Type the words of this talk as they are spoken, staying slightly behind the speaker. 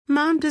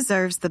Mom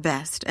deserves the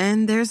best,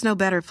 and there's no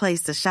better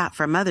place to shop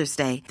for Mother's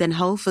Day than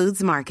Whole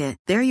Foods Market.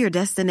 They're your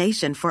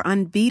destination for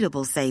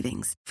unbeatable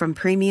savings, from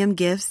premium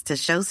gifts to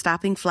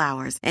show-stopping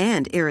flowers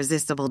and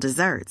irresistible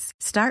desserts.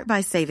 Start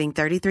by saving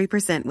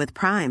 33% with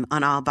Prime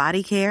on all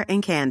body care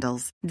and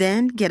candles.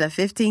 Then get a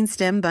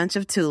 15-stem bunch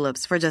of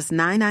tulips for just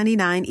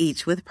 $9.99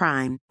 each with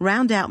Prime.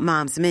 Round out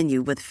Mom's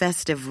menu with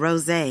festive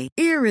rosé,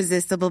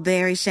 irresistible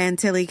berry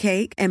chantilly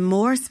cake, and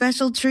more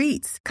special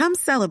treats. Come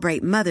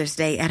celebrate Mother's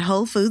Day at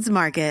Whole Foods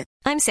Market.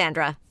 I'm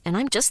Sandra, and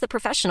I'm just the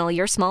professional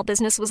your small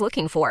business was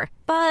looking for.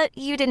 But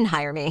you didn't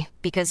hire me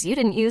because you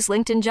didn't use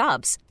LinkedIn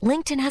Jobs.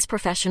 LinkedIn has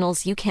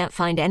professionals you can't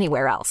find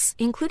anywhere else,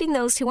 including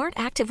those who aren't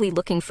actively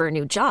looking for a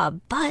new job,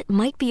 but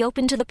might be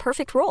open to the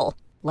perfect role,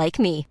 like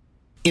me.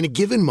 In a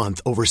given month,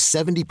 over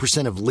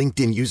 70% of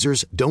LinkedIn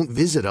users don't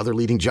visit other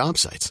leading job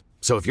sites.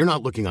 So if you're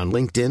not looking on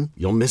LinkedIn,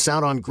 you'll miss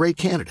out on great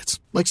candidates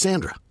like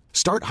Sandra.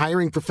 Start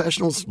hiring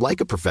professionals like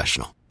a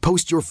professional.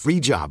 Post your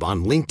free job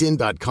on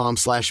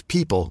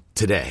linkedin.com/people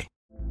today.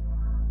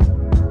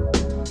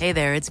 Hey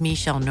there, it's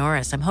Michelle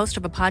Norris. I'm host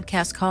of a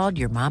podcast called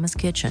Your Mama's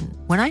Kitchen.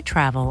 When I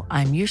travel,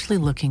 I'm usually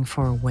looking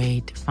for a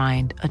way to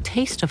find a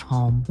taste of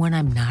home when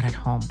I'm not at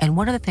home. And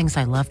one of the things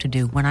I love to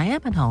do when I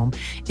am at home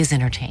is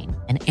entertain.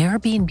 And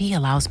Airbnb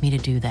allows me to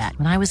do that.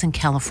 When I was in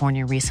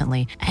California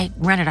recently, I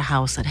rented a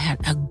house that had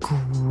a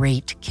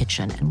great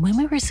kitchen. And when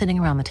we were sitting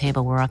around the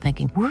table, we're all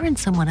thinking, we're in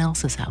someone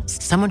else's house.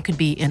 Someone could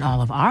be in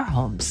all of our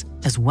homes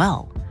as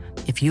well.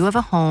 If you have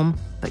a home,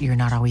 but you're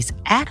not always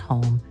at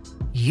home,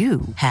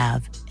 you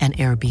have an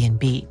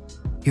Airbnb.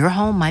 Your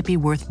home might be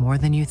worth more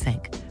than you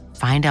think.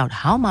 Find out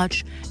how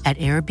much at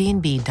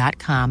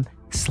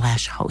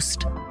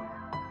airbnb.com/host.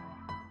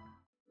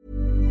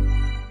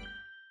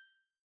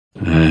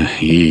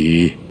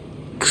 いい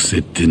癖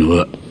っての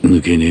は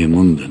抜けねえ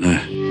もんだな。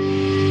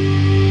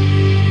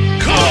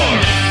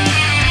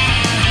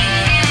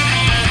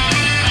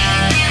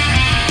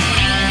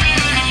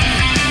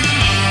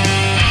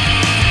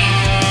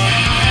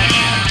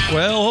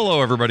Well,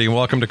 hello, everybody, and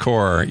welcome to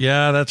Core.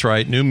 Yeah, that's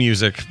right. New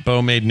music.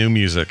 Bo made new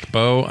music.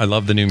 Bo, I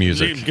love the new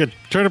music.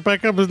 Turn it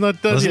back up. It's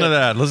not done Listen yet. to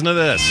that. Listen to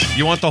this.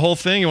 You want the whole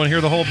thing? You want to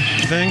hear the whole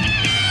thing?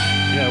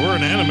 Yeah, we're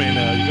an anime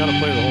now. You got to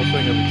play the whole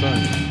thing every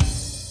time.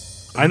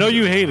 I know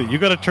you hate it. You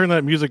got to turn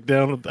that music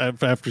down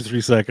after 3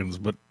 seconds.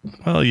 But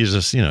well, you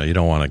just you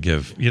don't want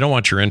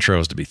your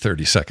intros to be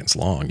 30 seconds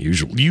long.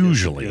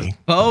 Usually,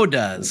 Bo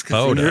does.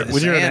 Bo does.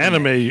 When you're an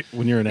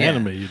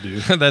anime, you do.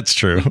 That's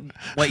true.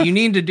 What you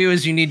need to do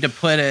is you need to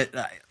put it.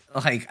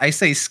 Like I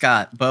say,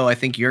 Scott, Bo, I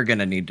think you're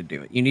gonna need to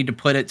do it. You need to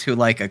put it to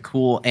like a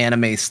cool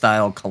anime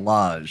style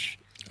collage.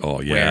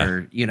 Oh yeah.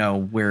 Where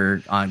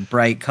we're on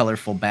bright,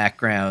 colorful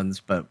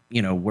backgrounds, but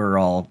we're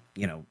all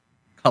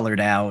colored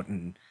out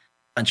and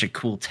a bunch of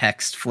cool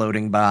text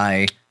floating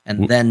by,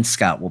 and then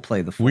Scott will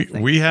play the full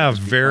thing. We have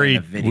very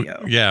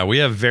video. We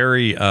have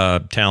very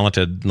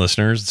talented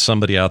listeners.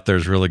 Somebody out there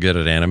is really good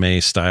at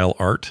anime style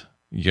art.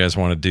 You guys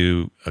want to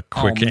do a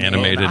quick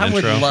animated intro? I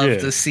would love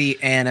to see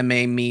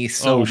anime me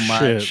so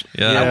much. Shit.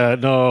 Yeah,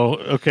 no.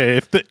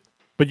 Okay, but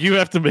you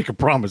have to make a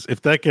promise.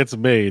 If that gets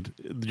made,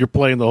 you're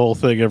playing the whole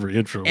thing every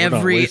intro.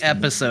 Every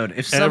episode.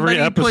 If somebody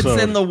puts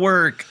in the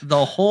work,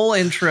 the whole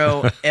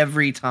intro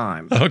every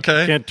time.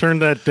 Okay. You can't turn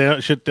that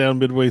shit down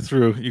midway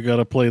through. You got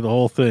to play the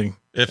whole thing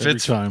every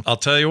time. I'll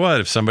tell you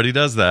what, if somebody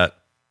does that,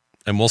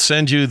 and we'll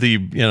send you the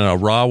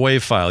raw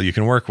wave file you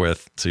can work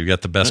with, so you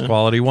got the best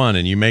quality one,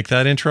 and you make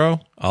that intro,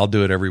 I'll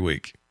do it every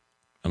week,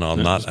 and I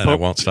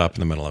won't stop in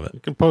the middle of it. You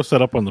can post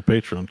that up on the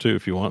Patreon too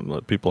if you want, and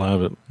let people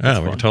have it. Yeah,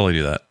 we can totally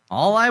do that.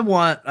 All I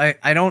want,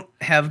 I don't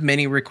have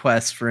many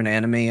requests for an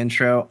anime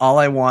intro. All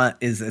I want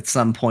is at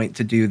some point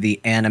to do the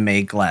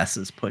anime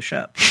glasses push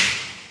up.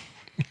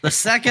 The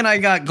second I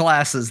got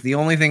glasses, the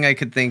only thing I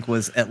could think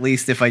was, at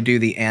least if I do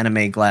the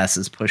anime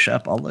glasses push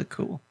up, I'll look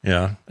cool.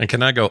 Yeah. And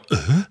can I go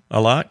a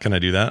lot? Can I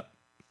do that?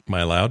 Am I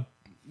allowed?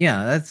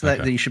 Yeah, that's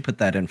okay. You should put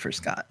that in for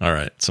Scott. All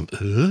right.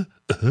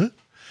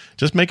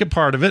 Just make it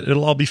part of it.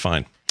 It'll all be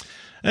fine.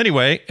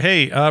 Anyway,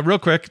 hey, real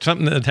quick,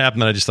 something that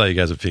happened that I just thought you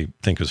guys would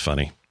think was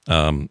funny.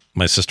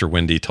 My sister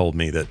Wendy told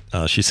me that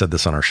she said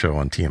this on our show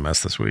on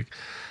TMS this week.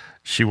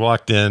 She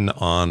walked in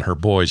on her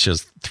boys. She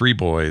has 3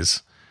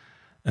 boys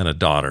and a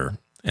daughter.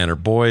 And her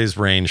boys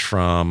range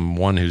from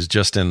one who's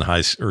just in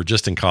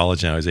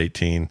college now, he's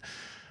 18,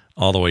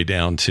 all the way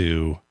down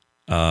to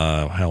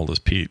how old is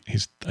Pete?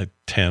 He's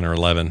 10 or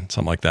 11,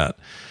 something like that.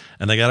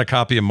 And they got a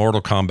copy of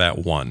Mortal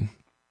Kombat 1,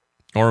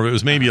 or it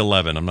was maybe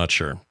 11. I'm not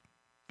sure.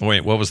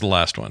 Wait, what was the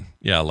last one?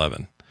 Yeah,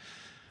 11.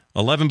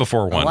 11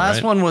 before 1. The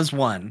last one was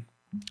 1.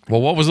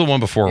 Well, what was the one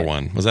before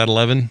 1? Was that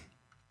 11?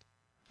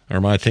 Or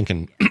am I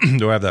thinking?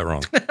 Do I have that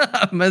wrong?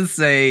 I'm gonna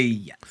say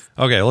yes.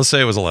 Okay, let's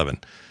say it was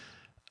 11.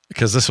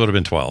 Because this would have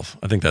been 12.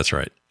 I think that's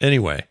right.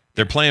 Anyway,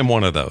 they're playing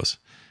one of those.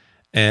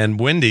 And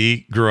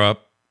Wendy grew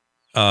up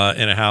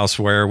in a house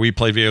where we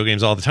played video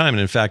games all the time.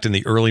 And in fact, in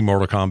the early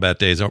Mortal Kombat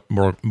days,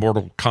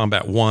 Mortal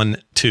Kombat 1,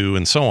 2,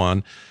 and so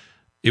on,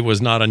 it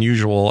was not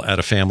unusual at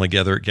a family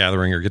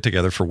gathering or get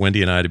together for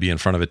Wendy and I to be in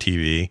front of a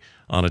TV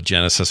on a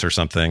Genesis or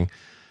something,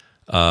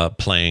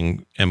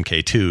 playing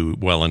MK2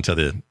 well into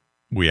the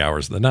wee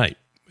hours of the night.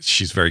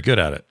 She's very good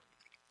at it.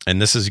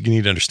 And this is, you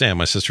need to understand,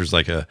 my sister's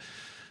like a,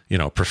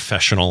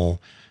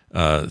 professional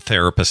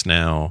therapist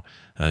now,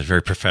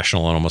 very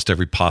professional in almost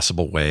every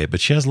possible way,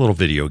 but she has a little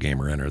video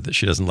gamer in her that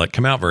she doesn't let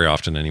come out very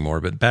often anymore.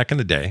 But back in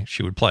the day,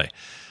 she would play.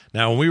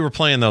 Now, when we were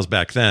playing those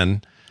back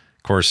then,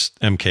 of course,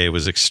 MK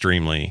was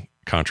extremely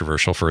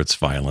controversial for its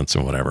violence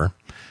and whatever.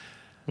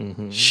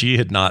 Mm-hmm. She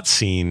had not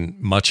seen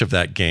much of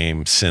that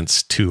game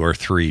since 2 or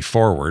 3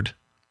 forward.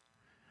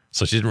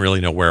 So she didn't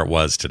really know where it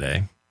was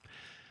today.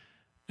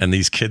 And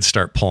these kids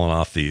start pulling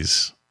off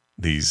these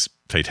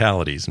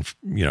fatalities,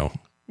 and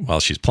while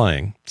she's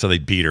playing. So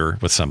they'd beat her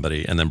with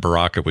somebody, and then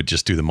Baraka would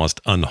just do the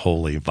most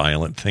unholy,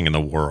 violent thing in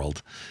the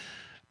world,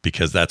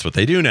 because that's what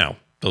they do now,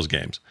 those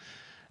games.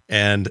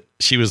 And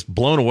she was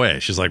blown away.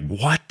 She's like,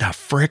 what the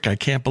frick? I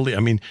can't believe. I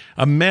mean,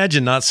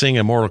 imagine not seeing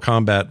a Mortal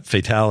Kombat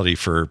fatality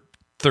for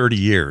 30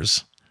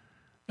 years.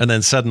 And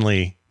then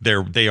suddenly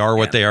they are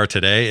what they are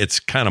today. It's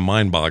kind of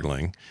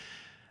mind-boggling.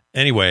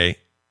 Anyway,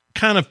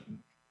 kind of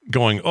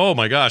going, oh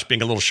my gosh,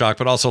 being a little shocked,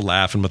 but also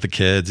laughing with the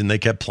kids. And they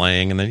kept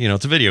playing. And then,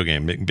 it's a video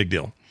game, big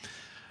deal.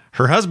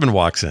 Her husband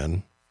walks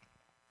in,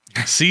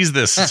 sees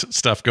this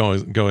stuff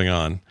going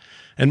on,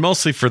 and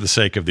mostly for the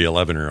sake of the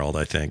 11-year-old,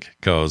 I think,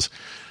 goes,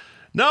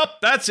 nope,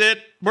 that's it.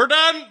 We're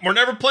done. We're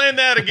never playing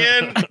that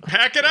again.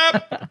 Pack it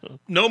up.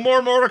 No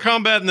more Mortal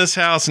Kombat in this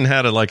house, and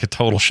had a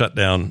total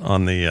shutdown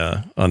on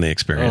the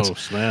experience. Oh,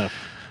 snap.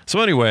 So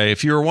anyway,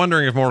 if you were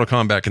wondering if Mortal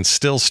Kombat can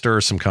still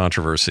stir some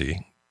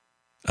controversy,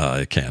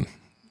 it can,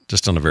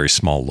 just on a very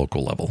small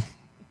local level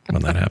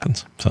when that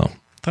happens. So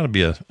that'd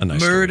be a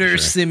nice murder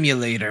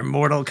simulator,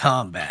 Mortal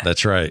Kombat.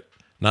 That's right.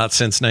 Not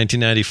since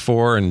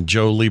 1994 and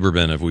Joe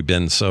Lieberman have we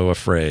been so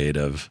afraid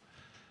of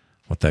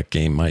what that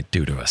game might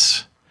do to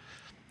us.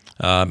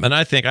 And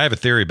I think I have a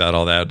theory about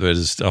all that.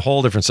 It's a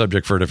whole different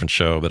subject for a different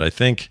show, but I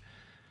think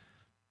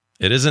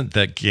it isn't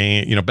that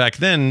game. Back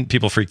then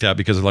people freaked out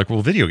because they're like,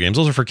 well, video games,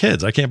 those are for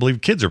kids. I can't believe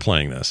kids are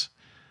playing this.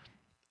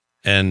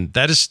 And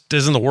that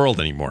isn't the world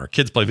anymore.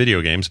 Kids play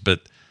video games,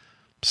 but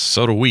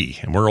so do we.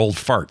 And we're old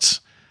farts.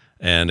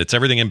 And it's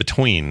everything in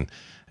between.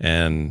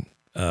 And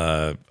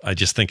I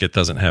just think it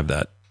doesn't have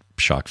that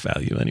shock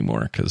value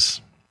anymore, because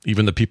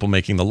even the people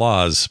making the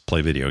laws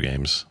play video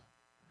games,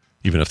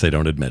 even if they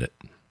don't admit it.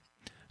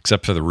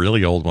 Except for the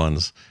really old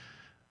ones,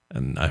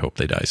 and I hope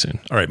they die soon.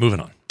 All right, moving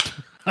on.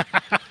 It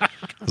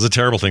was a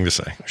terrible thing to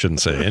say. I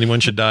shouldn't say. Anyone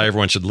should die.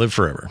 Everyone should live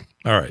forever.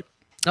 All right.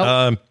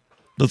 Nope.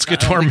 Let's get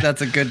I to don't our... think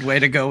that's a good way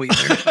to go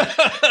either.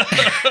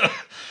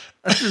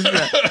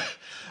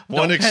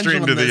 One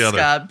extreme to the other.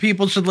 Scott.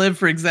 People should live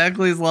for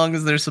exactly as long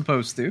as they're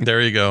supposed to. There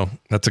you go.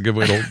 That's a good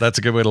way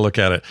to look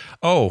at it.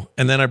 Oh,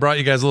 and then I brought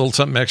you guys a little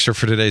something extra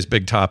for today's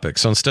big topic.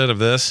 So instead of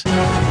this, all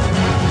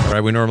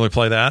right, we normally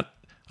play that.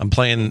 I'm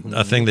playing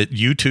a thing that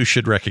you two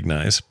should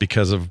recognize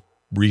because of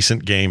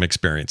recent game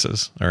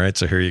experiences. All right,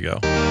 so here you go.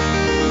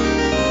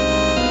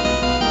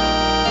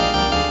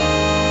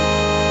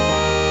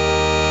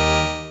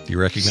 Do you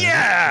recognize it?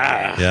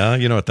 Yeah,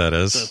 you know what that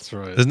is. That's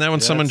right. Isn't that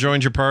when someone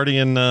joins your party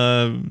in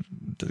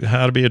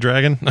How to Be a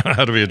Dragon?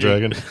 How to Be a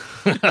Dragon.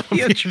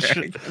 Yeah,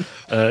 dragon.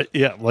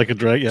 Yeah, like a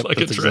dragon. Yep, like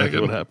that's a dragon.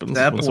 Exactly what happens.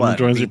 Step when someone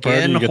joins your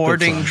party, you get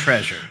hoarding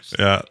treasures.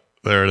 Yeah.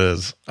 There it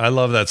is. I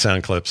love that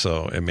sound clip,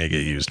 so it may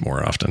get used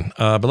more often.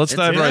 But let's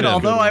dive right in.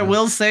 Although I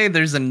will say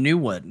there's a new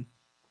one.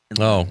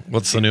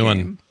 What's the new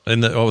one? In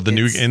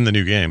the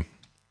new game.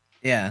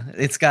 Yeah,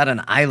 it's got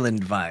an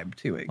island vibe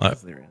to it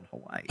because they're in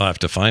Hawaii. I'll have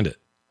to find it.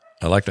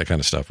 I like that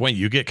kind of stuff. Wait,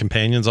 you get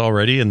companions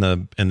already in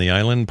the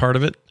island part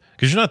of it?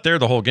 Because you're not there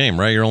the whole game,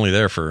 right? You're only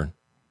there for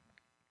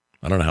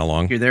I don't know how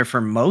long. You're there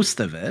for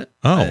most of it.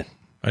 Oh,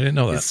 I didn't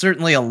know that. It's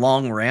certainly a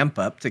long ramp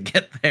up to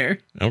get there.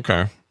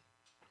 Okay.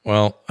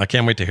 Well, I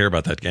can't wait to hear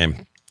about that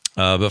game.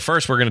 But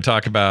first, we're going to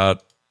talk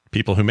about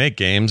people who make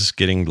games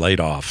getting laid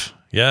off.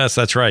 Yes,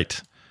 that's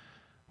right.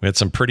 We had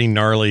some pretty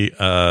gnarly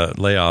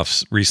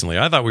layoffs recently.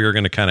 I thought we were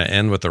going to kind of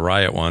end with the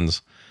Riot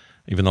ones,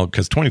 even though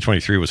because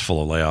 2023 was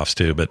full of layoffs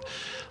too. But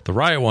the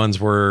Riot ones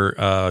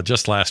were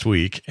just last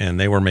week, and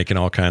they were making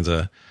all kinds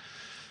of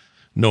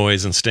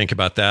noise and stink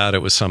about that.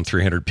 It was some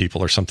 300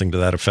 people or something to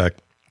that effect.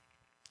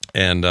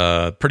 And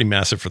pretty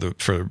massive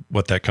for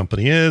what that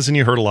company is. And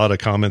you heard a lot of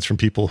comments from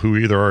people who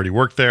either already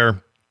worked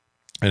there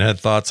and had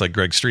thoughts. Like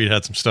Greg Street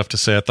had some stuff to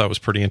say I thought was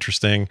pretty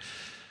interesting.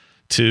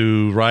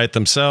 To Riot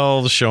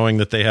themselves, showing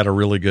that they had a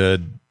really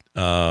good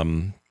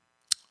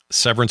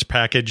severance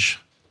package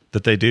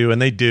that they do.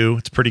 And they do.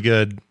 It's pretty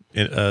good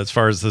as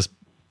far as the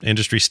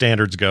industry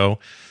standards go.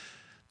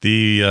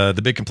 The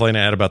big complaint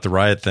I had about the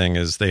Riot thing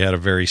is they had a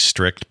very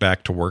strict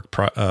back to work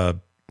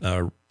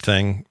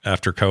thing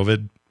after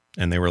COVID.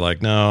 And they were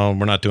like, no,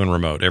 we're not doing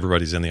remote.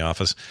 Everybody's in the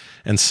office.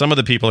 And some of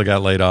the people that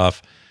got laid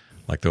off,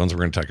 like the ones we're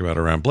going to talk about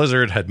around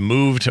Blizzard, had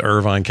moved to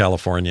Irvine,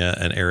 California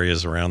and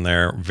areas around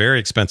there. Very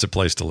expensive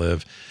place to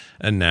live.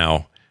 And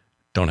now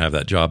don't have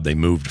that job they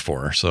moved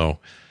for. So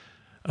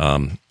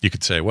you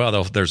could say,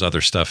 well, there's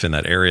other stuff in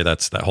that area.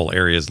 That whole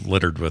area is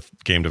littered with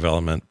game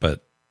development,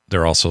 but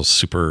they're also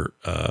super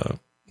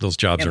those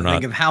jobs are not.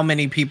 Think of how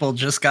many people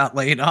just got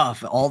laid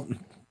off.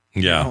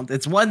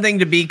 It's one thing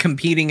to be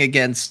competing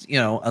against,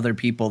 other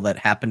people that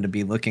happen to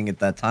be looking at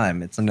that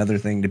time. It's another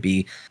thing to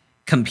be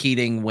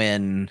competing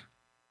when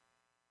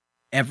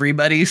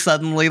everybody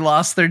suddenly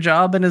lost their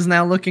job and is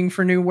now looking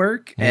for new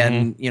work.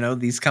 And,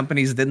 these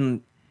companies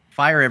didn't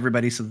fire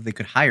everybody so that they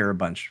could hire a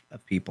bunch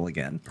of people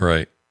again.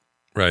 Right.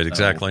 Right. So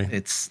exactly.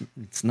 It's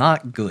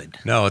not good.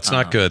 No, it's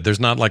not good. There's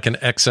not like an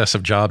excess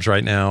of jobs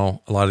right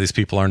now. A lot of these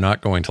people are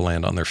not going to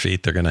land on their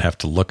feet. They're going to have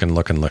to look and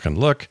look and look and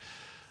look.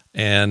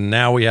 And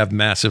now we have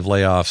massive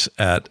layoffs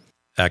at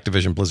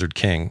Activision Blizzard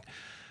King.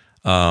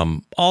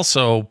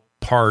 Also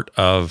part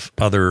of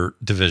other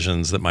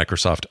divisions that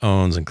Microsoft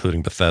owns,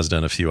 including Bethesda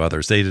and a few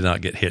others. They did not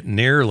get hit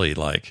nearly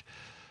like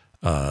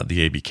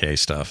the ABK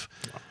stuff.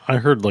 I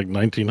heard like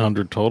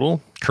 1,900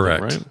 total.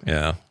 Correct. Right?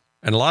 Yeah.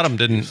 And a lot of them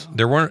didn't.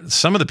 There weren't.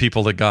 Some of the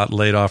people that got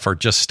laid off are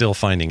just still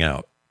finding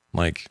out.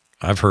 Like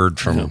I've heard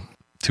from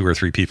 2 or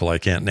 3 people I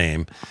can't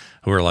name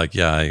who are like,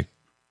 yeah, I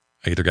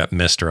either got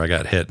missed or I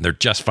got hit, and they're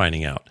just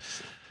finding out.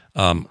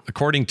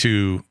 According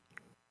to,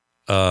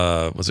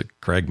 was it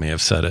Greg may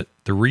have said it?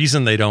 The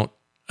reason they don't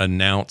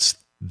announce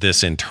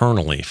this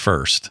internally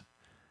first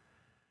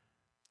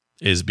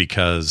is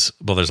because,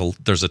 well,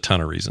 there's a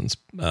ton of reasons.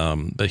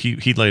 But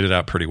he laid it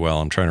out pretty well.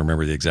 I'm trying to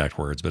remember the exact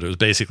words, but it was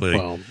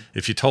basically,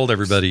 if you told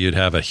everybody, you'd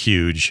have a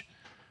huge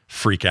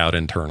freak out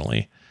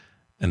internally,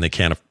 and they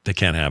can't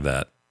have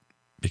that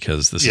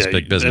because this is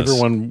big business.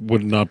 Everyone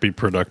would not be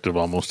productive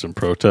almost in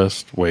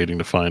protest, waiting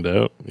to find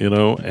out,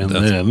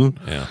 and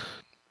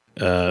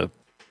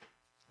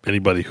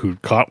anybody who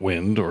caught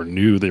wind or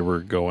knew they were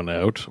going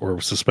out or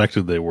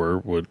suspected they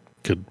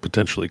could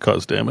potentially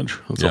cause damage.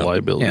 It's a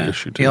liability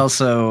issue too. He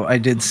also, I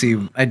did see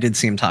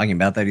him talking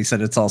about that. He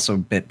said it's also a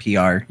bit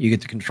PR. You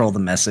get to control the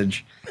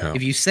message. Yeah.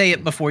 If you say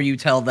it before you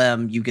tell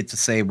them, you get to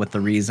say what the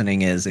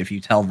reasoning is. If you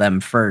tell them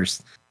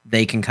first,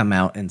 they can come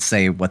out and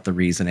say what the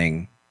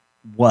reasoning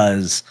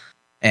was,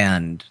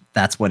 and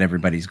that's what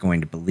everybody's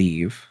going to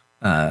believe.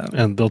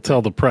 And they'll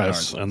tell the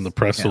press, and the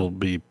press will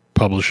be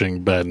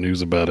publishing bad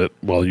news about it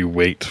while you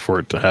wait for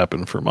it to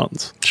happen for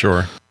months.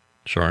 Sure.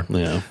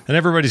 Yeah. And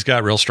everybody's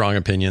got real strong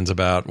opinions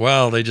about,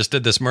 well, they just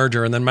did this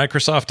merger and then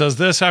Microsoft does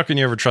this. How can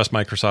you ever trust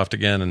Microsoft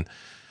again? And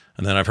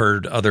then I've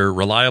heard other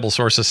reliable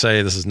sources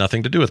say this has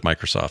nothing to do with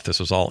Microsoft. This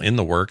was all in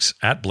the works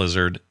at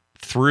Blizzard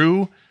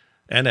and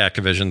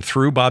Activision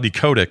through Bobby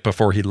Kotick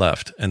before he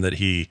left, and that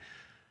he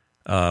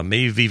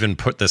may have even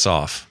put this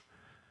off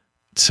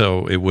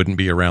so it wouldn't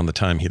be around the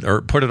time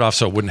or put it off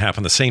so it wouldn't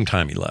happen the same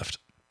time he left.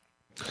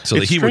 So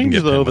it's that he wouldn't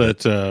get though that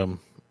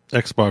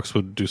Xbox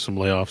would do some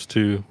layoffs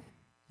too.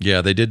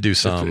 Yeah, they did do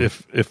some.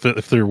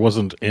 If there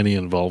wasn't any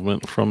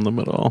involvement from them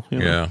at all.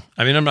 Yeah,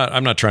 I mean,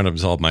 I'm not trying to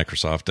absolve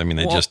Microsoft. I mean,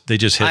 they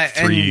just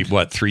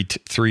hit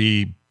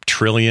 3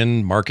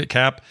 trillion market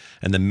cap,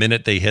 and the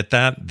minute they hit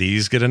that,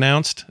 these get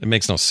announced. It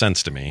makes no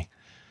sense to me.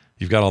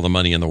 You've got all the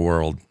money in the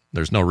world.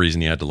 There's no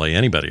reason you had to lay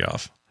anybody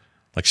off.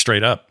 Like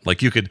straight up,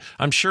 like you could.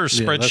 I'm sure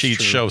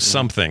spreadsheets show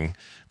something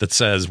that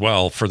says,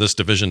 well, for this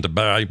division to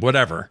buy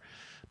whatever.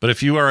 But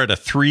if you are at a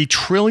 $3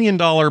 trillion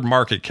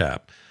market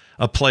cap,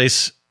 a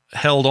place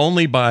held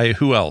only by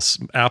who else?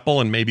 Apple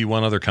and maybe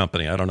one other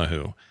company. I don't know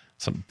who.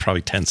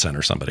 Probably Tencent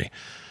or somebody.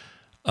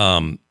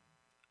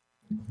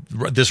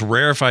 This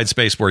rarefied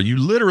space where you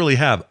literally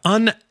have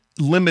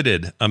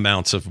unlimited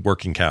amounts of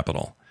working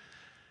capital.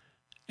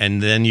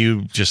 And then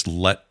you just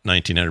let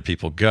 1,900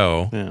 people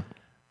go. Yeah.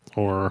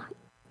 Or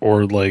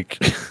like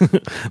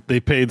they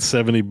paid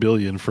 $70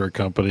 billion for a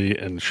company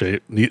and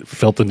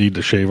felt the need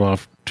to shave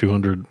off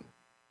 $200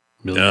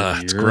 million a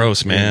year. It's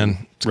gross,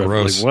 man. It's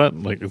gross. What?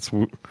 Like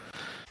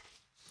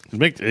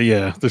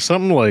there's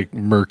something like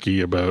murky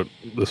about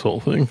this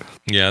whole thing.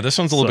 Yeah, this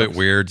one's a little bit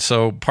weird.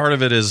 So part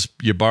of it is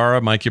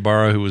Mike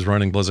Ybarra, who was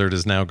running Blizzard,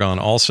 is now gone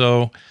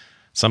also.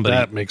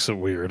 That makes it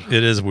weird.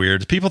 It is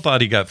weird. People thought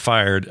he got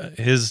fired.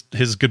 His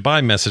goodbye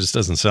message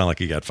doesn't sound like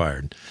he got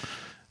fired.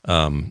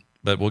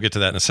 But we'll get to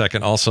that in a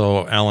second.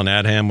 Also, Alan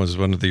Adham was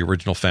one of the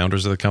original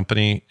founders of the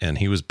company, and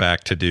he was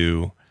back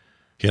he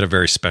had a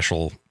very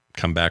special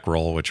comeback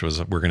role, which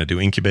was we're going to do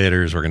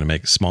incubators, we're going to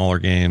make smaller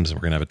games,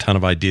 we're going to have a ton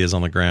of ideas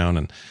on the ground,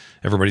 and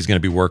everybody's going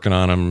to be working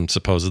on them.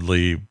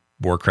 Supposedly,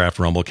 Warcraft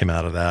Rumble came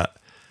out of that.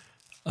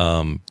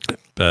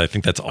 But I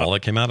think that's all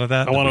that came out of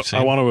that. I want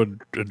to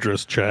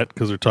address chat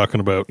because they're talking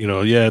about,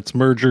 it's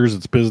mergers,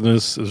 it's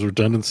business, it's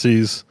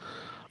redundancies.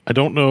 I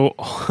don't know.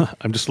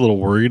 I'm just a little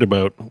worried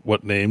about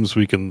what names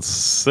we can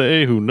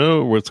say, who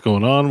know what's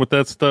going on with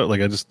that stuff.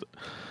 Like,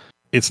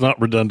 it's not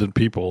redundant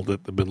people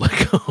that have been let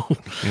go.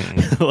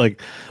 Mm-hmm.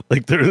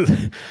 like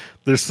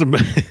there's some,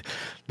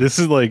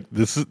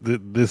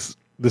 this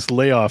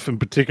layoff in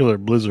particular,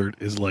 Blizzard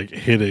is like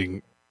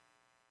hitting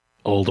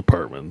all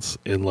departments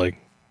in like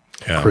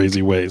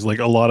crazy ways. Like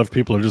a lot of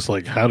people are just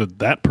like, how did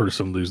that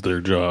person lose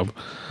their job?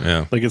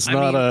 Yeah. Like we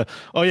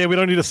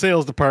don't need a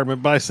sales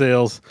department, buy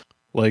sales.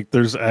 Like,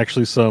 there's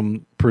actually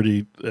some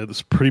pretty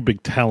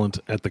big talent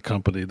at the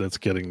company that's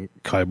getting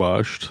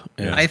kiboshed.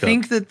 And I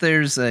think that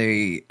there's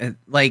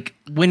like,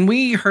 when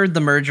we heard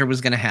the merger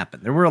was going to happen,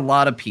 there were a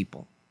lot of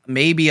people,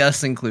 maybe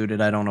us included.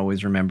 I don't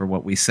always remember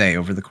what we say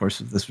over the course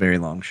of this very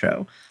long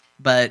show,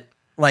 but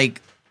like,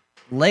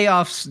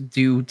 layoffs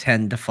do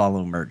tend to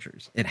follow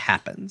mergers. It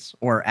happens,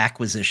 or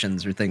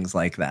acquisitions or things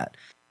like that.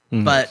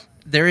 Mm-hmm. But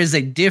there is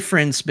a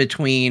difference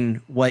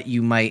between what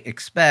you might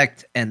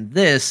expect and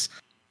this,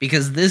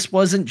 because this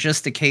wasn't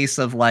just a case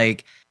of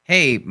like,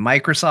 hey,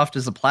 Microsoft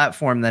is a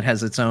platform that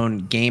has its own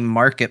game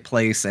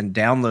marketplace and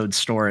download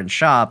store and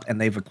shop, and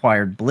they've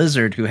acquired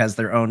Blizzard, who has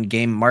their own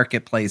game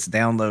marketplace,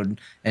 download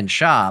and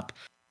shop.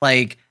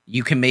 Like,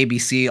 you can maybe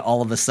see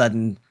all of a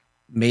sudden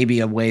maybe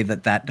a way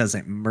that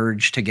doesn't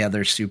merge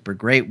together super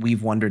great.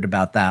 We've wondered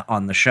about that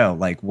on the show.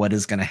 Like, what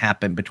is going to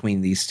happen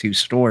between these two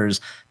stores?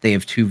 They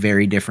have two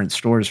very different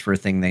stores for a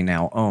thing they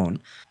now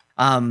own.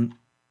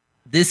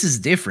 This is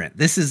different.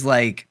 This is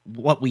like,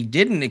 what we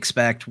didn't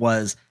expect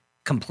was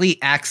complete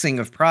axing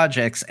of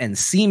projects and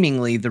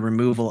seemingly the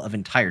removal of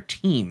entire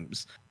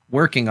teams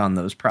working on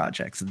those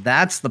projects.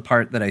 That's the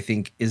part that I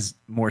think is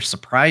more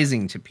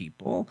surprising to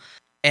people.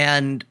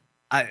 And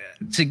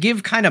to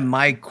give kind of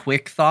my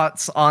quick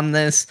thoughts on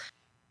this,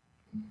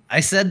 I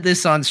said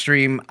this on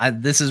stream.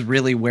 This is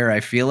really where I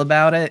feel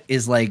about it,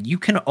 is like, you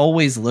can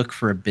always look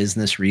for a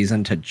business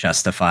reason to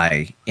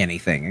justify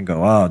anything and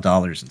go, oh,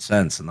 dollars and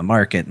cents in the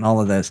market and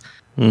all of this.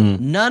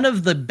 Mm-hmm. None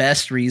of the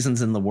best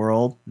reasons in the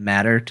world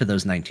matter to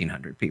those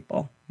 1,900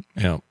 people.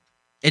 Yeah,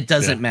 it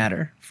doesn't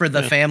matter for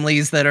the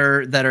families that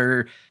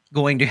are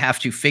going to have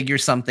to figure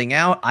something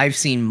out. I've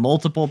seen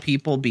multiple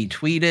people be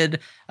tweeted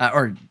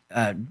or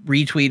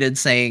retweeted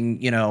saying,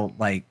 you know,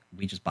 like,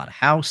 we just bought a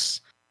house.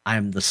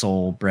 I'm the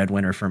sole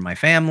breadwinner for my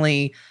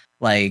family.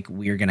 Like,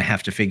 we're going to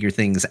have to figure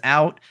things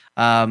out.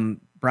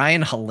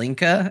 Brian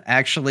Halinka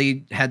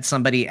actually had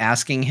somebody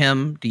asking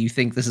him, do you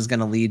think this is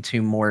going to lead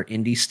to more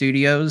indie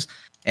studios?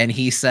 And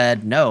he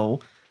said, no.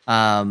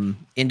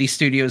 Indie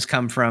studios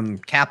come from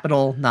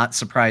capital, not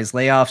surprise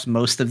layoffs.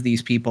 Most of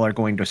these people are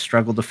going to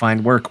struggle to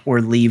find work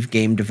or leave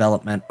game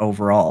development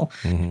overall.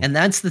 Mm-hmm. And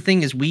that's the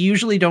thing, is we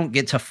usually don't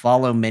get to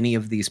follow many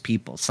of these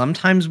people.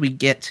 Sometimes we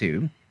get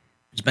to.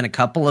 There's been a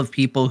couple of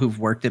people who've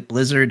worked at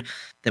Blizzard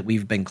that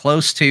we've been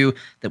close to,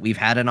 that we've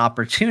had an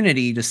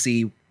opportunity to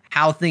see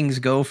how things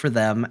go for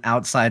them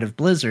outside of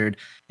Blizzard.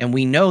 And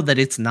we know that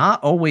it's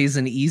not always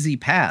an easy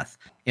path.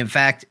 In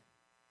fact,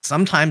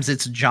 sometimes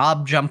it's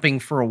job jumping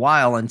for a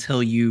while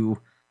until you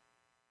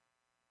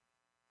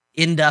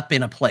end up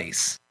in a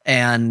place,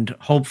 and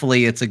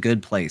hopefully it's a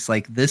good place.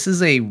 Like, this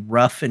is a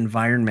rough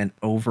environment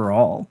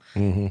overall.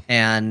 Mm-hmm.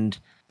 And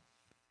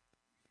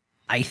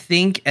I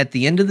think at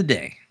the end of the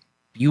day,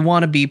 if you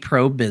want to be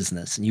pro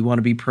business and you want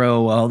to be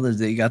pro, well,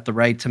 they got the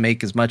right to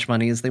make as much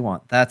money as they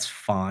want, that's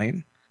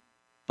fine.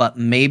 But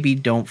maybe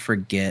don't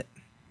forget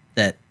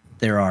that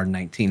there are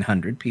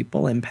 1,900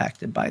 people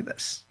impacted by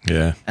this.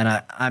 Yeah.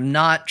 And I'm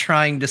not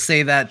trying to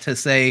say that to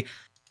say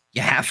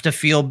you have to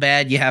feel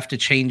bad, you have to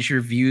change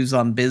your views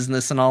on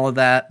business and all of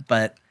that.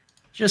 But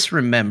just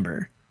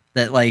remember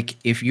that, like,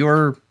 if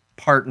your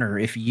partner,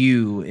 if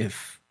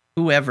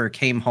whoever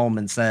came home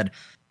and said,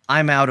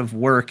 I'm out of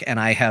work and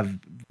I have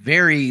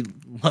very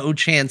low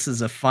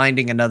chances of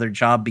finding another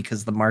job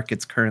because the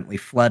market's currently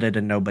flooded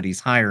and nobody's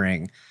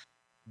hiring,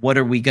 what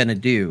are we going to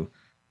do?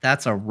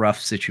 That's a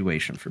rough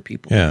situation for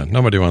people. Yeah,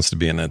 nobody wants to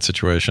be in that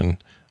situation.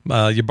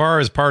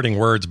 Yabar's parting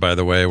words, by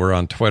the way, were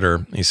on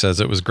Twitter. He says,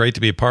 it was great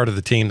to be a part of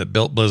the team that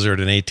built Blizzard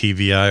and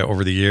ATVI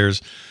over the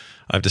years.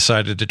 I've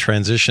decided to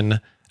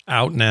transition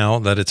out now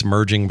that it's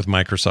merging with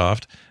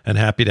Microsoft, and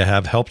happy to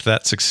have helped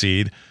that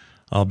succeed.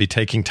 I'll be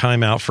taking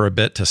time out for a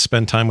bit to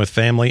spend time with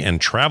family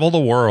and travel the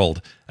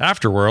world.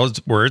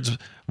 Afterwards,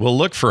 we'll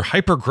look for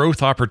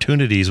hyper-growth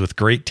opportunities with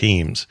great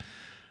teams.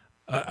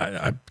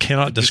 I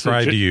cannot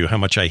describe to you how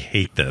much I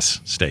hate this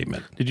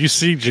statement. Did you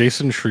see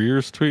Jason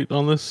Schreier's tweet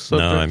on this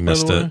subject? No, I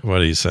missed it. What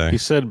did he say? He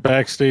said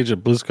backstage at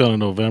BlizzCon in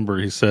November,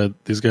 he said,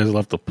 these guys will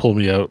have to pull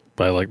me out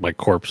by, like, my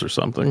corpse or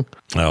something.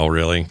 Oh,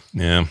 really?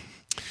 Yeah.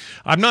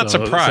 I'm not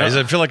surprised.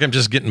 I feel like I'm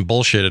just getting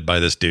bullshitted by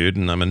this dude,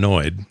 and I'm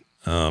annoyed.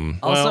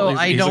 Also,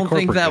 I don't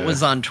think that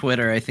was on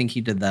Twitter. I think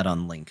he did that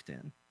on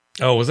LinkedIn.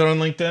 Oh, was it on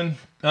LinkedIn?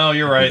 Oh,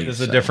 you're right. There's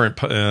a different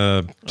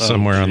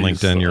somewhere on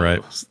LinkedIn. You're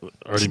right.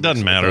 It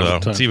doesn't matter, though.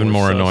 It's even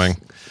more annoying.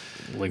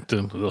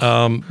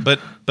 LinkedIn.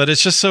 But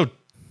it's just so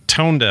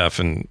tone deaf,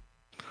 and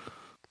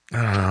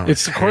I don't know.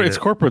 It's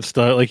corporate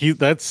style. Like,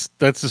 that's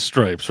his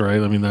stripes,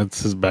 right? I mean,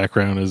 that's his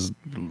background, is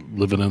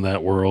living in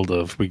that world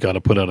of, we got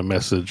to put out a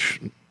message.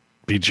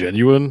 Be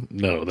genuine?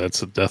 No,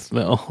 that's a death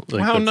knell.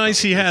 Like, how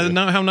nice he has.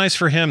 How nice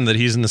for him that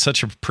he's in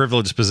such a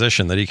privileged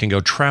position that he can go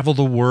travel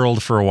the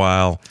world for a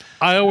while.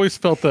 I always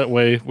felt that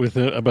way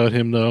about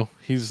him, though.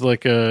 He's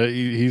like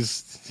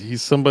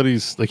he's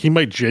somebody's, like, he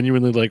might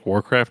genuinely like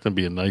Warcraft and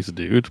be a nice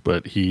dude,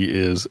 but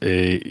he's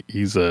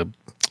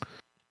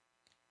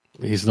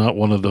not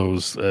one of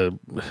those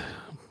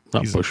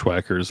not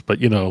bushwhackers,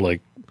 but, you know,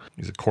 like,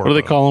 He's a corpo. What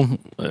do they call him?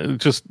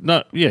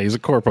 He's a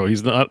corpo.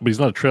 He's not a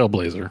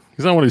trailblazer.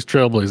 He's not one of these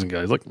trailblazing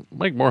guys. Like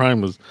Mike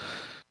Morhaime was,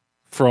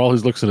 for all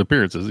his looks and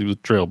appearances, he was a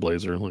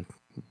trailblazer. Like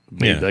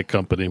made that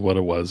company what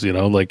it was.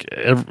 Like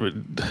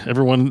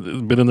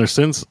everyone been in there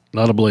since.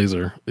 Not a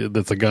blazer.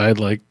 That's a guy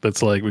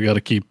that's like we got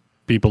to keep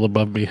people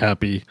above me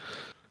happy,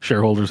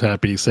 shareholders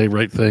happy, say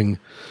right thing.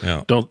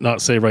 Yeah. Don't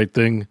not say right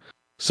thing.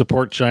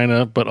 Support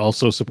China, but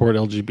also support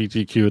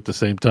LGBTQ at the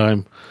same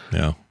time.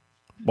 Yeah.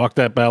 Walk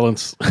that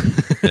balance.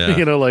 Yeah.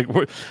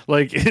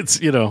 It's,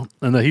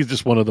 and he's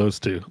just one of those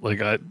two. Like,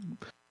 I'm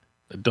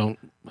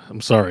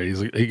sorry.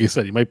 Like you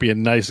said, he might be a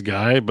nice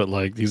guy, but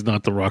like, he's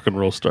not the rock and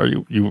roll star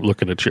you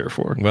looking to cheer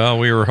for. Well,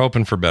 we were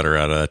hoping for better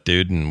out of that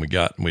dude, and we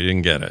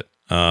didn't get it.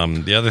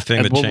 The other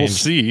thing that changed. We'll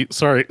see.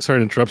 Sorry to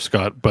interrupt,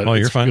 Scott, but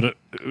you're fine.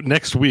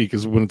 Next week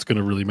is when it's going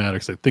to really matter.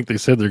 Because I think they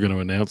said they're going to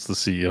announce the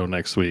CEO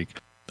next week.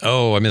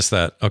 Oh, I missed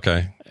that.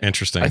 Okay.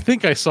 Interesting. I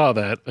think I saw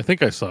that.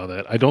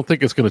 I don't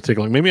think it's going to take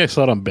long. Maybe I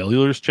saw it on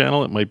Bellular's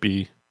channel. It might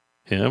be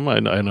him. I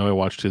know I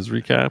watched his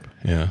recap.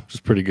 Yeah. Which is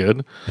pretty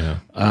good. Yeah.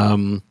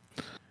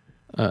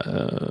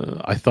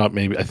 I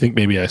think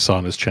maybe I saw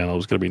on his channel it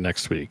was going to be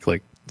next week.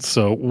 Like,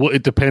 so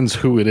it depends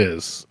who it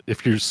is.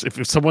 If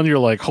it's someone you're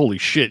like, holy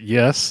shit,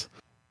 yes,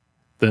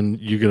 then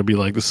you're going to be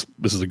like, this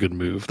is a good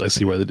move. I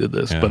see why they did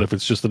this. Yeah. But if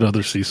it's just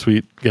another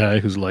C-suite guy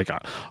who's like,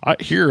 I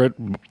here at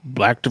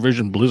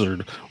Activision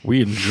Blizzard,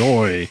 we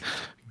enjoy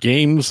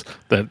games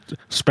that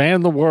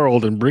span the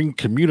world and bring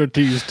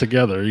communities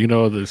together.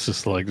 It's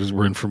just like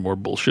we're in for more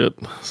bullshit.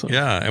 So.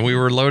 Yeah, and we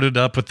were loaded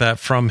up with that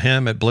from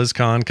him at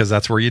BlizzCon because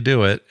that's where you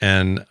do it.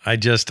 And I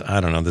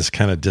don't know, this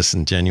kind of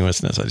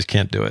disingenuousness. I just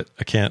can't do it.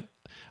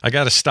 I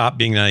got to stop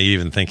being naive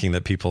and thinking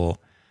that people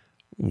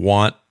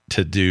want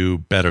to do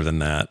better than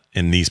that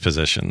in these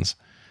positions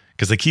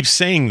because they keep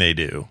saying they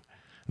do.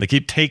 They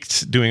keep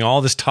doing all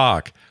this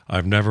talk.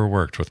 I've never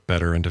worked with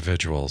better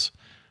individuals.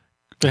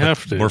 They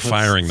have to. We're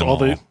firing them all.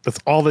 That's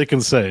all they can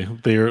say.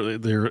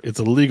 It's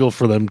illegal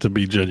for them to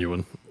be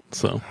genuine.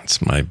 So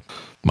it's my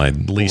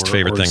least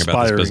favorite thing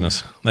about this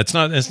business. It's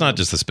not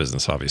just this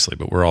business, obviously,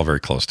 but we're all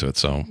very close to it.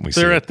 So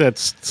they're at that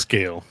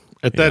scale.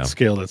 At that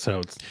scale, that's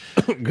how it's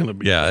going to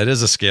be. Yeah, it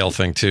is a scale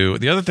thing too.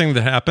 The other thing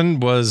that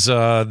happened was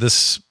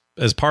this.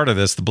 As part of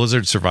this, the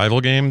Blizzard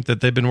survival game that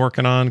they've been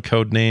working on,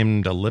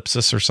 codenamed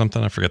Ellipsis or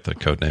something. I forget the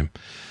code name.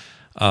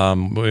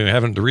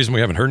 The reason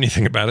we haven't heard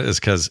anything about it is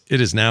because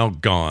it is now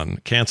gone,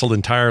 canceled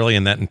entirely,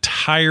 and that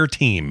entire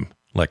team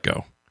let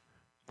go.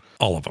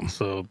 All of them.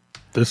 So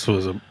this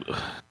was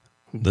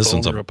this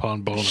one's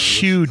a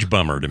huge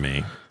bummer to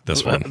me.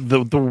 This one.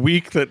 The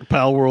week that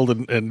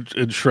Palworld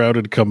and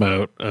Shrouded come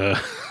out,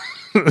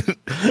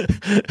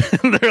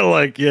 they're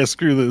like, yeah,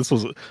 screw this. This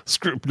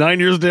was 9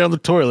 years down the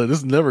toilet. This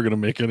is never going to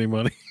make any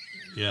money.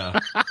 Yeah.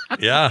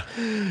 Yeah.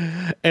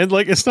 And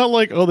like, it's not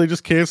like, they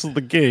just canceled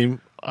the game.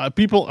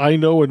 People I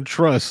know and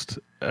trust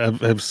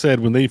have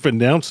said when they've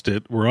announced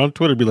it, we're on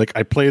Twitter, be like,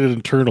 I played it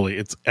internally.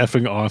 It's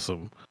effing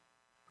awesome.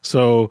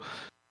 So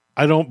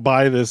I don't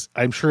buy this.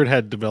 I'm sure it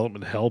had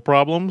development hell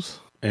problems.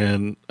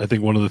 And I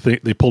think one of the things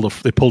they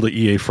pulled a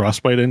EA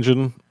Frostbite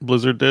engine,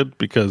 Blizzard did,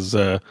 because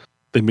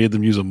they made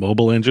them use a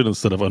mobile engine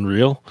instead of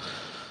Unreal.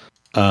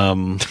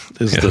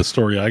 Is the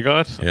story I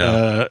got.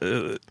 Yeah.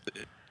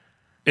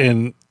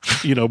 And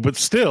but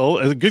still,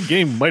 a good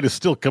game might have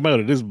still come out.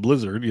 It is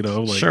Blizzard,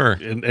 sure.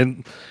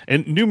 And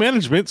new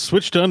management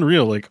switched to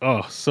Unreal. Like,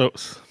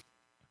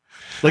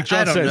 like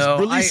John says,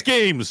 release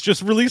games.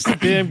 Just release the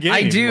damn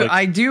game.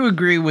 I do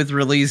agree with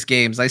release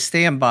games. I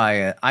stand by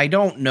it. I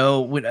don't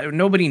know.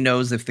 Nobody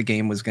knows if the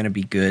game was going to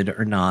be good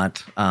or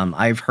not.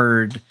 I've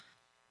heard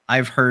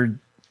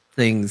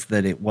things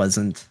that it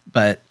wasn't,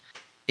 but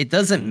it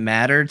doesn't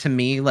matter to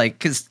me. Like,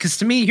 because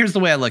to me, here's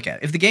the way I look at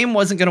it. If the game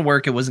wasn't going to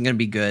work, it wasn't going to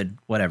be good,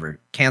 whatever,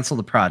 cancel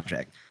the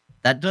project.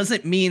 That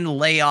doesn't mean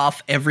lay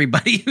off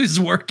everybody who's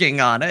working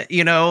on it.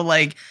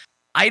 Like,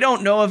 I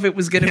don't know if it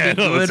was going to be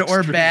good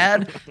or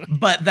bad,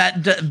 but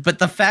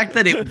the fact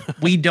that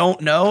we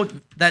don't know,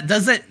 that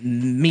doesn't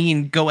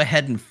mean go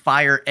ahead and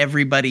fire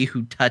everybody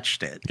who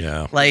touched it.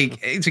 Yeah.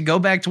 Like, to go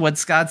back to what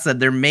Scott said,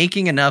 they're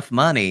making enough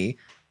money.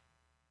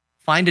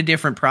 Find a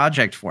different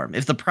project for them.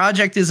 If the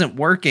project isn't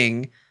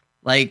working,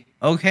 like,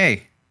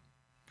 okay,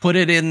 put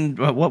it in,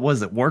 what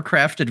was it,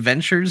 Warcraft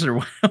Adventures or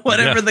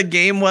whatever the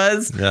game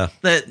was. Yeah.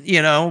 That,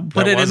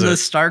 put it in the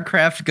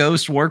StarCraft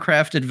Ghost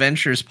Warcraft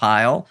Adventures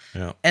pile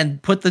and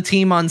put the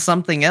team on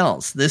something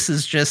else. This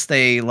is just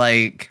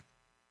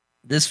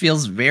this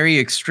feels very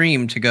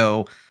extreme to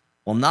go,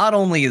 well, not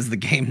only is the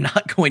game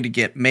not going to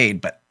get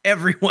made, but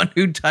everyone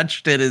who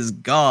touched it is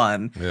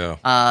gone.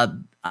 Yeah.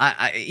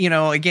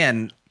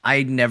 Again,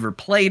 I never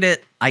played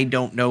it. I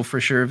don't know for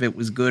sure if it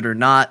was good or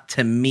not.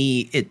 To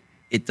me,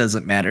 it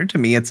doesn't matter. To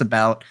me, it's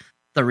about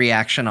the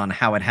reaction on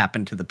how it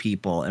happened to the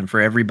people, and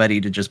for everybody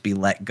to just be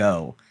let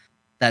go.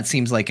 That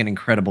seems like an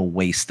incredible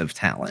waste of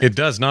talent. It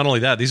does. Not only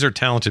that, these are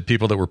talented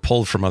people that were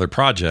pulled from other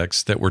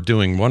projects that were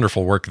doing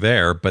wonderful work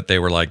there, but they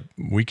were like,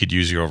 we could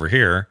use you over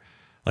here.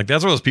 Like,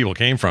 that's where those people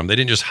came from. They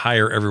didn't just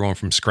hire everyone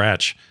from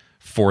scratch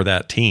for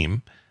that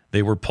team.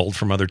 They were pulled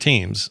from other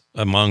teams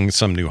among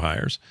some new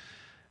hires.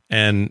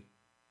 And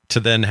to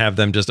then have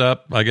them just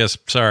I guess,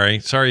 sorry,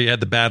 you had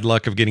the bad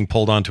luck of getting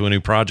pulled onto a new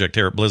project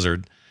here at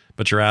Blizzard,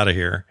 but you're out of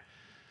here.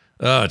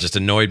 It just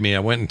annoyed me. I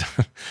went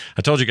and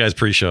I told you guys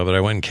pre-show, but I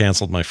went and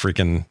canceled my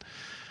freaking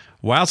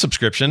WoW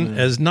subscription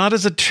as not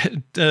as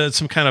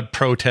some kind of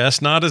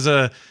protest, not as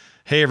a,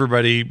 hey,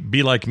 everybody,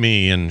 be like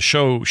me and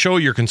show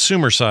your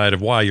consumer side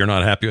of why you're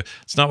not happy.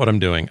 It's not what I'm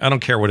doing. I don't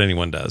care what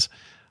anyone does.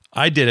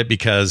 I did it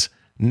because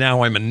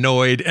now I'm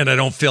annoyed and I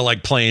don't feel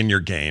like playing your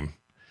game.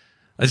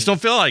 I just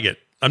don't feel like it.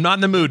 I'm not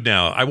in the mood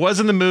now. I was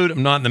in the mood.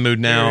 I'm not in the mood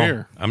now.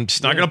 Here. I'm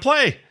just not going to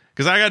play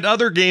because I got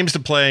other games to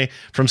play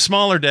from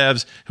smaller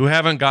devs who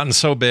haven't gotten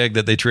so big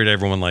that they treat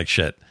everyone like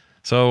shit.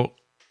 So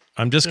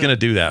I'm just going to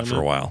do that for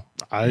a while.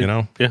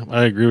 Yeah,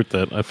 I agree with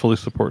that. I fully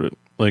support it.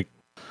 Like,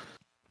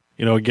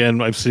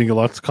 again, I'm seeing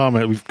lots of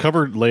comment. We've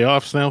covered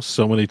layoffs now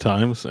so many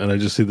times, and I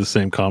just see the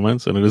same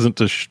comments. And it isn't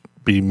to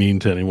be mean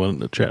to anyone in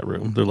the chat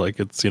room. They're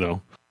like, it's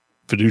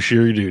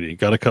fiduciary duty.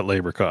 Got to cut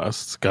labor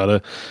costs. Got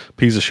to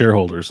appease the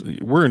shareholders.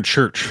 We're in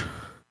church.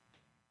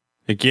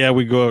 Like, yeah,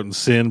 we go out and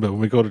sin, but when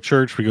we go to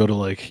church, we go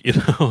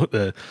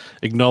to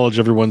acknowledge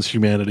everyone's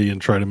humanity and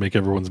try to make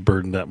everyone's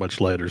burden that much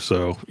lighter.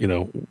 So,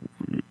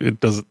 it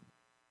doesn't.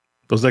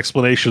 Those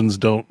explanations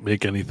don't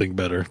make anything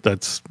better.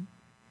 That's,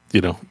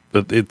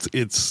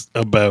 it's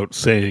about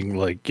saying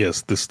like,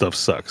 yes, this stuff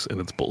sucks and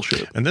it's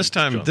bullshit. And this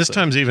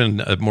time's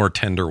even a more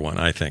tender one,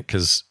 I think,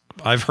 because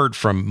I've heard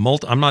from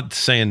I'm not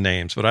saying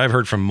names, but I've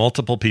heard from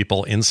multiple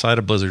people inside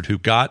of Blizzard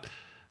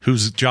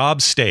whose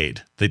jobs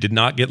stayed. They did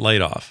not get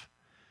laid off.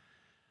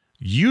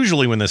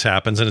 Usually when this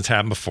happens, and it's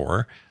happened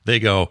before, they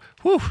go,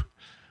 whew,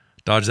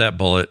 dodge that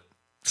bullet.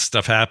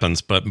 Stuff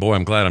happens, but boy,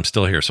 I'm glad I'm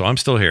still here. So I'm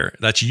still here.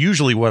 That's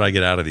usually what I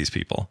get out of these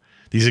people.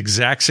 These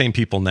exact same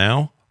people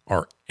now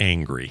are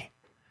angry.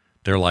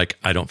 They're like,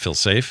 I don't feel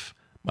safe.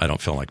 I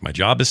don't feel like my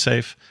job is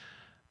safe.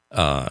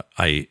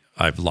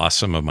 I've lost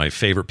some of my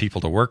favorite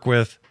people to work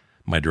with.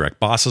 My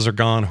direct bosses are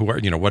gone. Who are,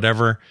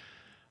 whatever.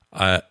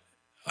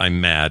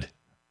 I'm mad.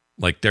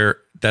 Like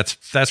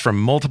that's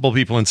from multiple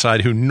people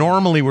inside who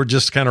normally would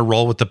just kind of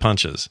roll with the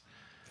punches,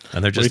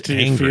 and they're just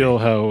angry. You feel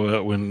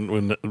how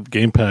when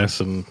Game Pass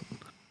and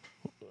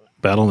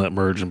Battle.net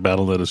merge and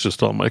Battle.net is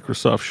just all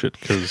Microsoft shit,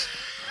 because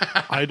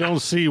I don't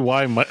see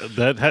why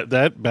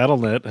that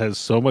Battle.net has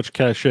so much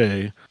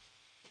cachet.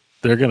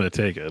 They're going to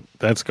take it.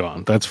 That's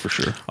gone. That's for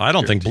sure. I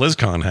don't think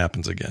BlizzCon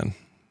happens again.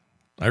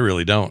 I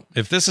really don't.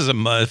 If this is a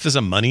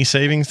money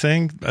saving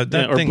thing,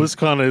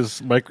 BlizzCon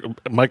is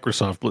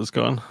Microsoft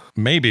BlizzCon.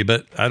 Maybe,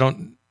 but I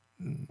don't.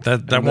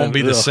 That won't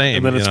be the same.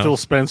 And then it's Phil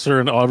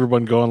Spencer and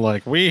everyone going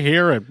like, "We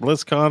here at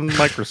BlizzCon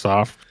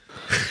Microsoft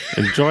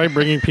enjoy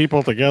bringing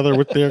people together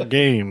with their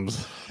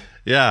games."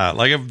 Yeah,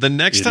 like if the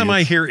next time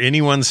I hear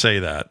anyone say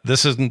that,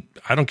 this isn't.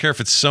 I don't care if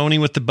it's Sony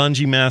with the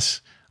Bungie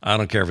mess. I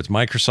don't care if it's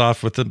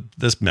Microsoft with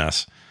this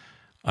mess.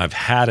 I've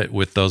had it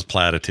with those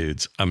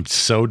platitudes. I'm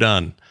so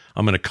done.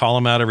 I'm going to call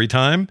them out every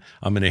time.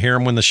 I'm going to hear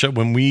them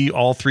when we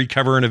all three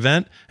cover an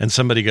event and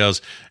somebody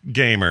goes,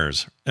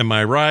 "Gamers, am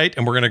I right?"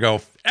 And we're going to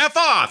go, "F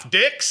off,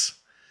 dicks."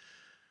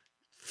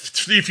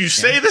 If you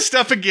say this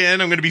stuff again,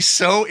 I'm going to be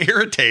so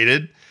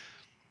irritated.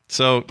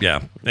 So,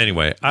 yeah.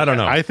 Anyway, I don't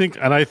know. I think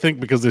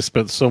because they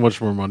spent so much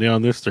more money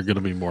on this, they're going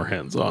to be more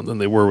hands-on than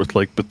they were with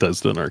like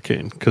Bethesda and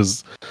Arcane.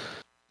 Because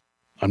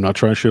I'm not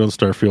trying to shit on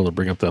Starfield or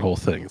bring up that whole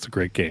thing. It's a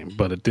great game,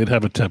 but it did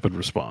have a tepid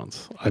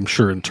response. I'm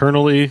sure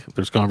internally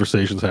there's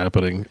conversations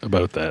happening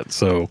about that.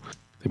 So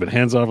they've been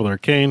hands off with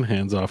Arcane,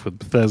 hands off with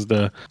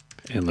Bethesda,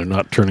 and they're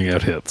not turning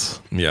out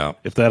hits. Yeah.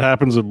 If that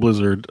happens at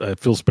Blizzard,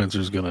 Phil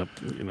Spencer's gonna,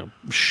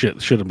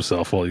 shit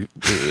himself while it'll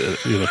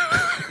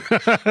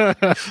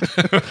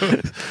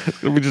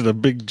be just a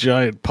big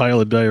giant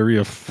pile of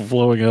diarrhea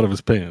flowing out of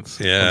his pants.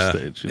 Yeah. On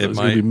stage. He's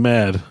gonna be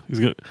mad.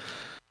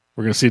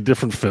 We're gonna see a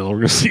different Phil.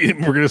 We're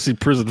gonna see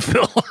Prison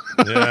Phil.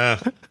 Yeah,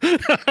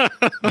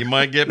 you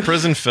might get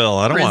Prison Phil.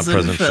 I don't want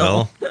Prison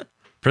Phil.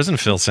 Prison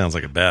Phil sounds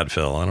like a bad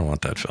Phil. I don't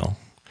want that Phil.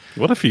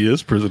 What if he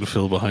is Prison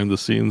Phil behind the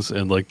scenes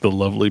and like the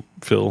lovely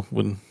Phil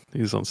when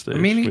he's on stage? I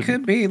mean, he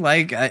could be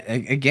like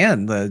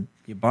again. The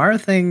Ybarra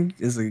thing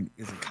is a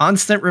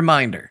constant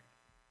reminder.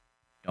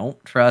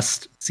 Don't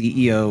trust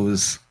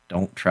CEOs.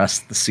 Don't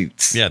trust the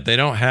suits. Yeah, they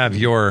don't have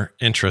your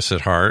interests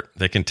at heart.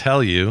 They can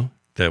tell you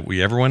that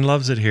everyone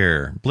loves it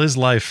here. Blizz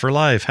life for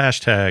life,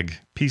 hashtag,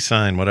 peace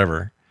sign,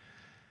 whatever.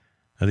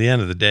 At the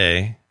end of the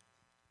day,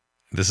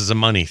 this is a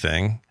money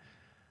thing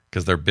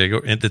because they're big.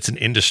 It's an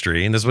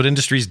industry, and this is what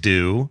industries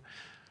do,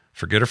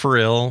 for good or for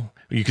ill.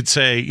 You could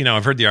say,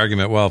 I've heard the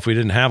argument, well, if we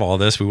didn't have all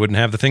this, we wouldn't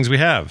have the things we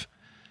have.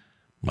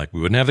 Like, we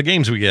wouldn't have the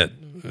games we get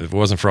if it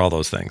wasn't for all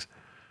those things.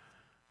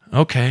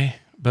 Okay,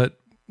 but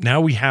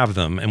now we have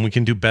them, and we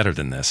can do better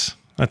than this.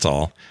 That's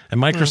all.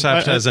 And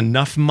Microsoft has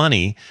enough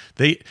money.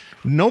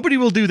 Nobody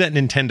will do that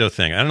Nintendo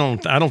thing. I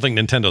don't think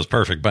Nintendo's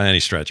perfect by any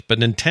stretch. But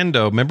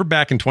Nintendo, remember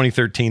back in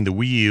 2013, the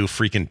Wii U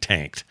freaking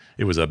tanked.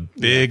 It was a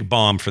big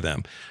bomb for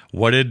them.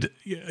 What did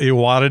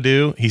Iwata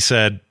do? He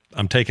said,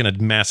 I'm taking a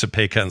massive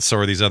pay cut, and so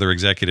are these other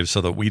executives,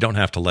 so that we don't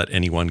have to let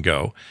anyone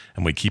go,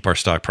 and we keep our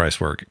stock price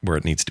where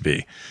it needs to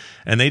be.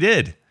 And they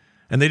did.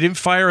 And they didn't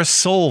fire a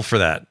soul for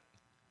that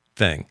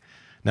thing.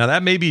 Now,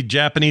 that may be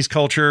Japanese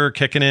culture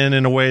kicking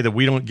in a way that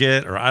we don't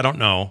get, or I don't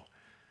know.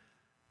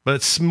 But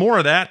it's more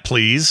of that,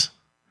 please.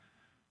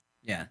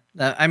 Yeah.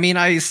 I mean,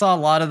 I saw a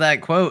lot of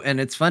that quote, and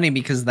it's funny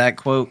because that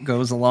quote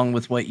goes along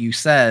with what you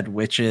said,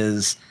 which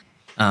is,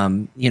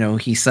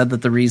 he said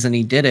that the reason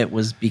he did it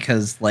was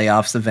because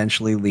layoffs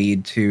eventually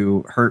lead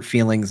to hurt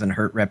feelings and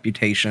hurt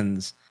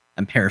reputations.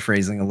 I'm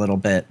paraphrasing a little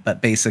bit,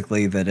 but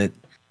basically that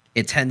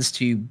it tends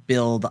to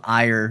build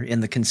ire in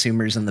the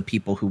consumers and the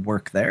people who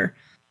work there,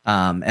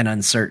 and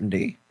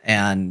uncertainty.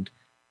 And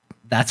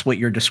that's what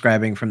you're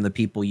describing from the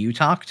people you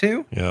talk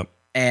to. Yep.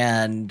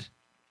 And,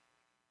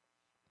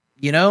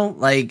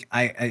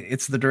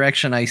 it's the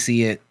direction I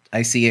see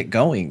it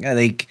going. I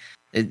think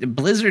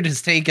Blizzard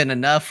has taken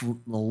enough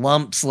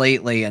lumps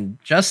lately, and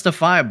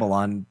justifiable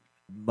on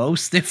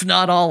most, if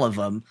not all of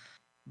them,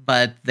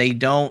 but they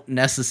don't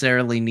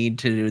necessarily need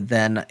to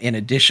then, in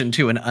addition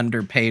to an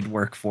underpaid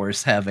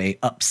workforce, have a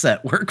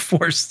upset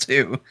workforce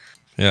too.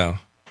 Yeah.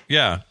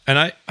 Yeah. And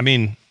I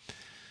mean,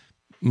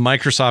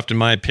 Microsoft, in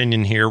my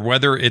opinion here,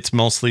 whether it's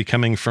mostly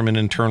coming from an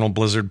internal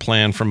Blizzard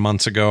plan from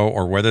months ago,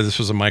 or whether this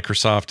was a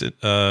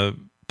Microsoft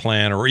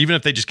plan, or even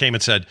if they just came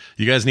and said,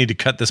 you guys need to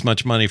cut this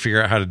much money,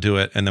 figure out how to do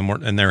it, and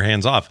then they're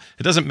hands off.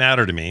 It doesn't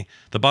matter to me.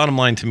 The bottom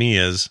line to me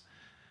is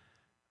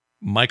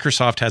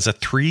Microsoft has a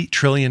 $3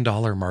 trillion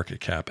market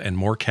cap and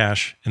more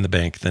cash in the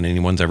bank than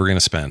anyone's ever going to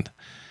spend.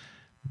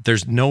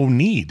 There's no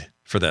need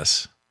for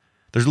this.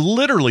 There's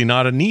literally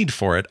not a need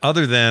for it,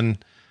 other than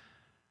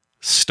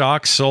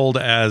stock sold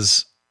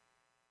as,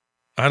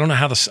 I don't know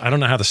how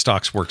the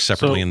stocks work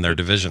separately in their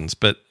divisions,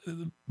 but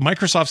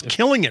Microsoft's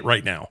killing it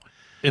right now.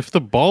 If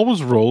the ball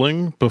was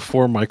rolling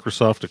before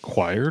Microsoft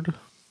acquired,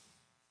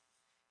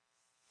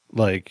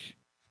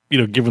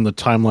 given the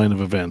timeline of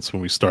events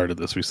when we started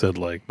this, we said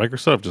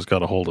Microsoft just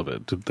got a hold of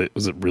it.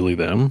 Was it really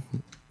them?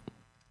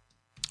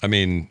 I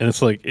mean, and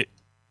it's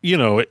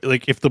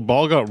if the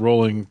ball got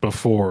rolling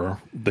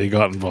before they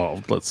got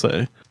involved, let's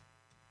say,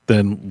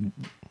 then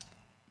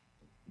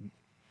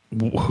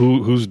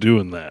who's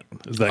doing that?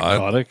 Is that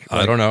Kotick?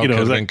 I don't know.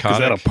 Is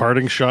that a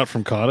parting shot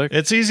from Kotick?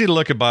 It's easy to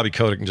look at Bobby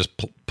Kotick and just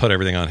put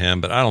everything on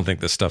him, but I don't think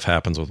this stuff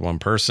happens with one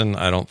person.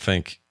 I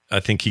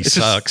think he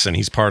sucks, and he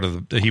was part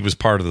of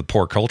the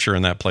poor culture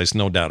in that place,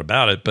 no doubt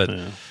about it. But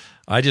yeah.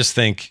 I just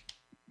think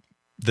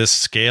this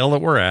scale that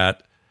we're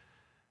at,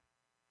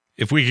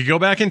 if we could go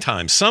back in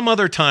time, some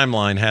other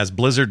timeline has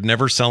Blizzard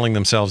never selling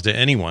themselves to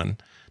anyone.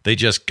 They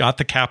just got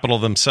the capital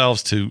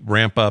themselves to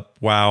ramp up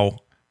WoW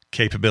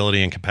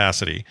capability and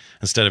capacity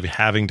instead of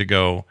having to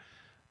go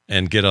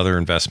and get other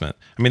investment.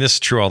 I mean, this is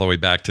true all the way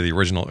back to the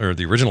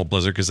original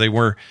Blizzard, because they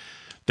were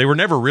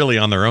never really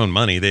on their own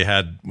money. They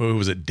had, what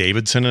was it,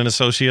 Davidson and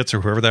Associates or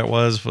whoever that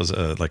was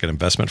like an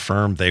investment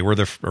firm. They were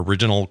the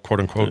original quote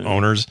unquote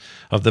owners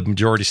of the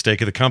majority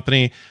stake of the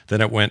company. Then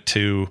it went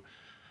to,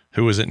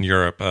 who was it in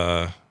Europe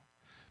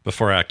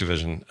before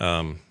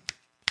Activision?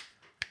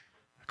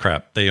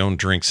 Crap. They own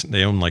drinks.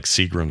 They own like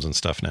Seagrams and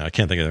stuff now. I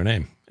can't think of their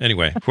name.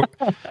 Anyway,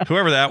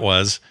 whoever that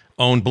was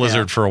owned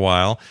Blizzard for a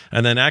while,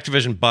 and then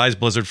Activision buys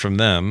Blizzard from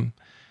them.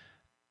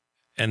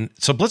 And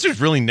so Blizzard's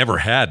really never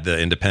had the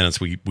independence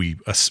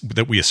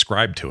that we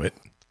ascribe to it.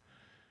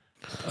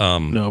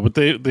 No, but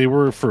they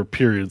were for a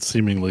period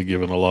seemingly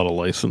given a lot of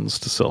license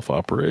to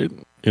self-operate,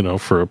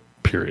 for a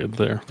period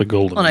there, the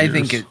golden years. I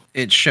think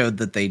it showed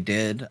that they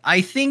did. I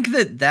think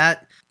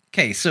that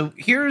okay, so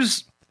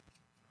here's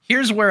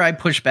where I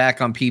push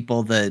back on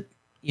people that,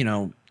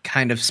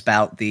 kind of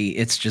spout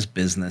it's just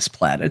business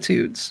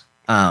platitudes.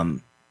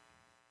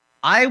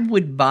 I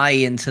would buy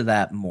into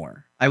that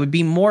more. I would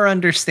be more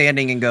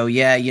understanding and go,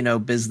 yeah,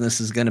 business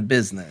is going to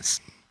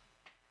business.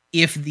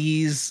 If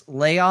these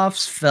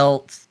layoffs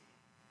felt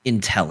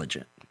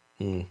intelligent,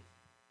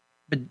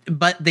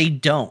 but they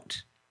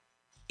don't.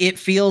 It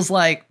feels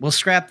like, well,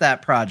 scrap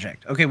that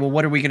project. Okay, well,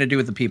 what are we going to do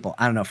with the people?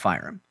 I don't know,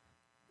 fire them.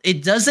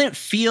 It doesn't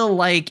feel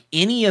like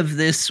any of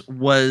this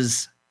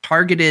was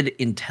targeted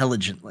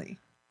intelligently.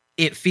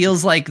 It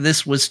feels like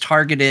this was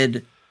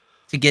targeted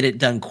to get it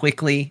done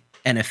quickly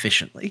and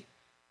efficiently.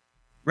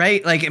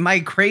 Right? Like, am I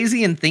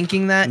crazy in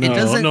thinking that? No, it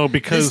doesn't. No,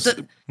 because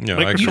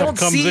Microsoft you don't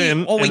comes see,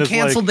 in. We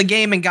canceled the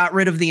game and got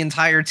rid of the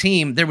entire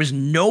team. There was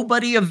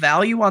nobody of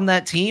value on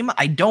that team.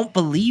 I don't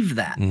believe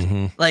that.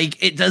 Mm-hmm.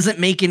 Like, it doesn't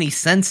make any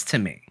sense to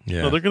me.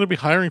 Yeah. No, they're going to be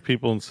hiring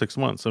people in 6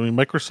 months. I mean,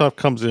 Microsoft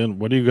comes in.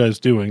 What are you guys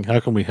doing? How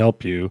can we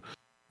help you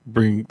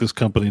bring this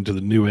company into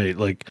the new age?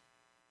 Like,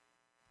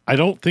 I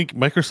don't think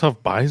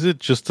Microsoft buys it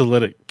just to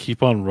let it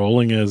keep on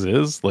rolling as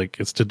is. Like,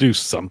 it's to do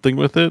something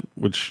with it,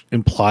 which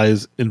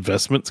implies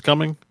investments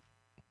coming.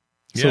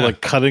 So,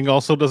 cutting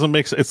also doesn't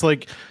make sense. It's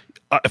like,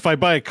 if I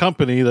buy a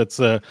company that's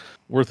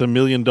worth $1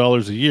 million a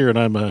year and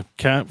I'm a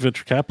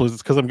venture capitalist,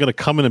 it's because I'm going to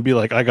come in and be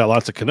like, I got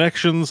lots of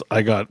connections,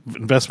 I got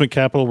investment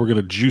capital, we're going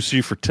to juice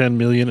you for $10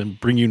 million and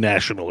bring you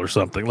national or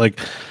something. Like,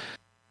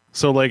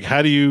 So, like,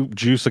 how do you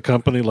juice a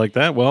company like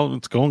that? Well,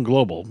 it's going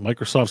global.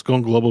 Microsoft's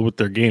going global with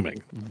their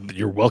gaming.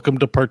 You're welcome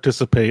to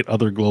participate,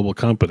 other global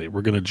company.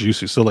 We're going to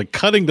juice you. So, like,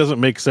 cutting doesn't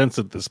make sense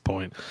at this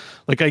point.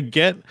 Like, I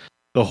get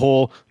the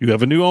whole, you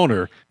have a new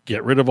owner,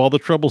 get rid of all the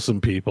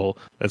troublesome people.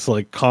 That's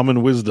like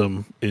common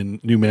wisdom in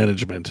new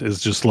management, is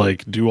just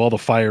like do all the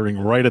firing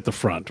right at the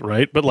front,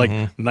 right? But like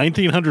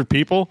 1,900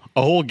 people,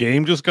 a whole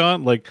game just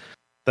gone. Like,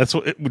 that's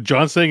what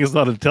John's saying is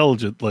not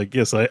intelligent. Like,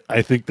 yes,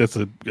 I think that's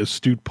an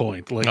astute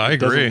point. Like, I agree. It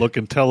doesn't look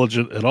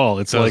intelligent at all.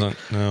 It's like,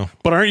 no.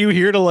 But aren't you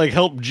here to like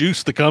help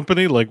juice the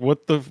company? Like,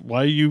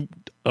 why are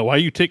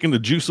you taking the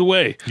juice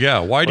away? Yeah.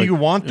 Why do you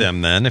want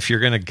them then if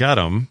you're going to gut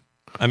them?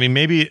 I mean,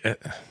 maybe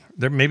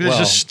there's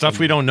just stuff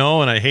we don't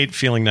know, and I hate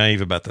feeling naive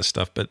about this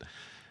stuff.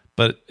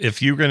 But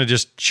if you're going to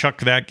just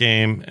chuck that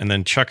game and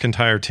then chuck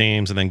entire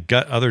teams and then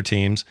gut other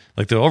teams,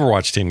 like the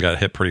Overwatch team got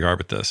hit pretty hard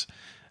with this.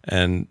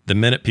 And the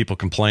minute people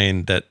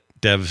complain that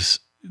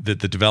the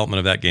development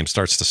of that game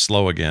starts to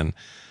slow again,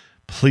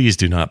 please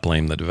do not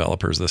blame the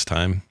developers this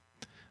time.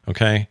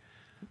 Okay?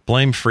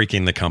 Blame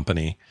freaking the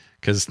company,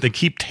 because they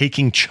keep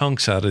taking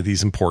chunks out of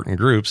these important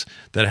groups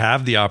that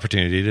have the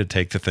opportunity to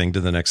take the thing to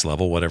the next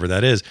level, whatever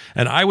that is.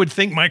 And I would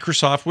think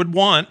Microsoft would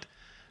want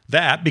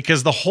that,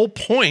 because the whole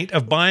point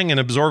of buying and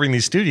absorbing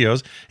these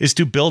studios is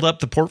to build up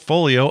the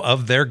portfolio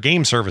of their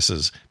game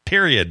services.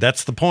 Period.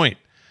 That's the point.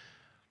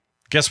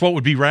 Guess what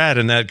would be rad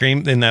in that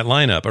game, in that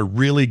lineup? A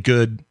really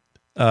good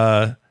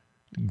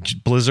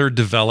Blizzard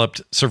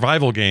developed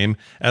survival game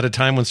at a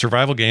time when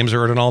survival games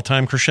are at an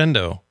all-time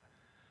crescendo.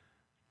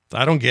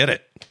 I don't get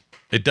it.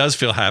 It does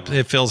feel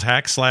it feels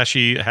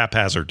hack/slashy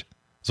haphazard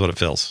is what it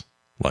feels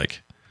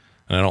like.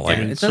 And I don't like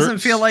it. It doesn't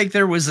feel like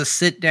there was a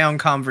sit-down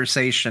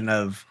conversation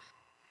of,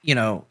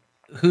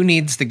 who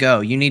needs to go?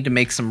 You need to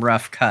make some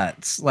rough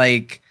cuts.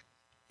 Like,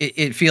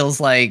 it feels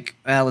like,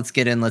 let's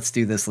get in, let's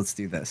do this.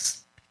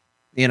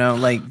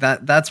 Like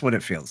that's what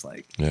it feels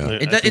like. Yeah.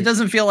 It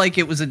doesn't feel like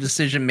it was a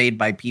decision made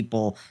by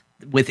people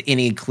with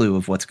any clue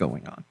of what's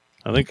going on.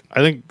 I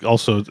think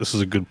also this is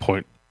a good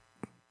point.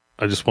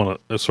 I just want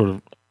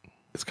to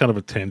it's kind of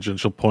a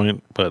tangential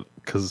point, but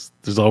because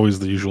there's always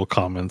the usual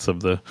comments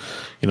of the,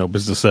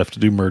 business have to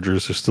do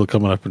mergers. They're still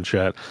coming up in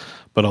chat,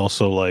 but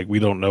also like, we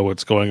don't know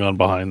what's going on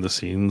behind the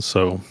scenes.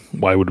 So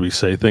why would we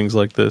say things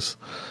like this?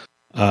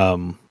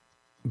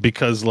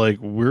 Because like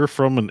we're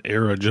from an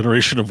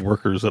generation of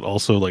workers that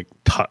also like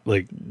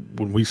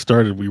when we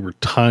started, we were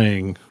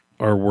tying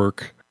our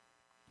work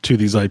to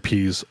these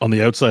IPs on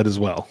the outside as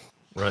well,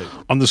 right?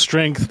 On the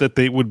strength that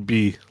they would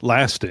be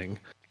lasting,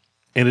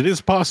 and it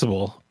is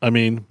possible. I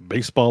mean,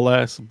 baseball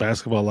lasts,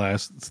 basketball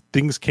lasts.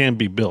 Things can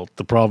be built.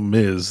 The problem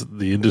is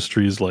the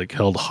industry is like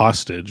held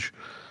hostage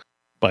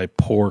by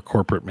poor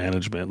corporate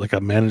management, like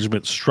a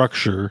management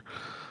structure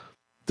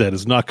that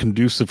is not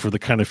conducive for the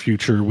kind of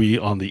future we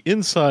on the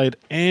inside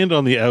and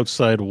on the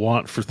outside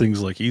want for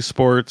things like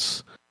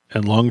esports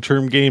and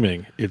long-term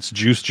gaming. It's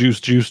juice,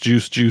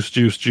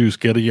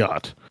 get a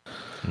yacht.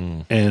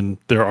 And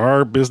there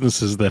are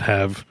businesses that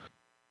have,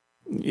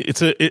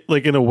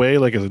 like in a way,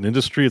 like as an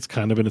industry, it's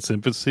kind of in its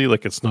infancy.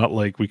 Like it's not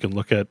like we can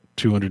look at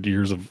 200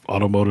 years of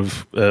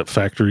automotive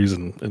factories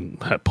and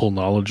pull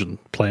knowledge and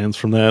plans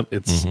from that.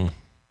 It's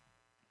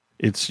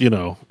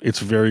it's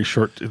very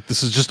short.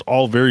 This is just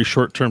all very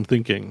short-term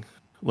thinking.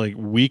 Like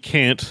we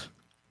can't,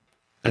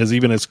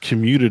 as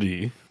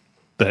community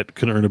that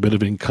can earn a bit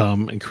of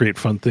income and create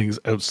fun things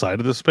outside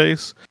of the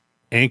space,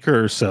 anchor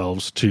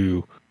ourselves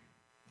to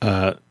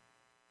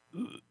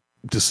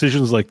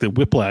decisions like the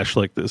whiplash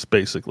like this,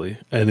 basically.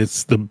 And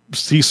it's the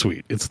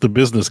C-suite. It's the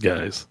business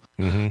guys.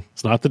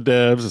 It's not the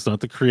devs. It's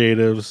not the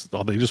creatives.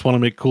 They just want to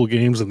make cool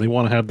games, and they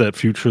want to have that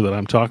future that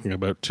I'm talking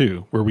about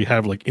too, where we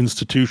have like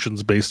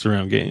institutions based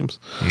around games.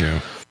 Yeah,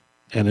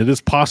 and it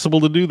is possible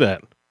to do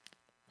that.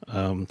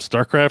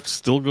 StarCraft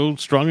still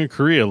goes strong in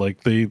Korea.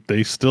 Like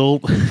they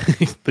still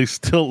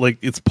like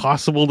it's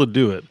possible to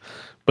do it,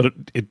 but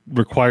it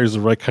requires the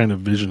right kind of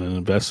vision and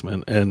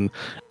investment. And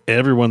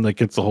everyone that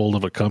gets a hold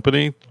of a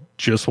company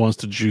just wants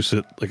to juice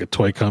it like a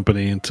toy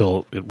company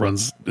until it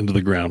runs into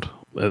the ground,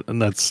 and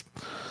that's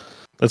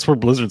where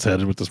Blizzard's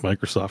headed with this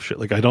Microsoft shit.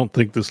 Like, I don't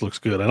think this looks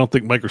good. I don't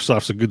think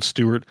Microsoft's a good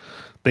steward.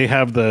 They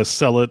have the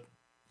sell it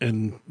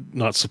and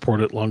not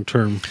support it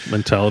long-term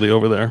mentality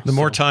over there. The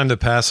more time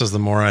that passes, the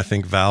more I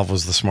think Valve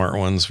was the smart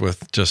ones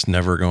with just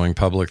never going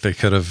public. They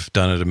could have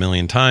done it a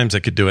million times. They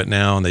could do it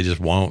now, and they just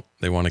won't.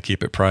 They want to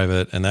keep it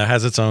private, and that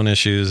has its own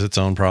issues, its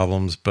own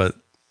problems, but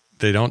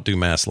they don't do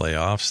mass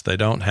layoffs. They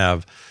don't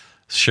have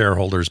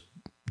shareholders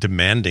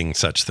demanding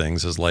such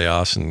things as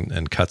layoffs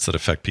and cuts that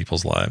affect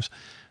people's lives.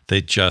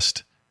 They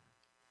just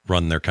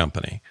run their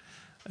company.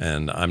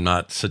 And I'm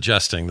not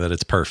suggesting that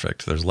it's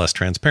perfect. There's less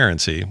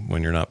transparency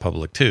when you're not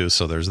public too,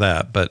 so there's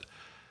that. But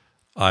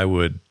I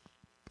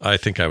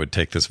think I would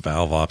take this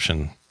Valve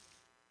option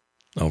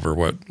over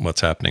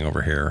what's happening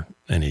over here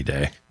any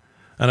day.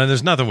 And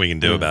there's nothing we can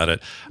do about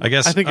it. I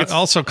guess I think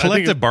also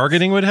collective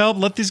bargaining would help.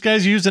 Let these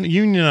guys use and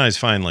unionize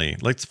finally.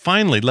 Let's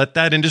finally let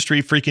that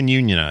industry freaking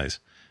unionize.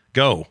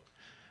 Go.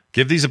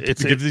 Give these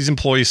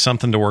employees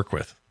something to work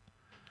with.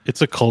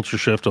 It's a culture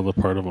shift on the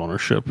part of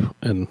ownership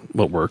and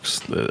what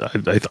works.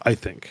 I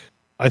think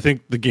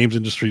the games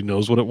industry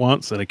knows what it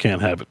wants, and it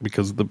can't have it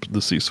because of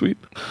the C-suite.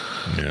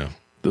 Yeah.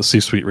 The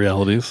C-suite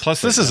realities.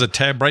 Plus, this is a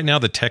tab right now.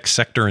 The tech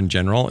sector in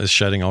general is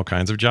shedding all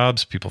kinds of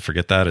jobs. People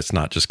forget that it's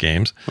not just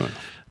games. Huh.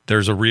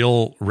 There's a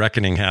real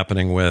reckoning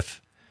happening with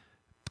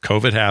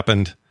COVID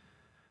happened.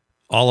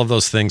 All of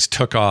those things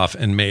took off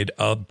and made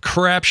a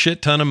crap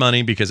shit ton of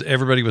money because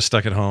everybody was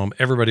stuck at home.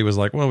 Everybody was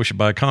like, well, we should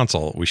buy a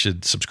console. We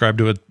should subscribe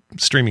to a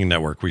streaming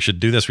network. We should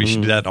do this. We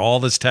should do that. All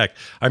this tech.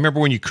 I remember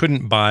when you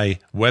couldn't buy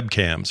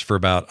webcams for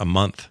about a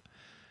month.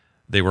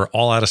 They were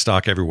all out of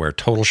stock everywhere.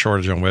 Total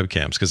shortage on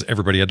webcams because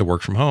everybody had to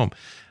work from home.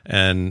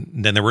 And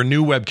then there were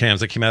new webcams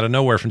that came out of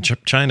nowhere from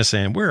China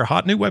saying, we're a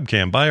hot new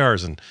webcam, buy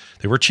ours. And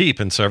they were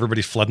cheap. And so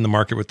everybody's flooding the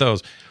market with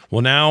those.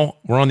 Well, now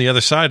we're on the other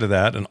side of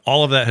that. And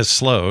all of that has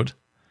slowed.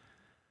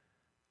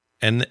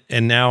 And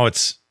now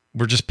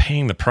we're just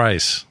paying the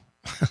price.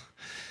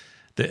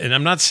 And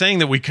I'm not saying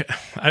that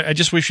I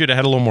just wish you'd have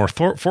had a little more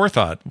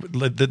forethought.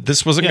 That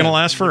this wasn't going to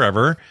last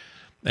forever.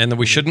 And that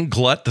we shouldn't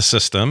glut the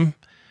system.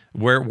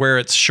 Where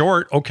it's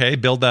short, okay,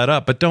 build that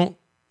up, but don't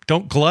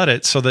glut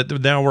it so that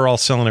now we're all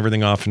selling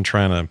everything off and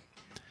trying to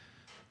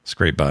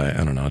scrape by.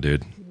 I don't know,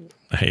 dude.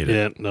 I hate it.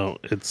 Yeah, no,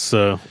 it's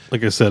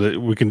like I said,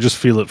 we can just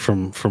feel it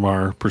from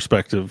our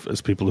perspective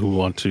as people who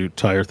want to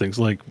tire things.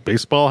 Like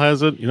baseball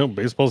has it.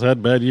 Baseball's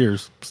had bad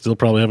years, still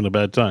probably having a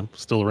bad time,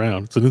 still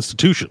around. It's an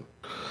institution.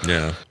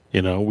 Yeah.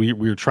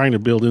 We're trying to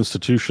build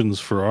institutions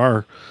for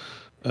our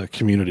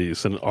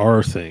communities and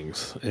our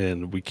things,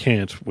 and we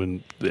can't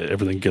when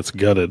everything gets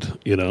gutted.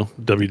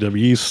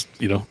 WWE's,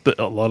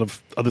 a lot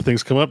of other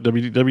things come up.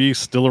 WWE's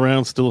still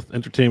around, still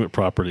entertainment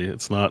property. They're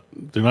not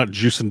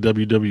juicing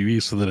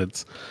WWE so that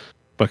it's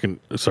fucking,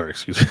 sorry,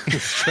 excuse me,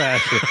 it's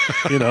trash.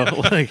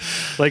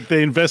 Like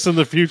they invest in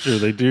the future.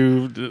 They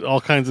do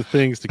all kinds of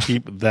things to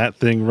keep that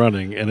thing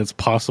running, and it's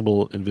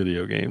possible in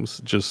video games.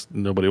 Just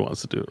nobody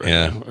wants to do it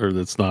right now, or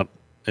it's not.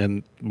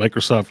 And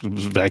Microsoft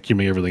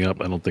vacuuming everything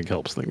up, I don't think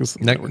helps things.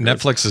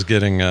 Netflix is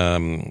getting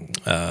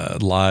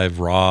live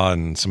Raw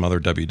and some other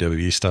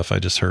WWE stuff. I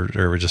just heard,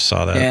 or we just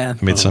saw that. Yeah.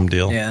 Made some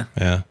deal. Yeah.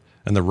 Yeah.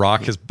 And The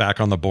Rock is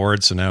back on the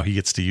board, so now he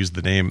gets to use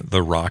the name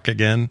The Rock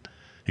again.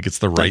 He gets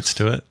the rights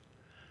to it.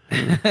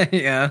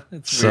 Yeah,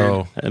 it's weird.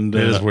 weird. And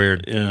it is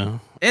weird. Yeah.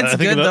 It's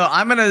good though.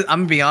 I'm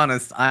gonna be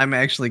honest. I'm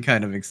actually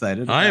kind of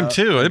excited. I am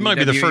too. It might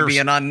be the first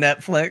being on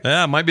Netflix.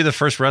 Yeah, it might be the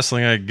first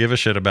wrestling I give a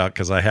shit about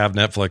because I have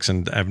Netflix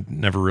and I've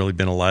never really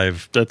been a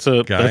live guy.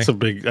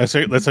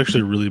 That's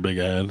actually a really big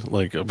ad,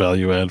 like a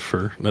value add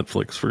for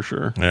Netflix for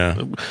sure.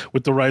 Yeah,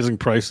 with the rising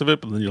price of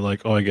it, but then you're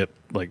like, oh, I get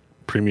like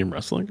premium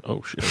wrestling.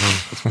 Oh shit,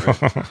 that's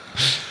great.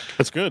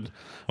 That's good.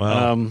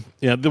 Wow.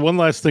 Yeah. The one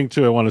last thing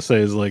too I want to say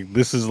is like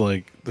there's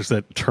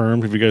that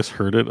term. Have you guys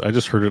heard it? I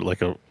just heard it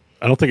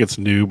I don't think it's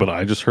new, but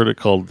I just heard it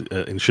called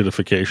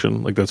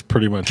enshittification. Like that's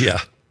pretty much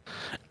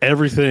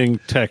everything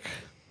tech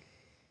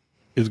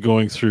is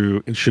going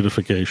through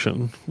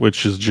enshittification,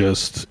 which is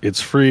just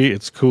it's free,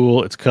 it's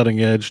cool, it's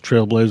cutting edge.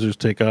 Trailblazers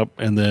take up,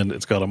 and then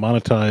it's got to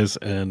monetize,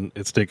 and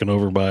it's taken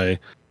over by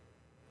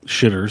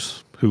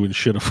shitters who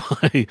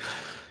enshittify.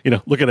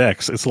 Look at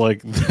X. It's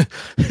like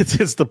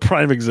it's the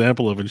prime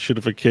example of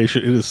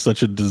enshittification. It is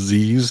such a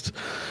diseased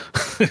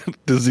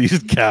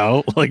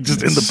cow. Like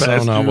just in the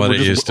past, not what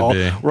it used to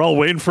be. We're all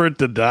waiting for it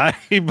to die,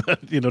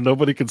 but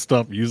nobody can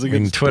stop using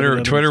it.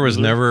 Twitter was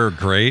never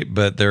great,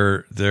 but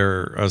I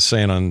was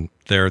saying on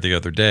there the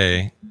other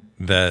day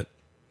that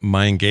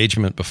my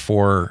engagement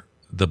before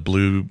the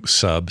blue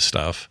sub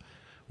stuff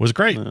was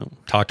great. Yeah.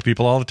 Talked to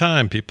people all the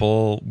time.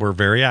 People were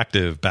very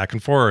active, back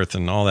and forth,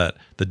 and all that.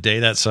 The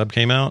day that sub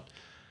came out.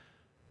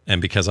 And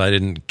because I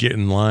didn't get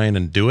in line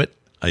and do it,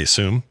 I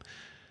assume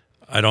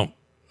I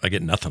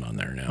get nothing on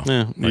there now.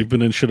 Yeah, you've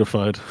been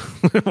enshittified.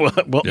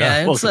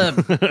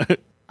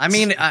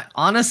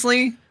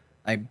 Honestly,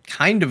 I'm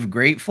kind of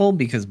grateful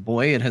because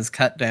boy, it has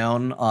cut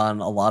down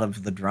on a lot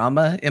of the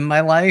drama in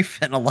my life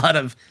and a lot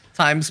of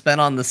time spent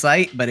on the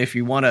site. But if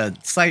you want a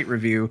site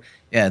review,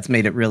 it's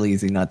made it really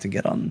easy not to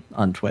get on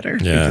Twitter.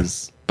 Yeah.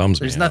 Because bums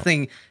there's me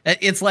nothing.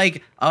 It's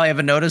like, oh, I have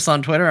a notice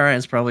on Twitter. All right,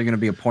 it's probably going to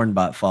be a porn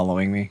bot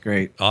following me.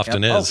 Great.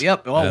 Often yep. is. Oh,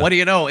 yep. Well, what do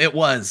you know? It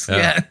was.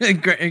 Yeah.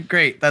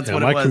 Great. That's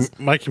what it was.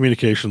 My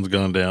communication's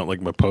gone down.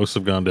 Like my posts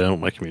have gone down.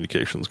 My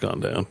communication's gone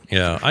down.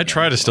 Yeah. I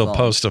try to still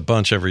post a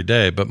bunch every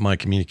day, but my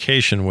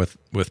communication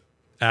with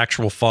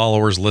actual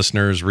followers,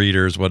 listeners,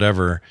 readers,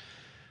 whatever,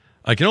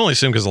 I can only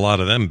assume because a lot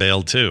of them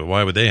bailed too.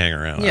 Why would they hang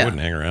around? I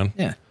wouldn't hang around.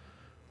 Yeah.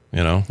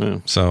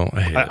 So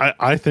I hate it.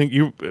 I think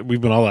we've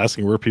been all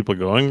asking where people are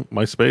going.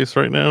 MySpace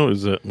right now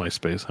is it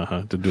MySpace?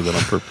 To do that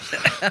on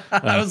purpose.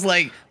 I was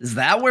like, is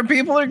that where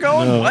people are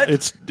going? No, what?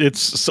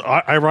 It's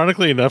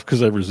ironically enough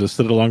because I've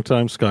resisted it a long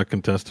time. Scott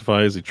can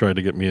testify as he tried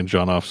to get me and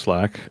John off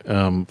Slack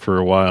for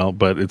a while,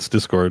 but it's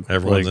Discord.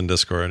 Everyone's in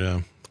Discord.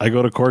 Yeah. I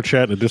go to Core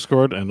Chat in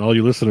Discord, and all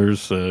you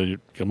listeners, you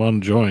come on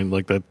and join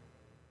like that.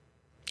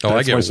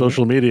 That's my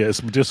social media. It's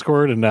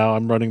Discord, and now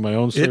I'm running my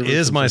own service. It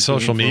is my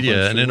social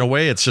media, and in a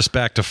way, it's just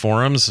back to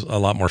forums. A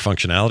lot more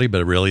functionality,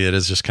 but really, it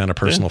is just kind of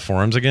personal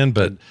forums again.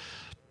 But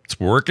It's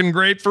working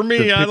great for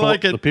me. I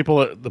like it.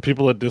 The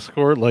people at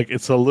Discord, like,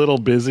 it's a little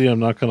busy, I'm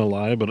not going to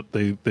lie, but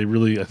they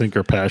really, I think,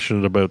 are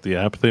passionate about the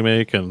app they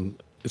make,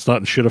 and it's not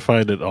in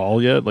shitified at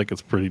all yet. Like,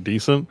 it's pretty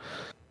decent.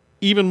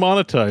 Even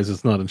monetized,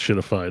 it's not in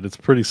shitified. It's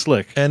pretty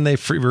slick. And they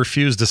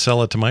refused to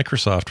sell it to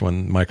Microsoft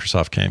when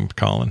Microsoft came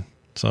calling.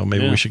 So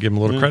maybe we should give them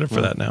a little credit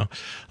for that now.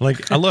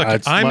 Like, look,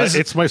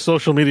 it's my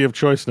social media of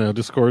choice now.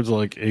 Discord's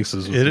like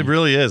aces. It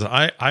really is.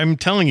 I'm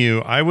telling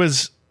you, I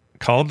was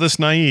called this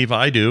naive.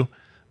 I do,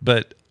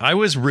 but I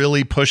was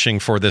really pushing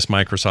for this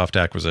Microsoft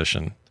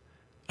acquisition.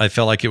 I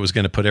felt like it was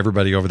going to put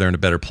everybody over there in a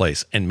better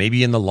place, and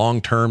maybe in the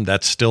long term,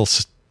 that's still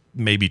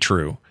maybe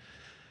true.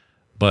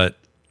 But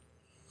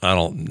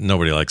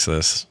nobody likes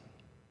this.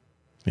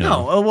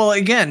 No, well,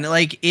 again,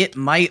 like, it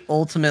might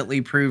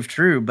ultimately prove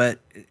true, but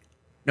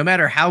no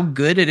matter how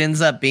good it ends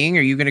up being,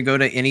 are you going to go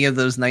to any of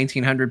those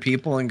 1,900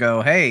 people and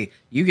go, hey,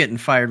 you getting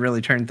fired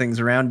really turned things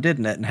around,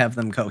 didn't it? And have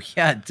them go,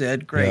 yeah, it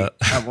did. Great.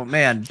 Yeah. Well,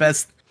 man,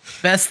 best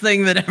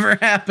thing that ever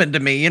happened to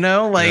me,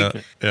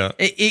 Like,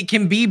 It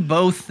can be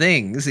both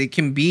things. It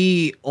can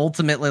be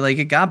ultimately, like,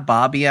 it got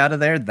Bobby out of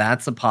there.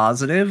 That's a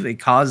positive. It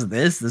caused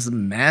this is a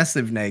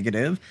massive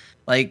negative.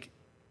 Like,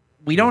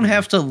 we don't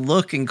have to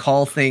look and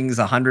call things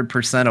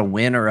 100% a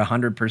win or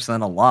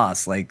 100% a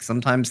loss. Like,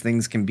 sometimes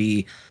things can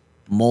be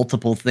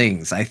multiple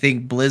things. I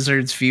think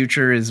Blizzard's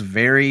future is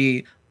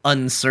very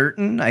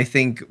uncertain. I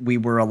think we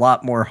were a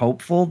lot more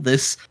hopeful.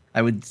 This,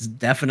 I would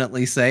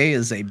definitely say,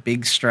 is a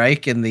big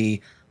strike in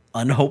the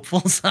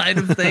unhopeful side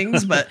of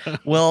things, but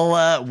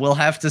we'll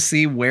have to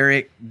see where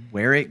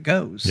it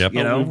goes. Yep.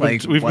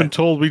 We've been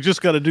told we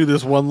just got to do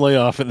this one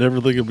layoff and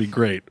everything will be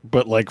great.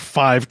 But like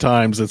 5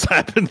 times it's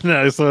happened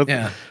now. So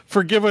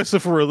forgive us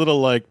if we're a little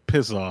like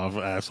piss off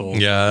assholes.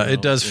 Yeah,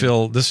 it does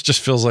feel. This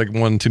just feels like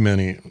one too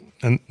many,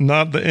 and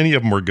not that any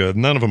of them were good.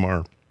 None of them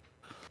are.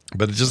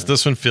 But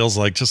this one feels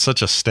like just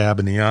such a stab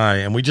in the eye,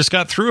 and we just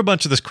got through a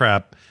bunch of this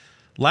crap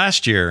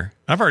last year.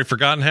 I've already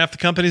forgotten half the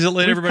companies that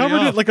laid everybody off. We've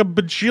covered it like a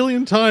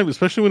bajillion times,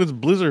 especially when it's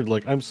Blizzard.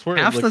 Like, I'm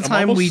swearing. Half the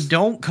time we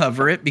don't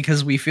cover it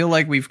because we feel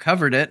like we've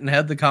covered it and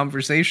had the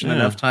conversation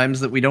enough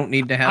times that we don't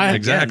need to have it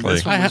exactly. again.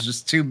 This one was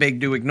just too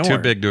big to ignore. Too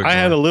big to ignore. I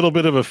had a little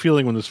bit of a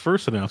feeling when this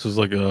first announced, it was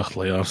like,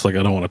 layoffs. Like,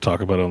 I don't want to talk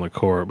about it on the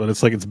core. But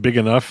it's like, it's big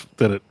enough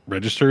that it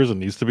registers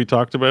and needs to be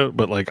talked about.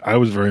 But like, I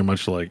was very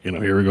much like,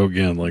 here we go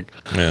again. Like,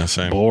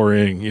 same.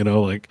 Boring,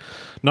 like,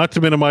 not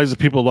to minimize the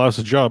people who lost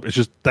a job. It's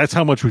just, that's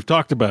how much we've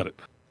talked about it.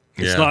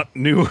 It's not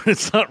new.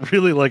 It's not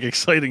really like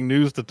exciting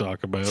news to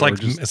talk about.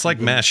 It's like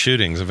mass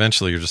shootings.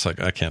 Eventually, you're just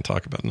like, I can't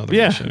talk about another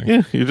mass shooting.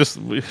 Yeah, you just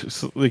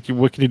like,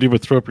 what can you do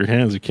but throw up your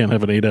hands? You can't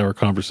have an 8-hour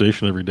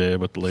conversation every day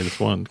about the latest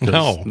one.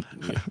 No,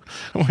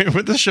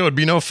 this show would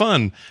be no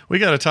fun. We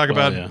got to talk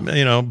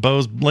about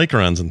Bo's lake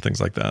runs and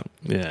things like that.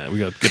 Yeah, we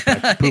got to get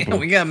back to pooping.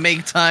 We got to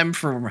make time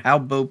for how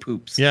Bo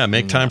poops. Yeah,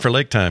 make time for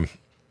lake time.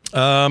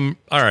 All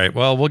right.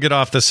 Well, we'll get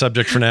off this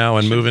subject for now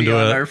and move into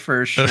our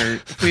first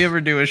shirt. If we ever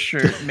do a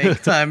shirt,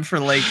 make time for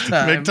lake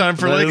time. Make time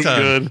for lake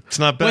time. Good. It's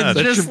not bad.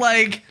 With just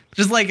like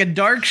a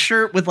dark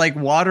shirt with like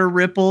water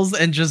ripples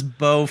and just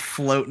Bo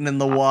floating in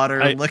the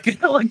water, looking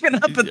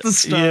up at the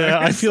stars. Yeah,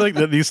 I feel like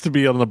that needs to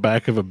be on the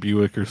back of a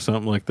Buick or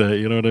something like that.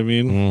 You know what I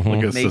mean? Mm-hmm.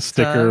 Like it's make a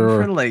sticker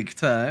time for lake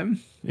time.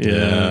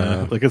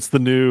 Yeah, like it's the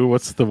new.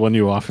 What's the one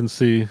you often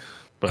see?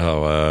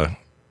 What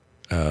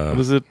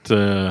is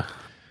it?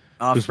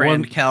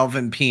 Off-brand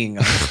Calvin peeing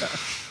on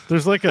stuff.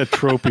 There's like a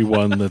tropey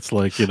one that's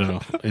like,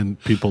 in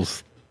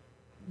people's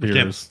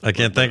ears. I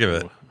can't think of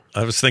it.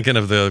 I was thinking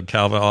of the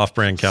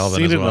off-brand Calvin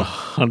Seen as well. In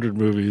 100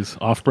 movies.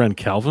 Off-brand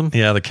Calvin?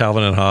 Yeah, the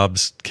Calvin and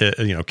Hobbes,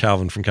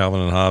 Calvin from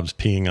Calvin and Hobbes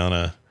peeing on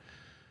a...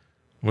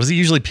 What does he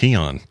usually pee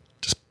on?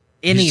 Just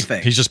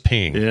anything. He's just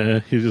peeing. Yeah,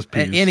 he just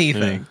pees.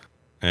 Anything.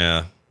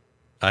 Yeah.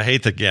 I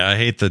hate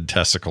the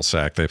testicle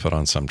sack they put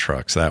on some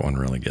trucks. That one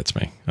really gets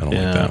me. I don't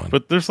like that one.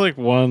 But there's like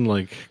one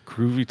like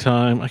Groovy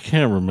Time. I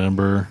can't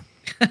remember.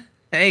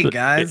 Hey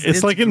guys,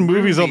 it's like in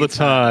movies all the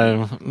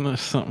time.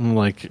 Something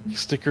like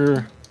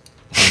sticker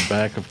on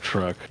back of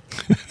truck.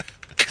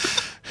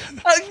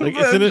 Like,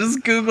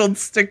 just Googled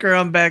sticker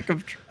on back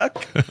of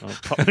truck.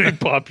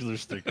 Popular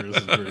stickers.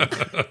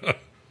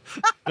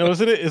 No,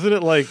 isn't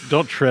it like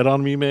 "Don't Tread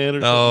on Me, Man"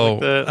 or something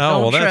like that?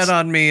 Don't Tread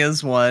on Me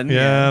is one.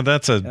 Yeah,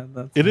 that's it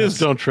is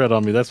 "Don't Tread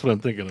on Me." That's what I'm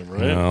thinking of, right?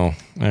 No,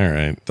 all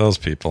right, those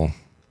people.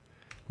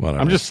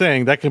 Whatever. I'm just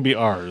saying that can be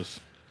ours.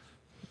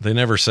 They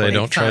never say lake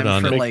 "Don't tread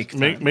on me."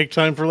 Make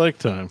time for lake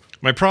time.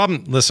 My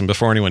problem. Listen,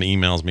 before anyone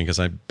emails me, because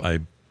I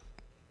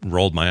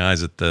rolled my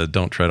eyes at the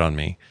 "Don't tread on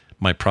me."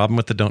 My problem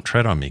with the "Don't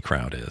tread on me"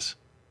 crowd is,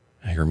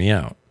 hear me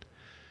out,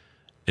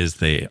 is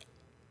they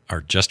are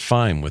just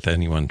fine with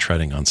anyone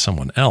treading on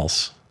someone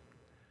else.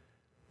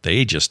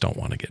 They just don't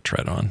want to get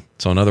tread on.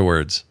 So in other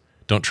words,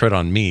 don't tread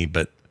on me,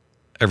 but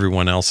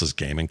everyone else's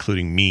game,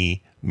 including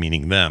me,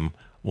 meaning them,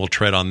 will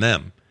tread on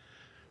them.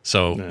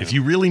 So if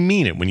you really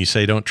mean it when you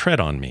say don't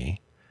tread on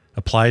me,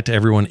 apply it to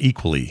everyone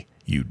equally,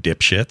 you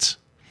dipshits.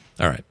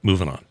 All right,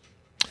 moving on.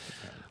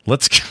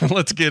 Let's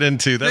get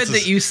into that. Good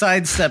that you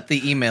sidestep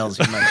the emails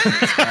you mentioned.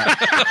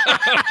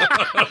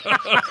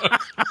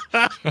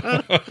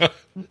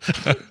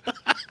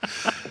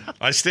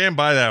 I stand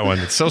by that one.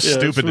 It's so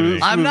stupid to me.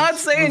 I'm not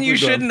saying you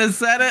shouldn't have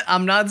said it.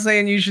 I'm not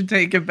saying you should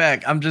take it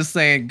back. I'm just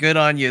saying good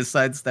on you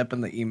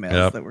sidestepping the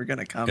emails that were going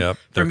to come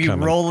from you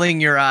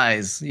rolling your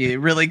eyes. You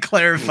really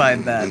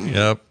clarified that.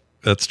 Yep,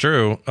 that's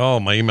true. Oh,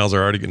 my emails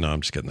are already good. No,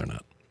 I'm just kidding. They're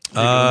not.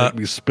 Make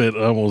me spit.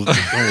 Almost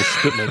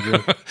spit my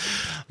joke.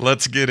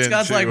 Let's get into.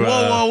 Scott's like,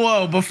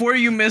 whoa! Before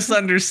you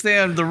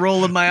misunderstand the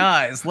roll of my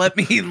eyes, let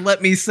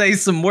me say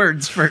some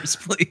words first,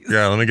 please.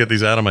 Yeah, let me get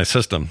these out of my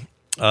system.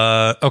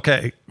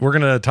 Okay, we're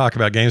gonna talk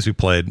about games we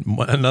played.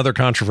 Another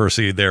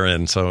controversy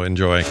therein, so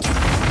enjoy.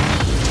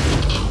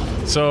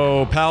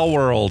 So, Pal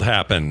World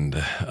happened.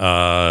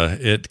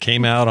 It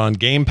came out on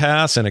Game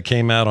Pass and it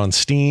came out on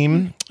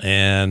Steam,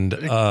 and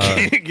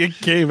it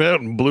came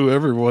out and blew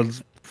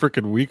everyone's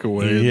freaking week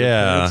away.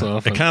 Yeah,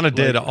 it kind of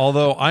did.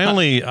 Although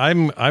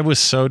I was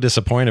so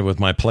disappointed with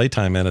my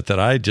playtime in it that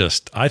I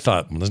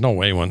thought, well, there's no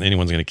way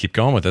anyone's going to keep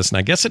going with this. And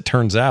I guess it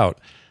turns out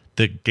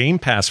the Game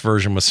Pass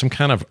version was some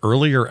kind of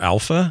earlier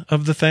alpha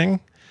of the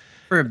thing.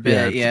 For a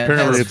bit, yeah. It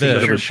has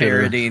feature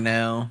parity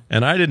now.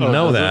 And I didn't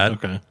know that.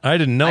 Okay. I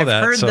didn't know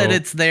that. I've heard that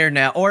it's there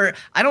now. Or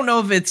I don't know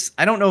if it's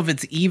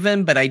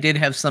even, but I did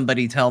have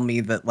somebody tell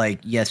me that, like,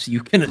 yes,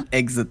 you can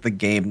exit the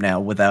game now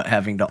without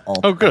having to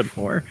alt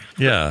F4.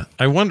 Yeah.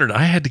 I wondered.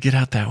 I had to get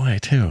out that way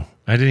too.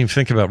 I didn't even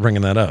think about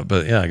bringing that up,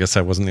 but yeah, I guess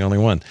I wasn't the only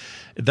one.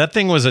 That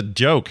thing was a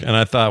joke, and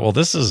I thought, well,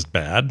 this is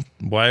bad.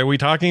 Why are we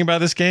talking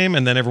about this game?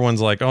 And then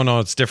everyone's like, oh, no,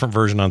 it's a different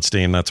version on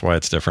Steam. That's why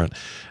it's different.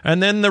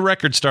 And then the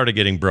record started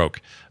getting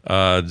broke.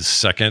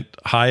 Second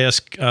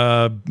highest,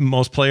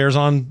 most players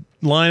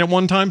online at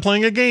one time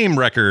playing a game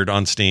record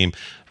on Steam.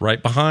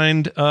 Right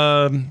behind,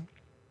 PUBG.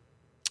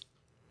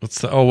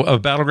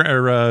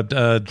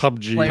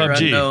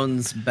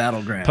 PlayerUnknown's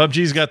Battleground.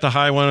 PUBG's got the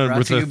high one.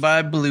 Brought to you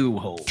by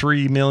Bluehole.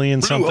 3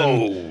 million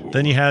something.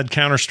 Then you had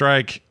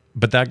Counter-Strike,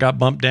 but that got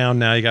bumped down.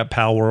 Now you got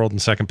Pal World in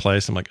second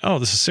place. I'm like, oh,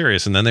 this is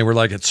serious. And then they were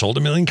like, it sold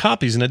 1 million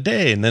copies in a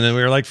day. And then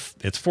we were like,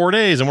 it's 4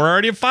 days and we're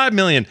already at 5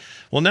 million.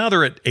 Well, now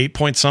they're at 8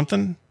 point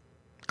something,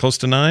 close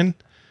to 9.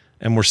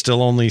 And we're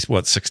still only,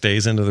 6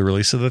 days into the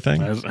release of the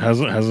thing?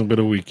 Hasn't been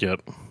a week yet.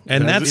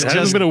 And it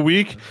hasn't been a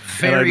week.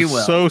 Very well.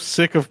 I'm so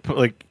sick of,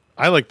 like,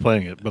 I like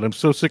playing it, but I'm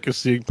so sick of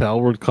seeing Pal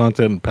World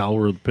content and Pal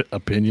World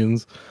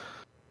opinions.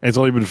 And it's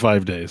only been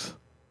 5 days.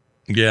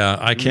 Yeah,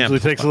 I can't.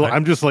 It takes a little,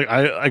 I'm just like,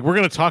 we're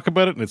going to talk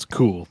about it and it's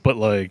cool, but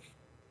like,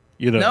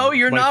 you know. No,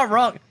 you're not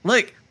wrong.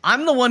 Look,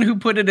 I'm the one who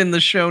put it in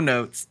the show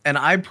notes, and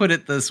I put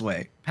it this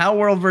way. Pal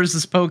World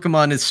versus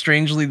Pokemon is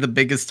strangely the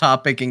biggest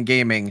topic in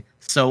gaming,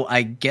 so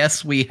I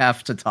guess we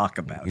have to talk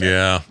about it.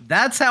 Yeah.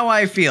 That's how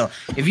I feel.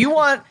 If you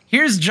want,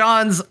 here's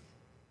John's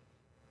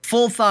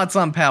full thoughts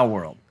on Pal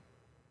World.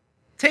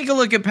 Take a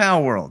look at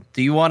Pal World.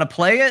 Do you want to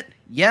play it?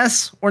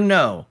 Yes or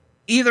no?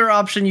 Either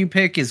option you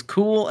pick is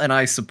cool, and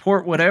I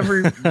support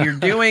whatever you're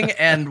doing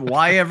and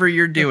whyever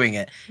you're doing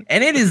it.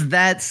 And it is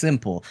that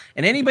simple.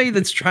 And anybody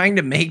that's trying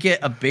to make it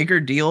a bigger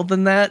deal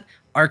than that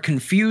are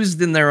confused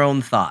in their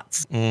own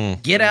thoughts.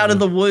 Get out of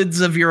the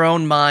woods of your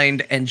own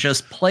mind and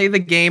just play the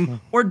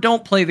game or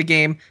don't play the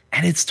game,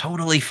 and it's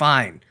totally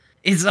fine.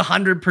 It's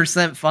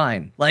 100%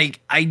 fine.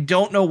 Like, I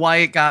don't know why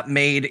it got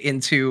made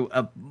into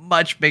a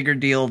much bigger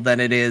deal than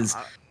it is,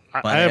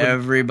 but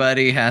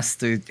everybody has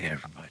to...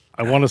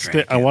 I want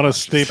to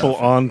staple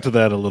onto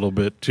that a little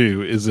bit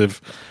too. Is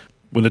if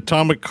when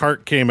Atomic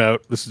Heart came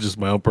out, this is just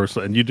my own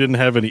personal, and you didn't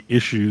have any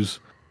issues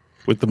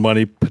with the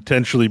money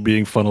potentially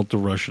being funneled to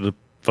Russia to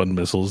fund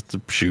missiles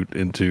to shoot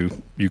into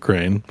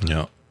Ukraine.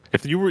 Yeah.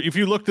 If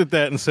you looked at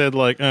that and said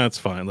like, it's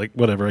fine, like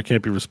whatever, I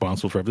can't be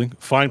responsible for everything.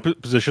 Fine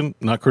position,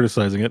 not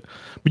criticizing it,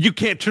 but you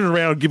can't turn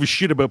around and give a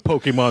shit about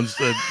Pokemon's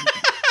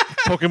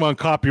Pokemon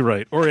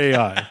copyright or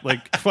AI.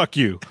 Like fuck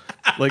you,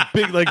 like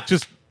big, like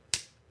just.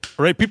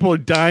 Right, people are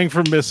dying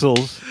from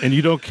missiles, and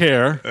you don't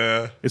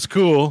care. It's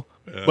cool,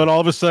 but all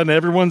of a sudden,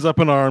 everyone's up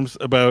in arms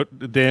about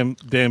the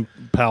damn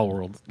Pal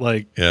World.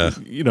 Like,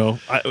 you know,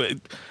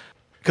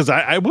 because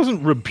I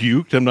wasn't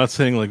rebuked. I'm not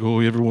saying like, oh,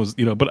 everyone was,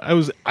 you know, but I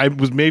was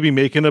maybe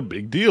making a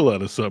big deal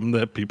out of something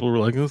that people were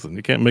like, listen,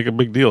 you can't make a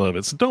big deal out of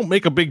it. So don't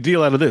make a big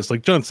deal out of this.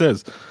 Like John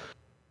says,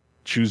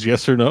 choose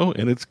yes or no,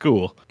 and it's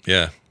cool.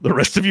 Yeah. The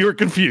rest of you are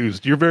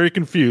confused. You're very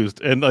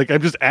confused. And like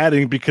I'm just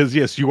adding because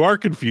yes, you are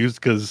confused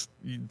because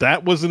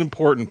that wasn't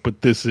important,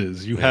 but this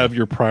is. You have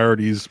your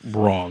priorities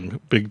wrong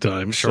big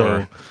time.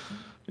 Sure. So,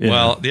 yeah.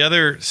 Well,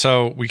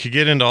 so we could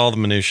get into all the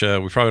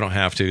minutia. We probably don't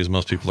have to because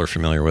most people are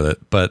familiar with it.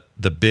 But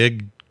the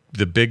big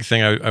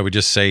thing I would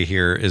just say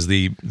here is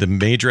the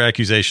major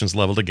accusations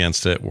leveled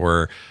against it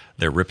were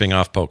they're ripping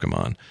off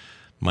Pokemon.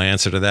 My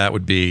answer to that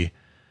would be,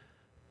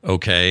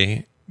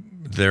 okay,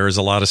 there is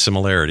a lot of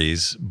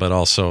similarities, but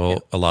also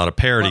a lot of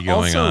parody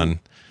going on.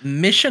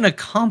 Mission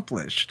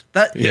accomplished.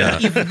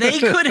 If they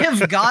could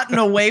have gotten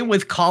away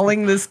with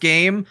calling this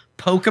game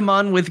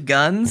Pokemon with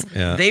guns,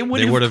 they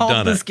would have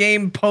called this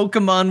game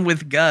Pokemon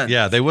with guns.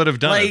 Yeah, they would have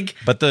done it.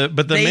 But the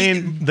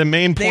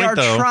main point, they are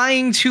though,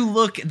 trying to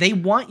look. They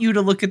want you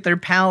to look at their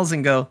pals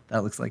and go,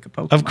 "That looks like a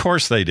Pokemon." Of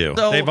course they do.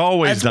 So they've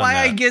always done that. That's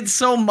why I get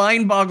so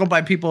mind boggled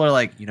by people who are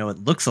like,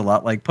 it looks a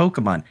lot like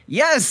Pokemon.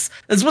 Yes,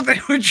 that's what they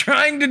were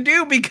trying to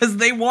do because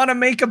they want to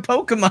make a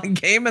Pokemon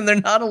game and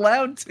they're not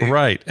allowed to.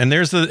 Right, and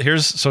here's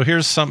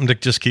something to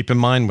just keep in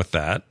mind with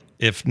that.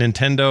 If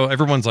Nintendo,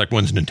 everyone's like,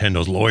 when's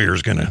Nintendo's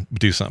lawyers going to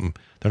do something?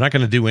 They're not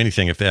going to do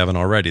anything if they haven't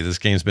already. This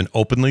game's been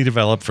openly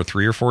developed for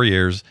 3 or 4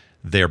 years.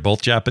 They're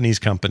both Japanese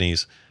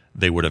companies.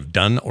 They would have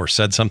done or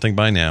said something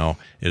by now.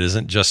 It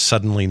isn't just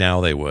suddenly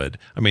now they would.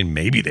 I mean,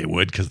 maybe they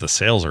would because the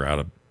sales are out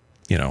of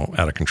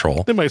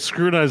control. They might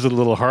scrutinize it a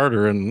little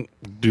harder and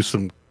do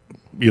some,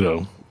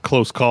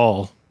 close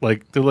call.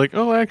 Like, they're like,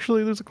 oh,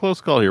 actually, there's a close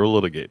call here. We'll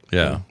litigate.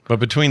 Yeah. But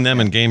between them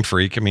and Game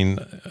Freak, I mean,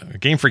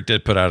 Game Freak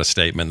did put out a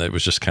statement that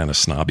was just kind of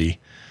snobby.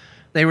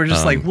 They were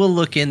just like, we'll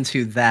look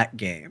into that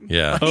game.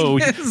 Yeah. Oh,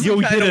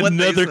 you get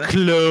another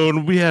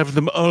clone. We have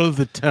them all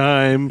the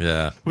time.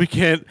 Yeah. We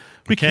can't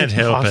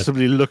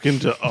possibly look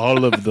into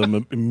all of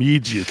them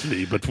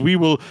immediately, but we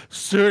will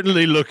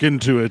certainly look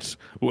into it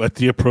at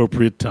the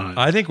appropriate time.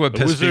 I think what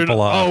pissed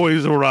people off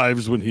always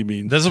arrives when he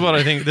means. This is what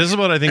I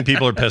think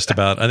people are pissed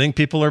about. I think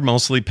people are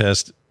mostly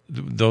pissed.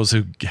 Those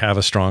who have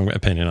a strong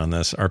opinion on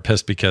this are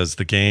pissed because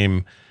the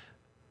game,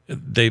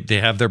 they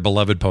have their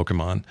beloved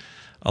Pokemon.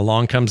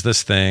 Along comes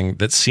this thing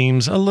that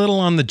seems a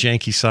little on the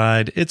janky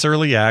side. It's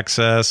early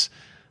access.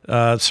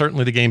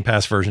 Certainly the Game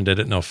Pass version did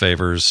it no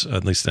favors,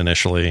 at least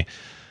initially.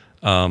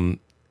 They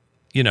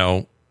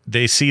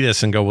see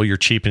this and go, well, you're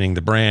cheapening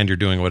the brand, you're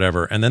doing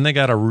whatever. And then they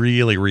got to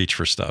really reach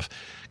for stuff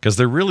because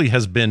there really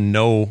has been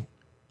no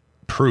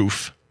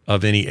proof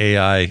of any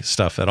AI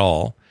stuff at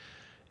all.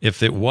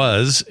 If it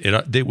was,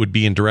 it would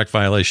be in direct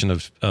violation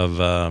of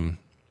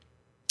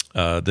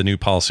the new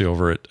policy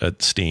over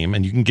at Steam.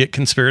 And you can get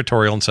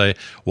conspiratorial and say,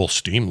 well,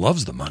 Steam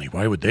loves the money.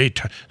 Why would they?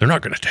 They're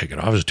not going to take it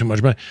off. It's too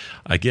much money.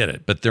 I get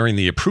it. But during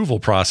the approval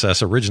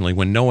process originally,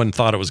 when no one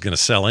thought it was going to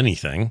sell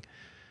anything,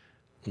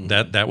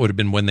 that would have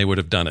been when they would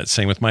have done it.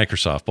 Same with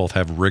Microsoft. Both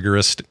have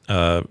rigorous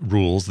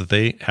rules that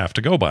they have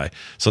to go by.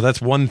 So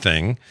that's one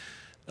thing.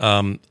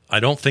 I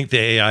don't think the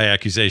AI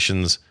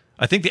accusations...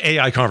 I think the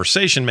AI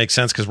conversation makes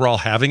sense because we're all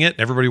having it.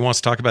 Everybody wants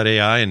to talk about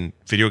AI, and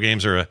video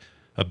games are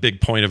a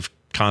big point of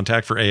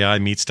contact for AI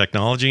meets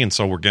technology, and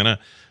so we're going to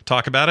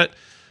talk about it.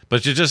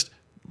 But you just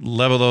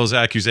level those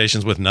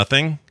accusations with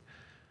nothing,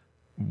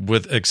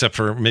 except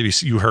for maybe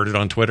you heard it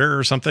on Twitter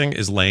or something,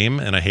 is lame,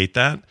 and I hate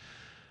that.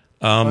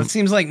 Well, it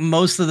seems like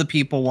most of the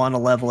people want to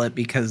level it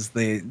because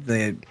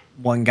the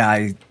one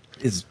guy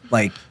is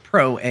like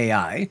pro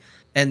AI,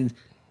 and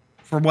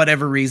for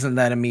whatever reason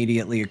that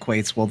immediately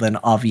equates, well, then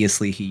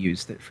obviously he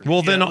used it for.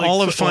 Well, then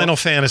all of Final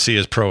Fantasy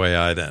is pro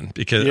AI then,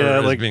 because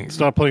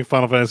stop playing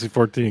Final Fantasy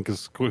 14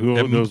 because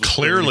who knows?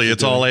 Clearly,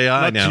 it's all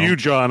AI now. Not to you,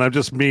 John. I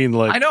just mean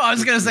like. I know. I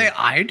was gonna say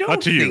I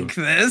don't think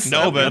this.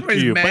 No, but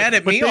everybody's mad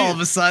at me all of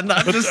a sudden.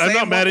 I'm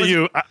not mad at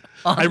you.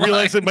 I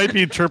realize it might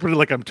be interpreted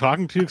like I'm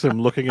talking to you because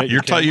I'm looking at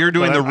you. You're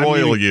doing the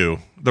royal you.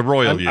 The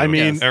royal you. I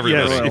mean,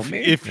 everybody.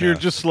 If you're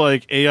just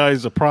like AI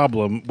is a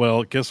problem,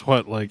 well, guess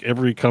what? Like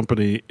every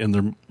company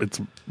and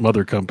its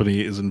mother company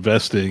is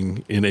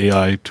investing in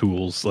AI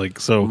tools. Like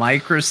so,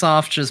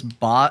 Microsoft just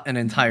bought an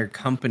entire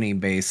company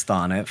based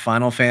on it.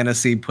 Final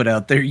Fantasy put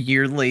out their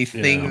yearly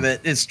thing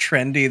that is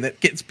trendy that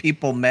gets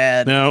people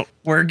mad. Now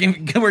we're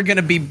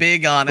gonna be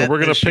big on it. We're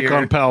gonna pick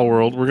on Pal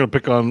World. We're gonna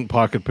pick on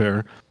Pocket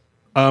Pair.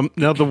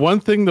 Now, the one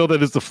thing, though,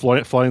 that is the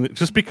flying,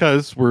 just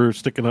because we're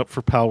sticking up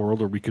for Pal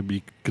World, or we could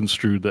be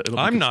construed that.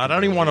 I'm not. I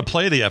don't even want to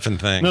play the effing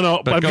thing.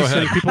 No. But I'm just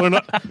saying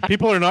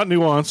people are not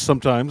nuanced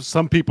sometimes.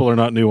 Some people are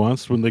not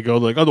nuanced when they go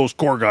like, oh, those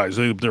core guys,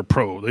 they're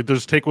pro. They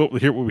just take what we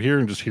hear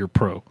and just hear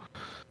pro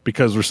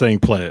because we're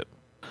saying play it.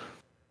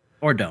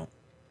 Or don't.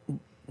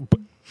 But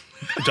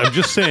I'm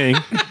just saying,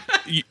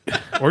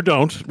 or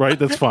don't, right?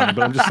 That's fine.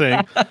 But I'm just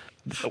saying.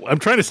 I'm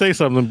trying to say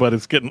something, but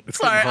it's getting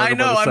Sorry, harder I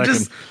know. by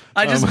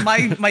the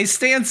second. My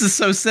stance is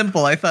so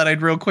simple. I thought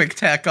I'd real quick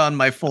tack on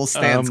my full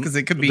stance because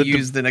it could be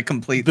used in a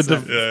complete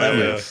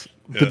sentence.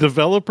 The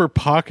developer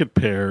Pocket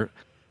Pair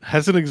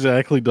hasn't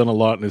exactly done a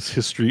lot in its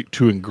history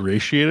to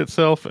ingratiate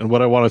itself. And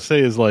what I want to say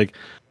is like,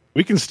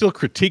 we can still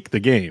critique the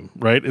game,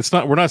 right?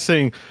 We're not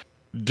saying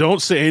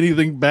don't say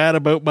anything bad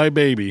about my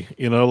baby.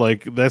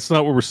 Like that's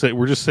not what we're saying.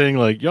 We're just saying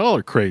like, y'all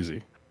are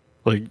crazy.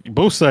 Like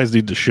both sides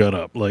need to shut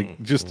up. Like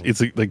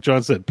it's like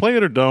John said, play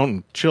it or don't,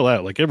 and chill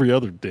out. Like every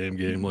other damn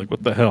game. Like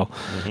what the hell?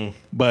 Mm-hmm.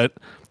 But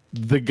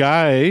the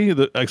guy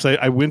that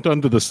I went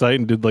onto the site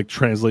and did like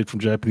translate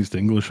from Japanese to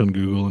English on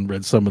Google and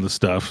read some of the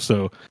stuff.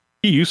 So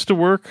he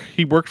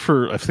worked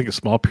for I think a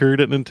small period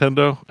at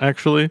Nintendo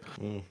actually.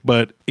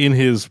 But in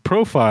his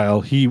profile,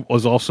 he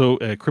was also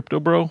a crypto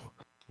bro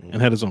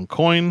and had his own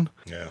coin.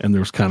 Yeah. And there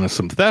was kind of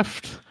some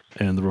theft.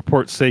 And the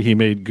reports say he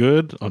made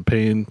good on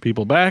paying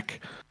people back.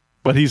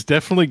 But he's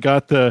definitely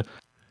got the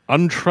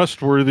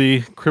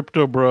untrustworthy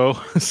crypto bro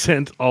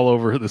scent all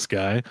over this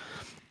guy.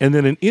 And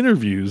then in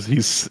interviews,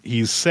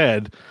 he's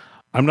said,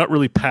 I'm not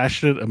really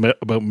passionate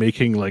about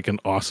making like an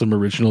awesome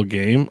original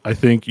game. I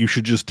think you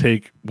should just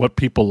take what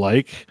people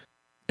like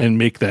and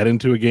make that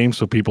into a game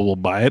so people will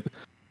buy it.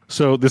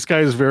 So this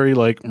guy is very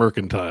like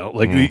mercantile.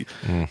 Like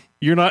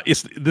you're not.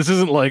 This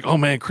isn't like, oh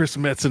man, Chris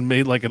Metzen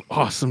made like an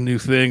awesome new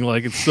thing.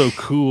 Like it's so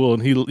cool,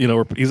 and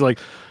he's like,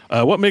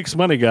 what makes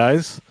money,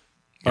 guys?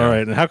 Yeah. All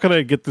right, and how can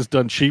I get this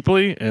done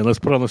cheaply? And let's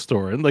put it on the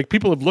store. And like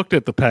people have looked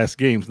at the past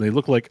games, and they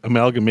look like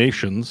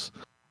amalgamations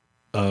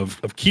of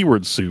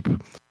keyword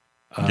soup.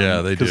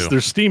 Yeah, they do. Because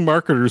there's Steam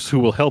marketers who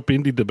will help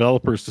indie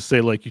developers to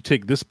say like, you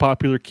take this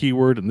popular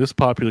keyword and this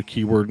popular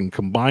keyword and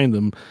combine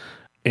them,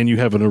 and you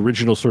have an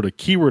original sort of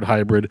keyword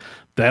hybrid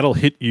that'll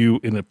hit you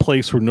in a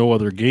place where no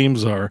other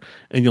games are,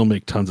 and you'll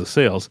make tons of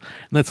sales.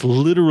 And that's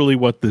literally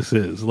what this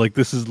is. Like,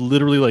 this is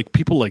literally like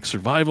people like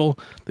survival.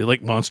 They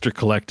like monster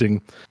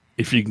collecting.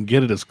 If you can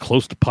get it as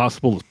close to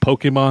possible as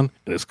Pokemon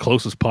and as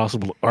close as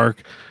possible to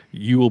Ark,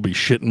 you will be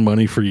shitting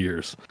money for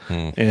years.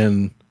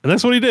 And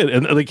that's what he did.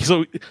 And like,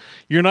 so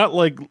you're not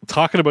like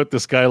talking about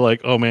this guy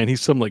like, oh man,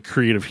 he's some like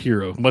creative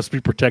hero, must be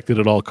protected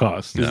at all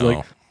costs. He's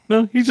like,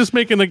 no, he's just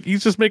making a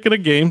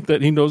game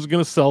that he knows is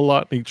going to sell a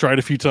lot. And he tried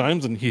a few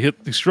times, and he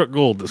struck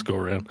gold this go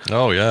around.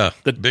 Oh yeah,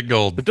 that big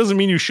gold. That doesn't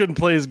mean you shouldn't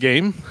play his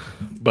game,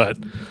 but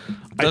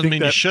doesn't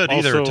mean you should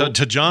either.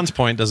 To John's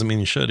point, doesn't mean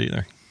you should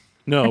either.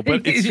 No,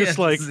 but it's just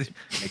like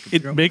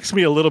it makes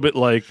me a little bit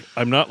like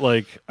I'm not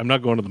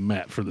going to the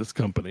mat for this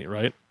company,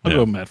 right? I'll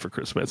go Matt for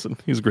Chris Metzen.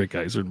 He's a great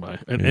guy. He's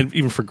and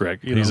even for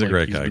Greg. He's a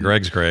great guy.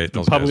 Greg's great.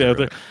 Those probably out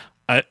there.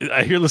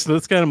 I hear listen to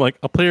this guy, and I'm like,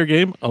 I'll play your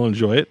game, I'll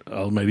enjoy it.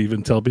 I might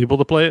even tell people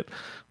to play it,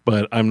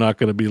 but I'm not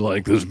going to be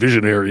like this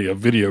visionary of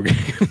video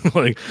game.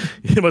 Like,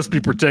 it must be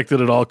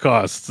protected at all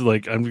costs.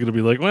 Like, I'm going to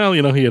be like, well,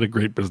 he had a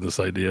great business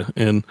idea,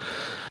 and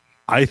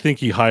I think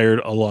he hired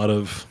a lot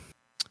of.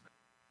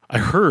 I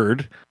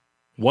heard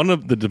one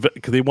of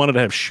because they wanted to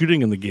have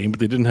shooting in the game, but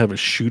they didn't have a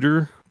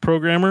shooter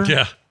programmer.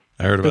 Yeah,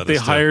 I heard about that. They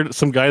hired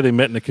some guy they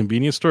met in a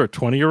convenience store, a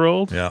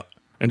 20-year-old. Yeah,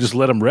 and just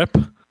let him rip,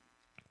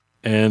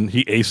 and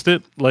he aced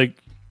it. Like.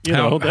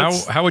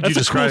 How would you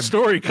describe a cool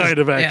story? Kind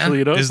of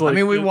actually,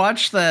 Yeah. We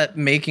watched that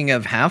making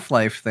of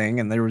Half-Life thing,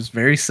 and there was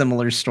very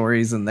similar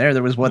stories in there.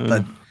 There was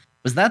was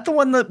that the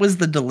one that was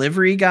the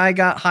delivery guy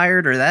got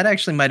hired, or that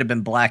actually might have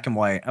been Black and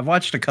White. I've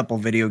watched a couple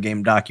video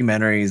game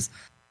documentaries,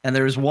 and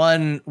there was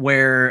one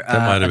where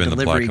a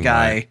delivery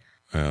guy.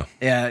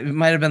 Yeah, it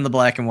might have been the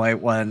Black and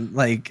White one.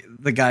 Like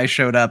the guy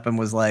showed up and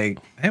was like,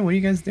 "Hey, what are you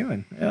guys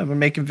doing? Yeah, we're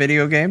making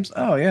video games.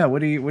 Oh yeah,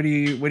 what are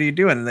you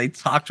doing?" And they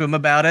talked to him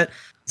about it.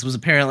 This was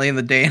apparently in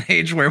the day and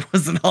age where it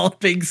wasn't all a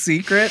big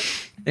secret.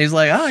 And he's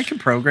like, "Oh, I can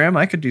program.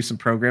 I could do some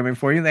programming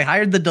for you." They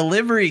hired the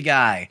delivery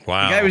guy.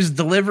 Wow, the guy was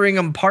delivering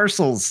them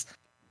parcels.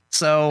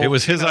 So it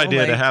was his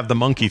idea to have the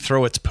monkey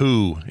throw its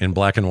poo in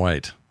Black and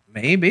White.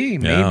 Maybe.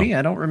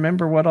 I don't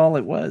remember what all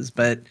it was,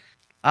 but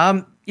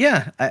I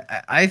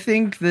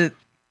think that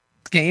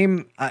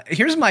game.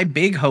 Here's my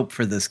big hope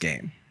for this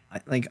game.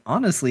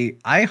 Honestly,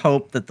 I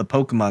hope that the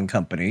Pokemon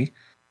Company,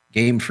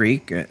 Game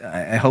Freak,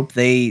 I hope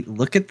they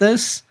look at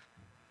this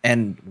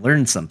and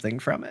learn something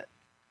from it,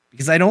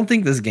 because I don't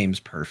think this game's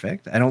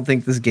perfect. I don't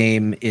think this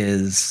game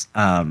is,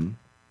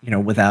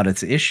 without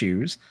its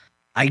issues.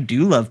 I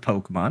do love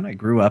Pokemon. I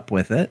grew up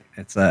with it.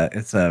 It's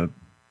a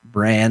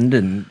brand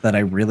and that I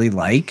really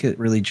like. It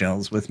really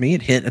gels with me.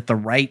 It hit at the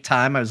right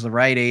time. I was the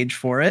right age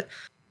for it.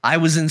 I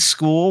was in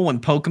school when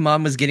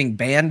Pokemon was getting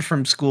banned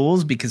from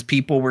schools because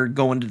people were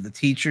going to the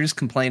teachers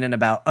complaining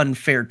about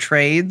unfair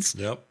trades.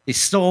 Yep. They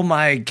stole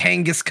my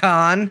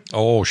Kangaskhan.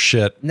 Oh,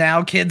 shit.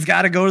 Now kids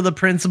got to go to the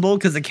principal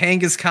because the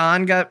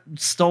Kangaskhan got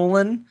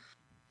stolen.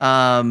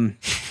 That's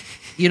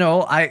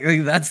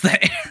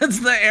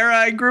the era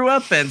I grew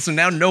up in. So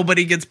now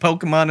nobody gets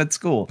Pokemon at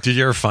school. Did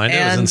you ever find it?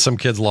 It was in some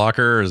kid's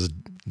locker or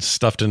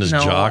stuffed in his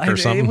jock or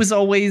something? It was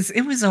always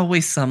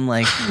some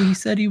like, he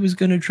said he was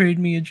going to trade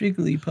me a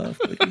Jigglypuff,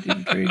 but he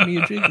didn't trade me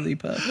a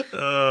Jigglypuff.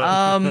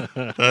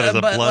 That is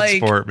a blood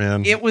sport,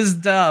 man. It was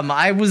dumb.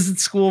 I was at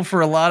school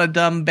for a lot of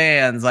dumb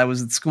bands. I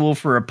was at school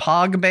for a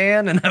Pog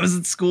band, and I was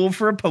at school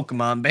for a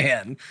Pokemon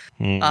band.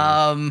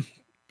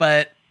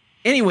 But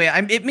anyway,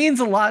 it means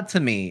a lot to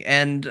me,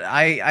 and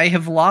I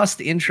have lost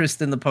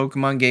interest in the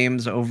Pokemon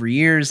games over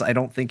years. I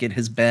don't think it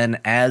has been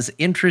as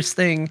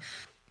interesting.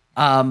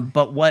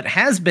 But what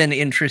has been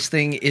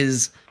interesting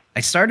is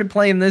I started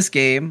playing this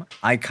game.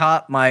 I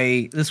caught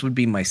this would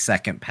be my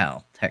second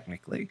pal,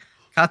 technically.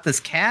 Caught this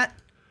cat,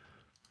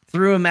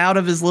 threw him out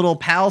of his little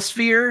pal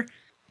sphere,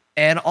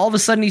 and all of a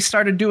sudden he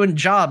started doing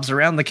jobs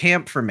around the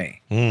camp for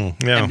me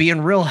and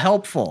being real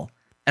helpful.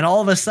 And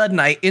all of a sudden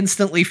I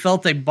instantly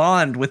felt a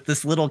bond with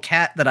this little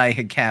cat that I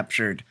had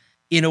captured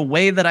in a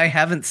way that I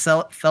haven't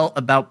felt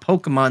about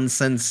Pokemon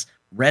since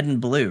Red and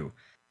Blue.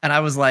 And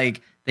I was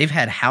like, they've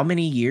had how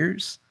many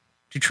years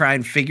to try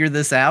and figure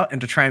this out and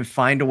to try and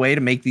find a way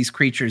to make these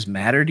creatures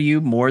matter to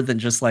you more than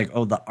just like,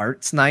 oh, the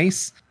art's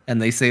nice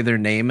and they say their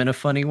name in a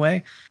funny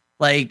way.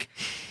 Like,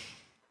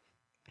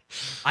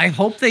 I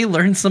hope they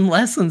learn some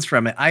lessons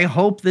from it. I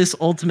hope this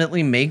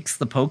ultimately makes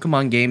the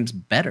Pokemon games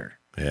better.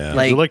 Yeah.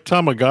 Like- They're like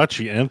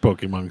Tamagotchi and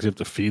Pokemon because you have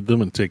to feed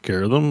them and take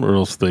care of them, or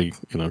else they,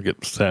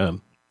 get sad.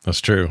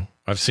 That's true.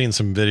 I've seen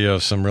some video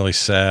of some really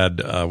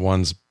sad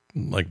ones,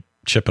 like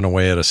chipping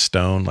away at a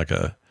stone, like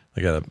a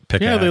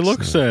pickaxe. Yeah, they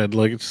look sad.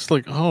 Like it's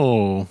like,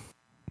 oh,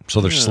 so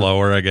they're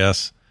slower, I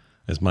guess.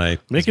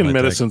 Making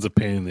medicine's a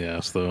pain in the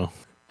ass, though.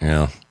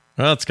 Yeah.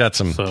 Well, it's got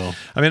some. So.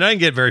 I mean, I didn't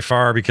get very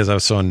far because I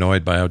was so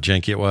annoyed by how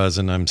janky it was,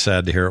 and I'm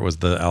sad to hear it was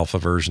the alpha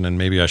version, and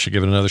maybe I should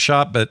give it another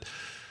shot. But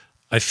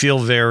I feel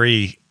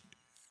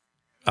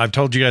I've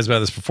told you guys about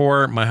this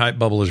before. My hype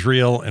bubble is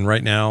real, and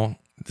right now,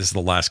 this is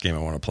the last game I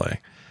want to play.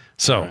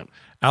 So,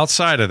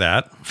 outside of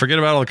that, forget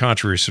about all the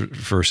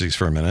controversies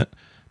for a minute.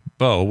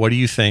 Bo, what do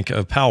you think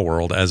of Pal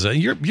World?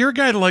 You're a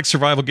guy that likes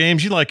survival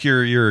games. You like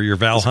your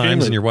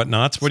Valheims and your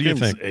whatnots. What do you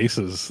think?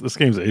 This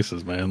game's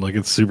aces, man. Like,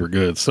 it's super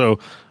good. So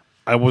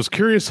I was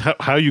curious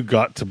how you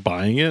got to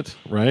buying it,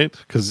 right?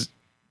 Because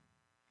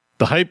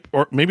the hype,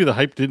 or maybe the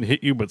hype didn't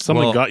hit you, but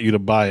someone got you to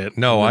buy it.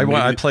 No,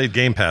 I played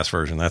Game Pass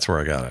version. That's where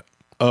I got it.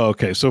 Oh,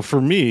 okay. So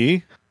for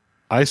me,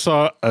 I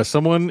saw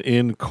someone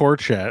in Core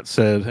Chat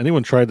said,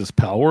 anyone tried this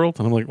Pal World?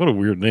 And I'm like, what a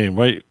weird name,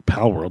 right?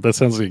 Pal World. That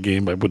sounds like a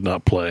game I would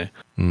not play.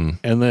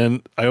 And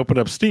then I opened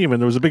up Steam and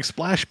there was a big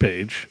splash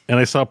page and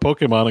I saw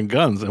Pokemon and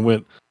guns and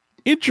went,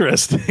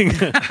 interesting.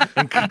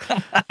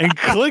 and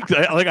clicked.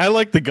 I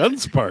like the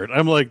guns part.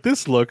 I'm like,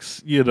 this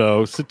looks,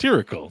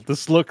 satirical.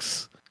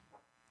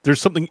 There's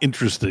something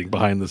interesting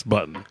behind this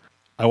button.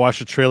 I watched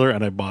the trailer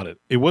and I bought it.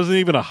 It wasn't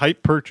even a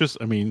hype purchase.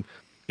 I mean,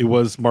 it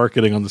was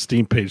marketing on the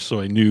Steam page, so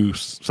I knew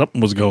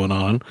something was going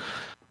on.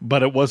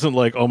 But it wasn't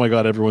like, oh my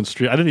God, everyone's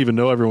streaming. I didn't even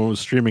know everyone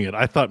was streaming it.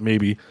 I thought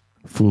maybe,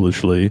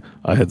 foolishly,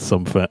 I had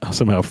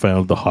somehow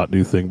found the hot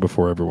new thing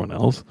before everyone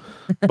else.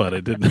 But I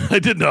didn't. I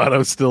did not. I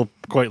was still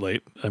quite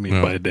late. I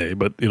mean, by a day,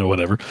 but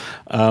whatever.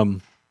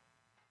 And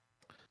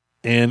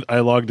I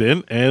logged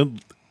in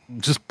and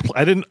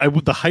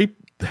the hype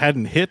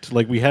hadn't hit.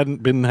 Like, we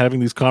hadn't been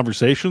having these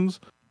conversations.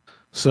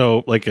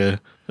 So like a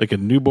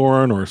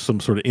newborn or some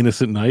sort of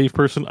innocent, naive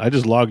person, I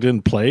just logged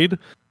in, played,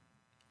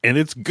 and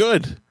it's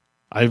good.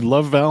 I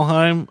love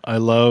Valheim. I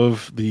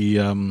love the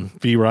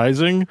V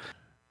Rising,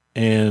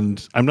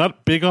 and I'm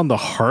not big on the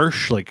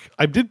harsh. Like,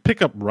 I did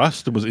pick up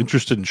Rust and was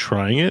interested in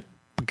trying it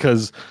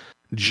because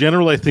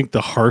generally I think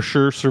the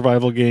harsher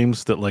survival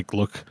games that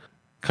look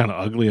kind of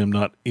ugly, I'm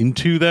not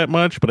into that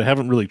much, but I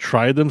haven't really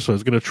tried them, so I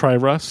was going to try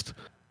Rust.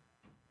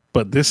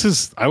 But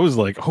I was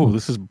like, oh,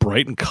 this is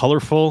bright and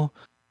colorful.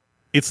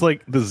 It's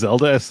like the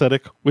Zelda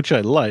aesthetic, which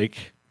I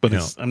like, but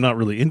I'm not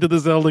really into the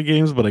Zelda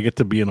games, but I get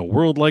to be in a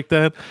world like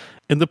that.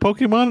 And the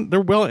Pokemon, they're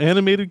well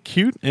animated,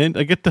 cute, and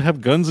I get to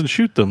have guns and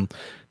shoot them.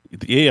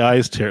 The AI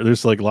is terrible.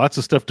 There's lots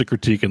of stuff to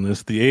critique in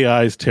this. The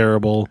AI is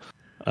terrible.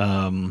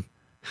 There's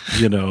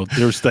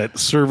that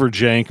server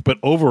jank, but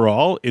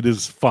overall, it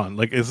is fun.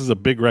 This is a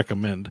big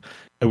recommend.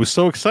 I was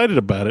so excited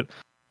about it.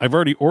 I've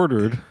already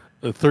ordered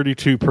a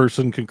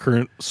 32-person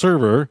concurrent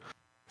server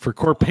for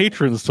core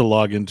patrons to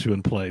log into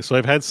and play. So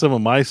I've had some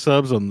of my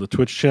subs on the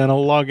Twitch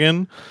channel log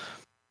in.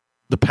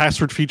 The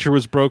password feature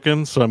was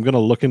broken, so I'm going to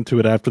look into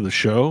it after the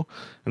show.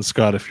 And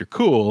Scott, if you're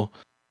cool,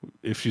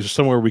 if you're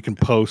somewhere we can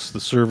post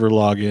the server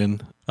login,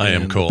 I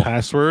am cool.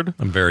 Password.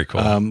 I'm very cool.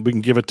 We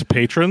can give it to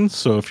patrons.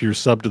 So if you're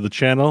sub to the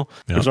channel,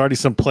 there's already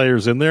some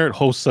players in there. It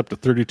hosts up to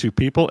 32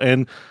 people,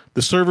 and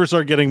the servers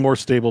are getting more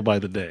stable by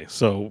the day.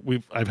 So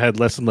I've had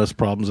less and less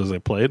problems as I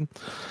played.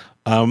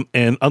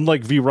 And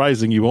unlike V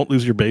Rising, you won't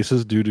lose your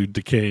bases due to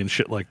decay and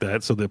shit like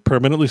that, so they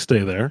permanently stay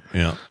there.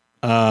 Yeah.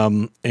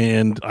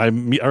 And I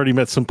already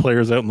met some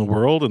players out in the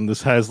world, and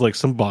this has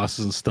some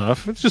bosses and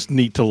stuff. It's just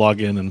neat to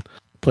log in and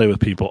play with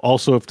people.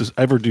 Also, if this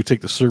ever do take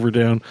the server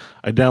down,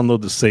 I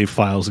download the save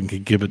files and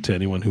can give it to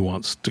anyone who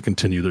wants to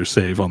continue their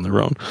save on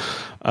their own.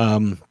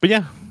 But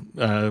yeah,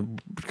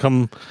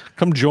 come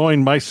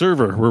join my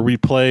server where we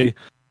play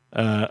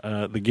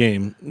the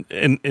game,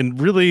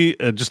 and really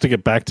just to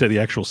get back to the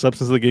actual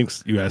substance of the game,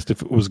 'cause you asked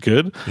if it was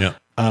good. Yeah.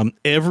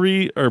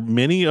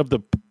 Many of the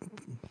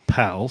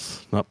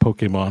pals, not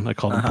Pokemon, I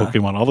call them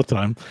Pokemon all the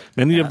time.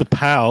 Many of the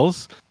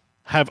pals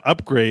have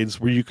upgrades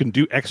where you can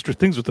do extra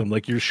things with them.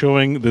 Like, you're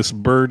showing this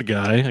bird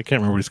guy, I can't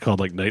remember what he's called,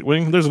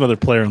 Nightwing. There's another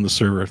player on the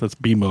server. That's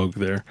B-Moog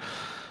there.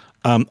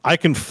 I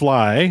can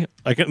fly.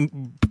 I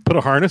can put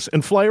a harness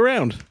and fly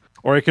around,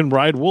 or I can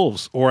ride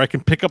wolves, or I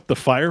can pick up the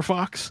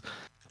Firefox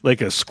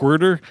like a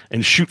squirter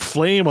and shoot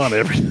flame on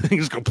everything.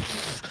 Just go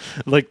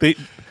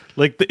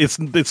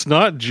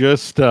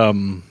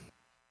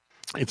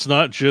it's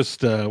not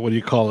just what do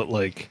you call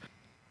it,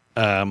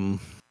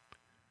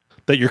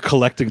 that you're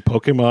collecting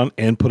Pokemon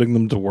and putting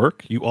them to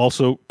work. You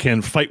also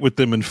can fight with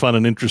them in fun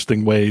and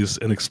interesting ways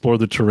and explore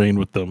the terrain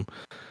with them,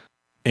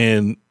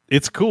 and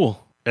it's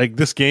cool.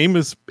 This game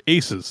is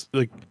aces.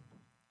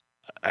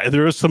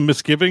 There are some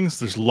misgivings,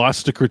 there's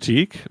lots to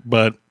critique,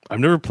 but I've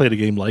never played a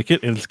game like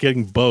it, and it's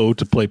getting Bo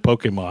to play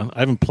Pokemon. I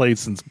haven't played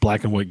since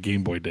Black and White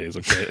Game Boy days,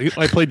 okay?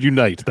 I played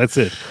Unite, that's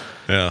it.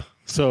 Yeah.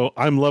 So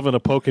I'm loving a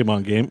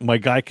Pokemon game. My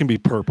guy can be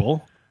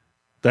purple.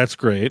 That's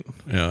great.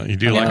 Yeah, you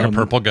do like a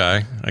purple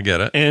guy. I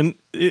get it. And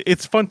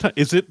it's fun.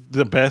 Is it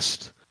the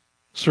best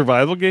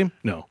Survival game?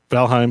 No.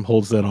 Valheim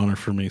holds that honor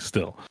for me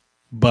still.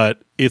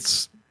 But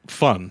it's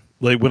fun.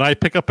 Like when I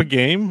pick up a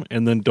game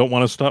and then don't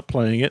want to stop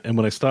playing it, and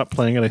when I stop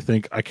playing it, I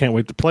think I can't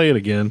wait to play it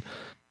again.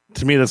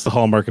 To me, that's the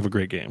hallmark of a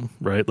great game,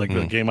 right? Like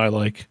the game I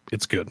like,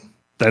 it's good.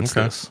 That's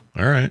this.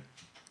 All right.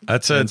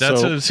 It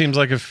seems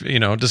like if,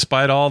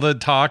 despite all the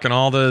talk and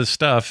all the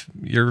stuff,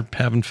 you're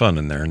having fun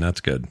in there, and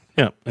that's good.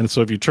 Yeah. And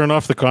so if you turn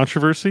off the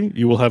controversy,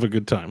 you will have a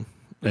good time.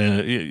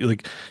 You're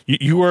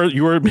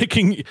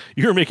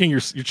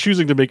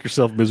choosing to make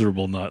yourself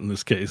miserable, not in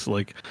this case.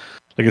 Like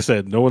I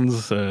said, no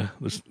one's the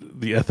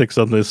ethics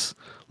on this.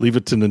 Leave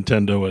it to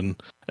Nintendo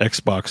and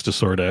Xbox to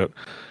sort out,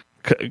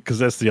 because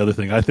that's the other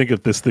thing. I think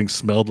if this thing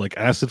smelled like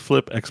acid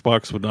flip,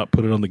 Xbox would not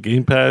put it on the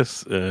Game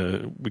Pass.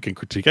 We can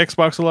critique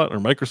Xbox a lot or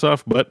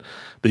Microsoft, but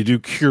they do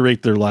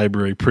curate their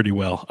library pretty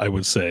well, I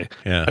would say.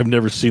 Yeah. I've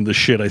never seen the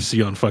shit I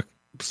see on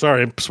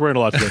Sorry, I'm swearing a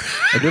lot today.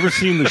 I've never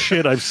seen the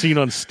shit I've seen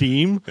on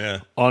Steam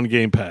on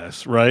Game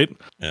Pass, right?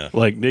 Yeah.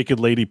 Like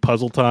Naked Lady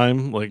Puzzle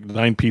Time, like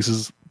 9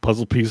 pieces,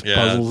 puzzles and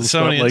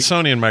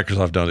Sony and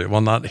Microsoft don't do it.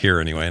 Well, not here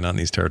anyway, not in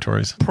these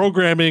territories.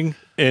 Programming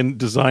and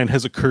design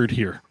has occurred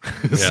here.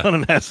 It's not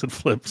an acid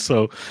flip.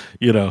 So,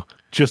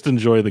 just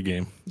enjoy the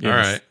game. All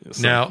right.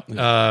 So, now,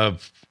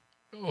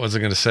 what was I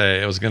going to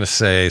say? I was going to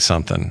say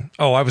something.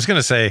 Oh, I was going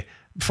to say,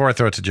 before I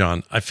throw it to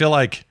John, I feel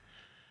like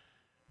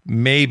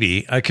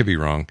maybe, I could be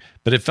wrong,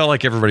 but it felt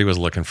like everybody was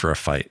looking for a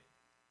fight.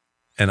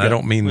 And I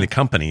don't mean the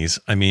companies.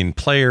 I mean,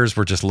 players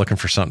were just looking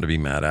for something to be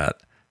mad at.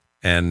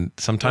 And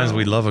sometimes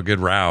we love a good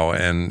row,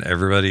 and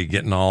everybody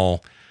getting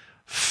all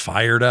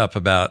fired up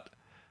about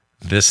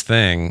this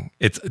thing.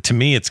 To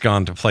me, it's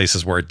gone to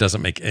places where it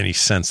doesn't make any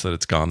sense that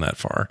it's gone that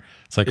far.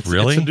 It's like,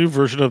 really? It's a new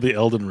version of the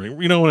Elden Ring.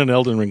 When an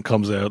Elden Ring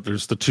comes out,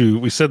 there's the two.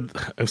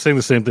 I'm saying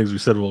the same things we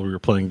said while we were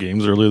playing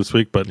games earlier this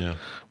week, but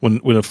when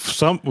a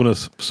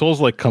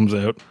Souls-like comes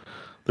out,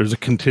 there's a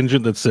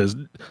contingent that says,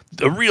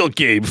 the real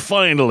game,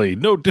 finally,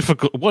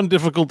 one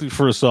difficulty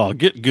for us all,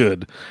 get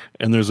good.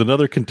 And there's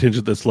another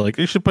contingent that's like,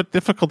 they should put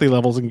difficulty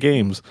levels in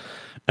games.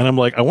 And I'm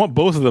like, I want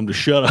both of them to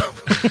shut up.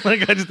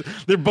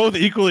 They're both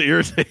equally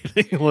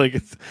irritating.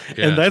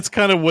 And that's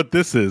kind of what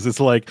this is. It's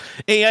like,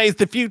 AI is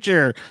the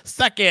future.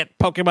 Suck it,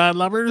 Pokemon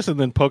lovers. And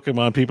then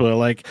Pokemon people are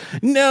like,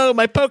 no,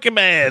 my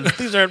Pokemons.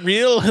 These aren't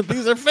real.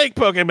 These are fake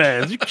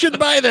Pokemons. You should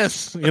buy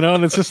this.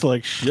 And it's just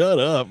like, shut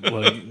up.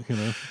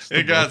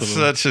 It got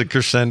such a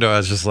crescendo. I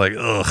was just like,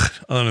 ugh,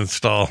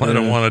 uninstall. I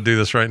don't want to do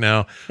this right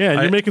now. Yeah,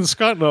 and you're making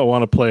Scott not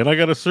want to play. And I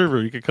got a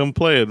server. You could come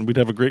play it, and we'd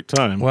have a great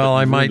time. Well,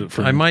 I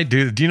might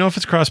do. Do you know if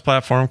it's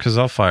cross-platform? Because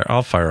I'll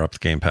fire up the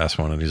Game Pass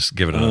one and just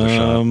give it another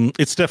shot.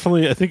 It's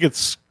definitely, I think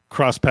it's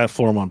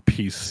cross-platform on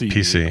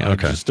PC.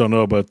 Okay. I just don't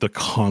know about the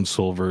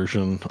console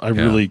version. I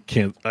really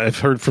can't. I've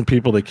heard from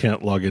people they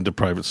can't log into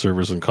private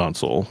servers in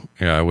console.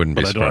 Yeah, I wouldn't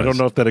be surprised. I don't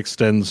know if that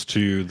extends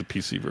to the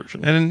PC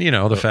version. And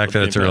the fact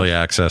that it's early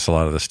access, a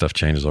lot of this stuff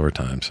changes over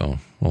time. So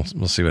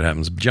we'll see what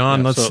happens.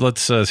 John,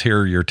 let's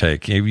hear your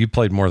take. You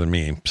played more than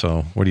me,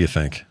 so what do you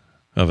think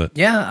of it?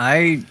 Yeah,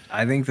 I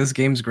think this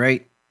game's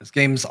great. This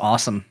game's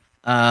awesome.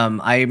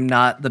 I'm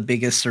not the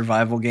biggest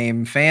survival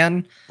game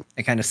fan.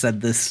 I kind of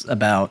said this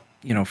about,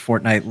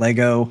 Fortnite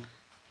Lego.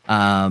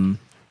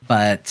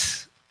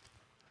 But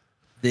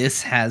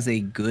this has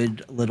a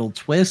good little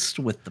twist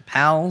with the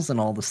pals and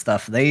all the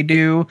stuff they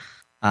do.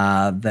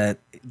 That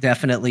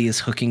definitely is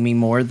hooking me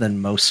more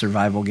than most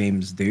survival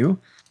games do.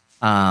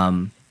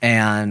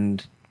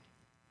 And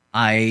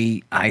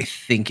I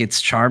think it's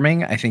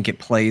charming. I think it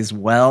plays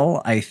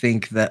well. I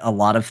think that a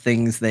lot of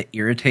things that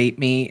irritate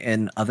me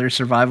in other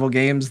survival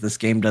games, this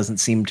game doesn't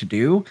seem to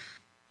do.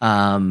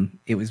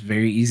 It was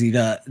very easy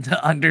to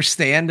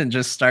understand and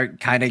just start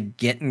kind of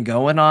getting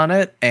going on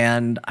it.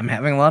 And I'm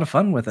having a lot of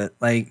fun with it.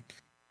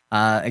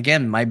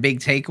 Again, my big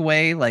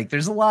takeaway,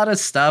 there's a lot of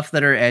stuff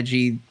that are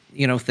edgy,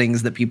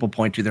 things that people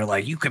point to. They're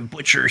like, you can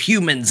butcher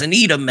humans and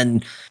eat them.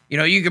 And,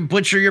 you can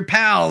butcher your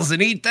pals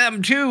and eat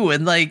them too.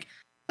 And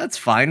that's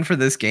fine for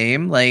this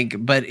game.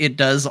 But it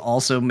does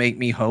also make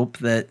me hope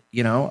that,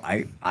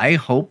 I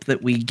hope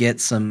that we get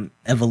some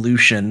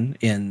evolution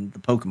in the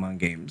Pokemon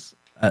games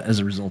as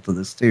a result of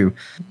this too.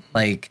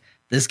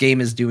 This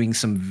game is doing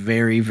some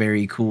very,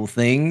 very cool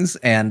things.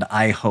 And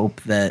I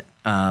hope that,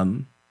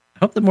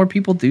 more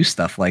people do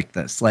stuff like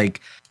this.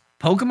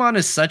 Pokemon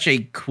is such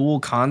a cool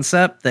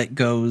concept that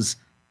goes,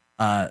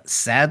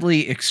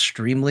 sadly,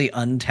 extremely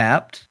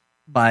untapped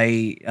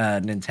by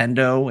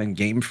Nintendo and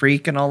Game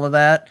Freak and all of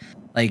that.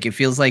 It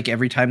feels like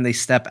every time they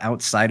step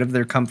outside of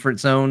their comfort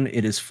zone,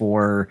 it is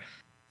for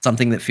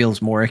something that feels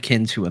more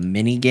akin to a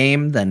mini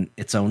game than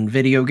its own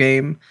video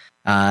game.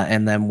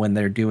 And then when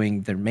they're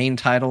doing their main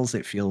titles,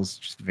 it feels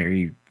just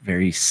very,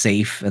 very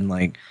safe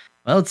and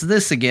it's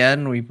this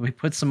again. We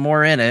put some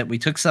more in it. We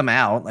took some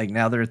out.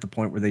 Now they're at the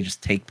point where they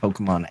just take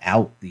Pokemon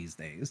out these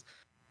days.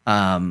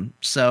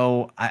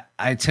 So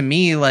I to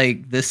me,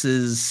 this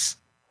is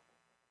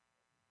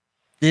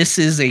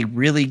a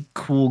really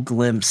cool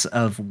glimpse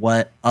of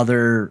what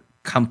other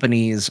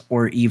companies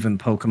or even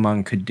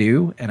Pokemon could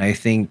do. And I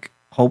think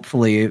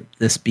hopefully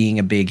this being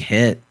a big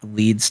hit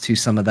leads to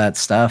some of that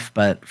stuff.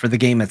 But for the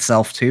game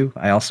itself too,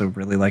 I also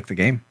really like the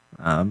game.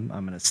 I'm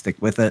going to stick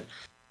with it.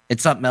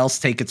 It's something else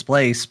take its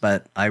place,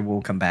 but I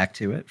will come back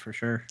to it for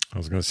sure. I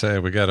was going to say,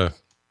 we got a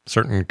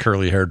certain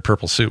curly-haired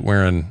purple suit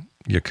wearing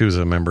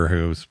Yakuza member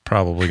who's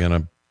probably going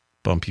to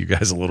bump you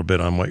guys a little bit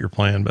on what you're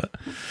playing. But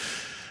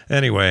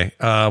anyway,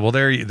 well,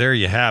 there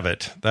you have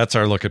it. That's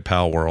our look at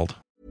Pal World.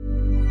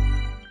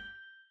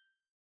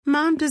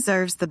 Mom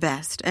deserves the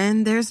best,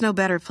 and there's no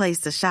better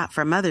place to shop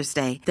for Mother's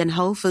Day than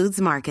Whole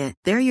Foods Market.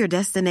 They're your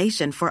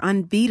destination for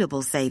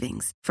unbeatable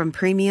savings, from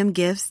premium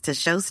gifts to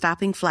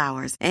show-stopping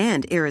flowers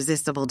and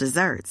irresistible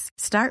desserts.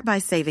 Start by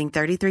saving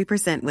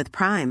 33% with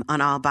Prime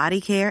on all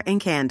body care and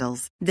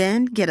candles.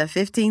 Then get a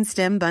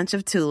 15-stem bunch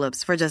of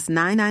tulips for just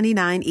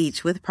 $9.99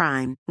 each with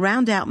Prime.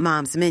 Round out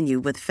Mom's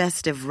menu with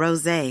festive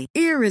rosé,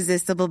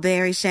 irresistible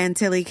berry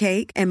chantilly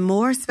cake, and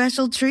more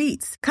special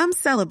treats. Come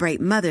celebrate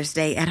Mother's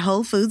Day at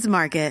Whole Foods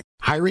Market.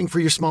 Hiring for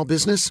your small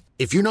business?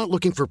 If you're not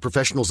looking for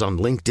professionals on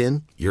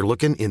LinkedIn, you're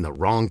looking in the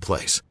wrong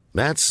place.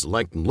 That's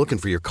like looking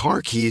for your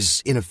car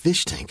keys in a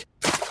fish tank.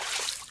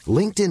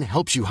 LinkedIn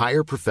helps you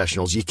hire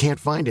professionals you can't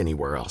find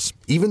anywhere else,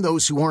 even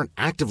those who aren't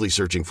actively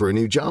searching for a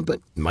new job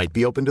but might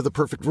be open to the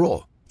perfect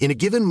role. In a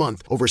given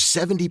month, over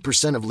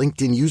 70% of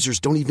LinkedIn users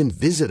don't even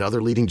visit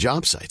other leading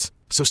job sites.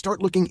 So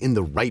start looking in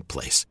the right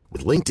place.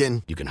 With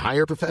LinkedIn, you can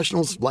hire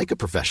professionals like a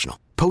professional.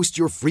 Post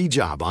your free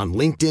job on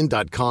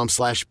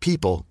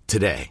linkedin.com/people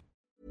today.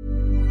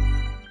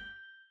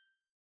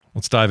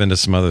 Let's dive into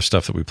some other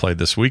stuff that we played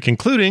this week,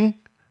 including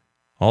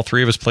all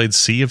three of us played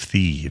Sea of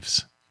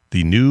Thieves,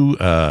 the new,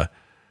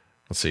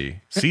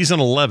 Season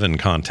 11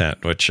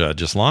 content, which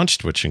just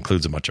launched, which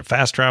includes a bunch of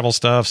fast travel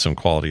stuff, some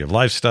quality of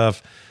life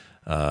stuff.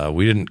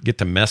 We didn't get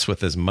to mess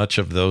with as much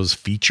of those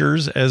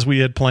features as we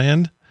had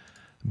planned,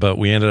 but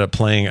we ended up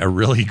playing a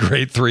really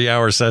great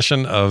 3-hour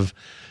session of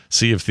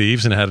Sea of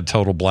Thieves and had a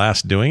total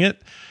blast doing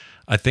it.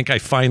 I think I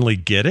finally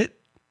get it.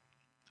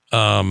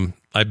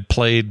 I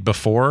played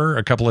before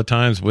a couple of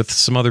times with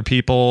some other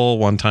people,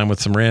 one time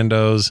with some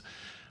randos,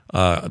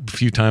 a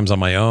few times on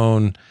my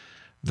own.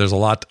 There's a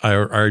lot I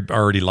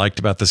already liked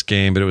about this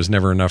game, but it was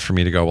never enough for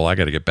me to go, well, I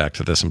got to get back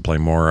to this and play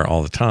more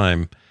all the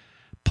time.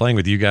 Playing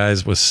with you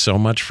guys was so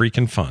much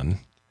freaking fun.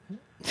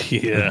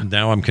 Yeah.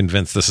 Now I'm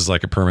convinced this is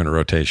like a permanent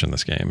rotation,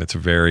 this game. It's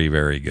very,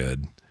 very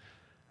good.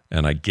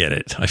 And I get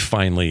it. I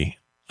finally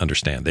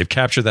understand. They've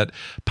captured that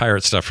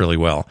pirate stuff really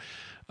well.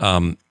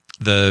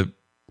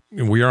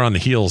 We are on the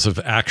heels of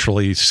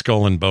actually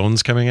Skull and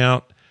Bones coming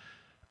out.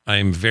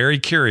 I'm very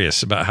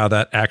curious about how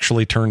that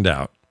actually turned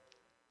out.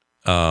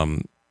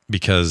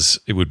 Because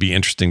it would be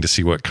interesting to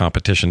see what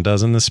competition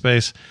does in this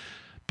space.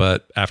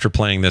 But after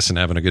playing this and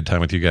having a good time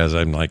with you guys,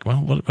 I'm like,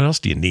 well, what else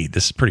do you need?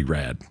 This is pretty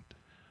rad.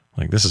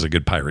 Like, this is a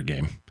good pirate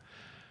game.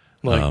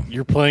 Like,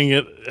 you're playing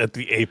it at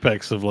the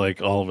apex of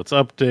like all of its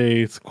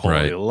updates,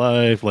 quality of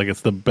life. Like,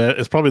 it's the best.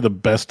 It's probably the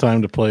best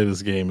time to play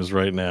this game is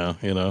right now.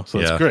 You know, so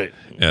it's great.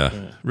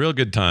 Yeah, real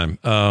good time.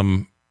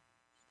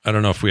 I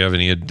don't know if we have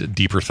any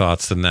deeper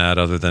thoughts than that,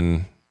 other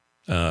than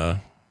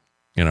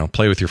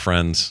play with your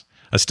friends.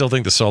 I still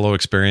think the solo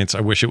experience,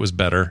 I wish it was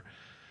better.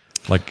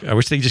 Like, I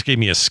wish they just gave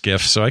me a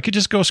skiff so I could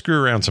just go screw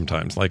around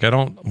sometimes. Like, I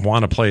don't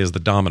want to play as the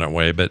dominant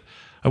way, but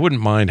I wouldn't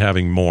mind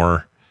having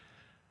more.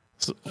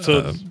 So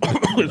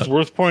it's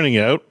worth pointing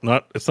out,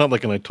 it's not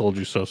like an I told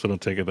you so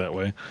don't take it that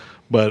way,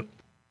 but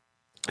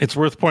it's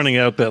worth pointing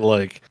out that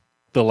like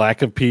the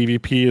lack of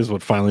PvP is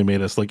what finally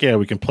made us like, yeah,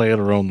 we can play at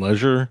our own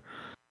leisure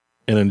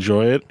and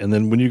enjoy it. And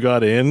then when you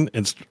got in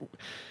and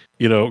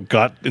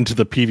got into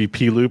the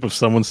PvP loop of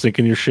someone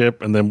sinking your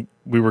ship, and then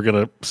we were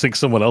going to sink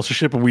someone else's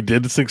ship, and we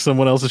did sink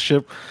someone else's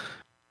ship.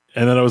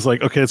 And then I was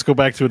like, okay, let's go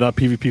back to a not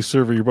PvP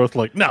server. You're both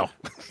like, no.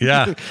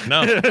 Yeah,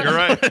 no, you're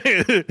right.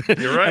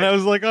 You're right. And I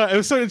was like,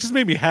 it just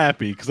made me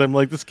happy because I'm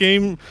like, this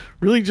game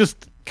really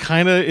just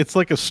kind of, it's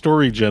like a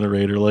story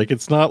generator. Like,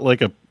 it's not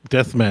like a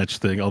deathmatch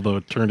thing, although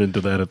it turned into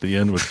that at the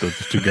end with the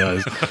two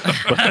guys.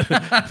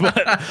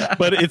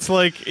 but it's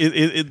like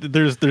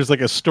there's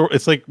like a story.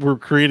 It's like we're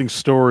creating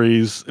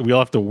stories. We all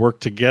have to work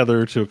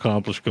together to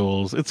accomplish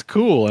goals. It's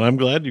cool, and I'm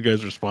glad you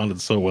guys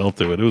responded so well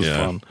to it. It was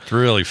fun. It's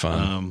really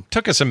fun.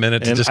 Took us a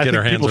minute to just get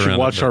our hands around it. People should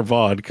watch our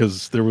VOD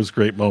because there was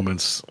great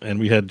moments, and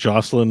we had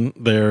Jocelyn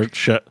there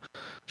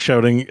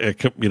shouting,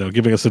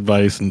 giving us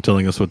advice and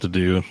telling us what to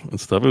do and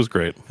stuff. It was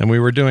great, and we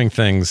were doing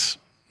things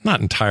not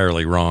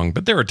entirely wrong,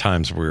 but there were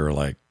times where we were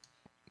like,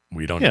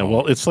 we don't know. Yeah,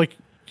 well, it's like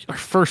our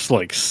first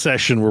like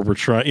session where we're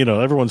trying,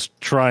 everyone's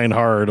trying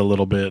hard a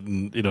little bit.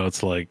 And,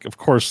 it's like, of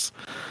course,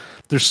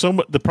 there's so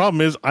much. The problem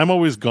is I'm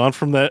always gone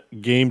from that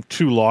game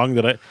too long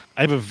that I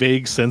have a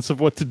vague sense of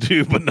what to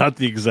do, but not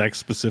the exact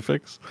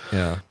specifics.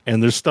 Yeah.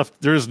 And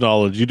there's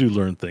knowledge. You do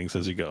learn things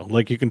as you go.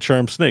 Like you can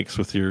charm snakes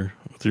with your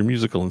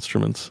musical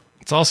instruments.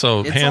 It's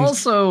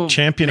also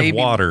champion of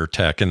water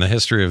tech in the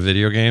history of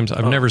video games.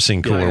 I've never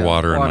seen cooler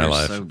water in my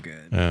life. So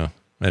good. Yeah.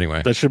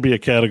 Anyway, that should be a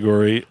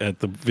category at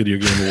the Video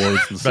Game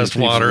Awards. And Best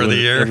water of the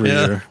year. Every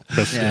Yeah. year.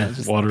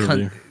 Best water of the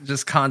year.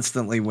 Just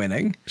constantly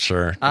winning.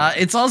 Sure.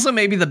 It's also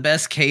maybe the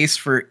best case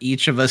for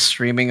each of us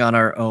streaming on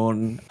our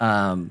own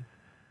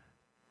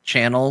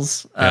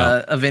channels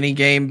of any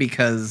game,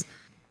 because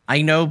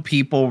I know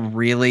people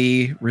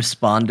really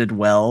responded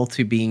well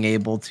to being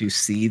able to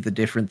see the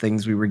different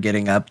things we were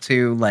getting up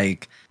to.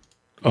 Like,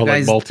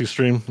 like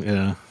multi-stream?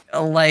 Yeah.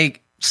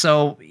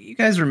 So you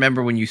guys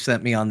remember when you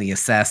sent me on the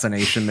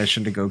assassination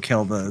mission to go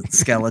kill the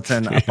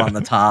skeleton up on the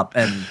top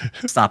and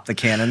stop the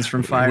cannons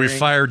from firing? We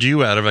fired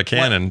you out of a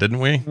cannon, didn't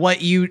we?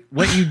 What you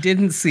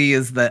didn't see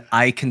is that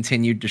I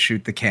continued to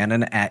shoot the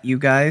cannon at you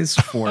guys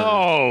for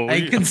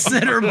a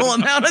considerable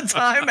amount of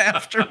time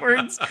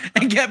afterwards,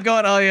 and kept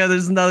going, oh yeah,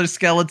 there's another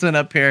skeleton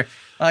up here.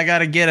 I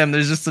gotta get him.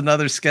 There's just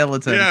another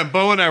skeleton. Yeah,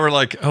 Bo and I were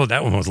like, oh,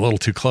 that one was a little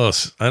too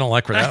close. I don't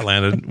like where that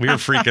landed. We were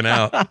freaking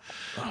out.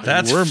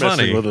 That's funny.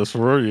 funny. With us,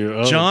 were you?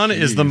 Oh, John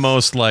is the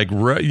most like,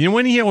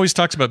 when he always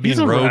talks about being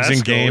rogues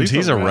in games,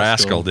 he's a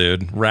rascal,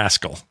 dude.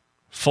 Rascal.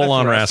 Full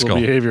on rascal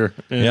behavior.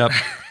 Yeah. Yep.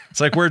 It's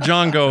like, where'd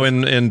John go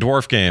in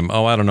Dwarf Game?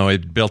 Oh, I don't know. He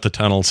built a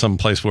tunnel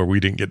someplace where we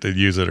didn't get to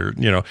use it, or,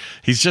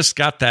 he's just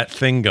got that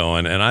thing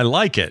going. And I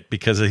like it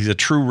because he's a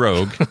true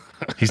rogue.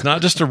 He's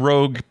not just a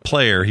rogue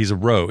player. He's a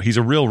rogue. He's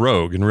a real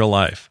rogue in real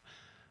life.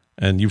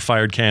 And you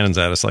fired cannons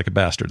at us like a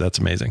bastard. That's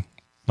amazing.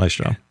 Nice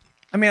job.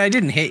 I mean, I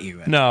didn't hit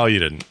you. No, you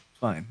didn't.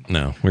 Fine.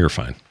 No, we were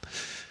fine.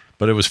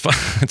 But it was fun.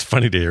 It's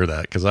funny to hear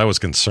that because I was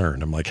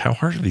concerned. I'm like, how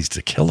hard are these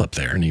to kill up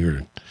there? And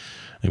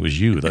it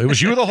was you. It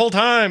was you the whole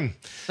time.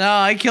 No,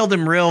 I killed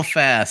him real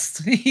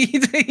fast. He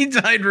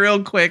died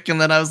real quick, and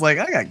then I was like,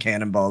 I got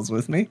cannonballs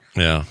with me.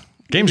 Yeah.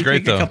 Game's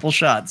great, though. A couple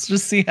shots.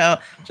 Just see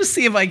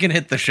if I can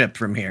hit the ship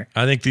from here.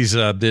 I think these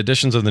the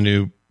additions of the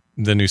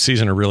new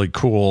season are really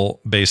cool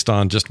based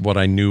on just what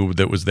I knew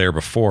that was there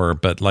before.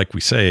 But like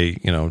we say,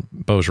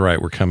 Bo's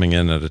right. We're coming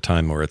in at a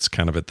time where it's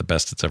kind of at the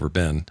best it's ever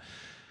been.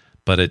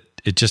 But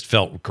it just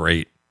felt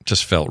great.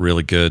 Just felt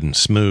really good and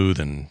smooth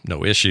and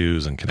no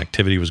issues, and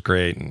connectivity was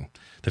great. And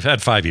they've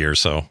had 5 years,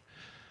 so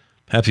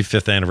happy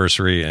 5th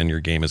anniversary, and your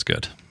game is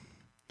good.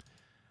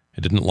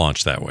 It didn't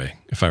launch that way,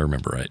 if I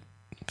remember right.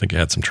 I think it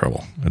had some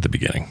trouble at the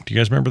beginning. Do you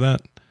guys remember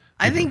that?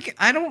 I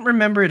don't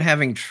remember it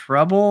having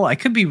trouble. I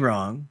could be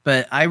wrong,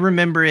 but I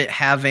remember it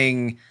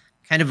having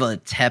kind of a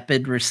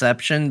tepid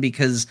reception,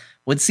 because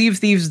what Sea of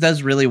Thieves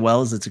does really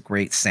well is it's a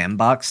great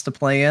sandbox to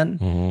play in.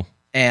 Mm-hmm.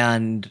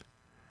 And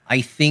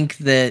I think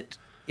that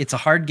it's a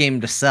hard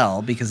game to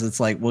sell, because it's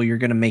like, well, you're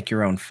going to make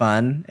your own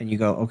fun. And you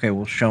go, okay,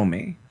 well, show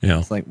me. Yeah.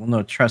 It's like, well,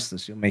 no, trust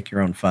us. You'll make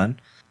your own fun.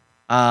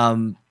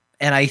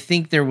 And I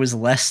think there was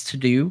less to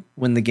do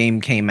when the game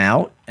came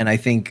out. And I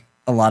think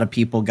a lot of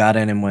people got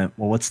in and went,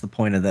 well, what's the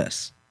point of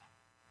this?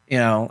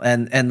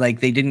 And like,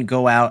 they didn't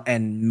go out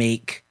and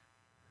make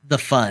the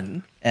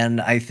fun.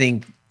 And I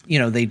think,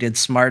 they did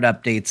smart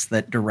updates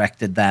that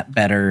directed that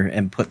better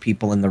and put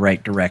people in the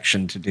right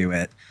direction to do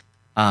it.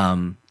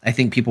 I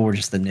think people were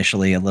just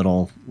initially a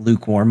little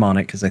lukewarm on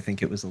it, because I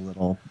think it was a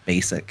little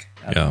basic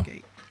out of the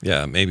gate.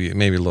 Yeah, maybe a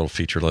little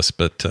featureless,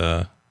 but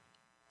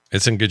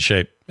it's in good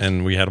shape,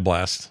 and we had a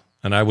blast.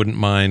 And I wouldn't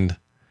mind,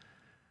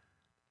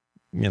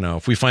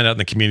 if we find out in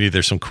the community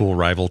there's some cool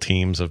rival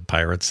teams of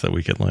pirates that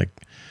we could like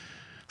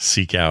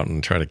seek out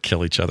and try to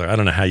kill each other. I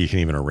don't know how you can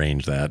even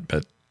arrange that,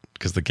 but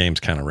because the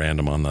game's kind of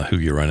random on the who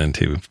you run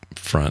into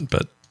front,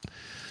 but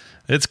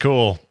it's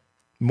cool.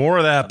 More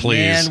of that,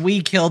 please. Man,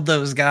 we killed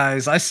those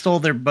guys. I stole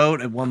their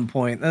boat at one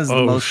point. That was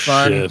the most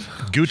fun.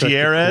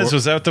 Gutierrez,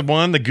 was that the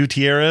one? The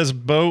Gutierrez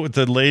boat with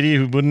the lady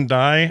who wouldn't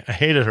die? I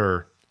hated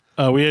her.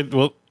 We had, it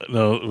was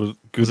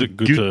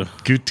Guta.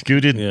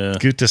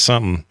 Guta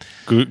something.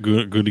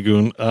 Goody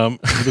Goon.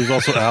 There's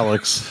also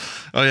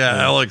Alex. Oh, yeah,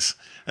 Alex.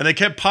 And they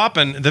kept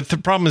popping. The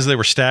problem is they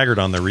were staggered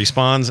on their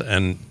respawns,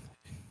 and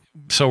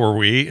so were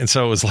we. And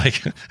so it was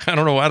like, I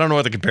don't know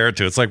what to compare it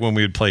to. It's like when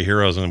we would play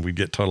Heroes and we'd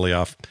get totally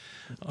off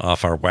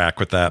our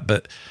whack with that.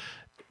 But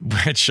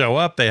when it show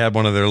up, they had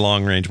one of their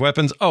long range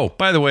weapons. Oh,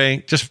 by the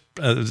way, just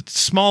a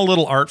small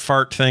little art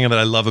fart thing that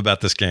I love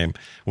about this game.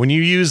 When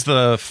you use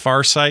the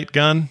Farsight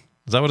gun,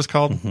 is that what it's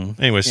called? Mm-hmm.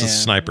 Anyway, it's a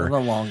sniper. The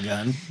long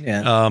gun.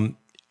 Yeah.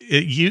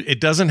 It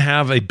doesn't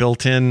have a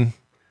built-in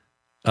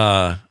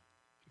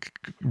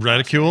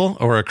reticule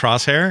or a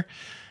crosshair.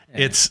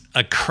 Yeah. It's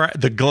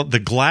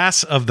the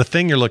glass of the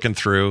thing you're looking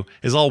through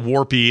is all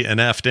warpy and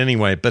effed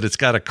anyway, but it's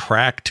got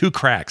two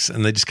cracks,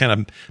 and they just kind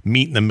of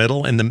meet in the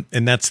middle, and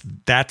that's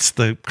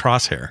the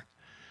crosshair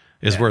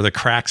is where the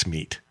cracks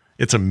meet.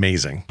 It's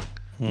amazing.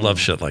 Love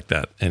shit like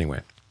that.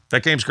 Anyway,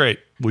 that game's great.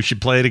 We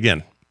should play it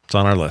again. It's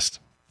on our list.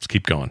 Let's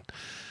keep going.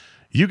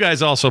 You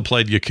guys also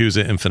played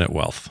Yakuza Infinite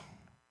Wealth.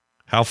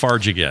 How far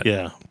did you get?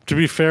 Yeah. To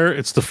be fair,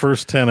 it's the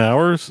first 10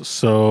 hours,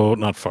 so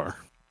not far.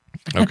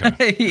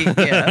 Okay.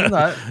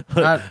 Yeah,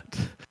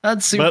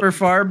 not super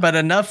far, but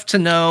enough to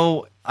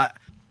know.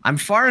 I'm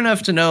far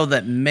enough to know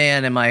that,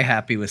 man, am I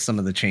happy with some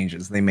of the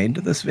changes they made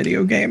to this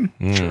video game.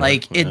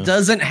 It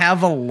doesn't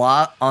have a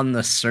lot on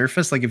the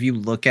surface. Like, if you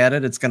look at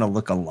it, it's going to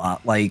look a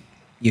lot like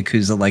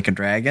Yakuza Like a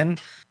Dragon.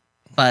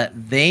 but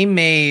they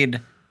made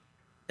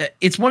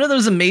it's one of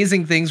those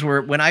amazing things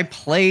where when I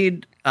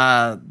played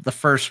the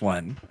first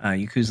one,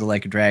 Yakuza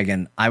Like a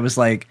Dragon, I was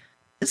like,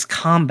 this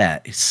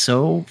combat is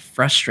so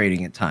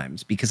frustrating at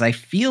times because I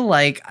feel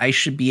like I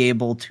should be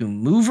able to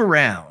move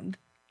around,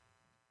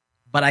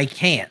 but I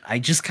can't. I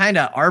just kind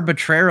of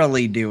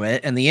arbitrarily do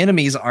it, and the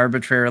enemies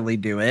arbitrarily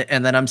do it,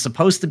 and then I'm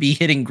supposed to be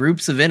hitting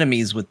groups of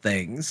enemies with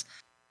things,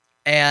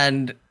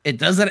 and it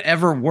doesn't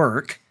ever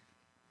work.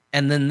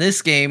 And then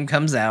this game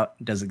comes out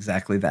and does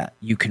exactly that.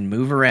 You can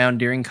move around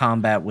during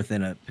combat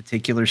within a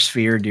particular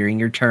sphere during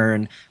your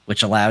turn,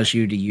 which allows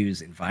you to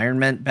use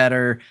environment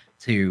better,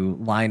 to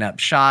line up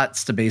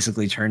shots, to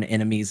basically turn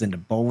enemies into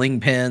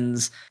bowling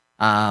pins,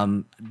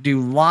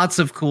 do lots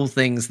of cool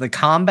things. The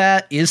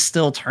combat is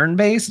still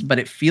turn-based, but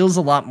it feels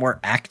a lot more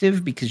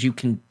active because you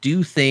can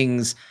do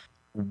things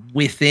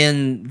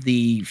within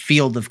the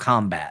field of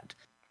combat.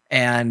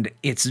 And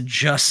it's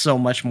just so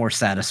much more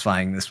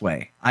satisfying this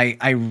way.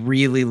 I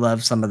really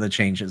love some of the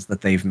changes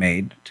that they've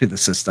made to the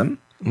system.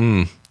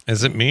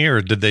 Is it me,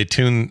 or did they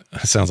tune?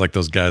 It sounds like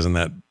those guys in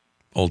that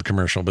old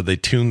commercial, but they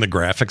tuned the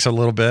graphics a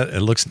little bit. It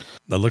looks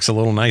a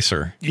little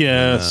nicer.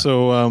 Yeah.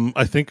 So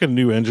I think a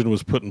new engine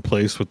was put in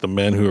place with The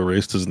Man Who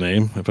Erased His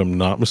Name, if I'm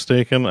not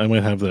mistaken. I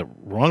might have that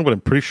wrong, but I'm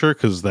pretty sure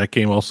because that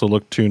game also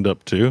looked tuned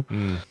up too.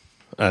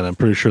 And I'm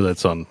pretty sure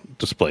that's on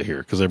display here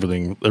because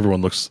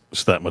everyone looks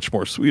just that much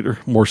more sweeter,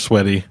 more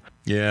sweaty.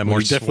 Yeah, more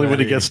definitely sweaty. When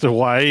he gets to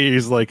Hawaii,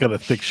 he's like got a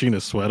thick sheen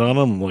of sweat on him.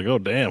 I'm like, oh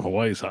damn,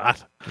 Hawaii's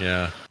hot.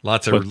 Yeah,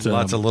 lots of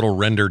little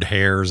rendered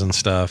hairs and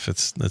stuff.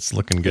 It's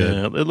looking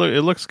good. Yeah,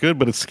 it looks good,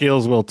 but it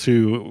scales well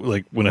too.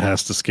 Like when it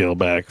has to scale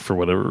back for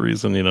whatever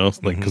reason,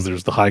 like because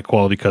there's the high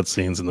quality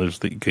cutscenes and there's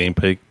the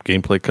gameplay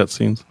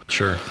cutscenes.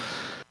 Sure.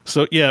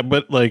 So yeah,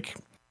 but like.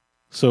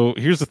 So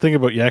here's the thing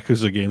about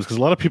Yakuza games, because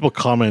a lot of people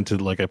commented,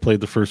 like I played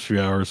the first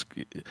few hours.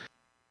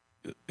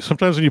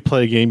 Sometimes when you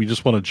play a game, you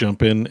just want to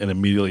jump in and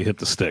immediately hit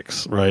the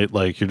sticks, right?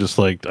 Like you're just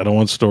like, I don't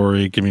want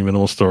story, give me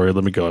minimal story,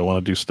 let me go, I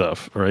want to do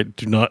stuff, right?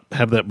 Do not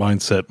have that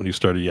mindset when you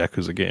start a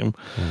Yakuza game,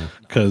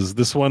 because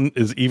this one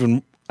is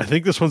I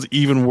think this one's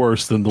even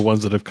worse than the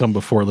ones that have come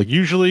before. Like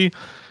usually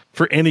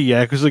for any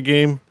Yakuza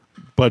game,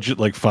 budget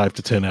like 5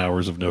 to 10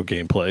 hours of no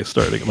gameplay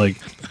starting. Like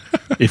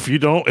if you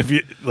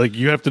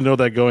you have to know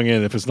that going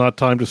in. If it's not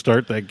time to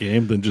start that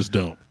game, then just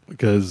don't.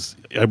 Because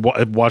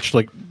I'd watched,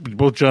 like,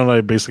 both John and I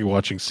are basically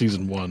watching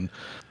season 1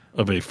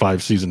 of a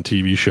 5-season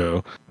TV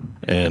show,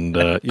 and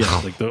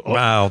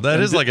wow, that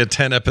is like a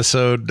 10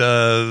 episode.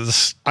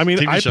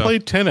 TV show.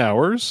 Played 10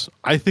 hours.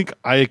 I think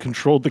I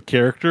controlled the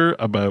character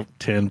about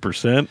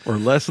 10% or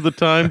less of the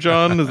time.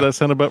 John, does that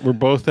sound about? We're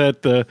both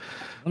at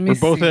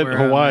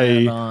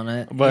Hawaii,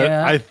 but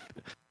yeah.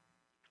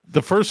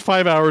 The first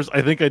 5 hours,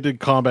 I think I did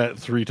combat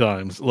 3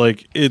 times.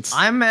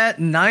 I'm at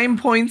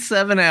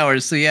 9.7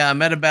 hours. So yeah,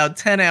 I'm at about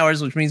 10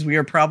 hours, which means we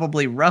are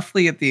probably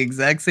roughly at the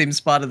exact same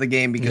spot of the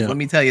game. Because let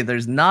me tell you,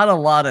 there's not a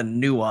lot of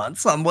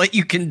nuance on what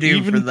you can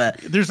do for that.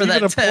 There's for even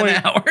that 10 a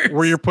point hours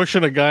where you're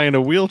pushing a guy in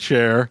a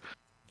wheelchair,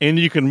 and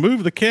you can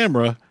move the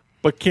camera,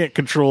 but can't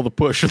control the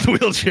push of the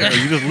wheelchair.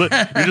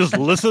 You just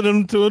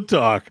listening to him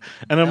talk,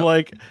 and I'm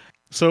like.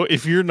 So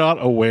if you're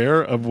not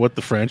aware of what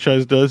the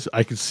franchise does,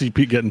 I can see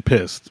Pete getting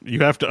pissed. You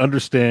have to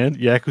understand,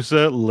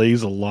 Yakuza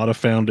lays a lot of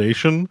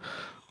foundation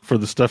for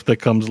the stuff that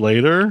comes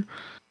later.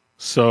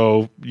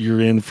 So you're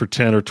in for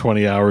 10 or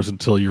 20 hours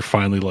until you're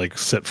finally like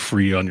set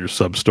free on your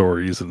sub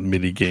stories and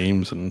mini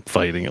games and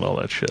fighting and all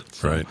that shit.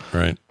 So,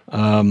 right.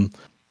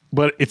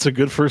 But it's a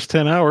good first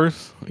 10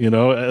 hours,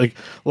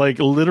 like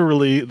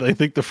literally, I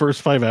think the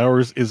first 5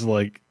 hours is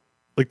like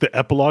the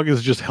epilogue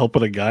is just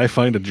helping a guy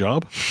find a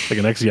job, like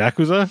an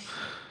ex-Yakuza.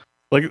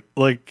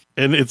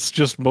 And it's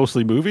just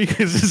mostly movie.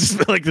 It's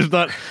just like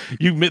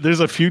there's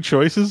a few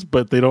choices,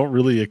 but they don't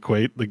really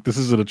equate. Like this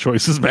isn't a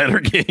choices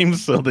matter game,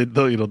 so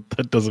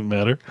that doesn't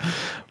matter.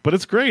 But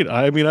it's great.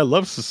 I mean, I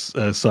love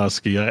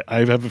Sasuke.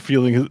 I have a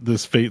feeling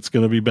this fate's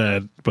going to be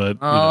bad, but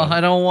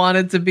I don't want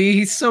it to be.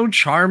 He's so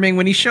charming.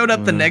 When he showed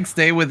up the next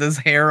day with his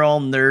hair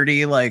all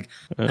nerdy, like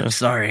I'm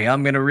sorry,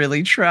 I'm gonna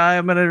really try.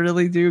 I'm gonna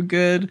really do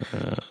good.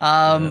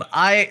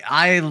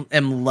 I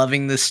am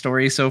loving this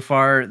story so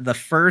far. The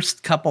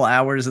first couple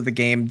hours of the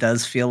game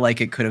does feel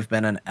like it could have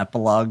been an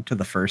epilogue to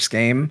the first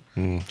game.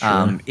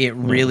 Sure. It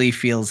really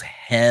feels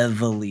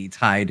heavily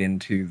tied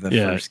into the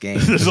first game.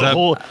 There's a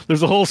whole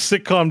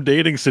sitcom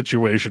dating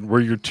situation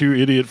where your 2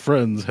 idiot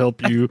friends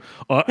help you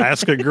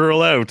ask a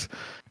girl out,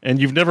 and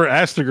you've never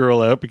asked a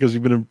girl out because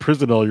you've been in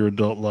prison all your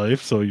adult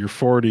life, so you're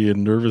 40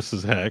 and nervous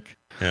as heck.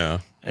 Yeah.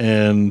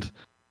 And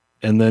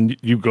then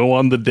you go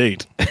on the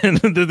date,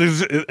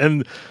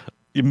 and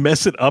you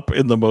mess it up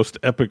in the most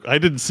epic. I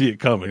didn't see it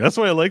coming. That's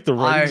why I like the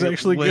writing's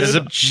actually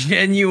good.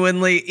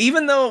 Genuinely,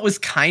 even though it was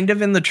kind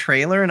of in the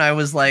trailer, and I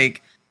was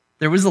like,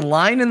 there was a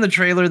line in the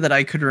trailer that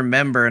I could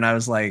remember, and I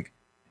was like,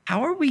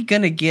 how are we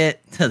gonna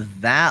get to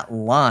that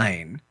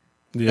line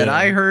that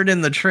I heard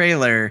in the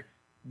trailer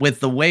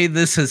with the way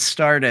this has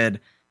started?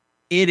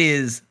 It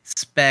is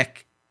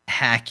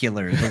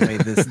spectacular the way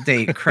this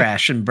date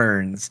crash and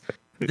burns.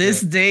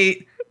 This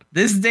date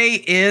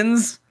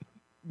ends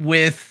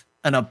with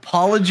an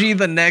apology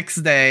the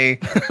next day,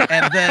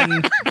 and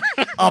then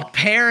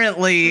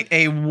apparently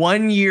a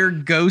 1-year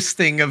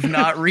ghosting of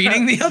not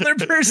reading the other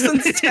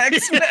person's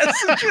text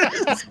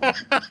messages.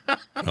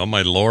 Oh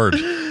my Lord.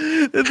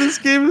 This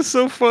game is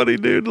so funny,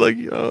 dude. Like,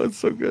 oh, it's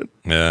so good.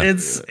 Yeah.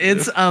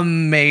 It's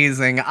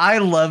amazing. I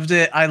loved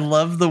it. I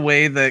love the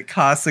way that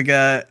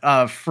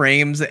Kasuga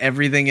frames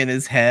everything in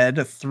his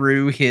head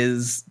through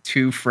his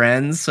two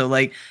friends. So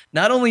like,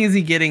 not only is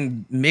he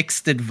getting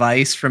mixed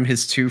advice from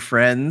his two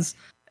friends,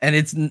 and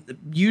it's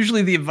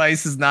usually the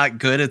advice is not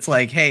good. It's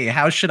like, hey,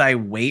 how should I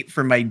wait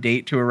for my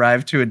date to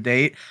arrive to a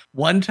date?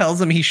 One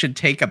tells him he should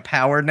take a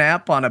power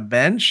nap on a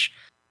bench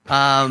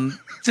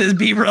to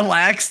be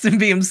relaxed and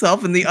be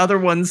himself. And the other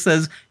one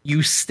says,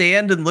 you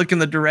stand and look in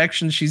the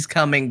direction she's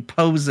coming,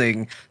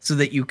 posing so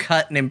that you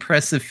cut an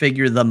impressive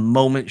figure the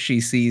moment she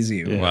sees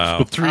you. Yeah, wow.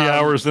 But 3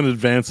 hours in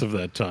advance of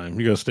that time.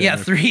 You got to stay. Yeah,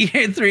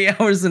 three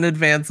hours in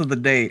advance of the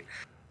date.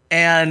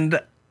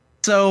 And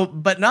so,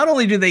 but not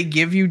only do they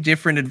give you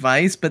different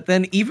advice, but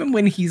then even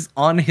when he's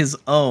on his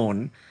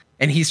own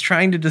and he's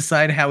trying to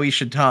decide how he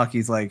should talk,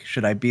 he's like,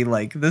 should I be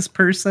like this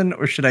person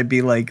or should I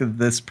be like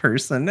this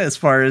person? As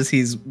far as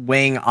he's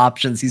weighing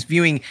options, he's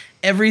viewing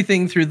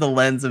everything through the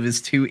lens of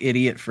his two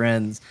idiot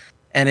friends.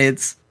 And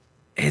it's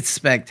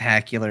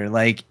spectacular.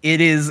 Like,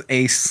 it is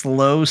a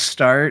slow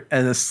start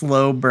and a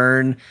slow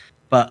burn,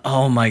 but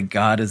oh my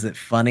God, is it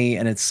funny,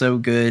 and it's so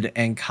good.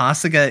 And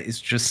Kasuga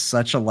is just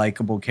such a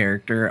likable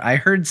character. I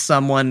heard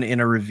someone in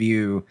a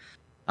review,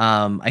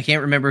 I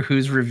can't remember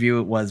whose review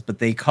it was, but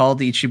they called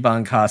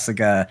Ichiban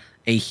Kasuga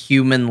a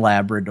human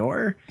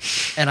Labrador.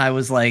 And I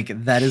was like,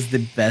 that is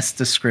the best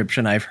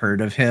description I've heard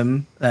of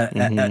him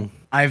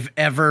I've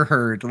ever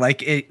heard.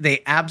 Like,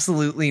 they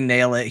absolutely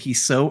nail it. He's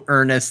so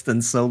earnest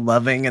and so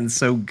loving and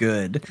so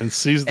good. And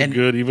sees the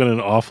good even in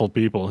awful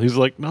people. He's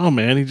like, no,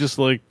 man, he just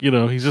like,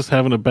 he's just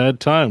having a bad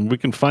time. We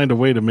can find a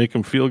way to make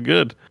him feel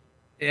good.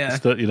 Yeah.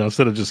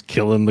 Instead of just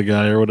killing the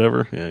guy or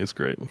whatever. Yeah, he's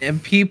great.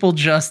 And people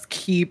just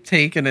keep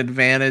taking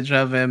advantage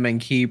of him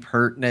and keep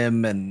hurting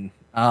him. And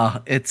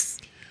it's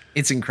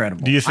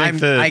incredible. Do you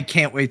think I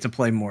can't wait to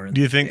play more.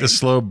 Do you think the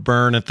slow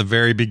burn at the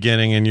very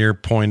beginning and your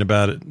point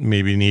about it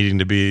maybe needing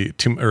to be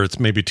it's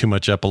maybe too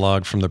much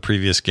epilogue from the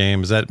previous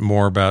game, is that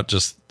more about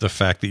just the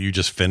fact that you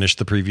just finished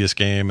the previous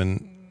game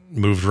and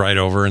moved right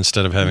over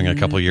instead of having a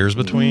couple of years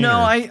between? No,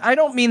 I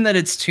don't mean that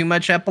it's too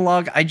much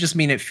epilogue. I just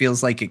mean it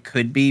feels like it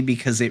could be,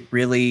 because it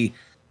really,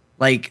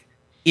 like,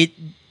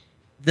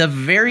 the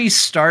very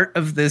start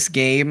of this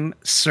game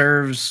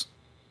serves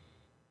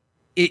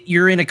it.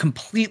 You're in a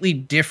completely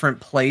different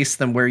place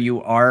than where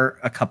you are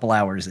a couple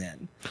hours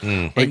in.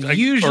 And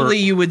usually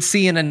you would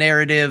see in a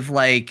narrative,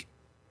 like,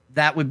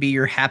 that would be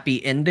your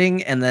happy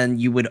ending, and then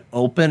you would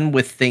open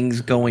with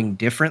things going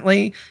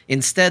differently.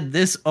 Instead,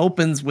 this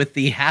opens with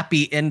the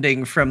happy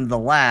ending from the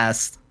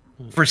last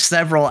for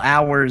several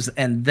hours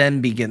and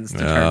then begins to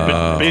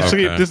turn.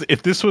 Basically, okay.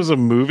 if this was a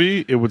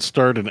movie, it would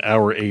start in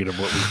hour 8 of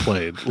what we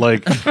played.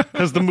 Like,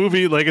 because the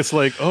movie, like, it's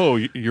like, oh,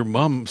 your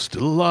mom's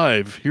still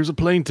alive. Here's a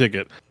plane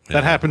ticket.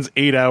 That happens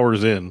 8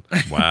 hours in.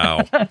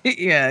 Wow.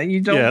 Yeah,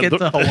 you don't get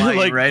to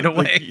Hawaii right away.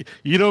 Like,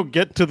 you don't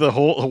get to the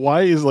whole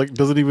Hawaii is like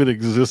doesn't even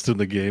exist in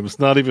the game. It's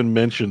not even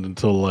mentioned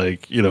until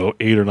like 8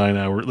 or 9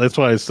 hours. That's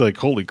why it's like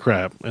holy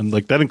crap, and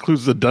like that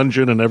includes the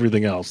dungeon and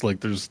everything else.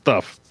 Like there's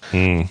stuff.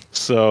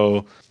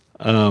 So,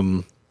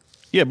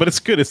 yeah, but it's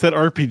good. It's that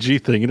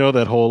RPG thing,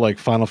 that whole like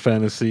Final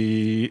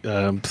Fantasy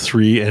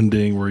 3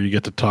 ending where you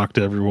get to talk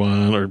to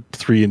everyone, or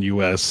 3 in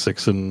US,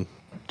 6 in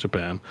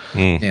Japan.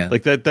 Yeah,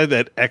 like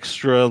that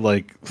extra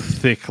like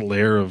thick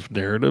layer of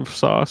narrative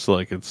sauce.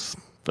 Like that's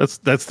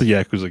the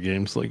Yakuza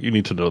games. Like you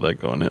need to know that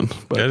going in.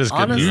 But that is good.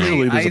 Honestly,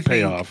 usually there's a think-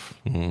 payoff.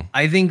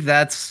 I think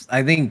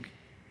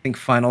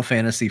Final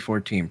Fantasy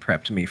 14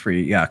 prepped me for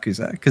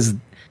Yakuza, because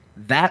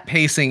that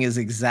pacing is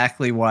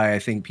exactly why I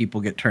think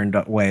people get turned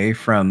away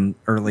from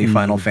early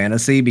Final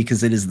Fantasy,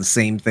 because it is the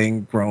same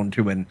thing grown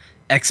to an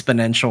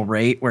exponential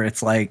rate where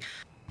it's like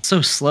so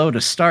slow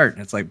to start,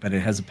 and it's like, but it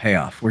has a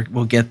payoff.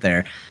 We'll get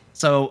there.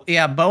 So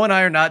yeah, Bo and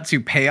I are not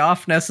to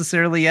payoff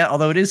necessarily yet,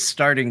 although it is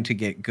starting to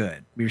get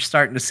good. We're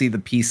starting to see the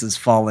pieces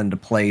fall into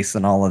place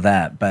and all of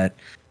that. But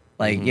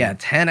like, yeah,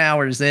 10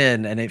 hours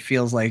in, and it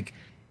feels like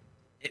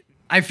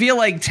I feel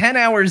like 10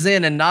 hours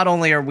in, and not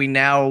only are we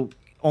now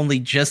only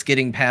just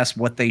getting past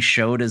what they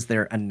showed as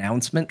their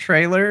announcement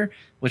trailer,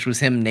 which was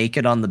him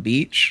naked on the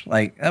beach.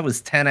 Like that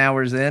was 10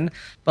 hours in,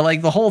 but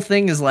like the whole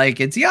thing is like,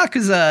 it's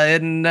Yakuza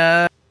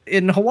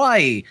in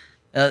Hawaii.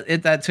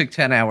 That took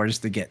 10 hours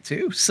to get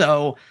to.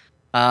 So,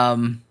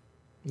 right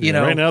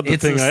now,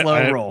 it's a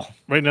slow roll.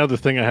 Right now, the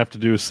thing I have to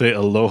do is say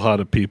aloha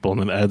to people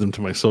and then add them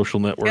to my social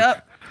network.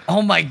 Yep.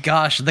 Oh my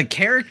gosh, the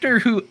character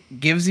who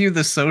gives you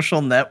the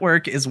social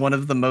network is one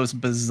of the most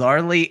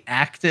bizarrely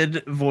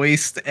acted,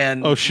 voiced,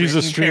 and she's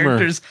a streamer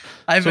characters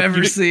I've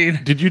ever seen.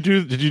 Did you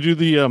do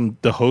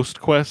the host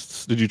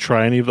quests? Did you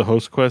try any of the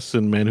host quests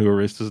in Man Who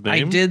Erased His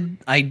Name?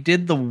 I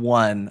did the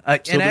one,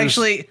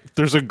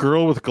 there's a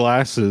girl with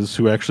glasses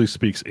who actually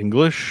speaks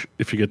English.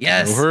 If you get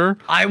to know her,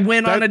 I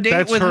went on a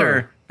date with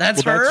her.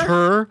 That's Well, her. that's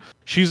her.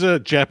 She's a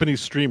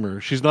Japanese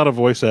streamer. She's not a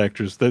voice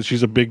actress.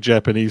 She's a big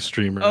Japanese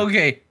streamer.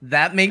 Okay,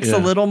 that makes a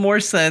little more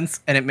sense,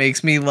 and it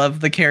makes me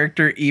love the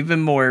character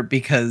even more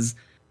because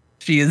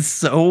she is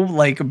so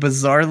like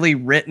bizarrely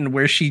written,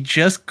 where she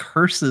just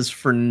curses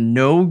for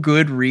no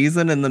good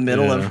reason in the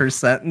middle of her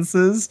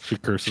sentences. She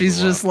curses.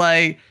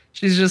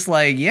 She's just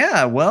like,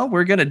 yeah, well,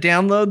 we're gonna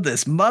download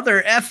this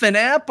mother effing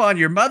app on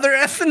your mother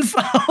effing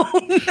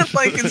phone.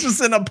 Like it's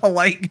just in a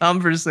polite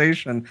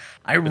conversation.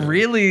 I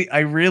really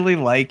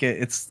like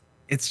it.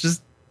 It's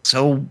just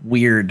so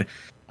weird.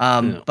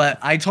 But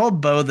I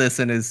told Bo this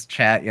in his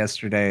chat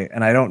yesterday,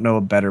 and I don't know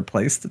a better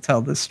place to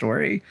tell this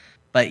story.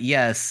 But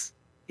yes,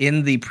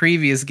 in the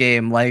previous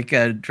game, like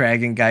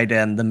Dragon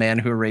Gaiden, the man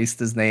who erased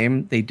his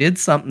name, they did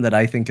something that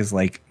I think is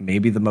like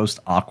maybe the most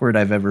awkward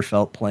I've ever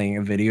felt playing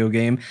a video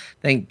game.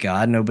 Thank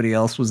God nobody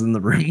else was in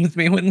the room with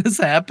me when this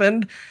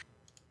happened.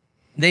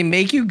 They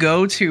make you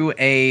go to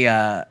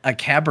a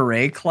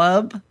cabaret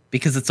club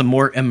because it's a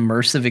more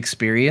immersive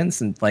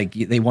experience, and like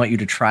they want you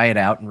to try it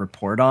out and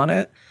report on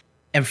it.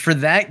 And for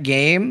that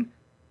game,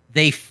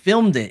 they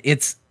filmed it.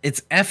 It's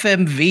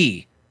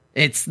FMV.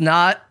 It's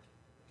not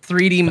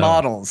 3D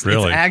models.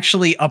 Really? It's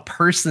actually a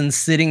person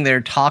sitting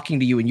there talking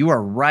to you, and you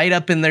are right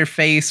up in their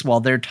face while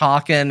they're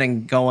talking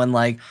and going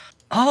like,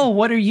 "Oh,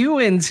 what are you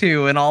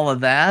into?" and all of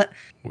that.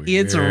 Weird.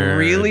 It's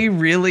really,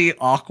 really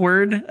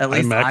awkward. At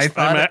least I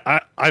thought.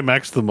 I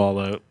maxed them all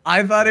out.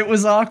 I thought it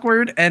was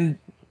awkward, and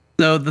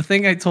so the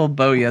thing I told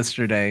Bo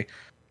yesterday,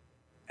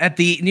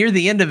 near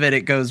the end of it,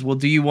 it goes, "Well,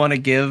 do you want to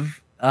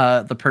give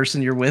the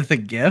person you're with a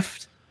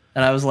gift?"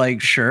 And I was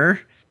like, "Sure."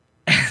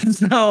 And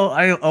so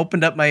I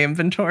opened up my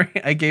inventory.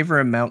 I gave her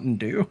a Mountain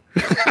Dew.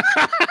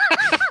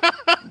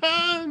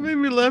 Made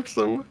me laugh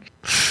so much.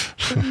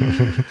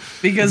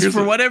 Because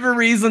for whatever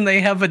reason, they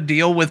have a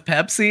deal with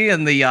Pepsi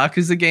and the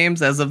Yakuza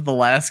games as of the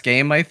last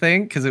game, I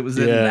think, because it was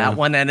in that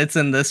one and it's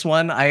in this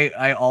one.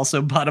 I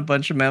also bought a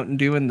bunch of Mountain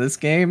Dew in this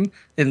game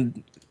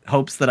in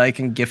hopes that I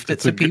can gift it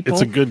to people.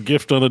 It's a good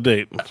gift on a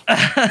date.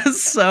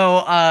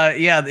 So,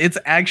 yeah, it's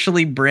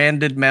actually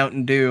branded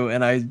Mountain Dew,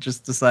 and I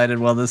just decided,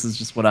 well, this is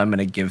just what I'm going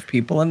to give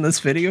people in this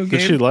video game.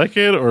 Did she like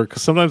it? Or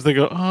because sometimes they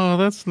go, oh,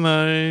 that's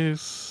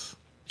nice.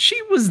 She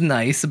was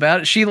nice about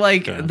it. She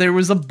there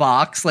was a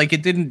box, like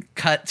it didn't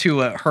cut to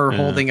her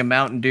holding a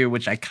Mountain Dew,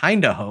 which I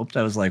kind of hoped.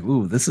 I was like,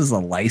 ooh, this is a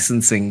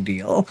licensing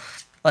deal.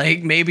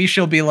 Like maybe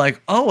she'll be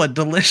like, oh, a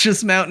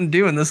delicious Mountain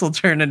Dew, and this will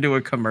turn into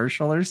a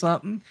commercial or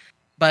something.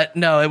 But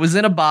no, it was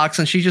in a box,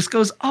 and she just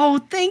goes, oh,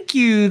 thank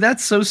you.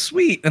 That's so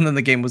sweet. And then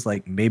the game was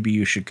like, maybe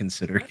you should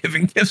consider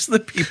giving gifts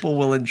that people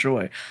will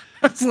enjoy.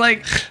 It's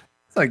like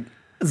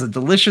it's a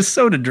delicious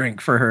soda drink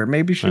for her.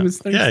 Maybe she was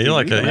thirsty. Yeah, you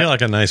like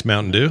a nice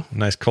Mountain Dew,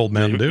 nice cold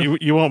Mountain Dew.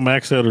 You won't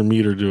max out her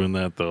meter doing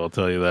that, though. I'll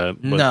tell you that.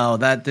 But no,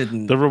 that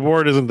didn't. The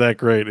reward isn't that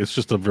great. It's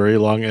just a very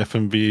long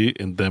FMV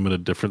and them in a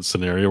different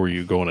scenario where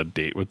you go on a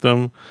date with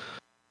them.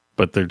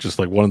 But they're just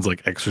like one's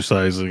like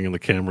exercising and the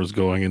camera's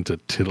going into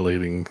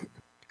titillating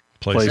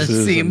places.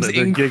 That seems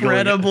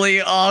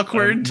incredibly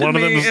awkward to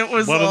me. It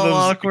was all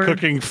awkward.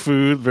 Cooking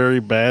food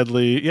very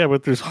badly. Yeah,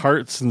 but there's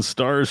hearts and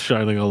stars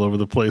shining all over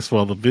the place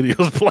while the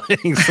video's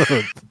playing.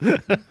 So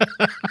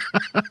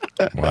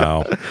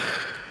wow.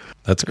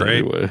 That's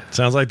great. Anyway.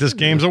 Sounds like this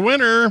game's a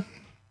winner.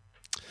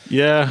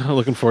 Yeah, I'm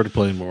looking forward to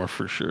playing more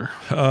for sure.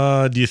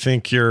 Do you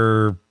think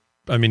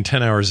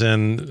 10 hours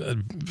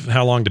in,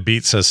 how long to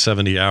beat says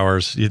 70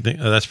 hours. You think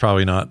that's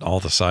probably not all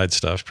the side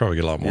stuff. Probably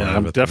get a lot more out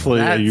of it.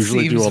 Definitely. I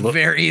usually do all the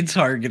very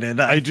targeted.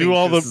 I do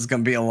all this is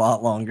going to be a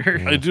lot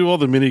longer. I do all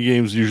the mini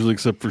games usually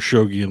except for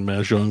Shogi and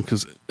Mahjong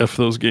because F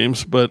those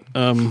games. But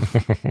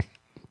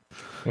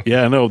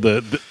yeah, no,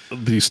 the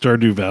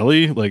Stardew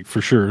Valley, like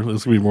for sure,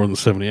 this will be more than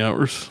 70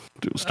 hours.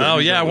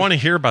 Valley. I want to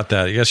hear about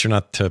that. I guess you're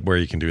not to where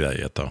you can do that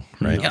yet, though,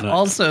 right? Yeah,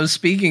 also,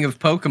 speaking of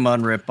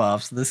Pokemon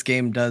ripoffs, this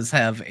game does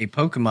have a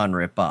Pokemon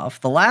ripoff.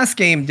 The last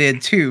game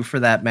did too, for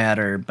that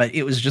matter, but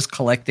it was just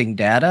collecting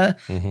data.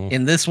 Mm-hmm.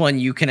 In this one,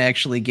 you can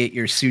actually get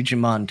your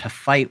Sujimon to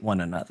fight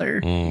one another.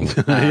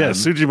 Yeah,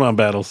 Sujimon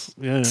battles.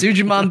 Yeah.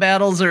 Sujimon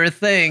battles are a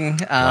thing,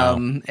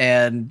 Wow.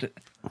 and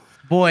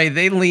boy,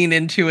 they lean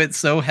into it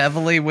so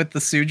heavily with the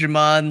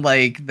Sujimon.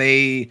 Like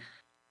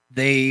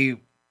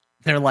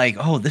they're like,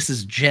 oh, this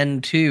is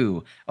Gen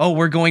 2. Oh,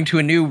 we're going to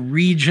a new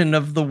region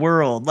of the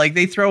world. Like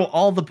they throw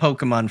all the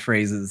Pokemon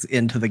phrases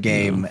into the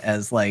game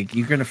as like,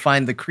 you're going to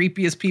find the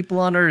creepiest people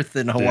on Earth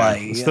in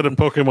Hawaii. Yeah. Instead of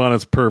Pokemon,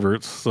 it's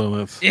perverts. So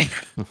that's.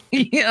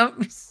 Yep.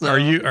 So are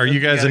you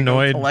guys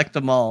annoyed? Collect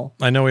them all.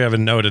 I know we have it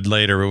noted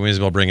later, but we may as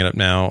well bring it up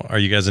now. Are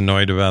you guys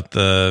annoyed about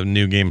the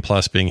New Game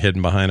Plus being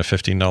hidden behind a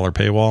 $15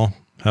 paywall?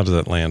 How does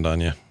that land on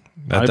you?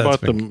 I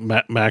bought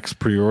the max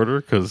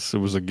pre-order because it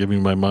was a give me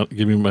my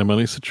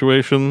money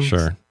situation.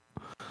 Sure.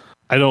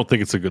 I don't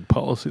think it's a good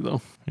policy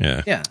though.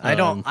 Yeah.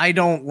 I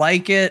don't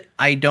like it.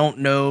 I don't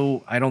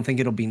know. I don't think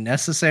it'll be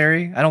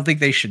necessary. I don't think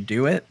they should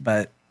do it,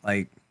 but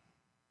like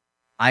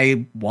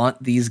I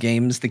want these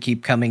games to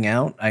keep coming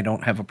out. I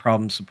don't have a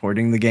problem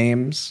supporting the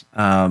games.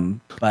 But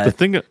the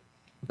thing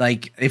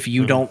like if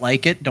you don't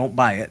like it, don't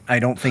buy it. I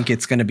don't think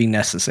it's going to be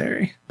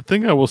necessary. The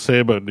thing I will say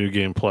about New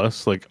Game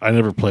Plus, like I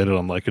never played it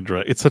on Like a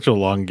Dragon. It's such a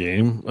long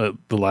game.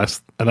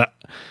 To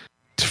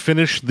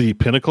finish the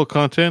pinnacle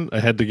content, I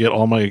had to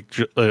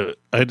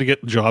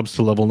get jobs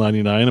to level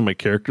 99 and my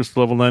characters to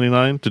level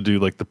 99 to do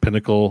like the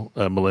pinnacle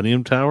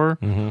Millennium Tower.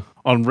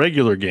 On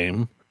regular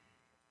game.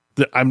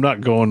 I'm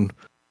not going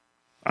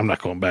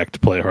back to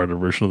play a harder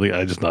version of the.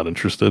 I'm just not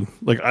interested.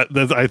 Like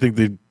I think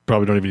they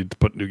probably don't even need to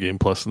put New Game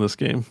Plus in this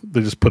game. They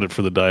just put it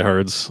for the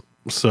diehards.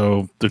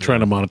 So they're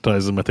trying to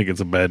monetize them. I think it's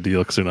a bad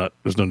deal because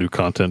there's no new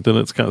content in it.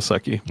 It's kind of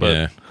sucky. But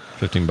yeah,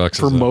 $15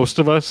 for most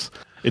of us.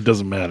 It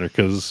doesn't matter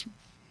because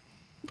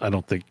I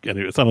don't think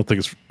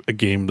it's a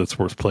game that's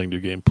worth playing New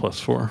Game Plus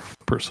for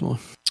personally.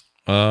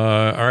 All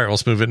right,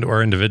 let's move into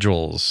our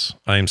individuals.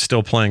 I am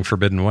still playing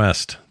Forbidden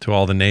West. To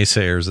all the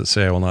naysayers that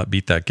say I will not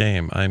beat that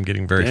game, I am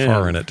getting very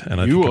far in it,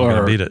 and I think I'm going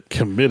to beat it.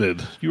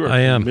 Committed. You are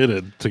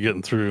committed to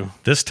getting through.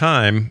 This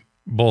time,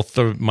 both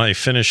my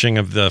finishing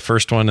of the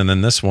first one and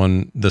then this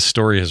one, the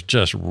story has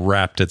just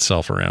wrapped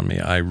itself around me.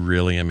 I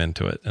really am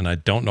into it, and I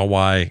don't know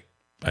why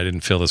I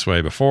didn't feel this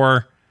way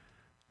before.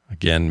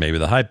 Again, maybe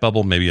the hype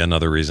bubble, maybe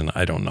another reason,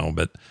 I don't know,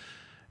 but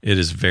it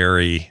is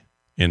very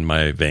in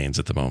my veins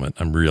at the moment.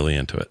 I'm really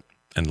into it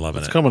and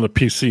loving it. It's coming to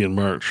PC in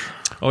March.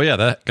 Oh yeah,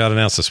 that got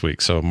announced this week.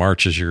 So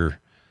March is your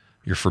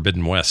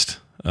Forbidden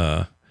West.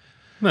 Nice.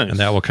 And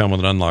that will come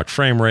with an unlocked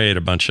frame rate,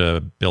 a bunch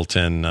of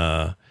built-in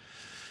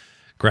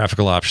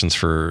graphical options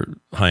for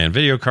high-end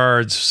video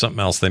cards, something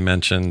else they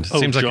mentioned.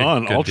 Seems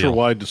John, like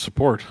ultra-wide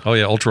support. Oh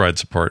yeah, ultra-wide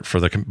support for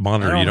the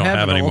monitor you don't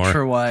have anymore.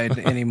 Ultra-wide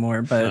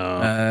anymore,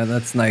 but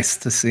that's nice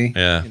to see.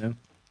 Yeah.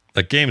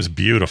 That game's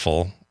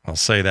beautiful. I'll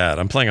say that.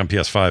 I'm playing on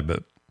PS5,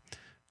 but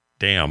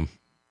damn.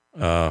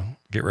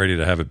 Get ready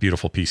to have a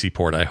beautiful PC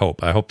port, I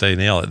hope. I hope they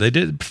nail it. They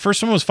did.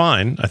 First one was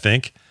fine, I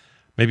think.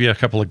 Maybe a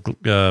couple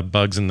of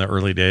bugs in the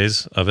early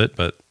days of it,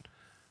 but I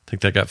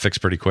think that got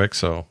fixed pretty quick,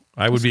 so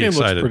I would be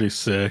excited. Looks pretty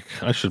sick.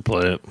 I should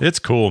play it. It's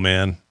cool,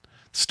 man.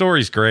 The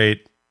story's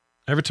great.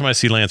 Every time I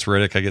see Lance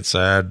Reddick, I get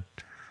sad.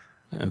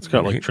 Yeah, it's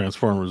got like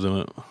Transformers in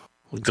it.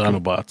 Like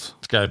Dinobots.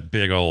 It's got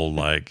big old,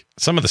 like,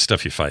 some of the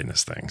stuff you fight in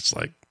this thing. It's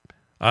like,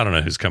 I don't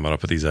know who's coming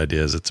up with these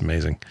ideas. It's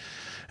amazing.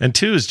 And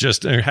 2 is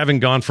just, having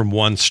gone from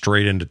 1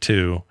 straight into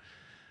 2,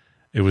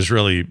 it's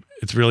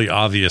really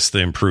obvious the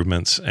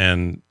improvements,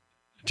 and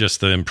just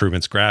the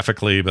improvements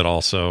graphically, but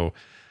also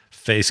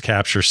face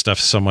capture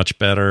stuff's so much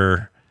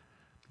better.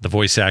 The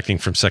voice acting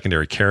from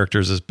secondary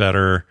characters is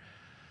better.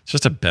 It's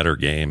just a better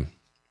game.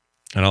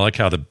 And I like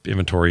how the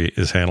inventory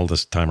is handled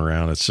this time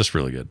around. It's just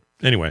really good.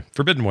 Anyway,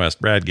 Forbidden West,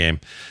 rad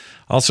game.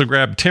 Also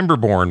grabbed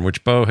Timberborn,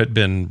 which Bo had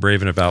been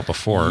raving about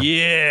before.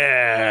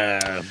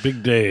 Yeah.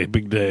 Big day.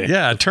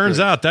 Yeah, it turns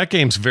out that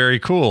game's very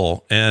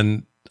cool.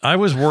 And I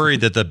was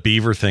worried that the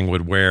beaver thing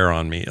would wear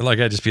on me. Like,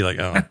 I'd just be like,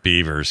 oh,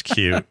 beavers,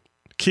 cute.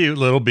 Cute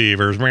little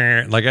beavers.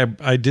 Like,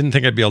 I didn't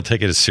think I'd be able to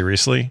take it as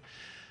seriously.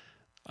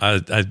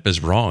 I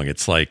was wrong.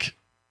 It's like,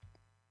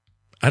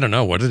 I don't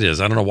know what it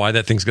is. I don't know why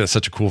that thing's got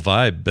such a cool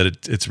vibe,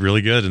 but it's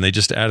really good. And they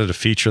just added a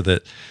feature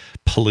that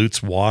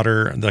pollutes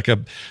water. Like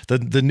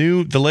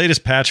the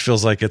latest patch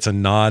feels like it's a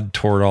nod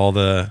toward all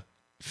the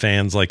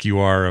fans like you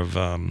are of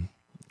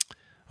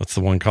what's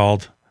the one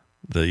called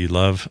that you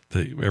love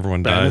that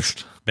everyone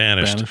dies?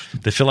 Banished.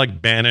 They feel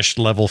like Banished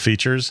level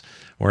features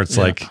where it's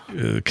like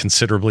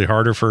considerably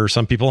harder for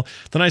some people.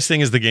 The nice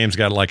thing is the game's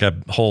got like a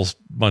whole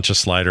bunch of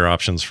slider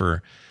options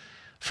for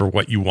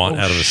what you want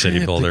out of a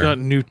city builder. They got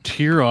new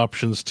tier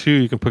options too.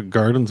 You can put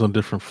gardens on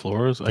different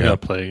floors. I gotta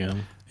play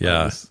again.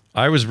 Yeah.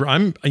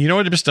 I'm you know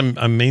what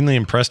I'm mainly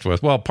impressed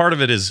with? Well, part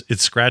of it is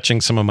it's scratching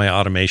some of my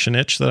automation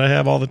itch that I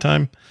have all the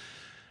time.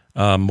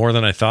 More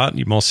than I thought.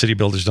 Most city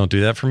builders don't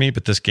do that for me,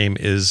 but this game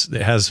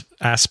it has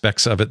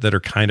aspects of it that are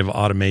kind of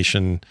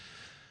automation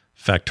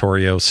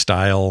Factorio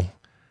style,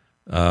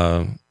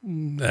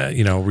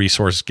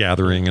 resource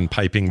gathering and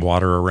piping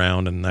water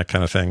around and that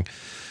kind of thing.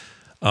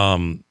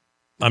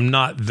 I'm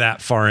not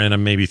that far in.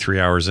 I'm maybe 3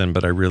 hours in,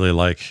 but I really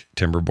like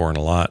Timberborn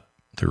a lot.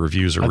 The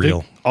reviews are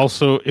real.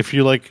 Also, if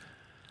you like,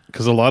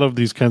 because a lot of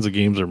these kinds of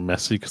games are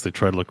messy because they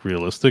try to look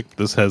realistic.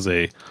 This has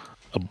a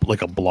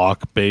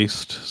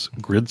block-based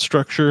grid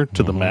structure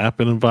to the map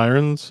and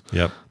environs.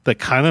 Yep. That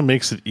kind of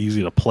makes it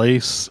easy to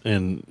place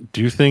and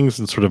do things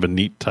in sort of a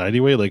neat,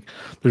 tidy way. Like,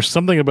 there's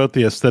something about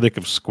the aesthetic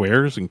of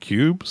squares and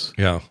cubes.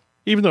 Yeah.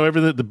 Even though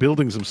the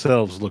buildings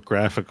themselves look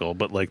graphical,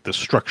 but like the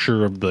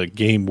structure of the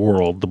game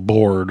world, the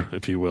board,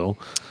 if you will,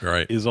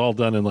 right, is all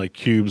done in like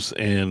cubes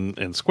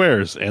and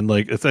squares, and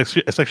like it's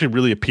actually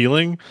really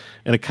appealing,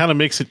 and it kind of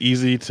makes it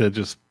easy to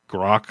just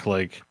grok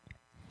like,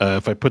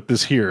 if I put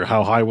this here,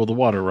 how high will the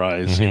water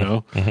rise?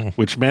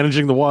 Which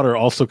managing the water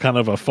also kind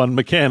of a fun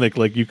mechanic.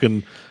 Like you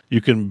can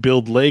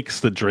build lakes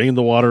that drain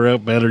the water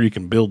out better. You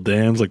can build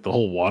dams, like the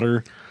whole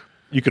water.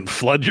 You can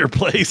flood your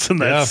place,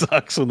 and that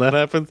sucks when that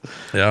happens.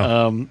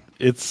 Yeah.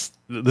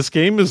 This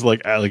game is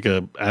like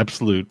a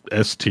absolute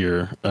S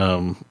tier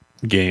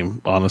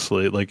game,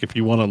 honestly. Like if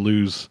you want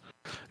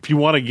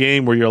a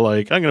game where you're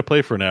like, I'm going to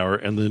play for an hour,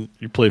 and then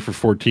you play for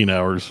 14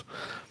 hours,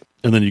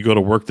 and then you go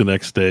to work the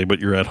next day, but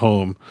you're at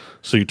home.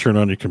 So you turn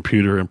on your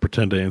computer and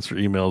pretend to answer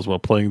emails while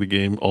playing the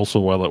game, also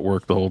while at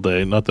work the whole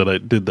day. Not that I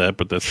did that,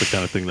 but that's the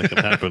kind of thing that can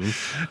happen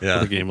with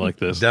a game like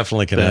this.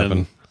 Definitely can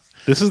happen.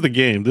 This is the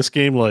game. This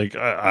game, like,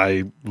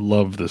 I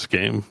love this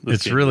game.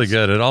 It's really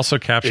good. It also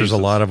captures a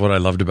lot of what I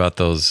loved about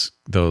those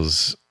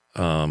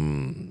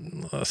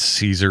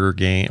Caesar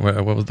game.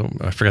 What was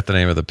I forgot the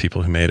name of the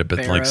people who made it, but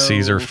Pharaoh. like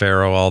Caesar,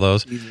 Pharaoh, all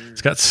those. Caesar.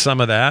 It's got some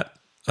of that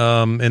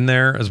in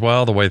there as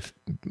well. The way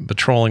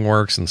patrolling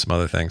works and some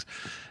other things.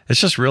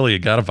 It's just really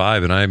got a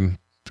vibe, and I'm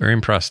very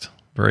impressed.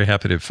 Very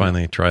happy to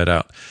finally try it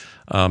out.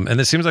 And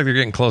it seems like they're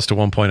getting close to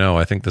 1.0.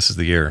 I think this is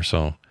the year.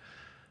 So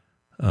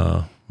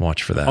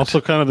watch for that.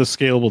 Also, kind of the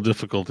scalable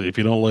difficulty. If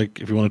you want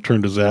to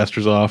turn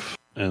disasters off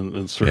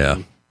and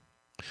certain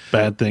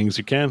bad things,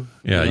 you can.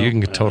 Yeah, you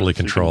can totally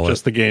control it.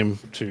 Just the game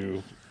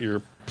to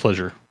your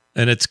pleasure.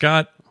 And it's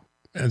one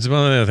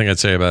other thing I'd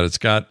say about it. It's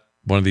got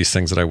one of these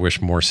things that I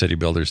wish more city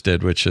builders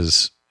did, which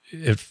is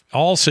if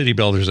all city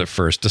builders at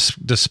first,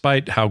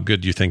 despite how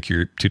good you think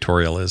your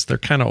tutorial is, they're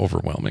kind of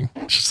overwhelming.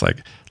 It's just like,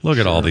 look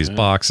at all these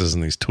boxes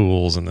and these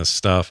tools and this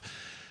stuff.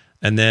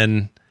 And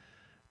then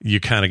you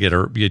kind of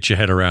get your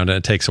head around it.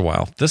 It takes a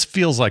while. This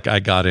feels like I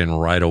got in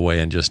right away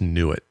and just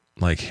knew it.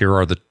 Like, here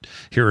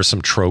are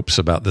some tropes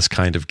about this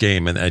kind of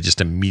game. And I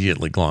just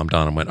immediately glommed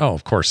on and went, oh,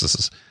 of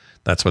course,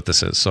 that's what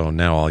this is. So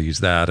now I'll use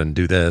that and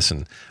do this.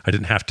 And I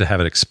didn't have to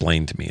have it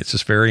explained to me. It's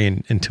just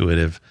very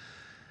intuitive.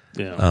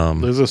 Yeah.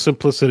 There's a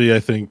simplicity, I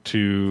think,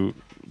 to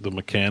the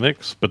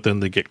mechanics, but then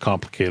they get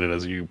complicated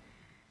as you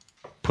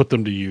put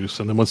them to use.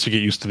 And then once you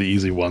get used to the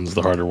easy ones,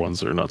 the harder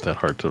ones are not that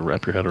hard to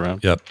wrap your head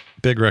around. Yep.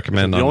 Big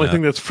recommend. The only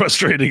thing that's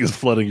frustrating is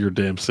flooding your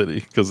damn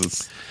city,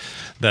 because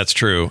that's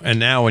true. And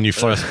now when you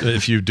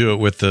if you do it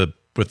with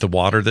the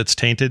water that's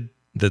tainted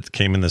that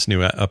came in this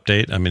new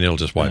update, I mean, it'll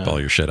just wipe all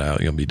your shit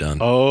out. You'll be done.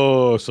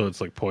 Oh, so it's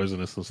like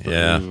poisonous and stuff.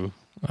 Yeah. Ooh.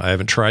 I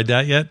haven't tried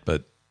that yet,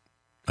 but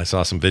I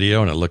saw some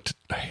video and it looked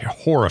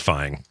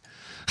horrifying.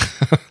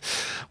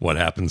 What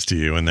happens to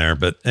you in there.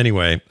 But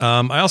anyway,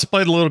 I also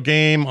played a little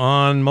game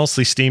on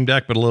mostly Steam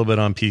Deck, but a little bit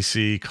on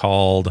PC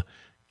called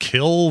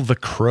Kill the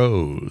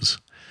Crows.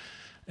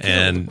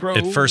 And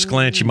at first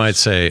glance, you might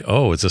say,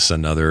 oh, is this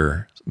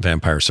another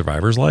Vampire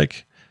Survivors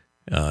like?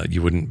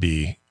 You wouldn't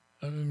be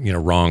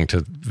wrong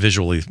to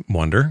visually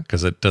wonder,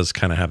 because it does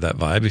kind of have that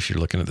vibe. If you're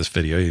looking at this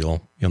video,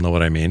 you'll know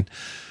what I mean.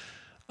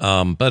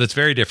 But it's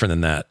very different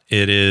than that.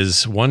 It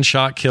is one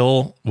shot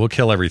kill, will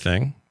kill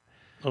everything.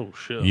 Oh,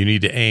 shit. You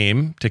need to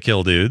aim to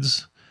kill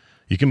dudes.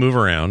 You can move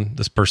around.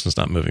 This person's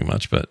not moving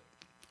much, but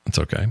it's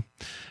okay.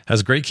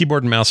 Has great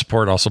keyboard and mouse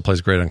support, also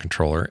plays great on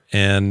controller.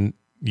 And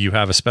you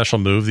have a special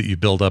move that you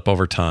build up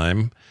over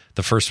time.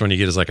 The first one you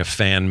get is like a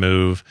fan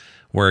move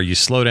where you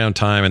slow down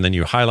time and then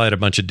you highlight a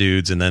bunch of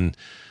dudes, and then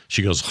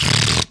she goes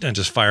and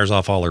just fires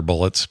off all her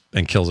bullets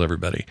and kills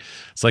everybody.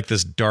 It's like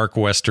this dark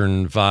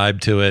Western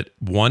vibe to it.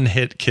 One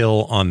hit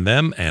kill on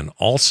them and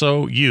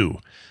also you.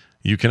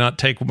 You cannot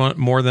take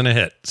more than a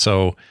hit.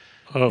 So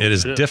it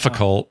is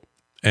difficult.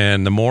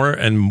 And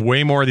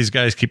way more of these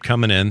guys keep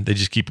coming in. They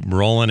just keep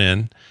rolling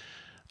in.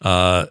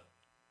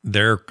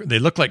 They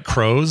look like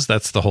crows.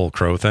 That's the whole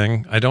crow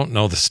thing. I don't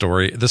know the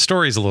story. The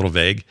story is a little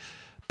vague,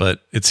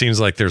 but it seems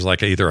like there's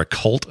like either a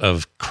cult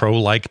of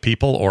crow-like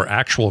people or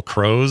actual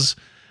crows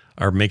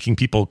are making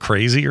people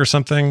crazy or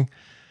something.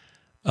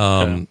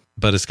 But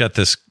it's got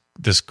this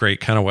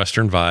great kind of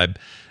Western vibe.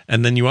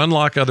 And then you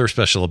unlock other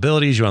special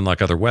abilities. You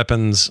unlock other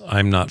weapons.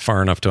 I'm not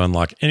far enough to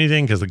unlock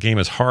anything because the game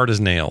is hard as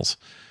nails.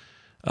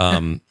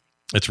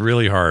 It's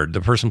really hard.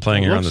 The person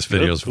playing here on this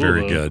video is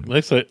very good.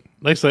 Nice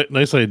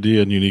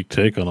idea and unique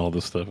take on all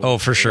this stuff. Oh,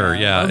 for sure.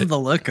 Yeah. I love the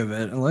look of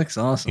it. It looks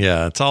awesome.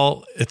 Yeah. It's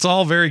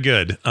all very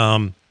good.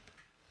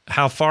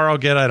 How far I'll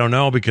get, I don't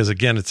know, because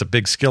again, it's a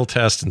big skill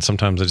test and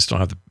sometimes I just don't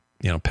have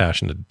the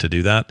passion to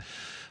do that.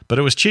 But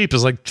it was cheap. It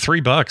was like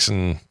 $3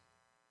 and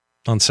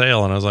on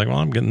sale. And I was like, well,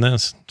 I'm getting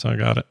this. So I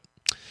got it.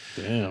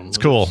 Damn. It's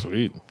cool.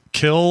 Sweet.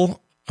 Oh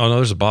no,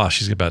 there's a boss.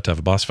 She's about to have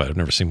a boss fight. I've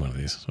never seen one of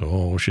these.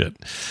 Oh shit.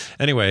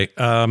 Anyway,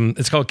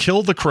 it's called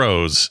Kill the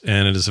Crows,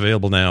 and it is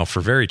available now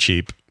for very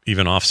cheap,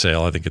 even off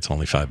sale. I think it's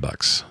only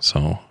 $5.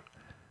 So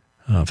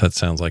if that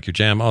sounds like your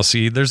jam. Oh,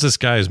 see, there's this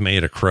guy who's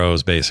made of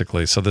crows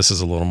basically. So this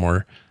is a little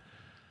more.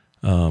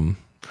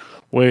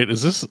 Wait,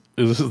 is this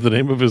the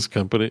name of his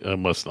company? It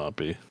must not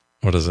be.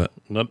 What is it?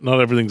 Not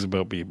everything's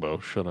about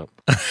Bebo. Shut up.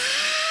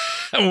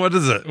 What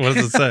is it? What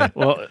does it say?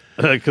 Well,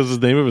 because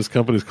the name of his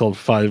company is called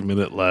 5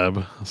 Minute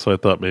Lab, so I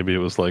thought maybe it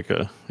was like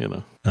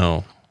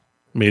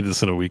made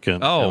this in a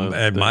weekend. Oh,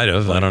 it might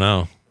have. Like, I don't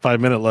know.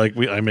 5 minute,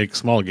 I make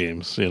small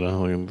games,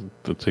 to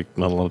take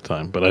not a lot of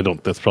time, but I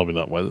don't. That's probably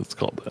not why it's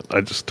called that.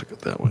 I just took it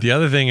that way. The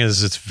other thing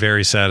is it's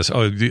very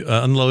satisfying. The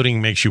unloading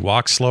makes you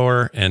walk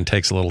slower and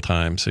takes a little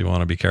time, so you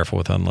want to be careful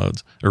with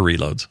unloads or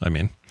reloads. I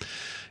mean,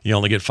 you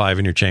only get 5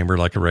 in your chamber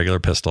like a regular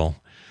pistol.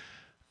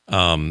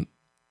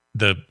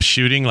 The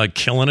shooting, like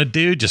killing a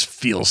dude, just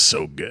feels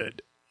so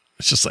good.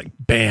 It's just like,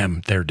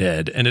 bam, they're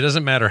dead. And it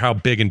doesn't matter how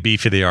big and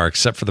beefy they are,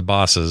 except for the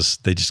bosses,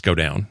 they just go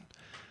down.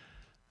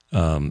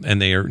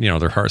 And they are,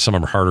 they're hard. Some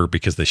of them are harder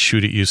because they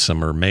shoot at you.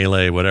 Some are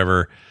melee,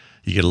 whatever.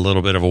 You get a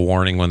little bit of a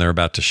warning when they're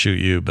about to shoot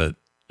you, but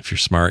if you're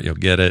smart, you'll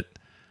get it.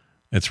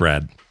 It's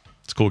rad.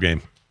 It's a cool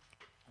game.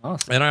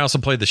 Awesome. And I also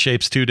played the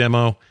Shapes 2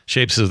 demo,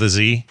 Shapes of the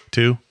Z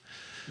 2.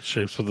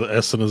 Shapes with the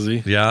S and a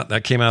Z. Yeah,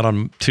 that came out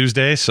on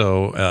Tuesday,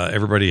 so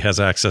everybody has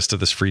access to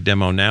this free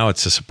demo now.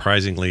 It's a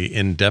surprisingly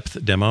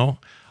in-depth demo.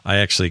 I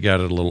actually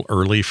got it a little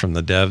early from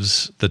the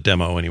devs, the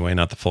demo anyway,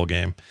 not the full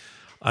game.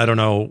 I don't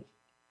know,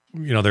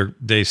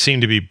 they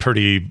seem to be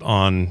pretty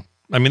on.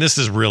 I mean, this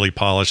is really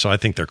polished, so I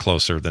think they're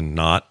closer than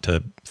not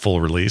to full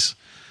release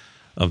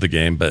of the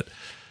game. But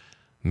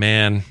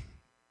man,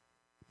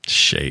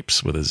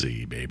 Shapes with a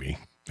Z, baby.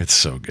 It's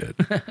so good.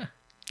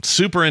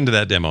 Super into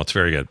that demo. It's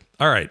very good.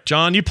 All right,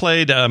 John, you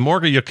played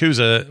Morga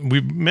Yakuza. We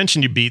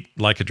mentioned you beat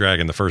Like a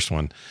Dragon, the first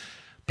one.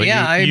 But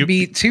yeah, I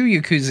beat 2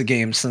 Yakuza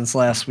games since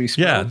last we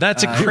spoke. Yeah,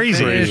 that's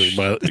crazy.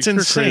 It's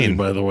insane. Crazy,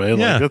 by the way.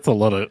 Yeah. That's a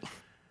lot of...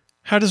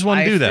 How does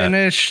one do that?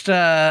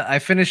 I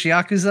finished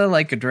Yakuza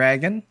Like a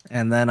Dragon,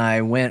 and then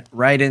I went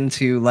right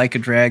into Like a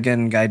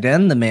Dragon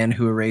Gaiden, The Man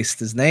Who Erased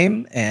His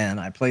Name, and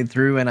I played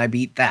through and I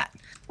beat that.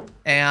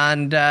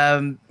 And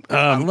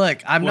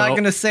look, I'm not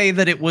going to say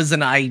that it was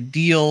an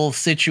ideal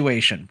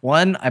situation.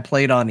 1, I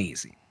played on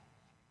easy.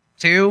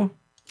 2,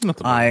 you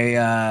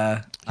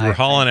were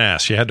hauling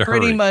ass. You had to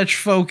pretty hurry. much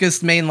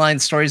focused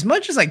mainline story as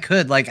much as I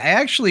could. Like, I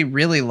actually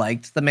really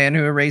liked The Man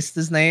Who Erased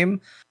His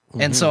Name.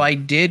 And so I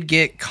did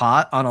get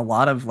caught on a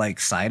lot of like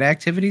side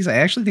activities. I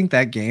actually think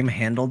that game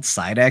handled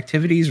side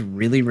activities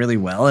really, really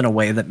well in a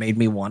way that made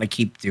me want to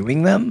keep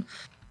doing them.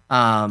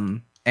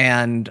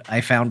 And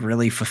I found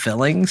really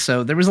fulfilling.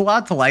 So there was a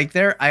lot to like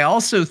there. I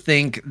also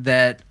think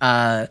that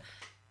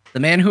The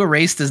Man Who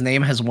Erased His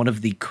Name has one of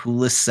the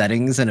coolest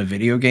settings in a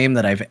video game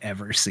that I've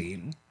ever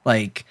seen.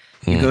 Like,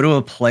 you go to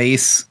a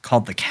place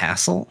called the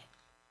Castle,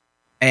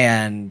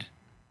 and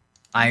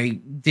I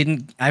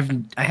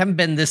haven't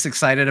been this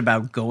excited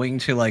about going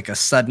to like a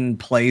sudden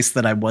place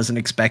that I wasn't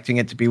expecting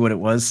it to be what it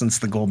was since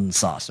the Golden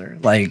Saucer.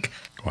 Like,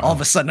 all of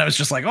a sudden I was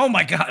just like, oh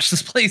my gosh,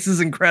 this place is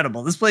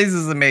incredible. This place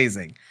is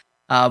amazing.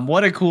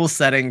 What a cool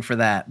setting for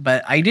that.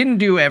 But I didn't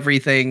do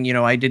everything.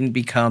 I didn't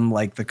become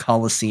like the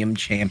Coliseum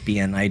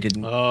champion. I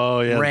didn't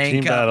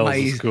rank up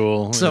my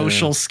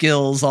social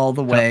skills all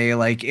the way.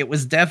 Like, it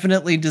was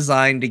definitely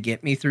designed to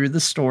get me through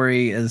the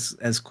story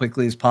as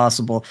quickly as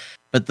possible.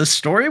 But the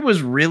story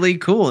was really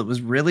cool. It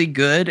was really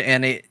good.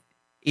 And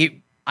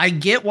I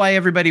get why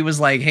everybody was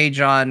like, hey,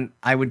 John,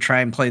 I would try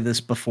and play this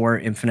before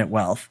Infinite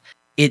Wealth.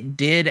 It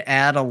did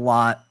add a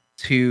lot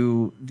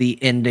to the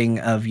ending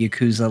of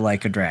Yakuza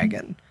Like a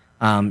Dragon.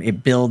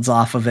 It builds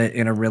off of it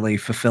in a really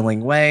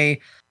fulfilling way.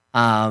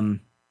 Bo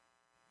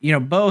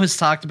has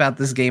talked about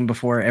this game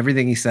before.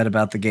 Everything he said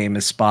about the game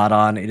is spot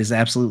on. It is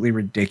absolutely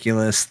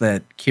ridiculous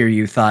that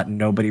Kiryu thought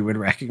nobody would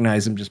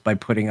recognize him just by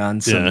putting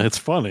on it's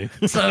funny.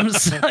 some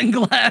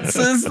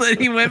sunglasses. That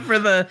he went for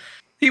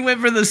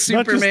the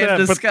Superman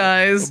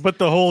disguise. But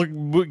the whole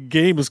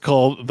game is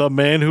called The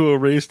Man Who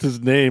Erased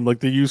His Name.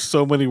 Like, they use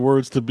so many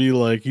words to be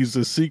like he's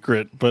a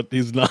secret, but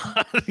he's not.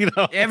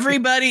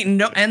 Everybody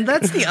and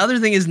that's the other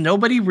thing is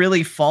nobody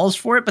really falls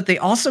for it, but they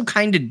also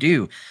kind of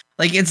do.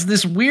 Like, it's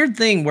this weird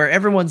thing where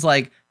everyone's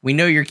like, we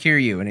know you're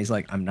Kiryu. And he's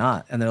like, I'm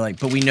not. And they're like,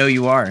 but we know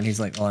you are. And he's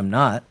like, well, I'm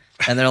not.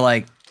 And they're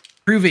like,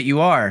 prove it, you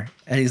are.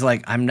 And he's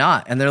like, I'm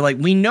not. And they're like,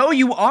 we know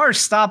you are.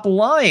 Stop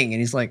lying.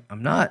 And he's like,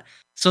 I'm not.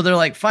 So they're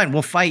like, fine,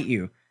 we'll fight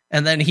you.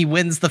 And then he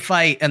wins the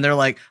fight. And they're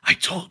like, I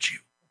told you.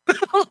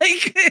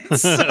 Like,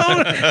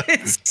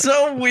 it's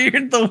so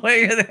weird the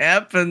way it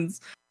happens.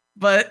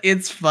 But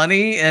it's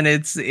funny and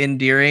it's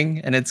endearing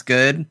and it's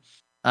good.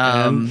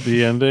 And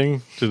the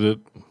ending to the...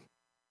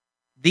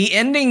 The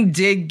ending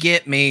did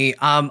get me.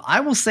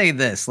 I will say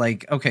this,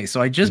 like, okay,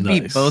 so I just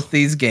beat both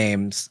these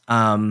games.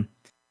 I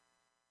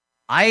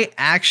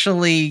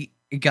actually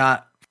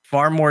got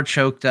far more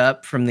choked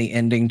up from the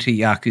ending to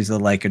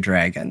Yakuza Like a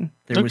Dragon.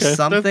 There was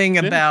something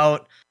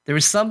about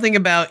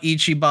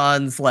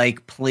Ichiban's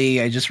like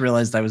plea. I just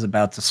realized I was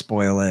about to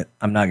spoil it.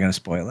 I'm not going to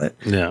spoil it.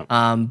 Yeah.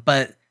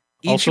 But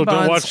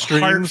Ichiban's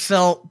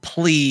heartfelt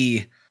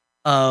plea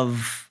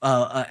of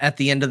at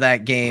the end of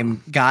that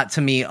game got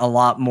to me a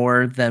lot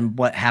more than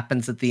what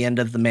happens at the end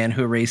of The Man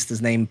Who Erased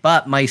His Name.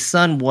 But my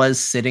son was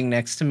sitting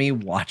next to me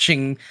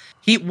watching.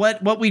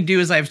 What we do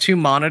is I have 2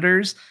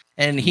 monitors,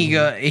 and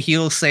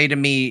he'll say to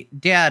me,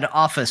 Dad,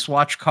 office,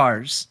 watch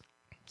Cars.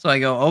 So I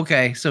go,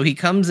 okay. So he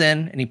comes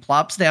in and he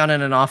plops down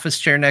in an office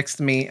chair next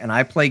to me, and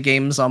I play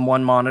games on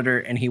one monitor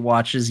and he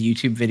watches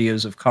YouTube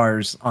videos of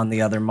Cars on the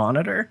other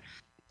monitor.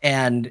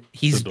 And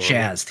he's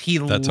jazzed.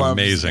 That's loves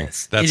amazing.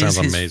 This. That sounds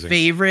amazing. His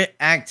favorite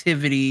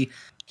activity.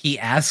 He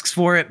asks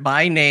for it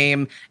by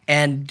name,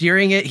 and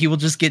during it, he will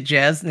just get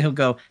jazzed and he'll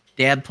go,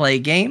 Dad, play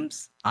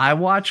games. I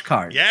watch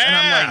Cars. Yeah. And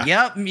I'm like,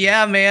 yep,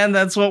 yeah, man,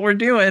 that's what we're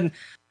doing.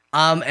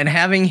 And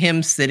having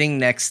him sitting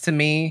next to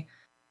me,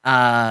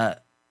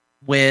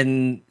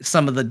 when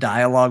some of the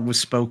dialogue was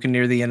spoken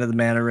near the end of The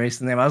Man Who Erased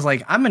His Name, I was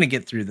like, I'm going to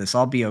get through this.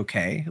 I'll be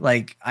okay.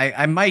 Like,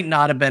 I might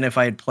not have been if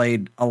I had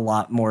played a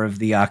lot more of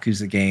the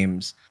Yakuza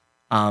games.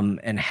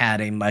 and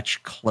had a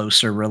much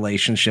closer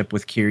relationship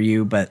with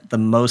Kiryu. But the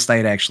most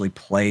I'd actually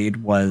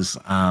played was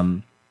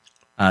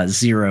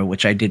 0,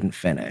 which I didn't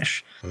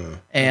finish.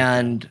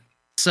 And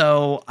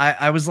so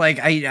I was like,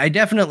 I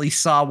definitely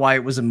saw why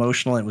it was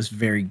emotional. It was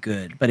very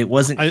good, but it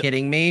wasn't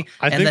hitting me.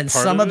 And then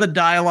some of the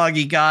dialogue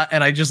he got,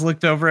 and I just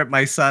looked over at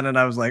my son and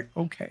I was like,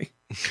 okay.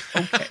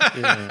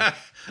 Yeah.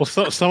 Well,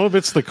 some of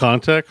it's the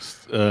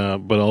context,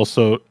 but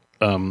also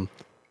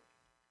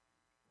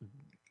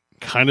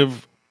kind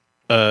of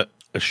a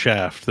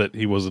shaft that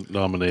he wasn't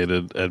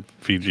nominated at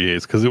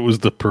VGAs because it was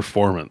the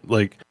performance.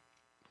 Like,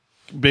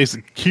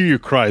 basically, Kiryu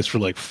cries for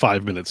like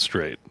 5 minutes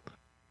straight.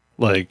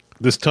 Like,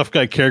 this tough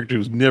guy character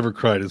who's never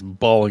cried is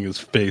bawling his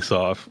face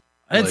off.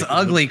 It's like,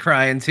 ugly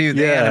crying too.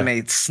 They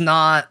animate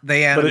snot.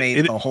 They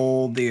animate the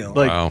whole deal.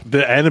 Like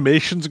the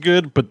animation's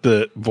good, but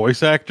the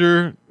voice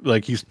actor,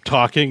 like he's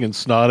talking and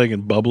snotting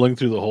and bubbling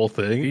through the whole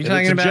thing. Are you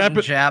talking about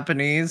in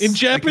Japanese? In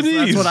Japanese,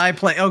 that's what I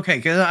play. Okay,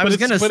 because I was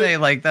gonna say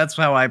like that's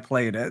how I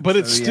played it. But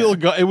it's still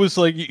got. It was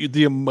like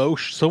the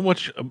emotion so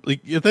much.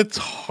 Like that's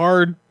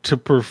hard to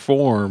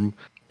perform.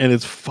 And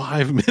it's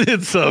 5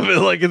 minutes of it.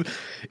 Like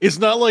it's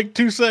not like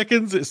 2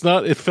 seconds. It's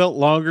not. It felt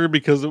longer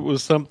because it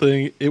was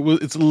something.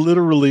 It's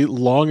literally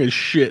long as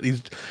shit.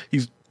 His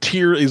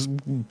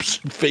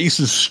face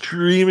is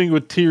streaming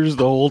with tears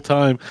the whole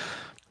time.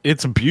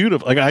 It's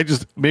beautiful. Like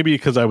maybe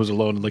because I was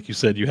alone, and like you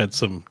said, you had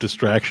some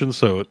distractions,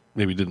 so it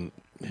maybe didn't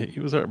hit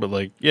you as hard. But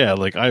like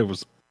I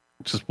was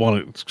just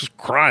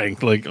crying.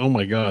 Like, oh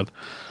my god.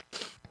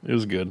 It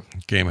was good.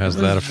 Game has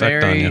that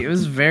effect on you. It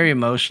was very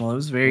emotional. It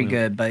was very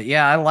good. But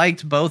yeah, I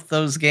liked both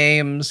those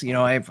games. You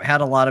know, I've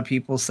had a lot of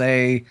people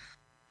say,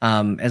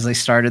 as I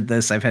started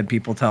this, I've had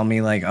people tell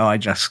me like, oh, I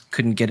just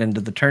couldn't get into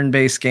the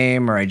turn-based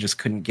game, or I just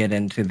couldn't get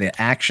into the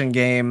action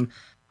game.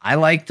 I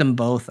liked them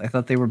both. I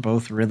thought they were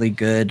both really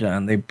good.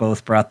 They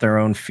both brought their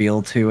own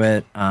feel to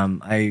it.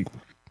 I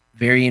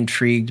very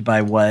intrigued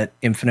by what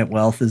Infinite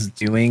Wealth is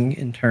doing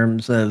in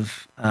terms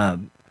of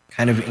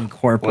kind of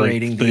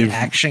incorporating the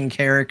action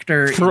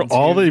character for into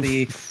all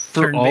the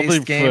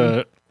turn-based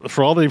game.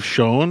 For all they've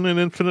shown in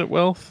Infinite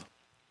Wealth,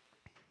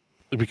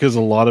 because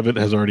a lot of it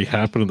has already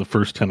happened in the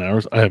first 10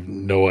 hours, I have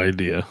no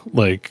idea.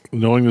 Like,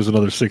 knowing there's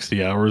another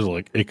 60 hours,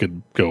 like, it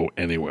could go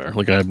anywhere.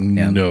 Like, I have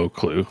no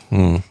clue.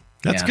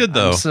 That's good,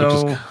 though.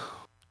 So,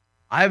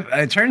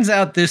 it turns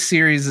out this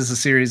series is a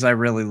series I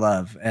really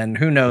love. And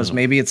who knows,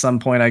 maybe at some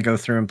point I go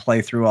through and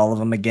play through all of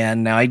them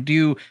again. Now,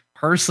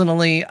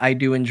 Personally, I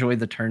do enjoy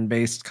the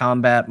turn-based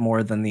combat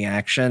more than the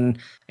action.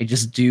 I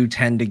just do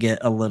tend to get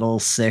a little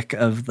sick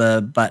of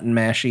the button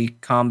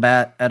mashy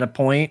combat at a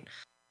point.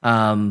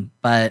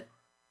 But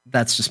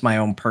that's just my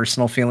own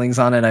personal feelings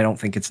on it. I don't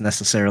think it's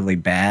necessarily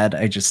bad.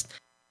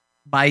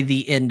 By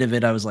the end of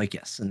it, I was like,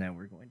 yes, and now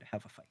we're going to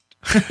have a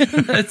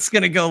fight. It's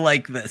going to go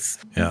like this.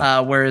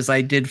 Yeah. Whereas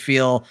I did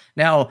feel,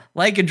 now,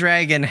 Like a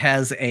Dragon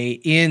has a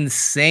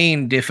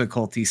insane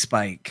difficulty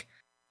spike.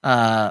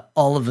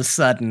 All of a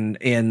sudden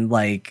in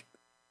like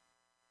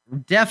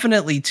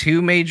definitely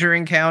 2 major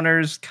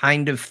encounters,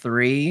 kind of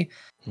 3.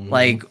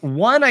 Like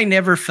 1, I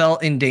never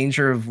felt in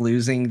danger of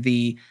losing.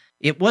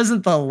 It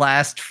wasn't the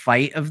last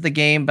fight of the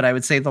game, but I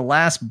would say the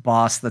last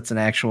boss that's an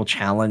actual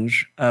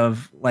challenge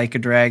of Like a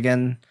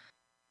Dragon.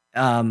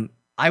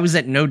 I was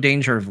at no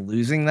danger of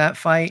losing that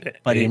fight,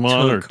 but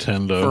Amon it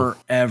took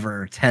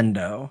forever.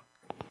 Tendo.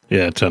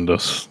 Yeah,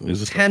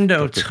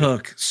 Tendo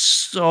took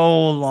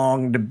so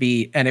long to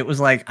beat, and it was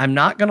like, I'm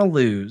not going to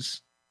lose.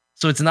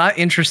 So it's not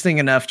interesting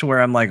enough to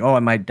where I'm like, oh, I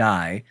might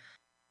die.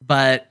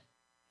 But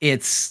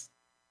it's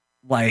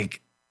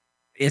like,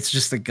 it's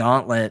just a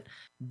gauntlet.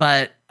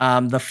 But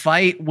the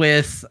fight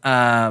with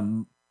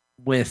Majima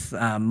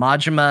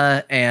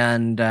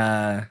and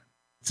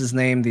what's his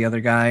name? The other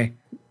guy.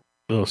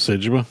 Oh,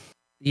 Sejima.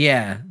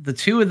 Yeah, the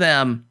two of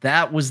them,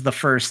 that was the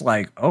first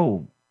like,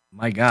 oh,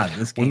 my God,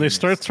 this game. When they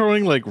start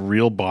throwing like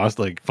real boss,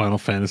 like Final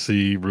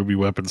Fantasy Ruby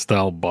Weapon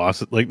style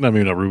boss, like not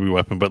Ruby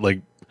Weapon, but like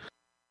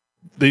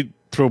they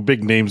throw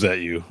big names at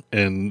you,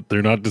 and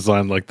they're not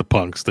designed like the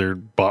punks. They're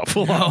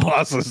full on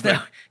bosses.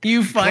 No,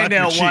 you find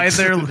out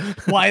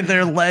why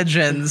they're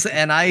legends.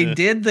 And I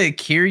did the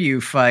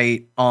Kiryu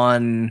fight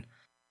on,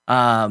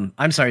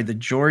 I'm sorry, the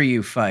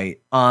Joryu fight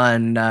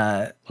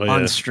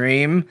on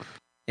stream.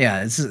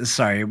 Yeah,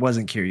 sorry, it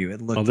wasn't Kiryu.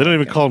 It looked. They don't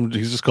even call him.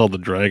 He's just called the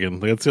Dragon.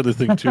 Like, that's the other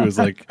thing too. Is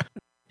like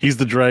he's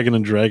the dragon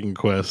in Dragon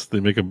Quest. They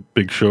make a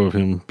big show of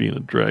him being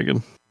a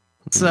dragon.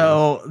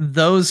 So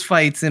those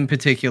fights in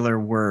particular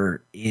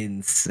were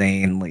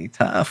insanely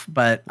tough.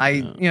 But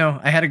I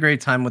had a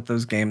great time with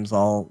those games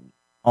all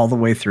the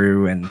way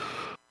through, and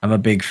I'm a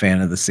big fan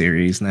of the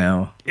series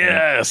now.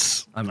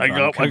 Yes, I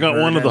got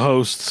one of the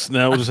hosts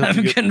now. We'll just have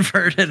to get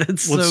converted.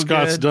 It's once so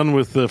Scott's good. Done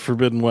with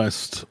Forbidden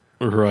West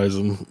or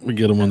Horizon, we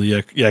get him on the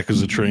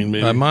Yakuza train.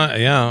 Maybe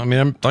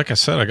like I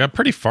said, I got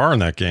pretty far in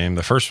that game,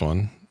 the first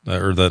one,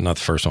 not the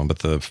first one, but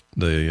the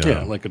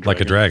Like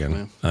a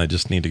Dragon. Yeah. I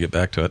just need to get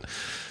back to it.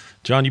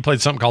 John, you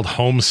played something called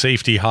Home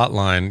Safety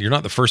Hotline. You're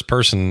not the first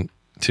person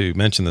to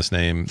mention this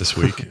name this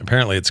week.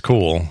 Apparently, it's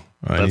cool.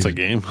 That's a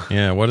game.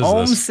 Yeah, what is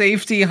Home this?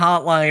 Safety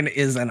Hotline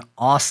is an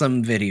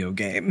awesome video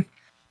game.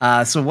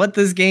 So what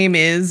this game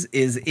is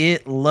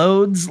it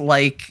loads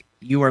like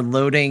you are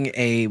loading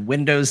a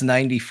Windows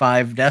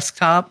 95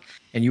 desktop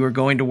and you are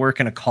going to work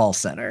in a call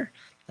center.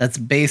 That's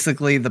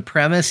basically the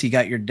premise. You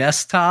got your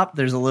desktop.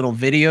 There's a little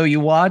video you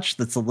watch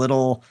that's a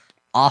little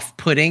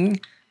off-putting.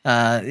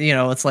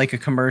 It's like a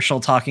commercial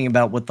talking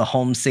about what the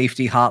Home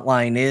Safety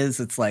Hotline is.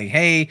 It's like,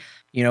 hey,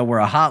 we're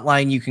a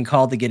hotline you can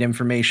call to get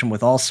information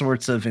with all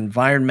sorts of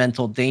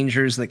environmental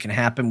dangers that can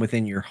happen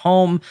within your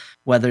home,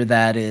 whether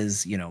that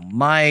is,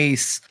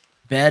 mice,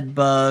 bed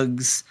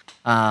bugs,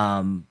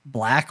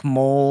 black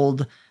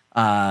mold,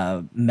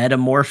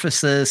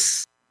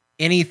 metamorphosis,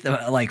 anything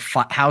like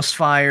house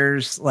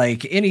fires,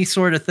 like any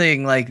sort of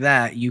thing like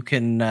that you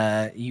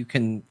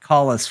can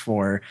call us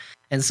for.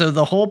 And so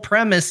the whole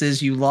premise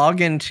is you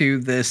log into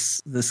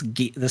this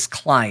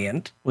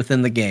client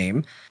within the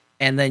game,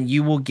 and then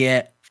you will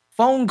get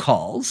phone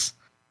calls,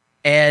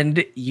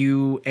 and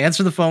you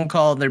answer the phone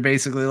call, and they're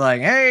basically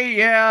like, hey,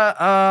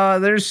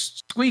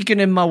 there's squeaking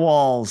in my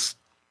walls,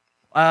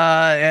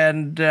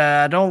 and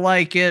I don't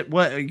like it.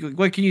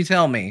 What can you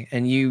tell me?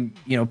 And you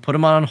put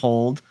them on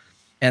hold,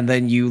 and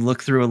then you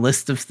look through a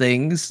list of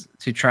things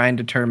to try and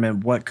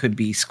determine what could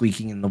be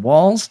squeaking in the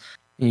walls.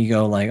 And you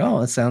go like,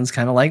 oh, it sounds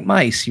kind of like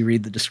mice. You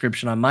read the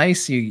description on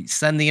mice, you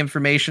send the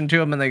information to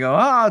them, and they go,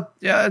 oh,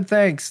 yeah,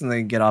 thanks, and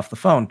they get off the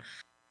phone.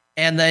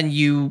 And then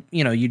you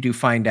do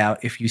find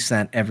out if you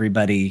sent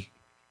everybody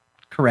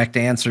correct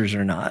answers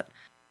or not.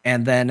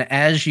 And then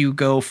as you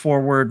go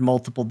forward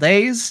multiple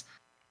days,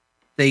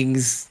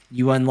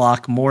 you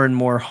unlock more and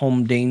more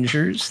home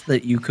dangers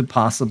that you could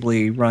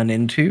possibly run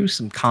into.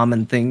 Some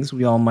common things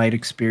we all might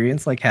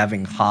experience, like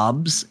having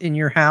hobs in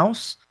your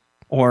house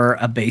or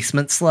a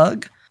basement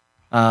slug.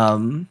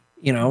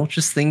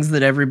 Just things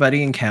that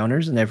everybody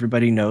encounters and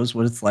everybody knows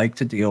what it's like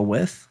to deal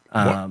with.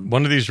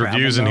 One of these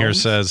reviews in here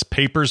says,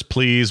 "Papers,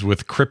 please,"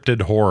 with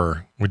cryptid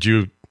horror. Would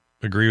you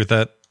agree with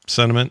that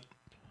sentiment?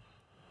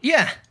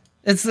 Yeah,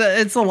 it's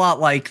a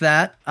lot like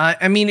that.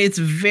 I mean, it's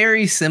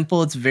very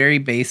simple. It's very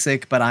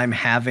basic, but I'm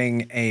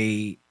having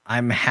a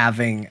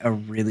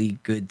really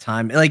good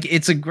time. Like,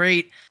 it's a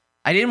great.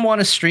 I didn't want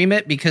to stream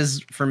it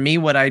because for me,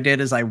 what I did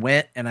is I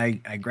went and I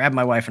grabbed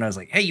my wife and I was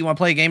like, hey, you want to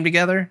play a game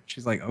together?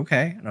 She's like,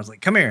 okay. And I was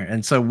like, come here.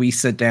 And so we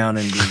sit down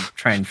and we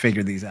try and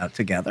figure these out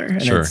together.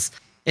 And sure.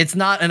 It's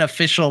not an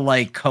official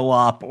like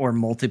co-op or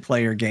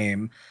multiplayer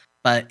game,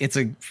 but it's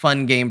a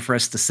fun game for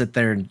us to sit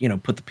there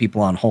and, put the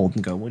people on hold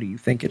and go, what do you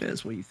think it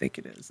is? What do you think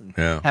it is? And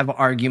have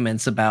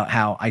arguments about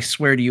how I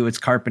swear to you, it's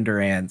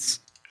carpenter ants.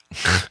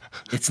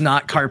 It's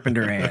not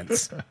carpenter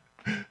ants.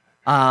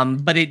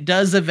 But it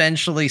does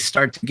eventually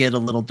start to get a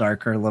little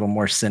darker, a little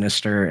more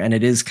sinister, and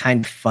it is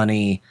kind of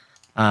funny.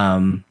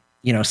 Some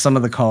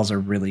of the calls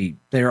are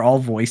they're all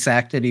voice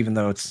acted, even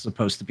though it's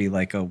supposed to be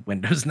like a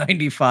Windows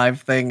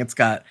 95 thing. It's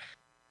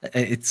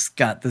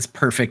got this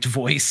perfect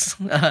voice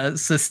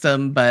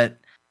system, but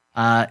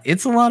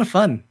it's a lot of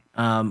fun.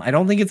 I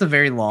don't think it's a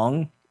very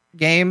long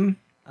game.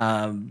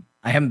 I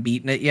haven't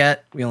beaten it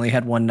yet. We only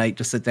had one night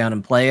to sit down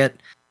and play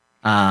it.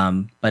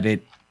 But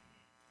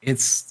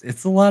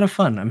it's a lot of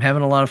fun. I'm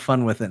having a lot of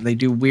fun with it. They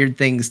do weird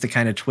things to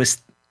kind of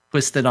twist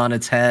it on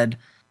its head.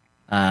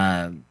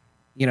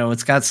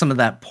 It's got some of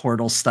that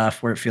Portal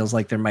stuff where it feels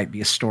like there might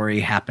be a story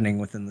happening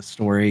within the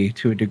story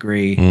to a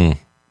degree.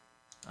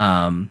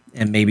 And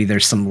maybe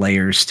there's some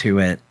layers to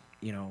it.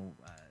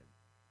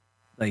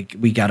 Like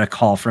we got a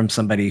call from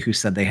somebody who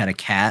said they had a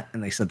cat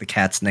and they said the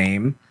cat's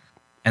name.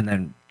 And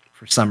then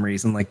for some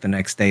reason, like the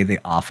next day, the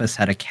office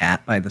had a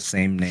cat by the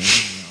same name in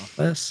the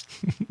office.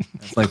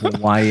 It's like, well,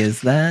 why is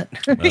that?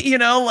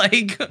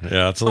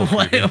 Yeah, it's a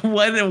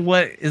little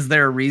what is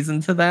there a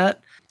reason to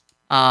that?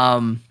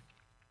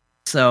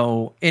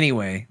 So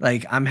anyway,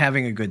 like I'm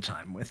having a good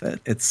time with it.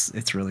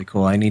 It's really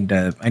cool. I need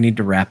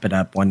to wrap it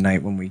up one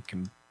night when we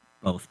can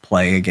both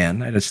play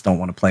again. I just don't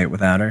want to play it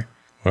without her.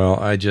 Well,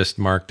 I just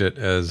marked it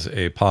as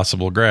a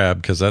possible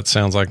grab because that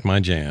sounds like my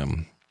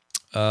jam.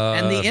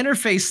 And the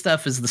interface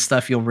stuff is the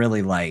stuff you'll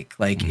really like.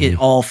 Like it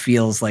all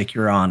feels like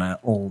you're on an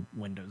old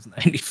Windows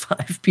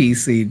 95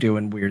 PC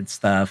doing weird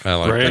stuff. I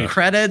like the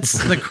credits.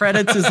 The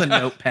credits is a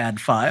notepad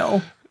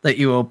file that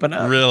you open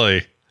up.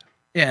 Really?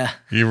 Yeah.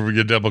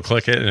 You double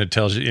click it and it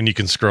tells you, and you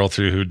can scroll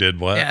through who did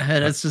what. Yeah,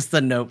 and it's just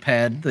the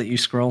notepad that you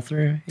scroll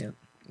through. Yeah,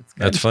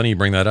 that's funny you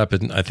bring that up.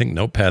 I think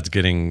Notepad's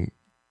getting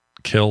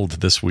killed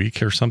this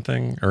week or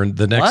something, or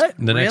the next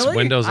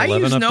Windows 11 I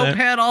use update.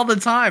 Notepad all the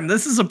time.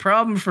 This is a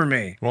problem for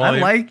me. Well,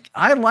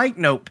 I like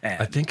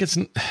Notepad. I think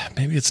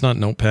maybe it's not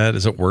Notepad.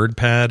 Is it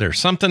WordPad or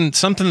something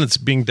that's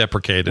being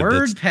deprecated?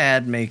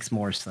 WordPad makes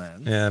more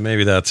sense. Yeah,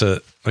 maybe that's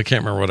it. I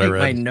can't remember what I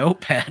read. My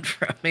Notepad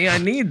from me. I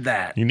need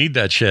that. You need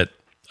that shit.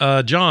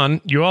 John,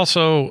 you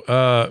also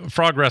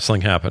Frog Wrestling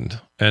happened,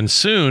 and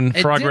soon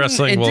Frog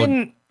Wrestling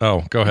will.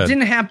 Oh, go ahead. It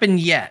didn't happen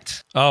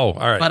yet. Oh, all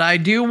right. But I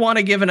do want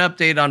to give an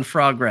update on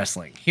Frog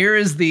Wrestling.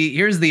 Here's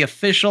the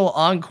official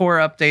encore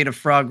update of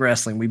Frog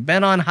Wrestling. We've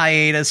been on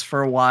hiatus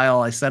for a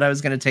while. I said I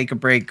was going to take a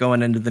break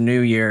going into the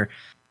new year.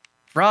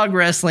 Frog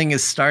Wrestling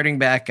is starting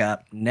back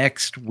up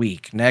next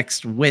week,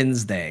 next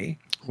Wednesday.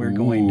 We're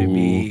going to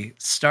be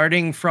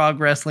starting Frog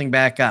Wrestling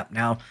back up.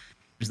 Now,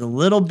 there's a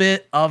little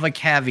bit of a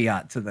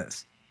caveat to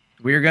this.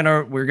 We're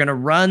gonna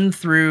run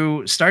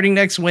through starting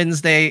next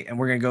Wednesday, and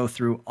we're gonna go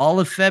through all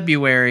of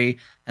February.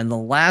 And the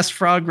last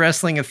Frog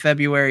Wrestling of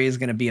February is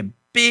gonna be a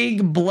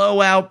big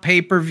blowout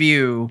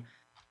pay-per-view,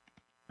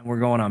 and we're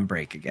going on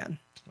break again.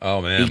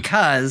 Oh man!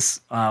 Because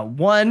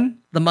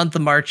the month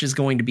of March is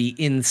going to be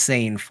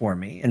insane for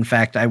me. In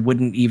fact, I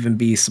wouldn't even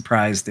be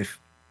surprised if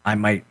I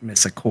might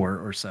miss a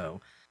core or so.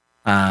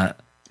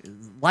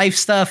 Life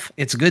stuff,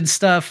 it's good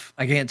stuff.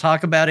 I can't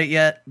talk about it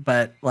yet,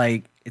 but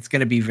like it's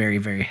going to be very,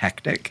 very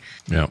hectic.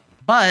 Yeah.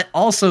 But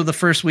also the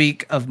first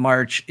week of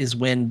March is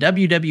when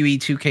WWE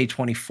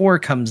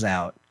 2K24 comes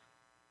out.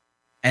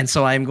 And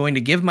so I'm going to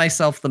give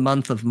myself the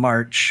month of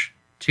March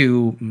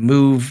to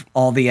move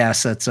all the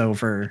assets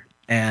over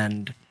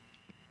and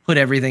put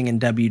everything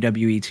in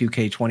WWE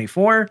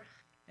 2K24.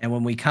 And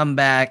when we come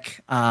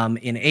back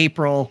in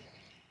April,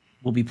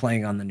 we'll be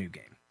playing on the new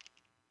game.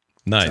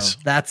 Nice. So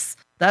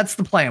that's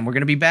the plan. We're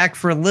going to be back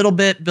for a little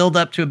bit, build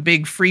up to a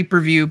big free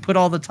preview, put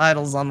all the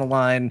titles on the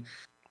line,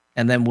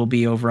 and then we'll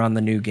be over on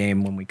the new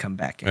game when we come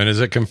back in. And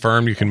is it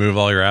confirmed you can move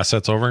all your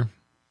assets over?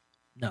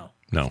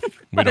 No,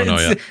 we don't know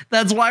yet.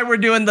 That's why we're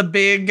doing the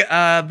big.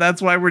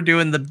 That's why we're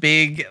doing the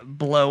big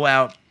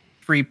blowout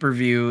free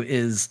preview.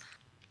 Is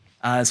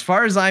as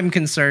far as I'm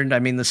concerned, I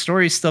mean the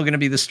story's still going to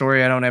be the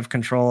story. I don't have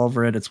control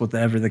over it. It's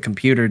whatever the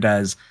computer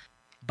does.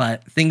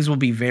 But things will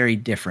be very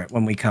different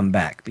when we come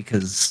back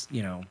because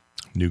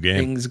new game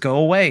things go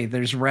away.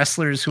 There's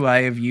wrestlers who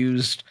I have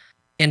used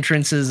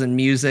entrances and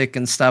music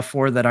and stuff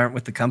for that aren't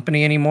with the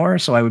company anymore.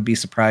 So I would be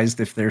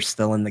surprised if they're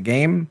still in the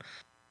game.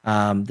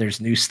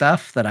 There's new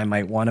stuff that I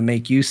might want to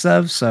make use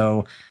of.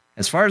 So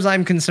as far as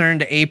I'm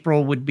concerned,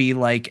 April would be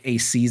like a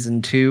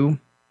season 2.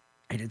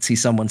 I did see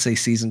someone say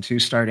season 2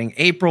 starting.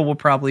 April will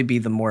probably be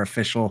the more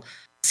official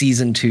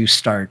season 2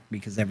 start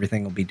because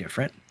everything will be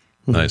different.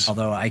 Nice.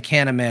 Although I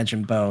can't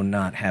imagine Bo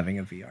not having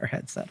a VR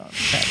headset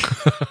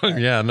on.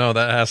 Yeah, no,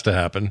 that has to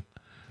happen.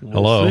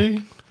 Hello.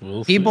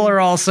 We'll People see. are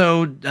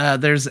also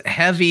there's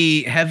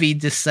heavy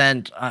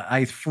dissent.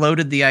 I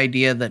floated the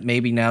idea that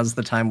maybe now's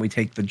the time we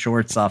take the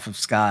jorts off of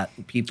Scott.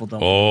 People don't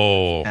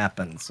know what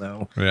happen.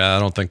 So yeah, I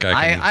don't think I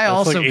can. I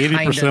also like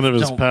 80% of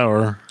his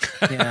power.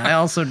 Yeah, I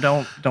also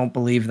don't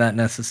believe that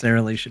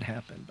necessarily should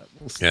happen. But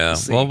we'll see. Yeah,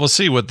 well, we'll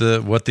see what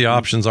the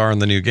options are in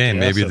the new game.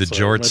 Yeah, Maybe the so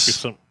it might be jorts.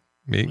 some-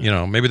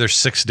 Maybe there's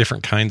 6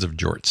 different kinds of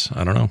jorts.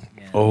 I don't know.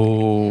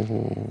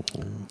 Oh,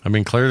 I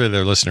mean, clearly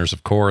they're listeners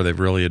of Core. They've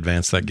really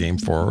advanced that game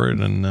forward.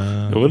 And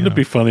wouldn't it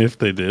be funny if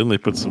they did and they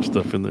put some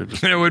stuff in there?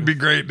 Just it would be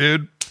great,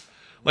 dude.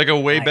 Like a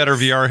way better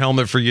VR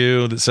helmet for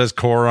you that says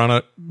Core on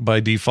it by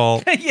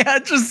default. Yeah,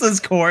 it just says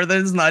core.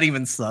 That's not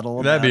even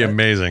subtle. That'd be about it.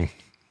 amazing.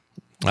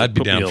 I'd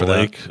be put me down a for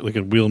lake. that. They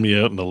could wheel me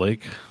out in the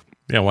lake.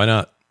 Yeah, why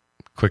not?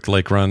 Quick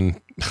lake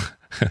run,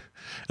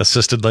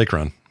 assisted lake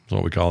run is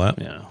what we call that.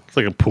 Yeah, it's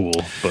like a pool,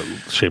 but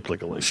shaped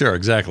like a lake. Sure,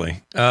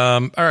 exactly.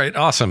 All right,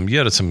 awesome. You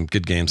had some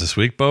good games this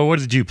week, Bo. What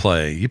did you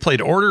play? You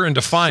played Order and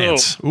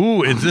Defiance.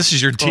 Ooh, and this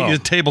is your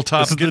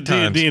tabletop This is good the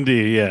times.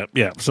 D&D,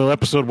 yeah. So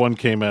episode 1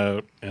 came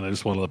out, and I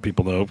just want to let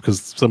people know,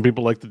 because some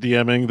people like the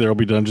DMing. There'll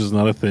be dungeons,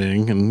 not a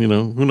thing. And,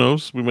 who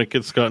knows? We might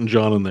get Scott and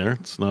John in there.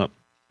 It's not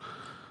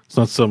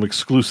some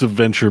exclusive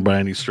venture by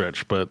any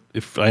stretch, but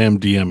if I am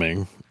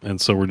DMing,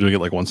 and so we're doing it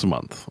like once a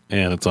month,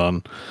 and it's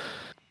on...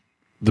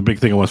 The big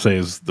thing I want to say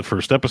is the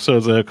first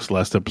episode's out, because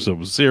last episode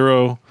was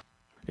 0.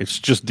 It's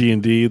just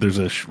D&D.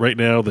 There's right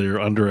now they're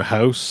under a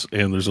house,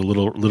 and there's a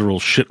literal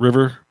shit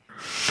river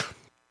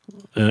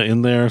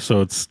in there. So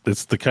it's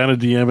the kind of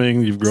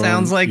DMing you've grown.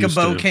 Sounds like a used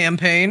Bo to.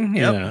 campaign.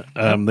 Yep.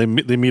 Yeah.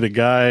 They meet a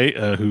guy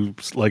who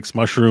likes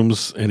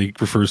mushrooms, and he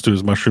refers to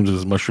his mushrooms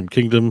as Mushroom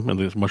Kingdom, and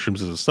his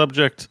mushrooms as a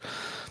subject.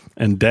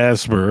 And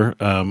Dasper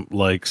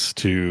likes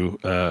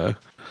to,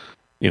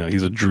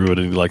 he's a druid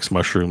and he likes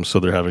mushrooms,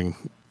 so they're having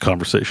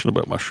conversation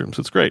about mushrooms.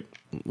 It's great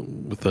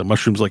with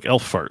mushrooms like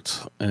elf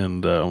farts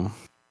and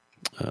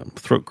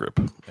throat grip.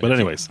 But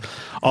anyways,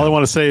 all I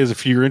want to say is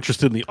if you're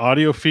interested in the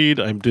audio feed,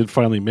 I did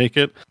finally make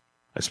it.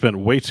 I spent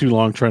way too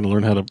long trying to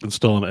learn how to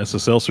install an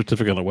SSL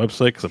certificate on a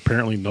website, because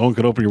apparently no one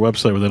could open your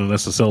website without an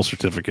SSL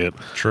certificate.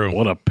 True.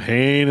 What a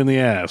pain in the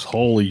ass.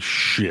 Holy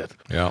shit.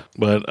 Yeah.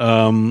 But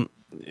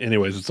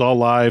anyways, it's all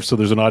live, so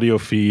there's an audio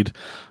feed.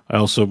 I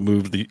also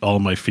moved all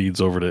my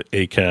feeds over to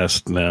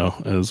Acast now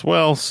as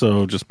well,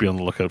 so just be on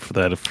the lookout for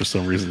that if for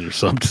some reason you're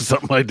subbed to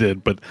something I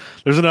did. But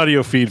there's an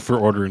audio feed for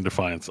Order and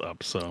Defiance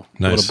up, so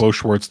Nice. Go to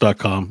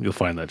BoSchwartz.com. You'll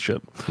find that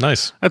shit.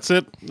 Nice. That's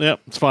it. Yeah,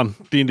 it's fun.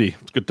 D&D.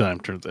 It's a good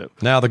time, turns out.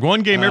 Now, the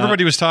one game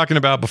everybody was talking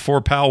about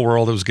before Pal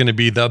World, it was going to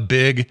be the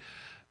big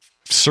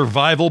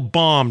survival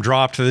bomb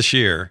dropped this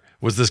year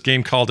was this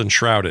game called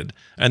Enshrouded.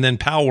 And then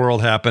Pal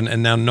World happened,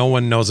 and now no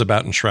one knows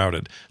about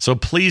Enshrouded. So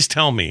please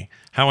tell me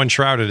how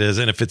Enshrouded is,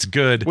 and if it's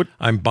good,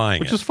 I'm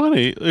buying it. Which is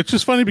funny. It's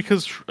just funny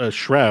because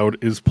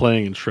Shroud is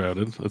playing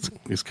Enshrouded.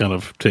 He's kind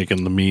of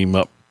taken the meme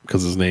up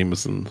because his name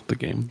is in the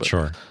game. But,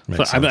 sure.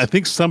 I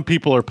think some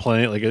people are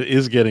playing, like it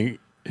is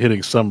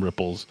hitting some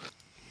ripples.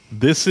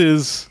 This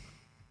is...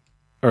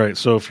 All right,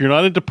 so if you're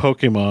not into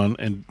Pokemon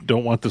and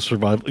don't want the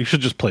survival, you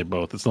should just play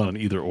both. It's not an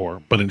either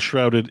or. But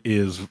Enshrouded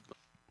is...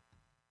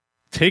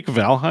 Take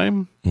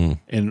Valheim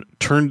and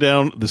turn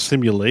down the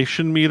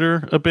simulation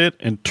meter a bit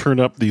and turn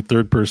up the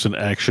third-person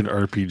action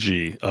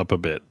RPG up a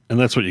bit. And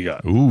that's what you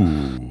got.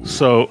 Ooh.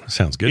 So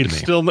sounds good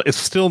to me. It's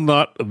still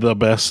not the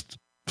best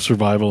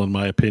survival game in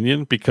my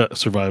opinion,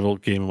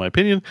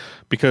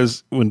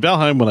 because when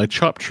I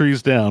chop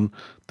trees down,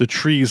 the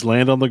trees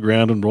land on the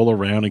ground and roll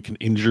around and can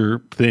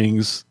injure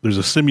things. There's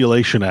a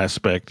simulation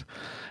aspect.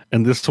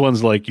 And this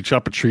one's like you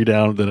chop a tree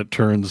down, then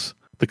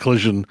the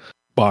collision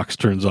box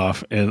turns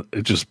off and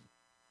it just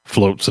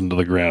floats into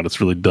the ground.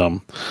 It's really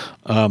dumb.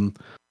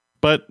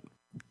 But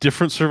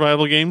different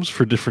survival games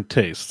for different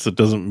tastes. It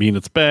doesn't mean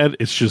it's bad.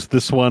 It's just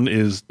this one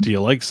is, do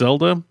you like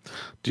Zelda?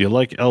 Do you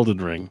like Elden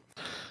Ring?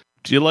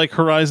 Do you like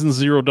Horizon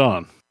Zero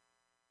Dawn?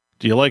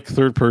 Do you like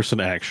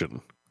third-person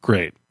action?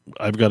 Great.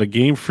 I've got a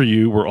game for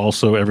you where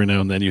also every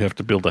now and then you have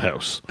to build a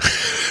house.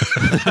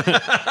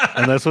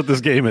 And that's what this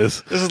game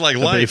is. This is like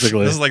life.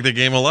 Basically. This is like the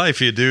game of life.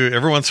 You do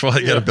every once in a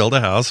while you got to build a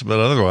house, but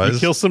otherwise you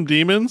kill some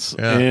demons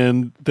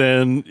and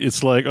then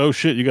it's like, oh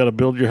shit, you got to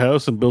build your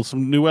house and build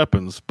some new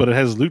weapons. But it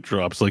has loot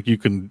drops. Like you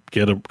can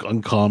get an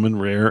uncommon,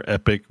 rare,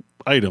 epic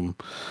item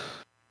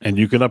and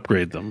you can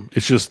upgrade them.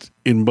 It's just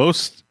in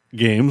most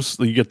games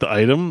you get the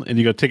item and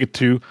you got to take it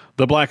to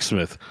the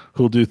blacksmith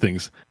who'll do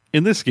things.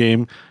 In this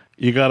game,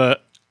 you got to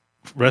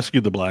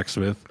rescue the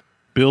blacksmith,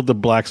 build the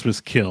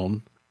blacksmith's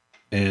kiln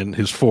and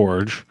his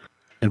forge,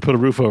 and put a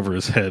roof over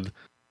his head,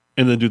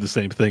 and then do the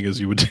same thing as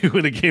you would do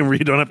in a game where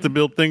you don't have to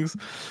build things.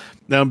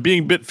 Now, I'm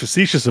being a bit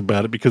facetious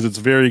about it because it's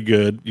very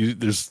good.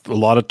 There's a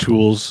lot of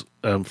tools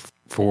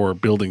for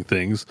building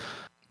things.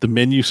 The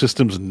menu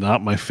system's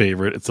not my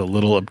favorite. It's a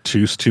little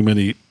obtuse, too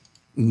many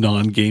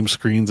non-game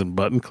screens and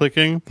button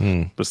clicking,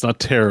 but it's not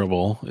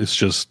terrible. It's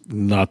just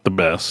not the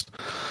best.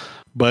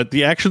 But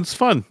the action's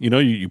fun.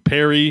 You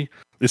parry.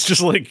 It's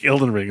just like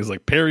Elden Ring. It's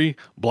like parry,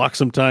 block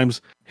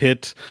sometimes,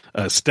 hit,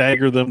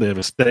 stagger them. They have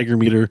a stagger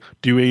meter,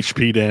 do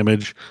HP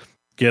damage,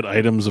 get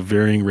items of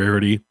varying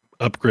rarity,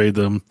 upgrade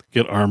them,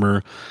 get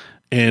armor.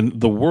 And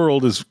the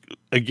world is,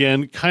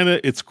 again,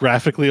 it's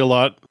graphically a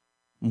lot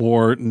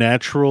more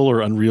natural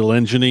or Unreal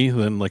Engine-y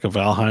than like a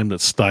Valheim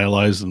that's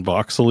stylized and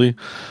voxely.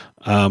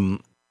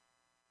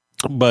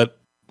 But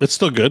it's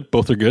still good.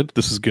 Both are good.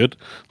 This is good.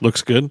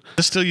 Looks good.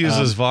 This still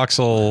uses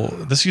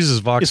voxel. This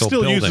uses voxel. It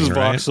still building, uses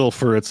right? voxel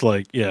for its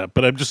like, yeah.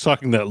 But I'm just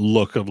talking that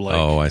look of like.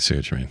 Oh, I see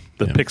what you mean.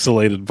 The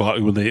pixelated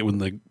when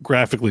the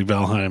graphically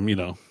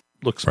Valheim,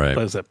 looks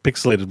has that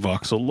pixelated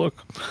voxel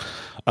look.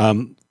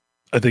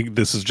 I think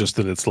this is just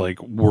in its like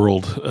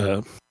world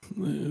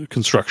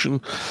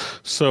construction.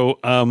 So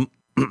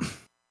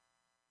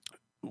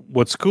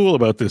what's cool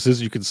about this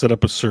is you can set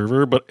up a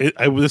server, but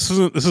this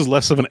is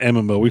less of an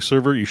MMO-y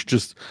server. You should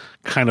just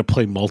kind of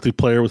play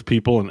multiplayer with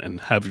people and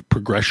have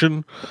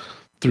progression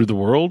through the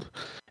world.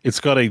 It's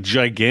got a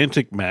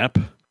gigantic map.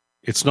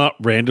 It's not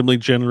randomly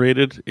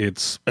generated.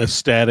 It's a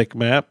static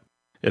map.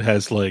 It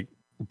has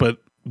but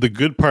the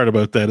good part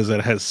about that is that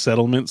it has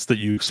settlements that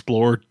you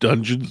explore,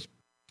 dungeons,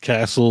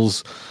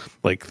 castles.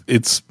 Like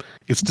it's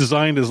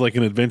designed as like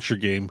an adventure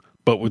game,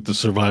 but with the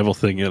survival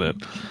thing in it.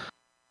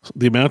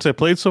 The amount I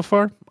played so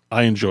far,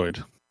 I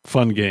enjoyed.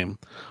 Fun game.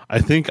 I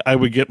think I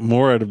would get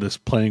more out of this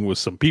playing with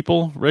some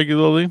people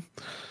regularly.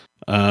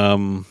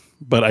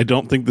 But I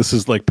don't think this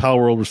is like Pal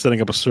World. We're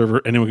setting up a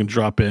server. Anyone can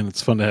drop in.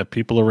 It's fun to have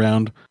people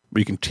around.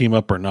 We can team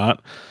up or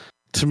not.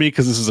 To me,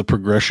 because this is a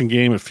progression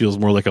game, it feels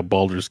more like a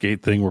Baldur's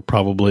Gate thing where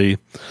probably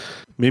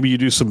maybe you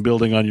do some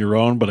building on your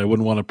own, but I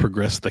wouldn't want to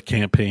progress the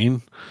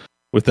campaign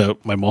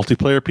without my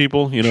multiplayer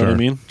people. You know what I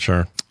mean?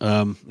 Sure.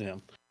 Yeah.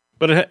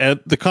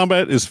 But the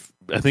combat is,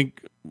 I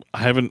think, I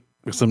haven't,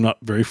 because I'm not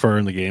very far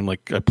in the game.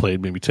 Like I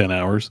played maybe 10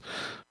 hours.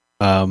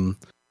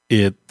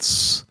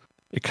 It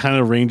kind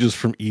of ranges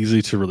from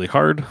easy to really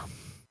hard.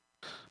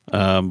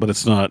 But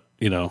it's not,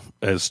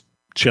 as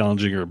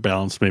challenging or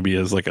balanced maybe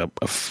as like an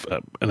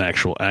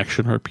actual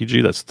action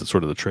RPG. That's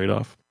sort of the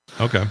trade-off.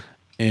 Okay.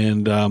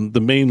 And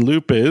the main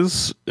loop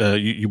is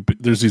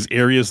there's these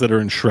areas that are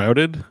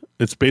enshrouded.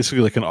 It's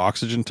basically like an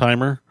oxygen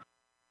timer.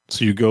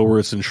 So you go where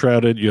it's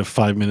enshrouded. You have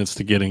 5 minutes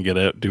to get in, get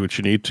out, do what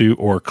you need to,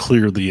 or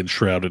clear the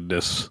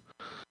enshroudedness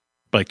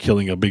by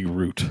killing a big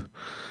root.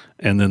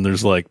 And then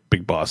there's like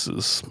big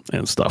bosses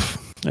and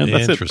stuff. And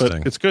that's it.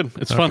 But it's good.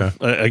 It's fun.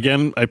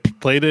 Again, I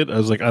played it. I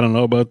was like, I don't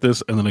know about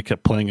this. And then I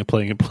kept playing and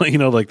playing and playing.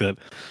 Like that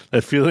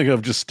feeling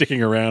of just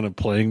sticking around and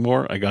playing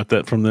more. I got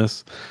that from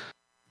this.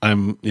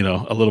 I'm,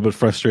 a little bit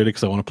frustrated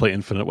because I want to play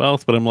Infinite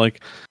Wealth, but I'm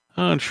like,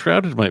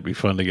 Enshrouded might be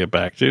fun to get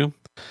back to.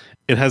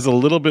 it has a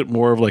little bit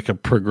more of like a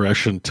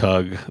progression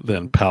tug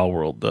than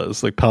Palworld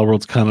does. Like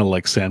Palworld's kind of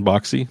like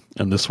sandboxy,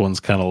 and this one's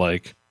kind of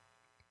like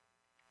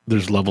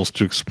there's levels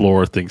to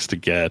explore, things to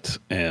get,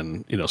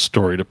 and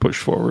story to push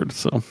forward.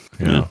 So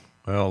yeah.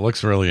 Well, it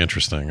looks really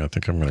interesting. I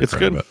think I'm going to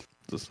grab it.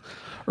 It's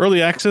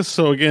early access.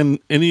 So again,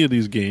 any of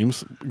these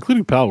games,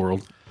 including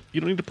Palworld,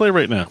 you don't need to play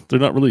right now. They're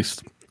not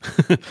released.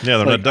 Yeah,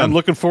 they're not done. I'm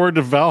looking forward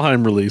to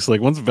Valheim release.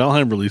 Like once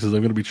Valheim releases, I'm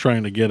going to be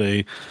trying to get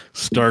a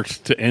start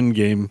to end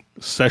game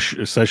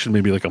session,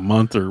 maybe like a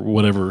month or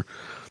whatever.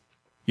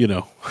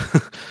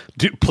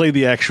 Play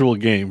the actual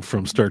game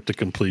from start to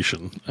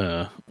completion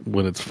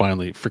when it's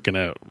finally freaking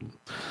out.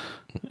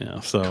 Yeah,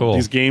 so cool.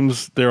 These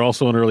games, they're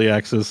also in early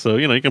access, so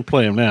you can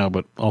play them now,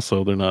 but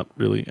also they're not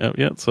really out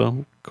yet.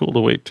 So cool to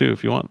wait too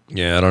if you want.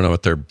 Yeah, I don't know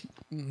what their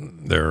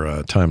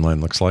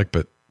timeline looks like,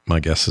 but my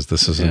guess is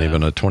this isn't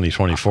even a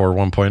 2024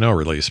 1.0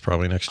 release,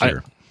 probably next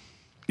year.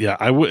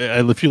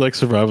 If you like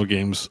survival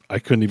games, I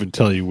couldn't even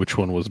tell you which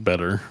one was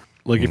better.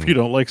 Like if you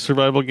don't like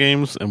survival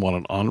games and want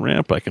an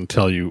on-ramp, I can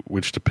tell you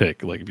which to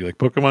pick. Like if you like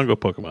Pokemon, go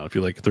Pokemon. If you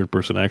like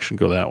third-person action,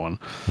 go that one.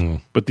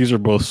 But these are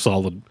both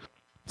solid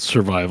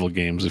survival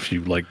games if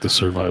you like the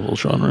survival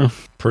genre.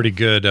 Pretty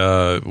good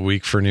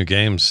week for new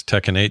games.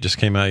 Tekken 8 just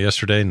came out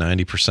yesterday,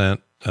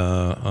 90%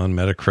 on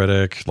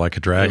Metacritic. Like a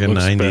Dragon,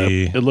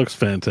 90. It looks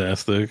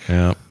fantastic.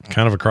 Yeah,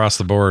 kind of across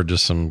the board,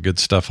 just some good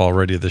stuff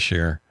already this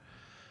year.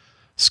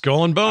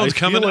 Skull and Bones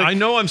coming. I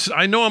know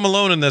I'm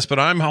alone in this, but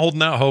I'm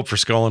holding out hope for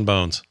Skull and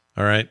Bones.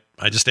 All right,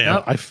 I just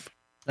am.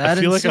 That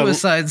and like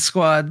Suicide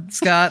Squad,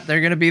 Scott. They're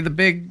going to be the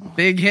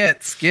big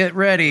hits. Get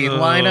ready,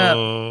 line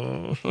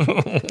up.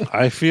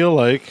 I feel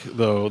like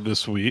though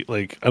this week,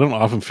 like I don't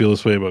often feel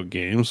this way about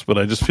games, but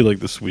I just feel like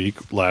this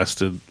week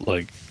lasted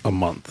like a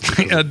month.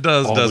 It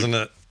does, doesn't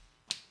it?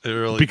 It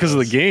really because of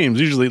the games.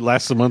 Usually it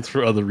lasts a month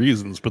for other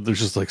reasons, but there's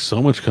just like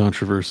so much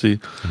controversy,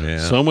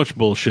 so much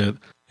bullshit,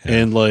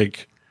 and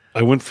like.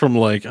 I went from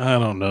like, I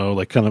don't know,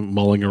 like kind of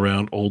mulling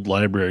around old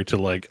library to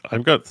like,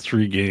 I've got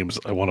 3 games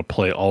I want to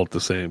play all at the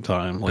same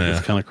time. Like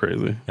it's kind of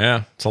crazy.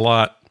 Yeah, it's a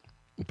lot,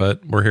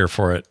 but we're here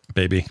for it,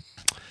 baby.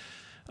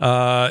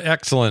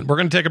 Excellent. We're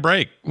going to take a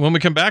break. When we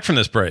come back from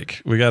this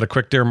break, we got a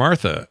quick Dear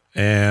Martha,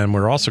 and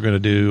we're also going to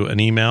do an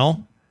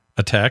email,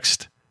 a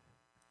text,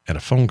 and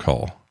a phone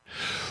call.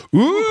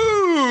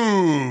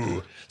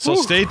 Ooh! So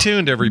stay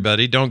tuned,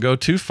 everybody. Don't go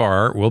too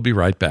far. We'll be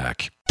right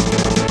back.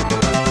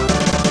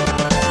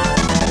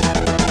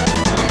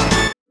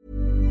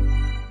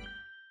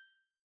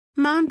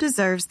 Mom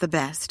deserves the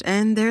best,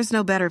 and there's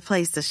no better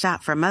place to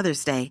shop for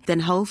Mother's Day than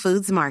Whole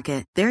Foods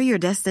Market. They're your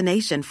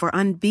destination for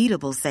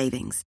unbeatable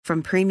savings,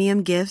 from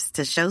premium gifts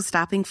to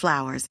show-stopping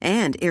flowers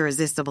and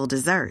irresistible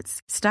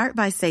desserts. Start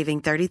by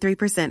saving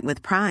 33%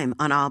 with Prime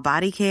on all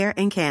body care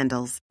and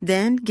candles.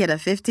 Then get a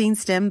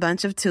 15-stem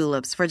bunch of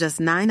tulips for just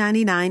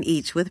 $9.99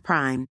 each with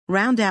Prime.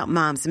 Round out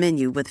Mom's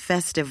menu with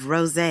festive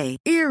rosé,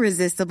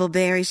 irresistible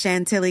berry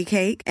chantilly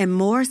cake, and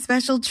more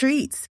special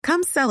treats.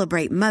 Come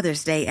celebrate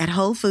Mother's Day at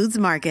Whole Foods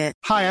Market.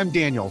 Hi, I'm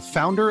Daniel,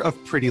 founder of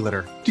Pretty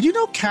Litter. Did you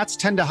know cats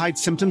tend to hide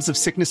symptoms of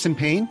sickness and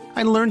pain?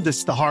 I learned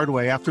this the hard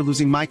way after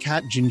losing my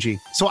cat, Gingy.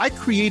 So I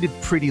created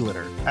Pretty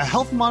Litter, a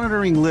health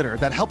monitoring litter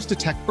that helps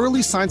detect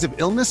early signs of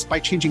illness by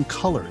changing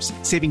colors,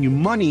 saving you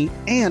money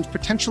and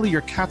potentially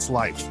your cat's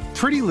life.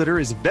 Pretty Litter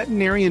is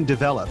veterinarian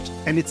developed,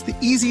 and it's the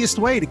easiest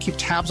way to keep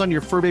tabs on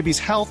your fur baby's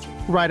health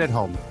right at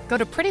home. Go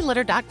to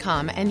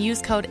prettylitter.com and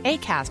use code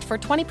ACAST for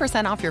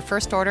 20% off your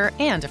first order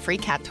and a free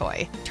cat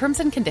toy. Terms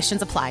and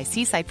conditions apply.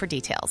 See site for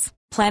details.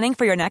 Planning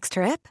for your next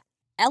trip?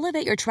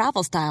 Elevate your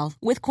travel style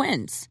with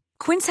Quince.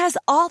 Quince has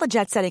all the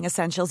jet-setting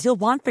essentials you'll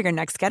want for your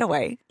next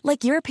getaway,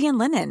 like European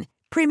linen,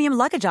 premium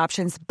luggage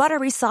options,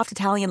 buttery soft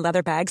Italian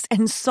leather bags,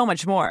 and so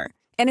much more.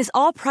 And is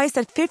all priced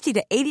at 50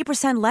 to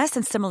 80% less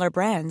than similar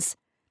brands.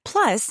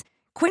 Plus,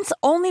 Quince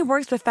only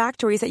works with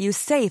factories that use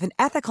safe and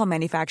ethical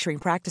manufacturing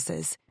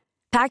practices.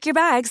 Pack your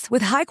bags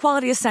with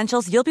high-quality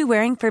essentials you'll be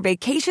wearing for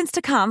vacations to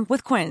come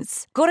with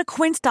Quince. Go to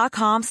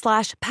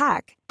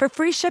quince.com/pack for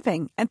free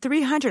shipping and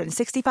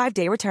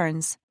 365-day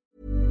returns.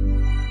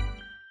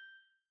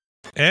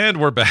 And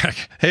we're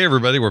back. Hey,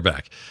 everybody, we're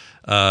back.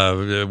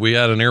 We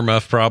had an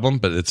earmuff problem,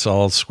 but it's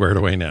all squared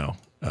away now.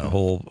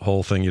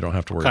 Whole thing you don't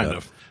have to worry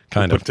about.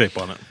 Kind of. Put tape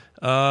on it.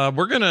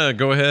 We're going to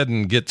go ahead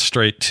and get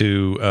straight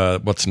to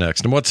what's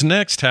next. And what's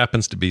next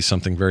happens to be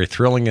something very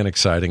thrilling and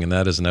exciting, and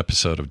that is an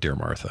episode of Dear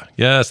Martha.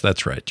 Yes,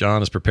 that's right.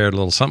 John has prepared a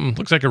little something.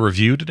 Looks like a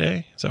review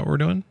today. Is that what we're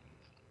doing?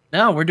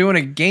 No, we're doing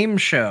a game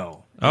show.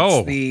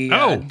 It's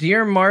the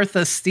Dear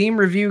Martha Steam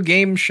Review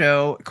Game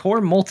Show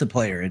Core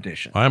Multiplayer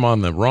Edition. I'm on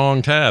the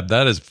wrong tab.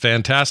 That is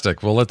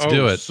fantastic. Well, let's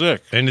do it.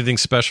 Sick. Anything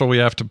special we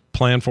have to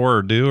plan for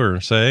or do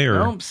or say? Or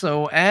Nope.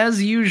 So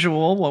as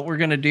usual, what we're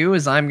going to do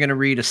is I'm going to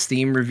read a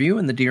Steam review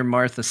in the Dear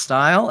Martha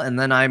style, and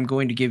then I'm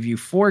going to give you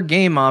 4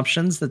 game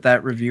options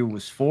that review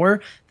was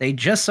for. They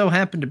just so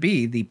happen to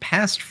be the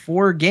past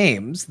 4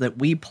 games that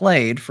we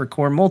played for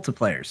Core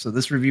Multiplayer. So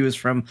this review is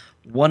from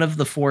one of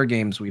the 4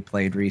 games we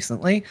played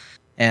recently.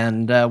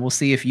 And we'll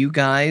see if you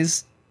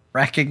guys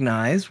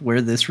recognize where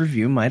this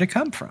review might have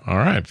come from. All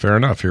right, fair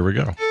enough. Here we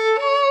go.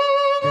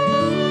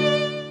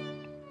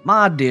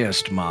 My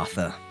dearest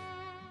Martha,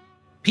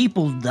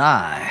 people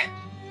die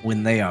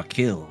when they are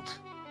killed.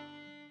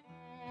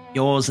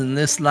 Yours in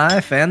this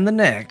life and the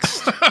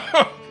next.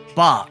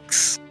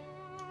 Box.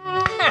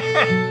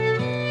 I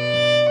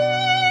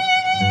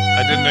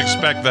didn't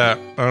expect that.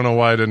 I don't know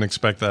why I didn't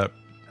expect that.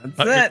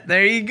 That's it.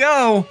 There you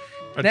go.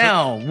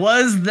 Now,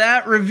 was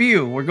that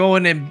review? We're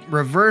going in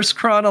reverse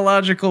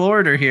chronological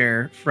order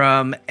here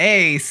from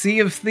A, Sea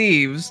of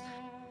Thieves,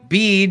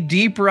 B,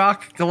 Deep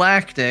Rock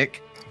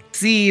Galactic,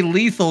 C,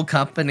 Lethal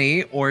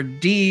Company, or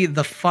D,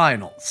 The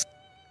Finals?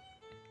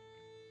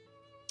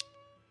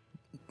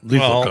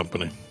 Lethal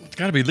Company. It's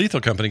got to be Lethal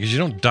Company because you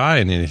don't die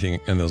in anything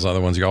in those other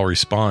ones. You all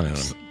respawn in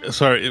them.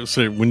 Sorry,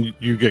 so when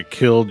you get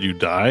killed, you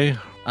die?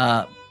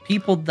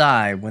 People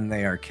die when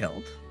they are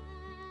killed.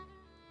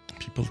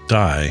 People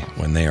die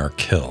when they are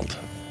killed.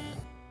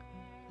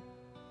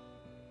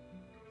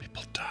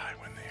 People die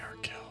when they are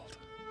killed.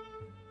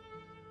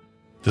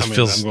 This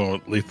feels... I'm going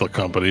with Lethal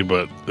Company,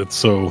 but it's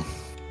so...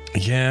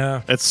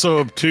 Yeah. It's so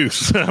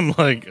obtuse. I'm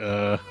like,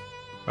 all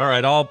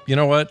right, you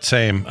know what?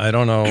 Same. I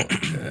don't know.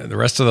 The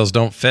rest of those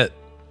don't fit.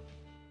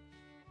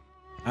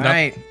 All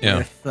right. Yeah.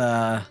 With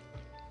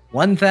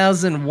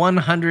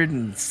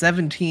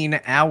 1,117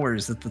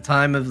 hours at the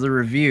time of the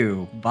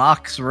review,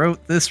 Box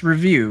wrote this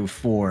review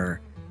for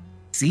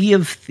Sea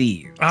of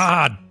Thieves.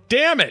 Ah,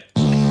 damn it!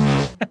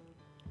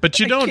 But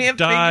you don't can't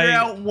die. Figure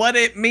out what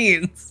it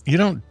means. You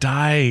don't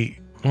die.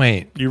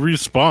 Wait, you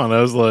respawn.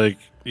 I was like,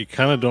 you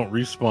kind of don't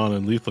respawn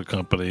in Lethal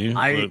Company.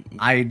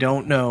 I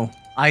don't know.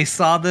 I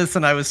saw this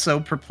and I was so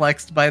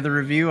perplexed by the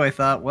review. I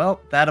thought, well,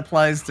 that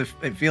applies to.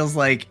 It feels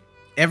like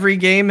every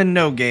game and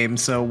no game.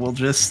 So we'll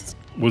just.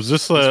 Was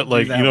this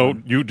like, you know,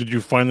 did you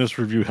find this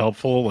review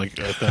helpful? Like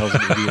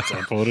 1,000 idiots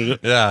upvoted it?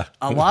 Yeah.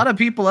 A lot of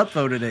people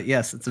upvoted it.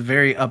 Yes, it's a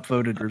very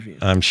upvoted review.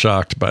 I'm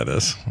shocked by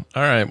this.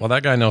 All right. Well,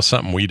 that guy knows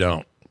something we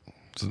don't,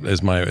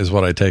 is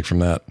what I take from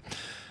that.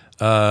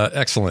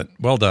 Excellent.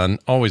 Well done.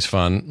 Always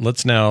fun.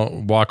 Let's now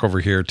walk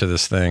over here to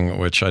this thing,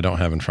 which I don't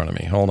have in front of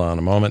me. Hold on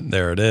a moment.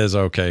 There it is.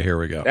 Okay, here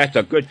we go. That's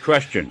a good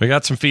question. We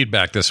got some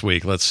feedback this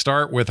week. Let's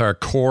start with our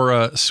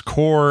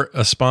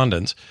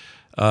correspondence.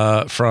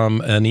 From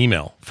an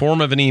email,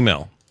 form of an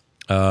email.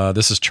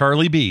 This is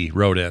Charlie B.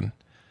 wrote in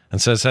and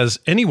says, has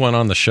anyone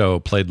on the show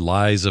played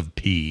Lies of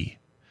P?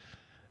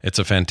 It's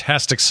a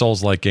fantastic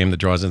Souls-like game that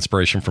draws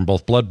inspiration from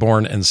both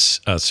Bloodborne and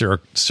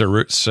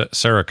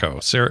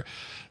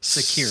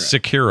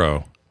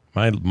Sekiro.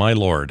 My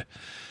lord.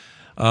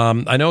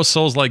 I know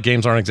Souls-like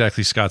games aren't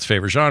exactly Scott's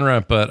favorite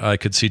genre, but I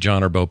could see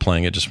John or Bo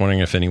playing it. Just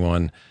wondering if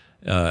anyone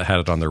had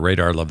it on their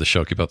radar. Love the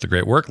show. Keep up the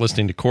great work.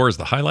 Listening to Core is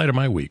the highlight of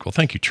my week. Well,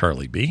 thank you,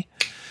 Charlie B.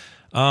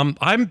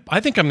 I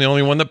think I'm the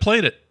only one that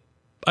played it.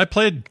 I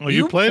played. Oh,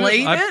 you played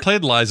it? I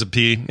played Lies of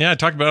P. Yeah, I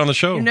talked about it on the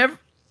show. You never?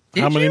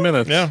 How many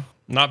minutes? Yeah,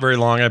 not very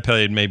long. I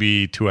played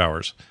maybe 2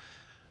 hours,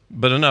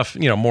 but enough.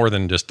 More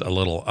than just a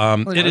little.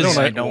 It is.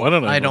 I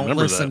don't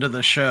listen to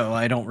the show.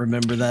 I don't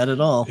remember that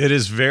at all. It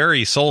is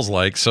very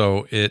Souls-like,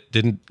 so it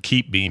didn't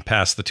keep me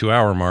past the 2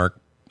 hour mark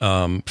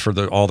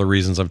for all the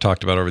reasons I've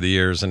talked about over the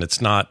years, and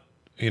it's not.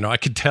 I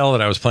could tell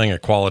that I was playing a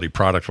quality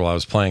product while I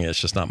was playing it. It's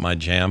just not my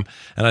jam.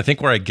 And I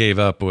think where I gave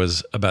up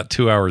was about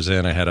 2 hours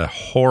in. I had a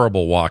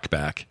horrible walk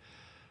back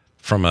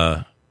from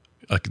a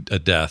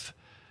death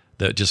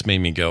that just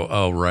made me go,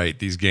 oh, right,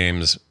 these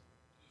games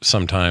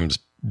sometimes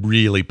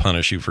really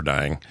punish you for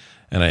dying.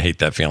 And I hate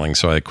that feeling,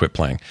 so I quit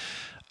playing.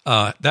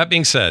 That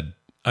being said,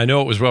 I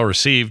know it was well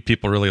received.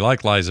 People really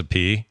like Lies of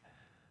P.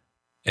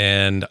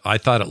 And I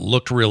thought it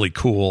looked really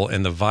cool,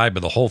 and the vibe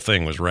of the whole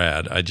thing was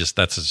rad.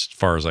 That's as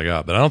far as I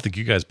got. But I don't think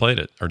you guys played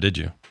it, or did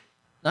you?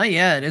 Not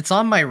yet. It's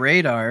on my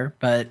radar,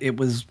 but it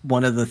was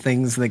one of the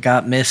things that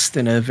got missed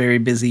in a very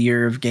busy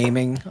year of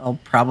gaming. I'll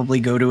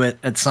probably go to it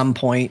at some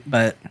point,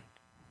 but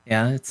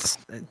yeah,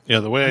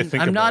 the way I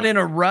think I'm not in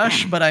a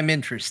rush, but I'm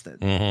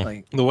interested.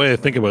 Mm-hmm. The way I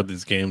think about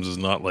these games is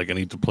not like I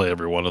need to play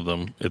every one of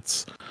them.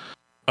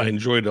 I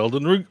enjoyed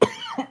Elden Ring.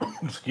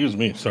 Excuse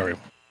me, sorry.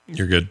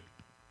 You're good.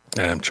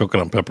 I'm choking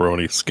on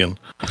pepperoni skin.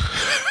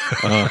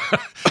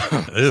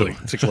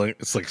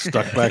 It's like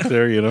stuck back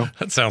there,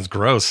 That sounds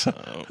gross.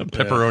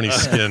 Pepperoni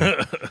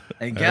skin.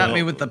 They got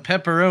me with the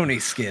pepperoni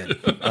skin.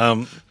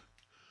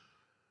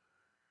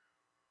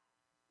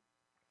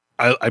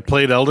 I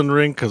played Elden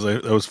Ring because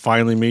it was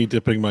finally me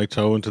dipping my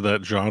toe into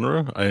that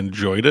genre. I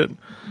enjoyed it.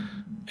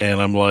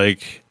 And I'm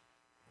like,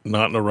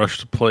 not in a rush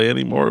to play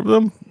any more of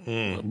them.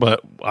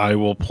 But I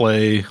will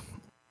play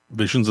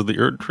Visions of the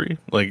Erdtree.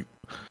 Like,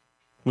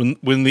 when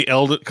the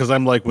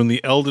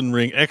Elden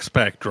Ring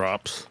X-Pack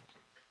drops,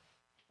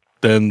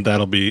 then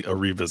that'll be a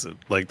revisit.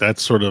 Like,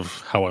 that's sort of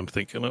how I'm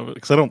thinking of it,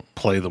 because I don't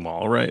play them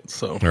all, right?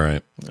 So, all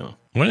right.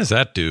 When does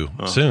that due?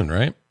 Soon,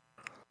 right?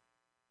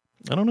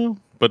 I don't know,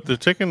 but they're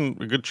taking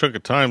a good chunk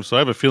of time, so I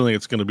have a feeling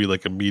it's going to be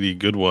like a meaty,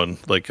 good one,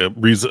 like a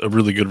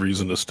really good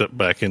reason to step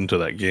back into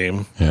that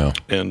game. Yeah,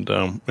 and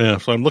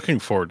so I'm looking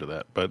forward to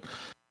that. But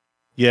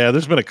yeah,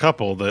 there's been a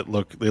couple that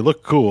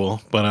look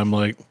cool, but I'm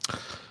like,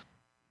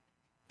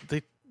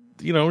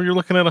 you're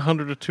looking at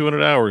 100 to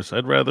 200 hours.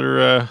 I'd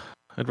rather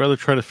I'd rather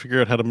try to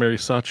figure out how to marry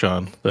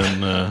Sachan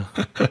than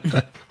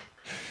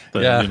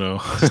yeah, you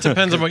know. It just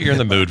depends on what you're in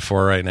the mood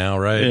for right now,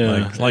 right?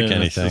 Yeah, like yeah,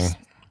 anything.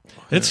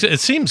 It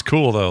seems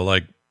cool though.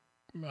 Like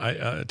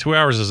 2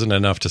 hours isn't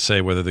enough to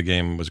say whether the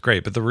game was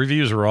great, but the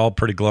reviews are all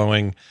pretty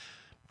glowing.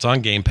 It's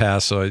on Game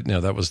Pass, so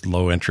that was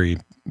low entry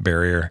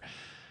barrier.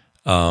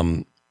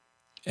 And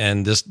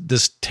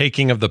this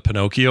taking of the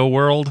Pinocchio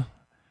world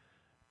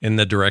in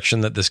the direction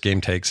that this game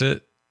takes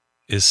it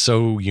is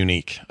so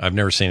unique. I've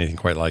never seen anything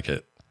quite like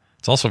it.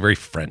 It's also very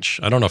French.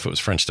 I don't know if it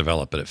was French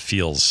developed, but it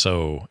feels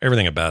so,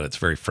 everything about it's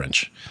very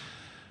French.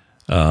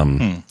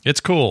 It's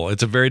cool.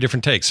 It's a very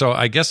different take. So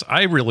I guess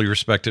I really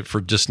respect it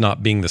for just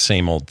not being the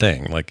same old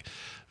thing. Like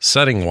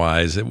setting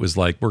wise, it was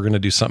like, we're going to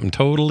do something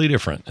totally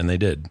different. And they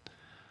did.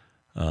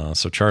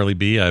 So Charlie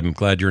B, I'm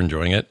glad you're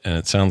enjoying it. And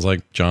it sounds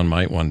like John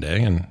might one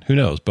day, and who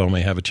knows, Bo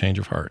may have a change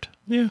of heart.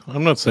 Yeah,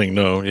 I'm not saying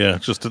no. Yeah,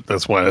 it's just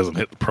that's why it hasn't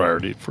hit the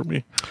priority for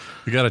me.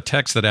 We got a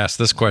text that asked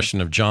this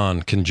question of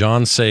John. Can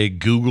John say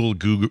Google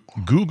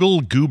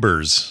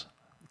Goobers?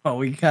 Oh,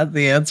 we got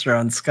the answer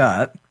on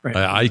Scott. Right.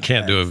 I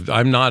can't do it.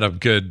 I'm not a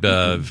good,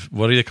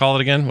 what do you call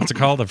it again? What's it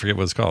called? I forget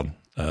what it's called.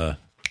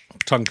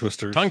 Tongue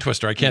twisters. Tongue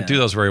twister. I can't do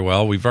those very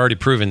well. We've already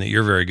proven that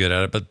you're very good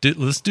at it, but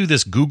let's do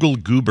this Google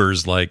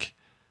Goobers like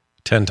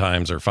 10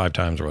 times or 5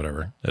 times or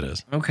whatever it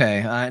is.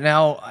 Okay.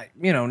 Now,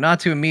 not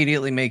to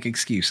immediately make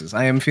excuses.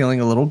 I am feeling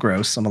a little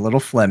gross. I'm a little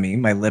phlegmy.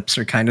 My lips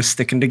are kind of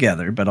sticking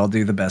together, but I'll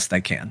do the best I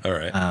can. All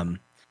right.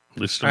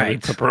 At least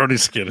pepperoni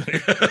skin.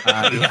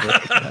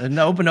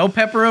 No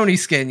pepperoni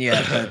skin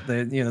yet, but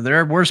there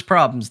are worse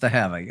problems to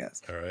have, I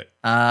guess. All right.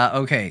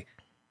 Okay.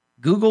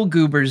 Google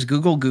Goobers,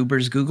 Google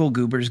Goobers, Google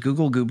Goobers,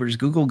 Google Goobers,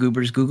 Google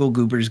Goobers, Google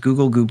Goobers,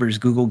 Google Goobers,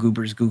 Google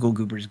Goobers, Google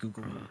Goobers,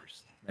 Google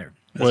Goobers. There.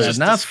 That's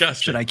enough.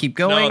 Disgusting. Should I keep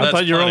going? No, I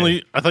thought you were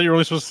only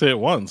supposed to say it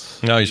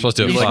once. No, you're supposed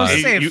to do it You're supposed to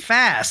five. say it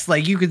fast.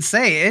 Like you could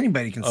say,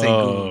 anybody can say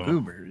Google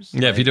Goobers.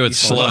 Yeah, if you do it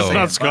slow. It's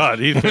not Scott.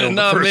 He failed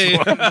Not the me.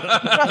 first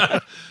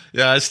one.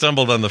 Yeah, I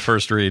stumbled on the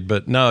first read,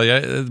 but no,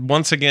 yeah,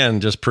 once again,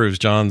 just proves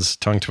John's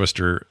tongue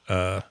twister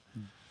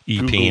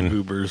e-peen.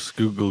 Google Goobers,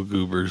 Google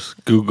Goobers,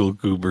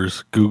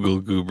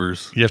 Google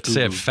Goobers. You have to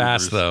say it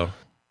fast, though.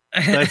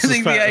 That's I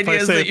think the idea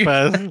is that you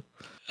fast.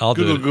 I'll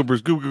do Google it.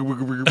 Goobers, Google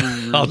Goobers.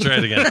 I'll try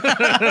it again.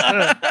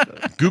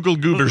 Google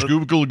Goobers,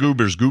 Google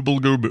Goobers, Google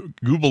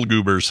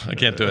Goobers. I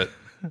can't do it.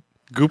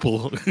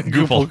 Google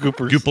Google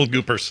Goopers. Google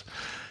Goopers.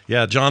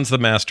 Yeah, John's the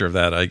master of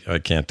that. I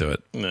can't do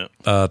it. No.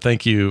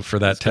 Thank you for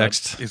that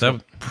text. He's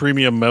got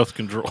premium mouth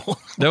control.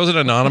 That was an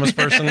anonymous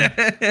person.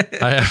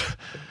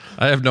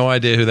 I have no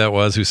idea who that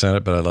was who sent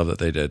it, but I love that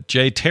they did.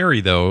 Jay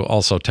Terry, though,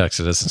 also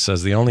texted us and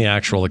says, the only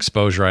actual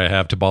exposure I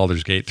have to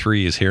Baldur's Gate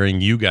 3 is hearing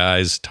you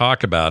guys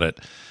talk about it.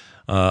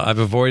 I've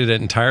avoided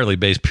it entirely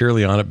based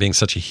purely on it being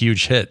such a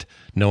huge hit,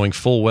 knowing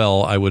full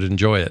well I would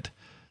enjoy it.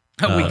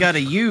 we got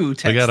a you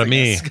text. We got a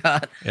me.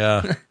 Scott.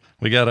 Yeah.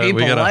 We got a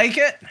People like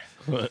it?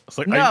 It's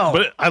like, No.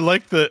 but I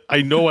like that.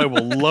 I know I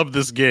will love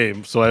this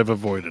game, so I've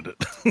avoided it.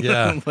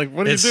 Yeah. I'm like,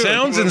 what are you It doing?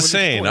 sounds What is the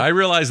insane. point? I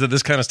realize that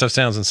this kind of stuff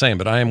sounds insane,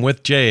 but I am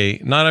with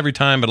Jay. Not every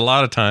time, but a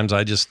lot of times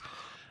I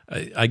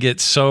get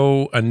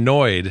so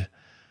annoyed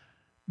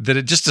that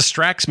it just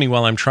distracts me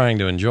while I'm trying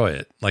to enjoy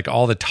it. Like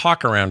all the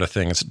talk around a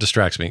thing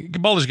distracts me.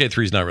 Baldur's Gate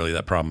 3 is not really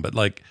that problem, but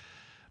like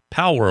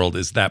Pal World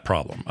is that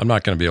problem. I'm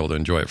not going to be able to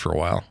enjoy it for a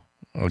while.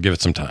 I'll give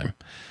it some time.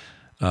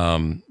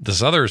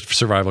 This other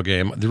survival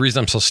game, the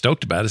reason I'm so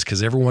stoked about it is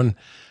because everyone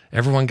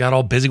got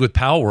all busy with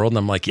Pal World, and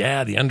I'm like,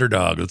 yeah, the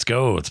underdog. Let's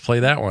go. Let's play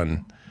that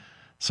one.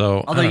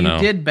 So, Although I don't know.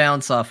 you did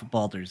bounce off of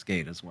Baldur's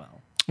Gate as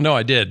well. No,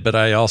 I did, but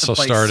I also To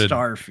play started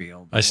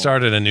Starfield. Yeah,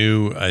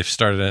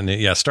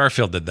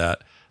 Starfield did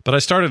that, but I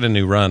started a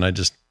new run.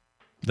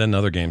 Then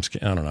other games,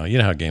 I don't know. You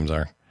know how games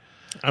are.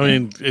 I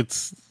mean,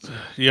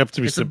 you have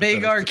to be. It's a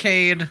big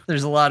arcade.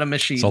 There's a lot of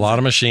machines. It's a lot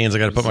of machines. I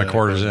got to put my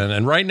quarters in,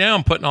 and right now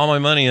I'm putting all my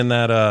money in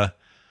that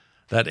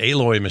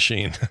Aloy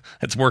machine.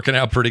 It's working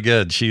out pretty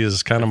good. She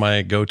is kind of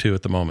my go-to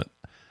at the moment.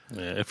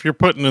 Yeah, if you're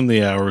putting in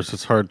the hours,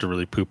 it's hard to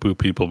really poo-poo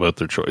people about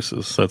their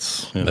choices.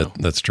 That's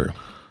true.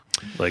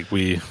 Like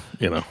you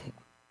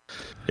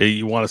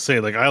want to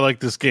say, like, I like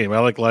this game. I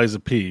like Liza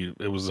P.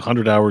 It was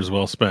 100 hours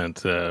well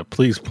spent.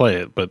 Please play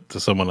it. But to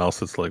someone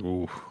else, it's like,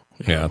 ooh.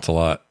 Yeah, it's a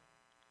lot.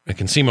 It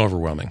can seem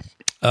overwhelming.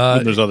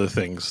 There's other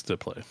things to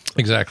play.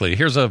 Exactly.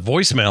 Here's a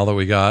voicemail that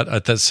we got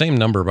at that same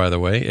number, by the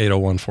way,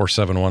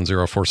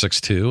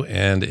 801-471-0462.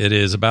 And it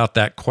is about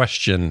that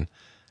question.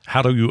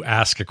 How do you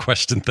ask a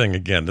question thing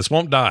again? This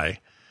won't die.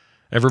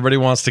 Everybody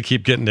wants to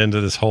keep getting into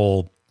this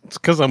whole. It's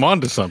because I'm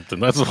onto something.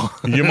 That's all.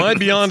 You might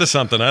be onto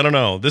something. I don't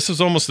know. This is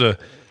almost a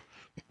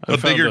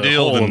bigger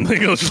deal than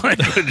English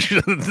language.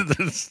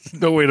 There's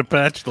no way to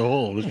patch the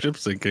hole. The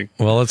ship's sinking.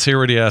 Well, let's hear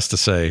what he has to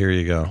say. Here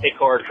you go. Hey,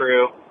 Core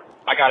Crew.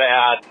 I got to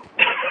add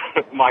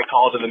my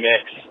call to the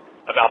mix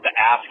about the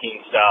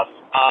asking stuff.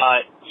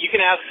 You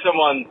can ask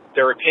someone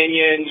their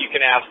opinion. You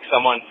can ask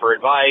someone for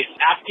advice.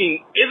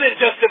 Asking isn't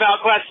just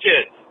about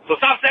questions. So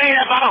stop saying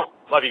it, Bo.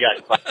 Love you guys.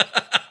 Bye.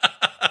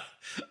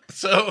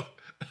 So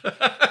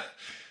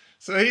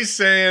he's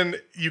saying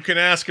you can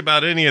ask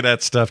about any of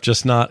that stuff,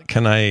 just not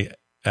can I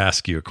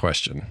ask you a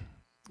question.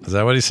 Is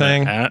that what he's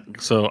saying?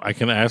 So I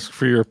can ask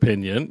for your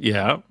opinion.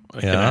 Yeah. I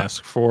can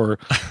ask for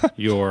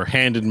your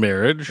hand in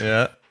marriage.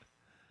 Yeah.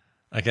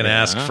 I can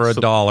ask for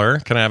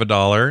 $1. Can I have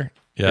 $1?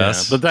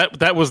 Yes. Yeah, but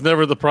that was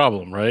never the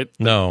problem, right?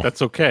 No.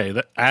 That's okay.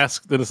 Then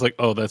it's like,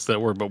 oh, that's that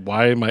word. But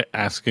why am I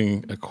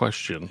asking a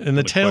question? In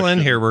the tail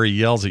end here where he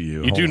yells at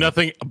you. You do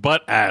nothing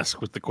but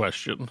ask with the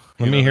question.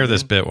 Let me hear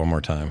this bit one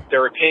more time.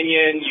 Their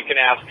opinion, you can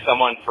ask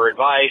someone for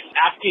advice.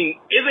 Asking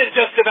isn't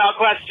just about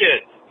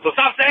questions. So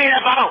stop saying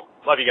it, Bo.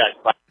 Love you guys.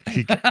 Bye.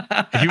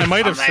 He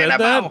might have said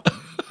that.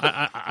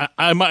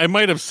 I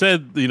might have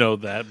said,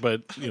 that,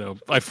 but,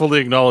 I fully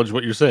acknowledge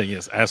what you're saying.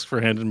 Yes, ask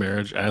for hand in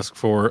marriage, ask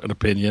for an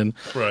opinion,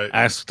 right?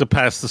 Ask to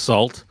pass the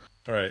salt.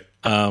 Right.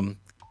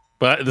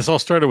 But this all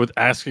started with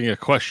asking a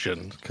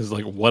question because,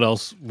 what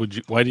else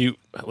what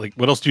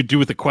else do you do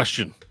with a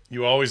question?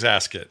 You always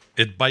ask it.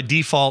 By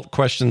default,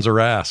 questions are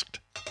asked.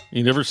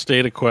 You never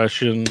state a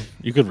question.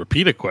 You could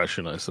repeat a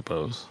question, I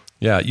suppose.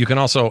 Yeah, you can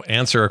also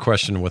answer a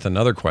question with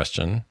another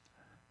question.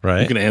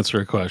 Right. You can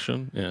answer a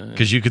question. Yeah.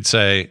 Because you could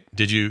say,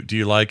 do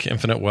you like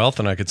infinite wealth?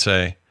 And I could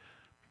say,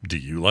 do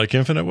you like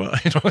infinite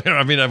wealth?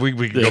 I mean,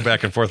 we could go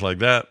back and forth like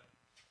that.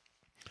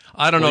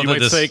 I don't know. You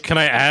might say, can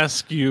I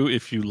ask you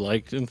if you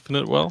liked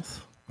infinite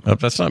wealth?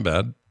 That's not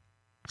bad.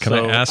 Can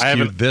I ask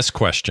you this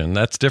question?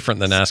 That's different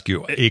than ask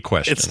you a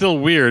question. It's still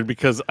weird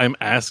because I'm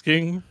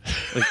asking,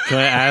 can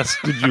I ask,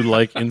 did you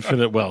like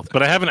infinite wealth?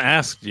 But I haven't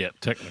asked yet,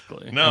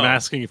 technically. No. I'm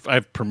asking if I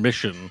have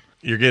permission.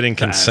 You're getting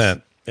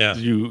consent. Yeah.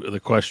 You the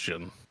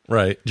question.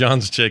 Right.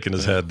 John's shaking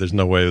his head. There's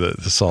no way that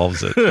this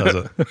solves it, does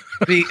it?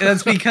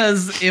 That's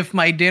because if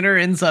my dinner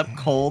ends up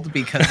cold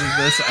because of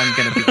this, I'm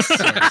going to be so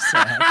sad.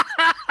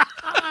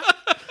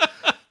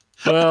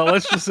 Well,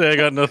 let's just say I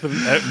got nothing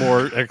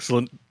more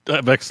excellence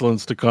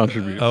to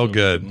contribute. Oh,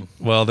 good.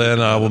 Well, then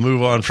we'll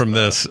move on from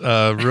this.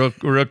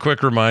 Real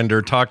quick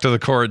reminder,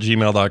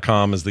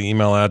 talktothecore@gmail.com is the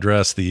email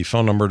address, the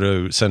phone number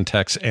to send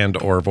texts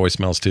and or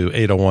voicemails to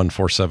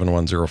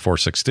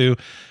 801-471-0462.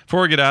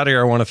 Before we get out of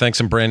here, I want to thank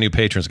some brand new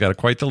patrons. Got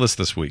quite the list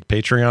this week.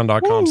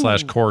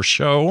 Patreon.com/core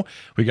show.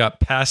 We got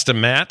Pasta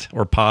Matt,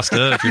 or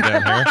Pasta if you're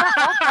down here.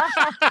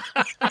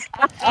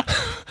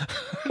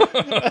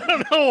 I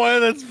don't know why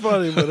that's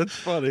funny, but it's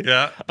funny.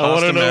 Yeah, I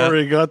want to know where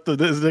he got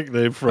his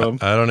nickname from.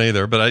 I don't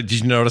either, but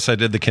did you notice I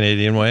did the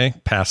Canadian way?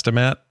 Pasta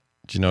Matt?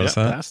 Did you notice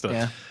that? Pasta.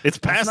 Yeah. It's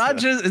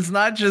pasta. It's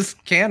not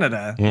just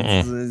Canada.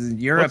 It's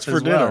Europe What's for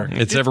as well. dinner?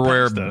 It's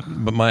everywhere pasta.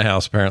 but my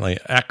house, apparently.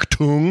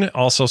 Actung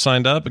also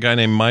signed up. A guy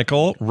named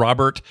Michael,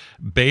 Robert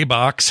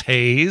Baybox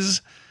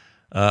Hayes,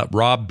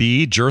 Rob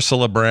B,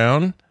 Jersula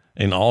Brown,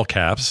 in all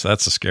caps.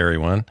 That's a scary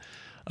one.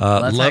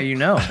 That's how you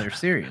know they're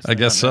serious. I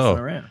guess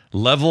so.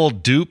 Level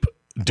Dupe.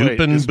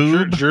 Dupin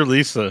Boob.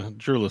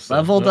 Jurlisa.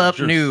 Leveled up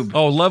noob.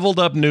 Oh, leveled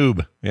up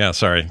noob. Yeah,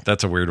 sorry.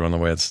 That's a weird one the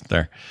way it's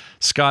there.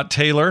 Scott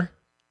Taylor.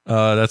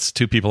 That's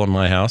two people in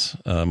my house.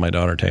 My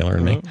daughter Taylor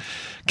and me.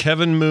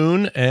 Kevin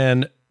Moon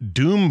and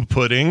Doom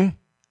Pudding.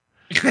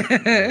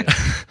 I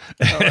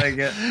like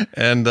it.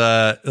 And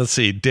let's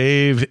see.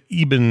 Dave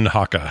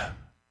Ebenhocker.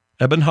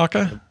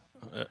 Ebenhocker?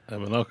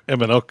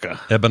 Ebenoka.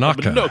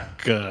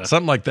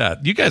 Something like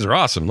that. You guys are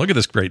awesome. Look at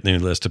this great new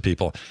list of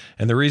people.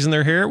 And the reason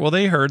they're here, well,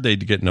 they heard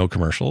they'd get no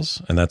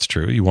commercials, and that's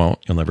true. You won't.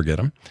 You'll never get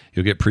them.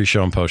 You'll get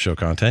pre-show and post-show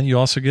content. You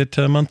also get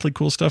monthly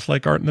cool stuff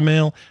like art in the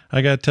mail.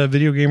 I got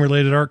video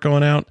game-related art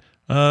going out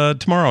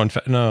tomorrow.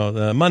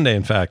 Monday,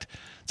 in fact.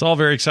 It's all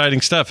very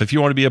exciting stuff. If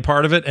you want to be a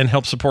part of it and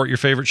help support your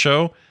favorite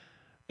show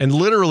and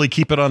literally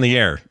keep it on the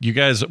air, you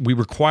guys, we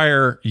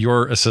require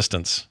your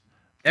assistance.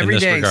 Every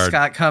day,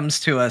 Scott comes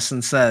to us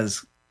and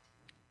says,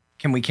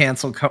 can we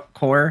cancel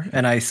Core?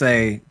 And I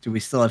say, do we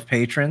still have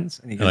patrons?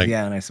 And he goes,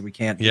 yeah. And I said, we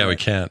can't. Yeah, we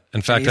can't.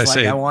 In fact, I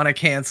say, I want to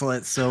cancel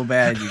it so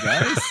bad, you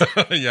guys.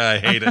 Yeah, I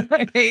hate it.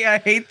 I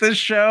hate this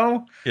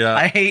show. Yeah.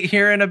 I hate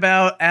hearing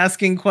about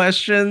asking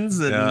questions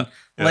and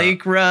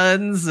lake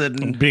runs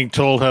and being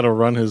told how to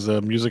run his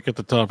music at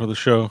the top of the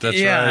show.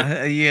 That's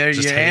right. Your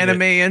anime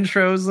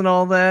intros and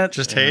all that.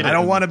 Just hate it. I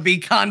don't want to be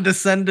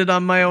condescended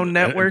on my own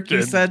network,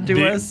 you said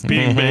to us.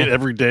 Being made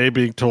every day,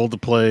 being told to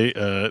play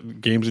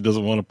games he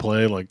doesn't want to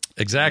play, like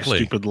exactly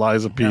stupid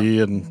Liza P.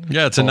 And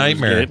yeah, it's a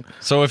nightmare.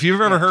 So if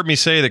you've ever heard me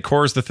say that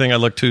Core's the thing I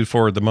look to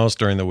forward the most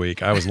during the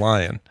week, I was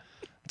lying.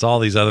 It's all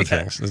these other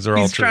things. These are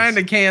all He's trying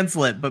to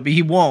cancel it, but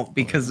he won't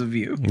because of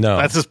you. No.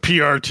 That's his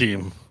PR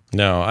team.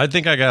 No, I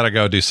think I got to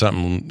go do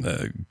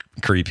something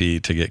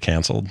creepy to get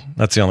canceled.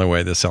 That's the only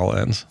way this all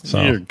ends.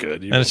 So you're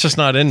good. And it's just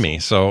not in me.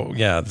 So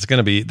yeah,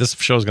 this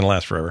show's going to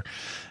last forever.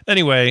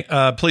 Anyway,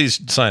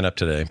 please sign up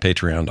today.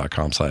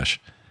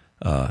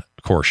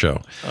 Patreon.com/core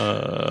show.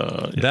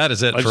 That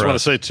is it for us. I just want to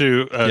say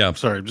too,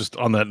 sorry, just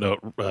on that note,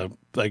 I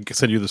can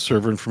send you the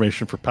server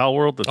information for Pal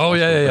World. That's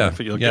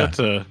You'll get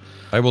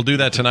I will do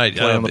that tonight. If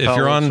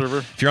you're on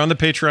the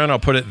Patreon, I'll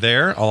put it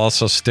there. I'll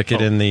also stick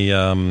it in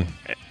the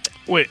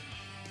wait.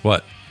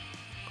 What?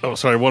 Oh,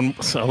 sorry.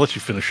 I'll let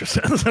you finish your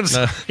sentence.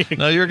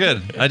 No, you're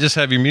good. I just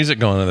have your music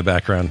going in the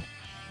background.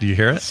 Do you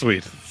hear it?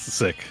 Sweet. It's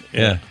sick.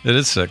 Yeah, it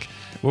is sick.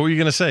 What were you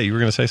going to say? You were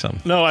going to say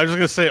something. No, I was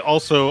going to say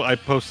also I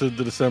posted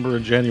the December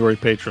and January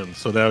patrons.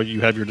 So now you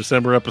have your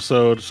December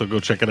episode, so go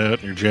check it out,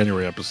 and your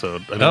January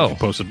episode. I don't know if you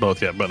posted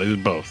both yet, but I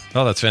did both.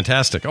 Oh, that's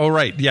fantastic. Oh,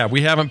 right. Yeah,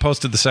 we haven't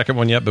posted the second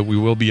one yet, but we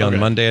will be on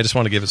Monday. I just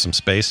want to give it some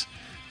space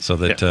so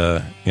that,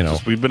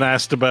 Just, we've been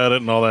asked about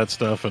it and all that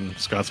stuff, and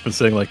Scott's been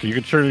saying, like, you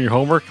can turn in your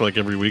homework like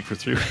every week for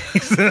 3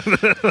 weeks.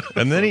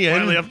 And then he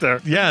finally up there.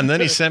 Yeah, and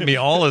then he sent me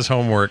all his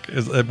homework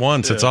at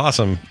once. Yeah. It's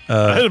awesome.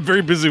 I had a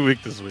very busy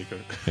week this week.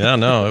 Yeah,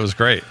 no, it was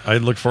great. I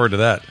look forward to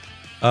that.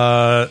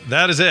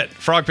 That is it.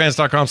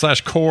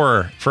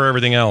 frogpants.com/core for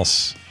everything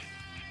else.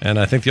 And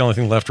I think the only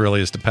thing left really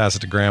is to pass it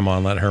to Grandma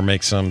and let her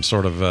make some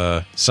sort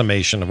of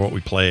summation of what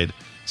we played.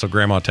 So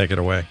Grandma, take it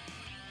away.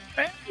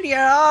 You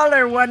all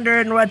are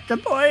wondering what the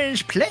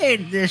boys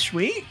played this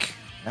week.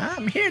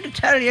 I'm here to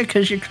tell you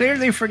because you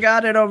clearly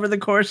forgot it over the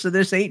course of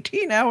this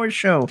 18-hour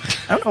show.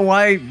 I don't know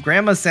why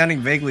Grandma's sounding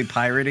vaguely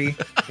piratey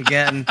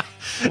again.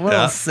 A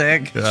little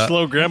sick. Yeah.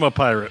 Slow Grandma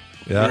pirate.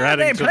 Yeah.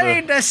 They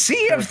played the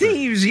Sea of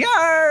Thieves.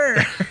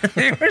 Yar!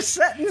 They were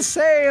setting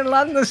sail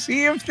on the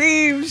Sea of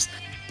Thieves.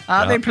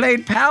 They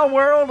played Pal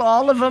World,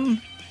 all of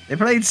them. They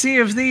played Sea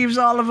of Thieves,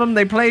 all of them.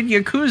 They played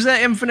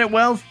Yakuza Infinite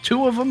Wealth,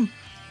 2 of them.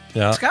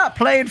 Yeah. Scott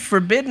played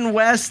Forbidden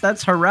West.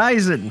 That's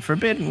Horizon.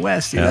 Forbidden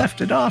West. He left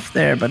it off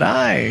there, but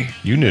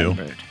You knew.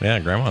 remembered. Yeah,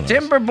 Grandma knows.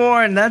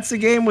 Timberborn. That's the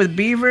game with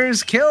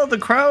beavers. Kill the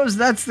Crows.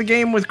 That's the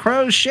game with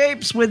crows.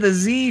 Shapes with a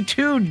Z.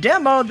 2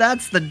 Demo.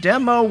 That's the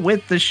demo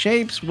with the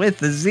shapes with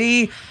the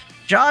Z.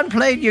 John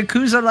played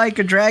Yakuza Like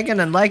a Dragon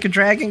and Like a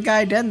Dragon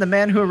Gaiden, the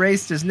man who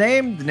erased his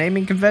name. The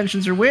naming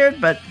conventions are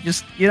weird, but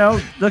just,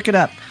 look it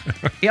up.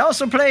 He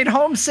also played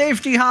Home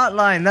Safety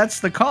Hotline. That's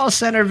the call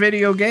center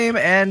video game,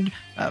 and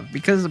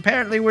because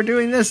apparently we're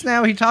doing this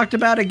now, he talked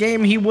about a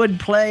game he would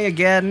play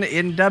again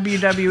in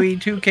WWE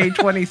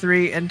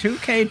 2K23 and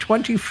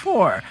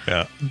 2K24.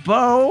 Yeah.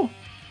 Bo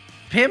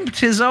pimped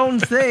his own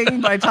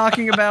thing by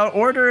talking about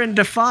Order and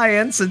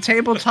Defiance, a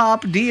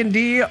tabletop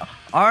D&D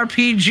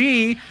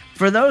RPG.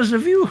 For those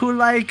of you who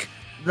like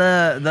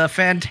the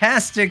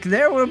fantastic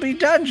There Will Be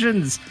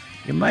Dungeons,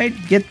 you might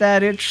get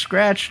that itch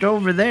scratched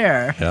over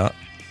there. Yeah.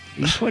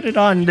 He put it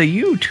on the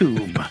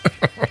YouTube.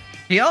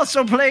 He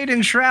also played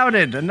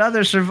Enshrouded,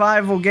 another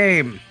survival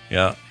game.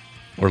 Yeah.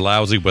 We're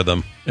lousy with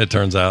them, it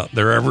turns out.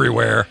 They're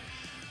everywhere.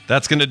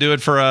 That's going to do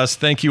it for us.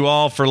 Thank you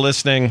all for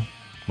listening.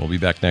 We'll be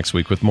back next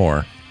week with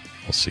more.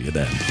 We'll see you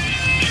then.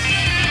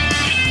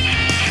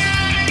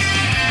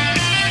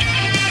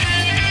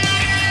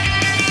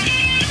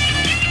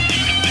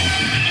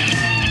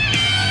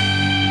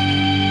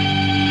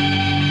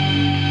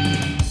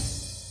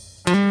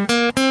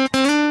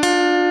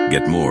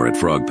 Get more at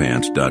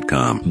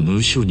frogpants.com.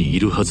 無所にい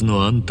るはず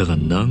のあんたが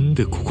なん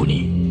でここ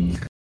に